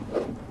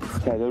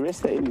 Okay, the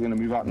rest of the egg is going to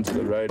move out into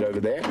the road over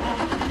there.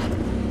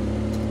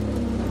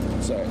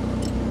 So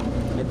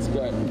let's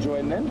go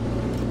join them.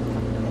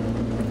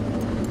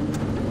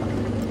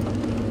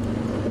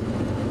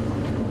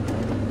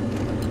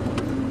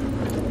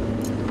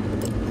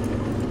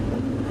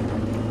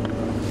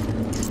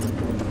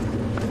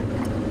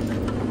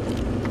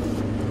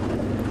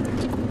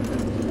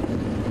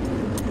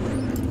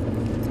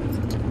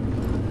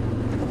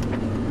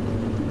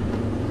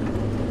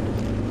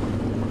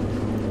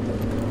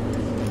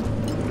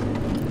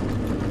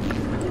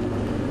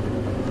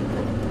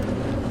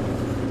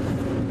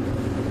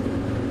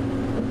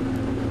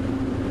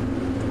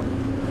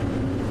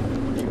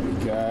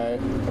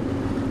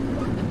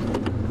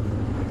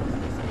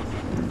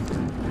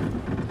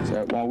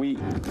 So while we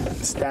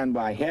stand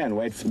by here and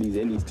wait for these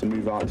ellies to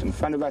move out in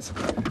front of us,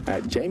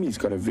 Jamie's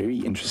got a very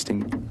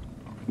interesting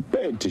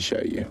bird to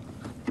show you.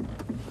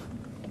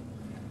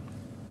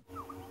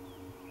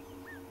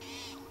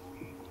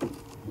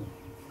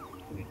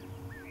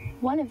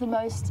 One of the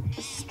most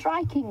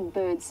striking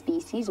bird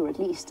species, or at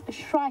least a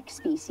shrike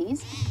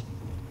species.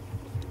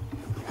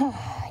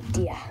 Oh,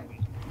 dear.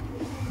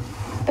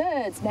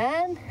 Birds,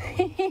 man.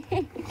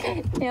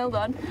 Hold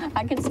on,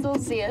 I can still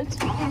see it.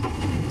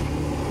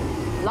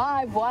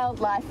 live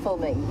wildlife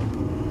filming.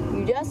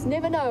 You just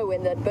never know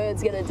when that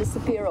bird's going to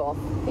disappear off.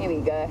 Here we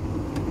go.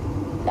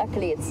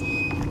 Luckily, it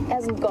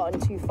hasn't gone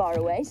too far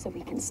away, so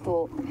we can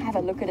still have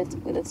a look at it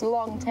with its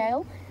long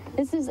tail.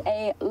 This is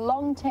a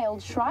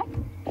long-tailed shrike,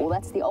 or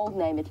that's the old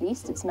name at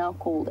least. It's now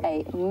called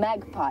a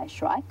magpie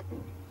shrike.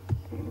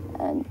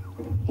 And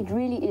it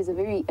really is a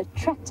very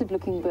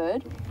attractive-looking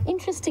bird.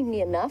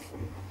 Interestingly enough,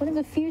 one of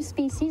the few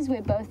species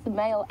where both the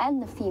male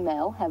and the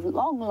female have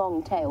long,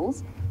 long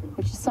tails,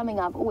 which is something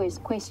I've always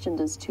questioned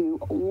as to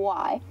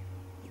why.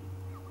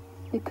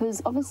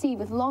 Because obviously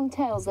with long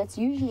tails, that's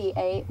usually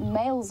a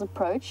male's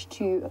approach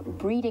to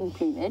breeding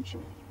plumage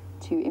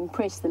to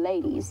impress the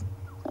ladies.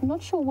 I'm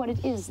not sure what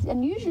it is,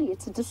 and usually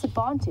it's a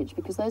disadvantage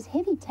because those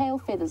heavy tail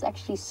feathers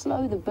actually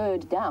slow the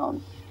bird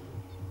down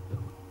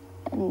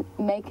and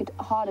make it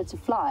harder to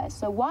fly.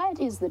 So why it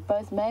is that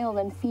both male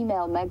and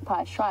female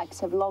magpie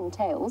shrikes have long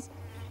tails,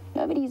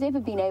 nobody's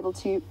ever been able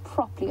to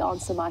properly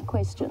answer my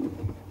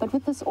question. But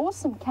with this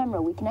awesome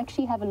camera, we can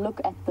actually have a look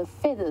at the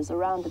feathers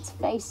around its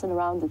face and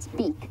around its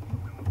beak.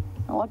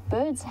 Now, what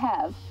birds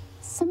have,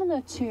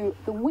 similar to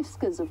the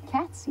whiskers of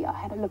cats, yeah, I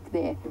had a look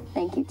there,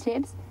 thank you,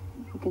 Tibbs.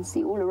 You can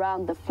see all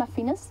around the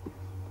fluffiness.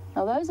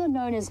 Now, those are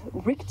known as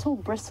rictal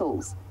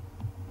bristles.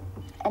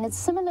 And it's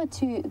similar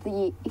to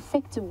the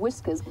effective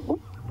whiskers.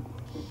 Oop,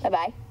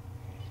 bye-bye.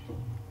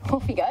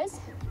 Off he goes.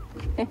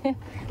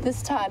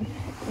 This time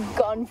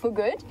gone for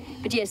good.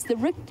 But yes, the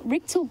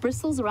rictal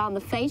bristles around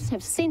the face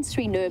have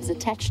sensory nerves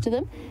attached to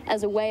them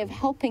as a way of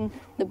helping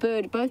the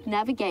bird both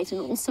navigate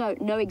and also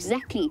know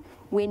exactly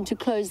when to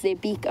close their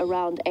beak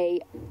around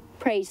a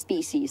prey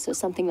species, so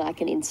something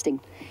like an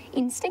insect.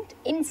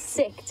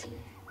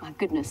 My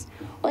goodness.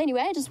 Well,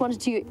 anyway, I just wanted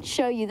to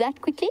show you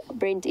that quickly.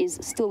 Brent is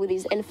still with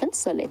his elephants,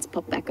 so let's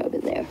pop back over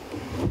there.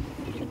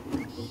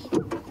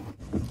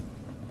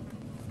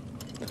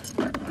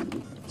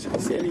 So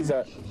Sally's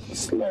are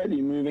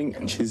slowly moving,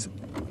 and she's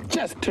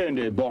just turned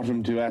her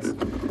bottom to us.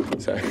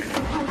 So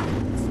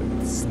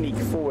sneak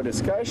forward a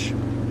skosh.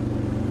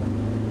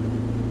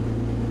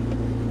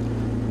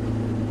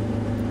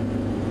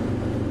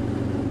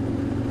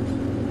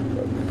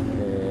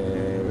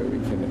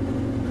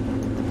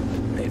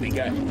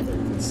 Go.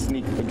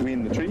 Sneak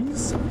between the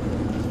trees.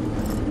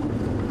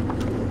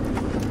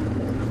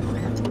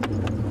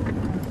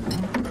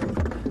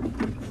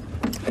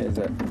 There's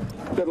a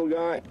little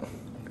guy,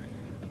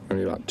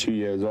 only about 2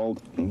 years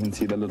old. You can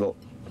see the little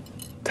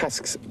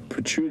tusks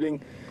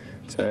protruding.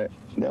 So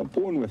they're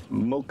born with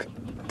milk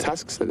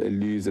tusks that they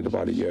lose at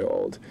about 1 year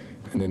old,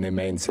 and then their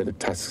main set of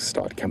tusks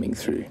start coming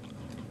through.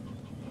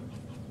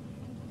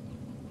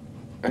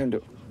 And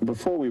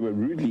before we were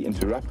rudely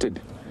interrupted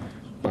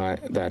by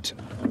that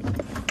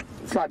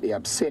slightly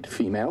upset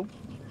female,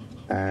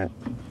 there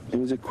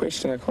was a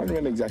question, I can't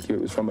remember exactly what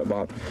it was from,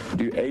 about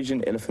do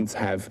Asian elephants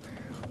have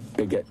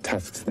bigger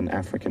tusks than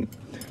African?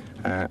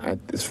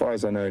 As far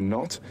as I know,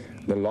 not.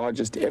 The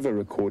largest ever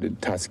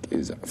recorded tusk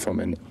is from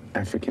an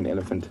African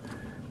elephant,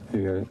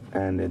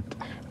 and it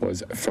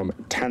was from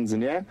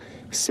Tanzania,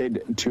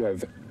 said to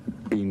have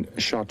been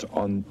shot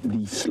on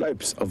the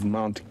slopes of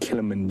Mount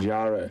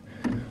Kilimanjaro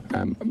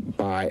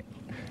by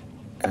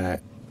a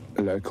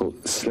local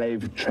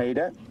slave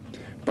trader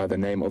by the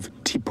name of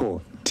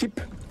Tipo Tip,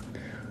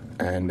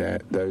 and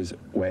those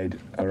weighed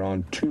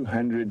around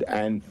 200.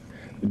 And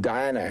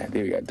Diana,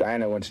 there we go,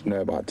 Diana wanted to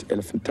know about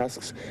elephant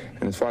tusks,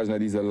 and as far as I know,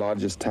 these are the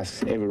largest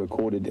tusks ever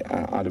recorded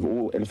out of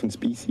all elephant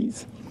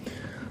species.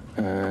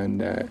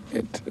 And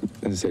it,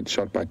 as I said,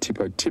 shot by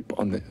Tipo Tip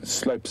on the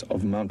slopes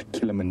of Mount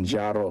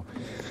Kilimanjaro,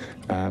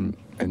 and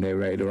they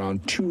weighed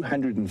around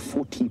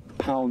 240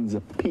 pounds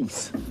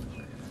apiece.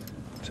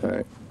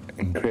 So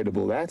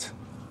incredible that.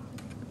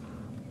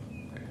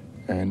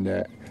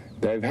 And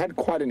they've had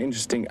quite an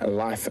interesting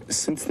life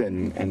since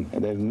then, and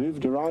they've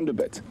moved around a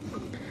bit.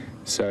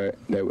 So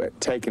they were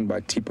taken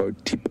by Tipo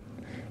Tip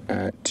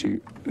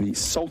to the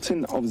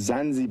Sultan of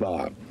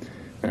Zanzibar.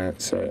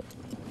 So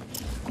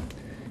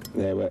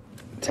they were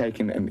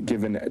taken and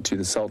given to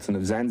the Sultan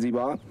of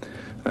Zanzibar.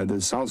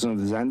 The Sultan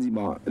of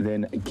Zanzibar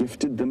then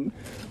gifted them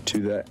to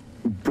the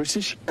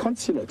British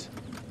consulate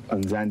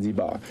on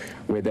Zanzibar,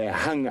 where they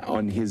hung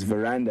on his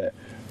veranda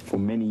for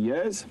many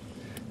years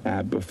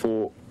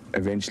before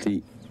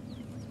eventually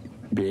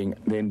being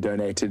then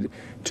donated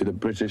to the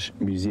British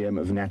Museum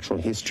of Natural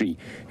History.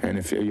 And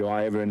if you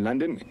are ever in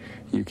London,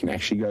 you can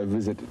actually go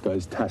visit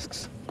those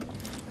tusks.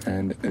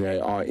 And they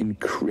are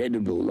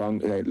incredible,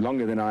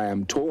 longer than I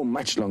am tall,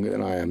 much longer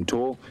than I am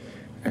tall,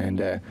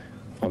 and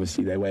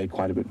obviously they weigh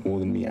quite a bit more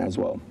than me as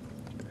well.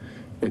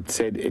 It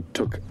said it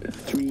took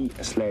 3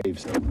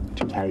 slaves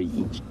to carry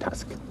each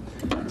tusk.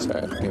 So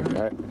there we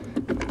go.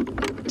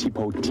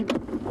 Tipo Tip,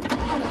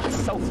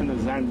 Sultan of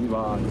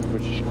Zanzibar,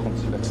 British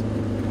consulate.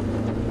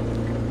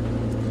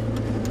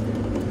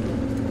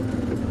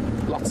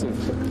 Lots of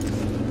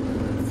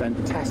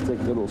fantastic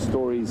little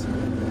stories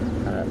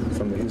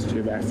from the history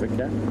of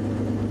Africa.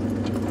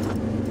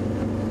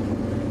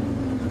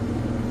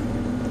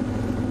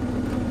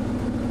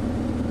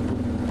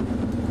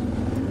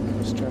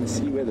 Just trying to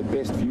see where the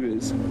best view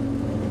is.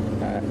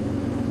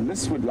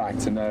 Liz would like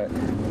to know,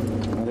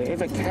 are there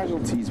ever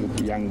casualties with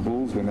the young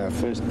bulls when they're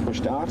first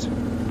pushed out?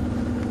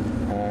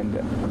 And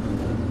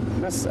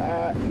Liz,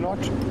 not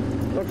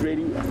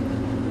really,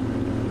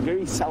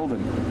 very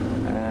seldom,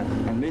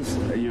 unless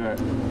you're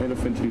an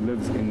elephant who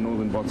lives in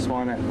northern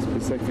Botswana,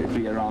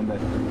 specifically around the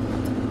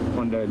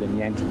Kondo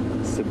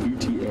Linyanti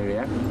Sabuti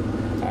area,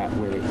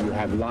 where you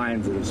have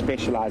lions that have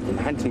specialized in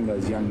hunting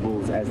those young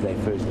bulls as they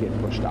first get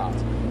pushed out.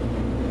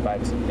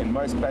 But in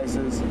most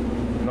places,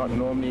 not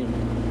normally.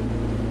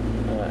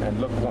 And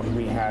look what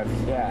we have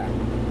here.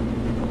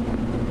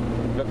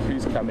 Look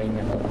who's coming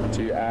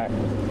to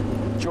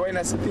join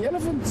us at the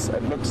elephants.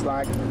 It looks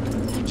like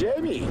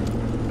Jamie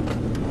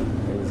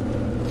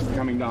is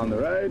coming down the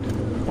road.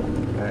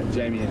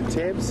 Jamie and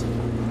Tebs.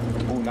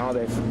 Oh, now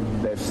they're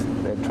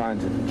trying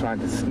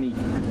to sneak,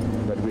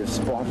 but we've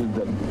spotted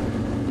them.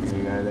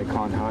 You know, they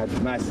can't hide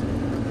from us.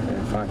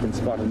 If I can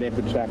spot a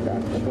leopard track,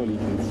 I surely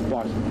can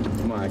spot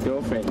my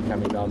girlfriend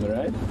coming down the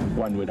road.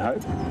 One would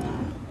hope.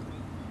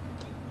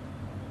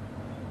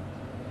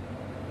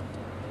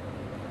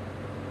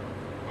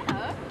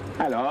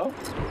 Hello.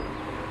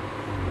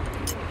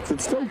 Sit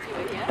still.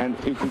 And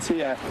you can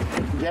see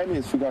Jamie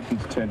has forgotten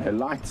to turn her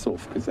lights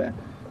off because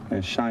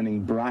they're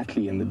shining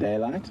brightly in the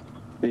daylight.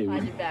 There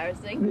Quite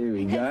embarrassing. There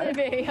we go. That's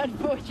very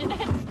unfortunate.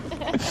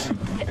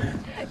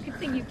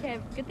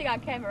 Good thing I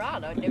came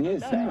around. I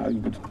never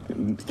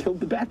you killed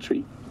the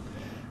battery.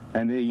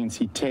 And there you can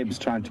see Tebs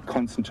trying to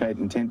concentrate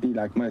intently,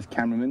 like most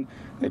cameramen.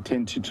 They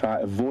tend to try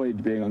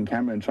avoid being on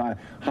camera and try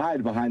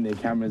hide behind their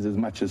cameras as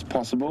much as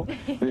possible.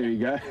 There we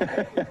go.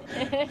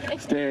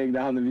 Staring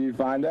down the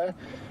viewfinder.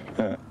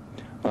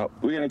 Well,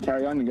 we're going to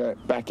carry on and go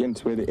back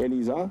into where the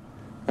Ellies are.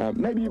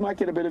 Maybe you might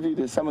get a bit of view.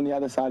 There's some on the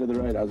other side of the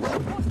road as well.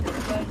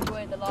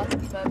 Enjoy the last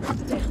few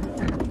moments today.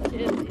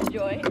 Cheers,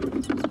 enjoy.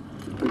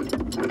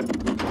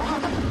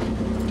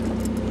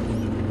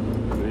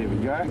 There we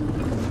go.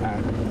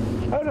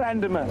 A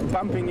random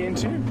bumping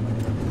into. And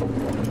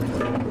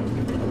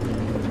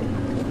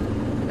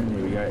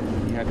there we go.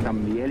 Here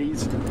come the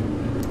Ellies.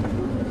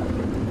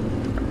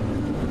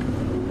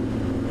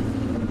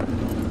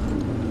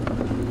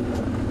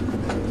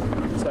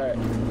 So,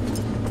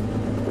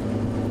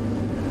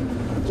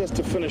 just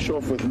to finish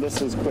off with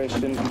Liz's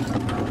question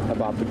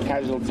about the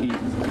casualty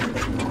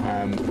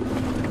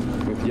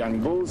with young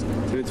bulls,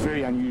 so it's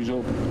very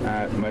unusual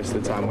most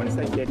of the time. Once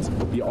they get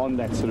beyond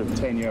that sort of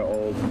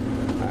 10-year-old,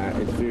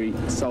 it's very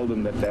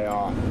seldom that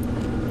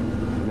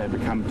they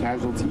become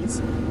casualties.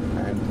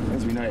 And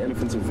as we know,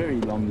 elephants are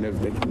very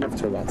long-lived. They can live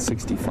to about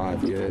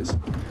 65 years.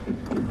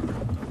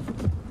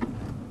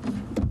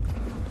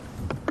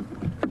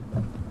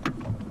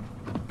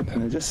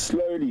 And they're just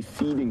slowly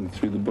feeding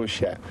through the bush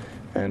here.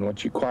 And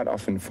what you quite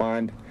often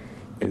find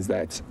is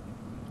that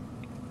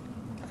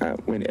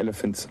when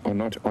elephants are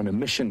not on a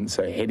mission,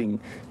 so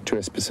heading to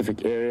a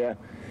specific area,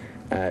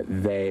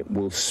 they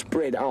will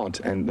spread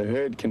out, and the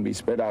herd can be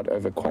spread out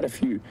over quite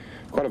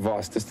a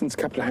vast distance, a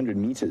couple of 100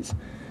 meters,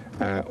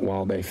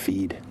 while they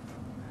feed.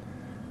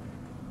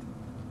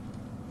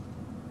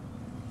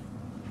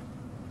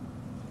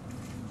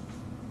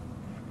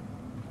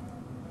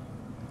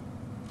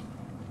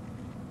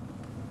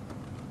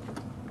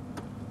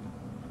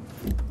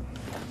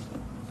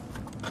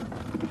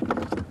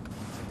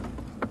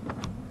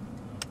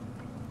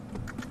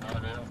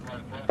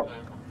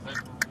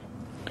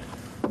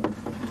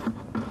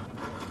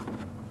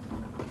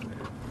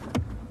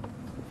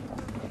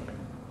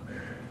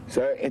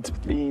 So it's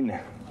been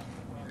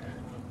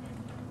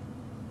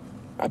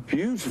a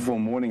beautiful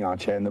morning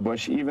out here in the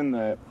bush, even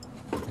though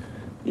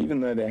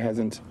there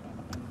hasn't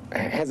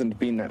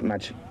been that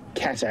much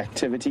cat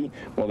activity.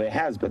 Well, there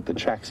has, but the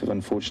tracks have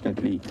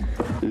unfortunately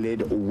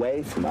led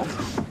away from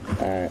us.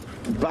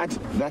 But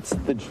that's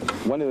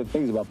one of the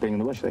things about being in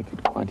the bush. They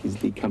could quite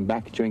easily come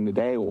back during the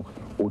day or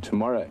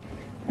tomorrow,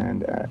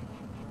 and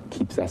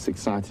keeps us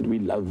excited. We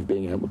love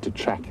being able to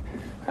track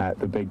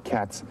the big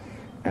cats.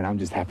 And I'm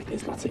just happy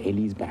there's lots of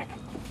Ellies back.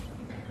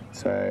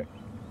 So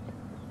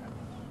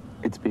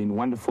it's been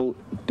wonderful.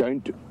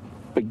 Don't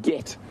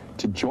forget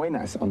to join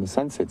us on the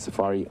Sunset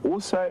Safari.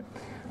 Also,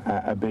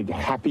 a big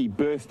happy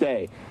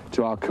birthday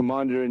to our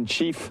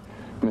Commander-in-Chief,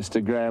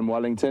 Mr. Graham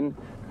Wellington.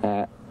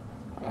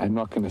 I'm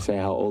not going to say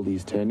how old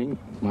he's turning.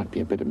 It might be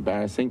a bit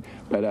embarrassing,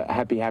 but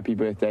happy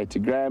birthday to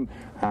Graham.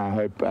 I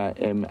hope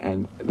Em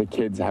and the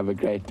kids have a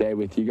great day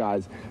with you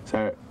guys.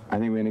 So I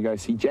think we're going to go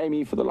see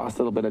Jamie for the last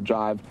little bit of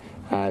drive.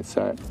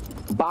 So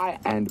bye,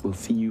 and we'll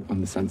see you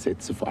on the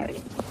Sunset Safari.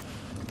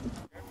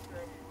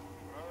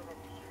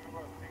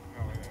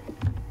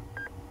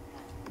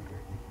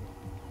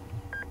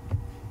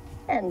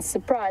 And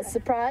surprise,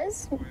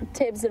 surprise,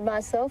 Tebs and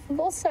myself have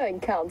also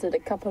encountered a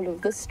couple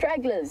of the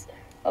stragglers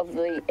of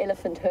the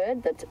elephant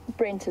herd that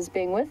Brent is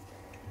being with.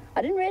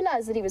 I didn't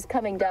realize that he was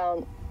coming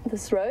down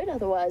this road,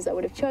 otherwise I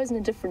would have chosen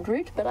a different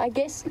route, but I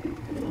guess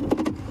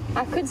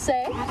I could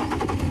say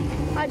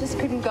I just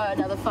couldn't go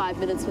another 5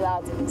 minutes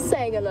without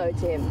saying hello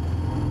to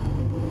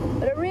him.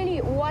 But a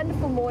really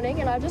wonderful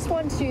morning, and I just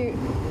want to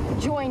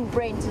join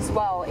Brent as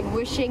well in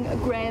wishing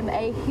Graham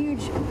a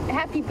huge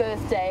happy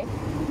birthday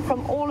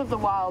from all of the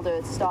Wild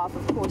Earth staff.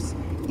 Of course,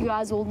 you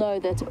guys all know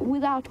that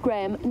without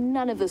Graham,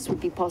 none of this would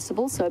be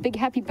possible. So a big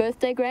happy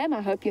birthday, Graham.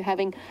 I hope you're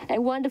having a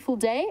wonderful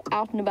day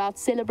out and about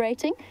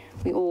celebrating.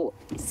 We're all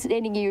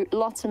sending you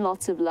lots and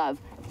lots of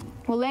love.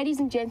 Well, ladies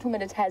and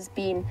gentlemen, it has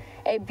been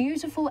a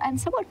beautiful and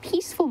somewhat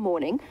peaceful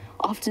morning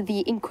after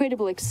the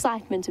incredible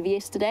excitement of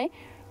yesterday.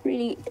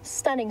 Really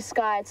stunning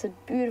sky. It's a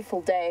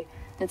beautiful day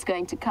that's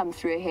going to come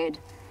through ahead.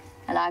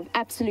 And I've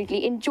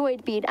absolutely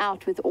enjoyed being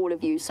out with all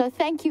of you. So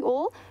thank you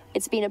all.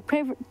 It's been a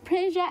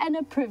pleasure and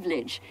a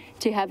privilege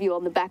to have you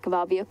on the back of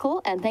our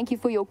vehicle. And thank you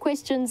for your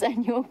questions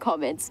and your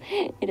comments.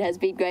 It has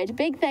been great. A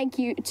big thank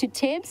you to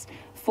Tebs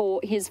for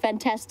his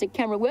fantastic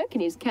camera work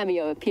and his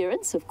cameo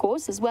appearance, of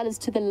course, as well as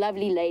to the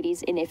lovely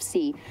ladies in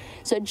FC.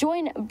 So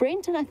join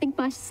Brent and I think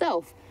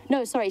myself,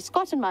 no, sorry,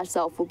 Scott and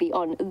myself will be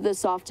on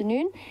this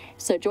afternoon.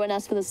 So join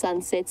us for the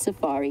Sunset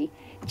Safari.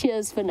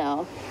 Cheers for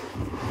now.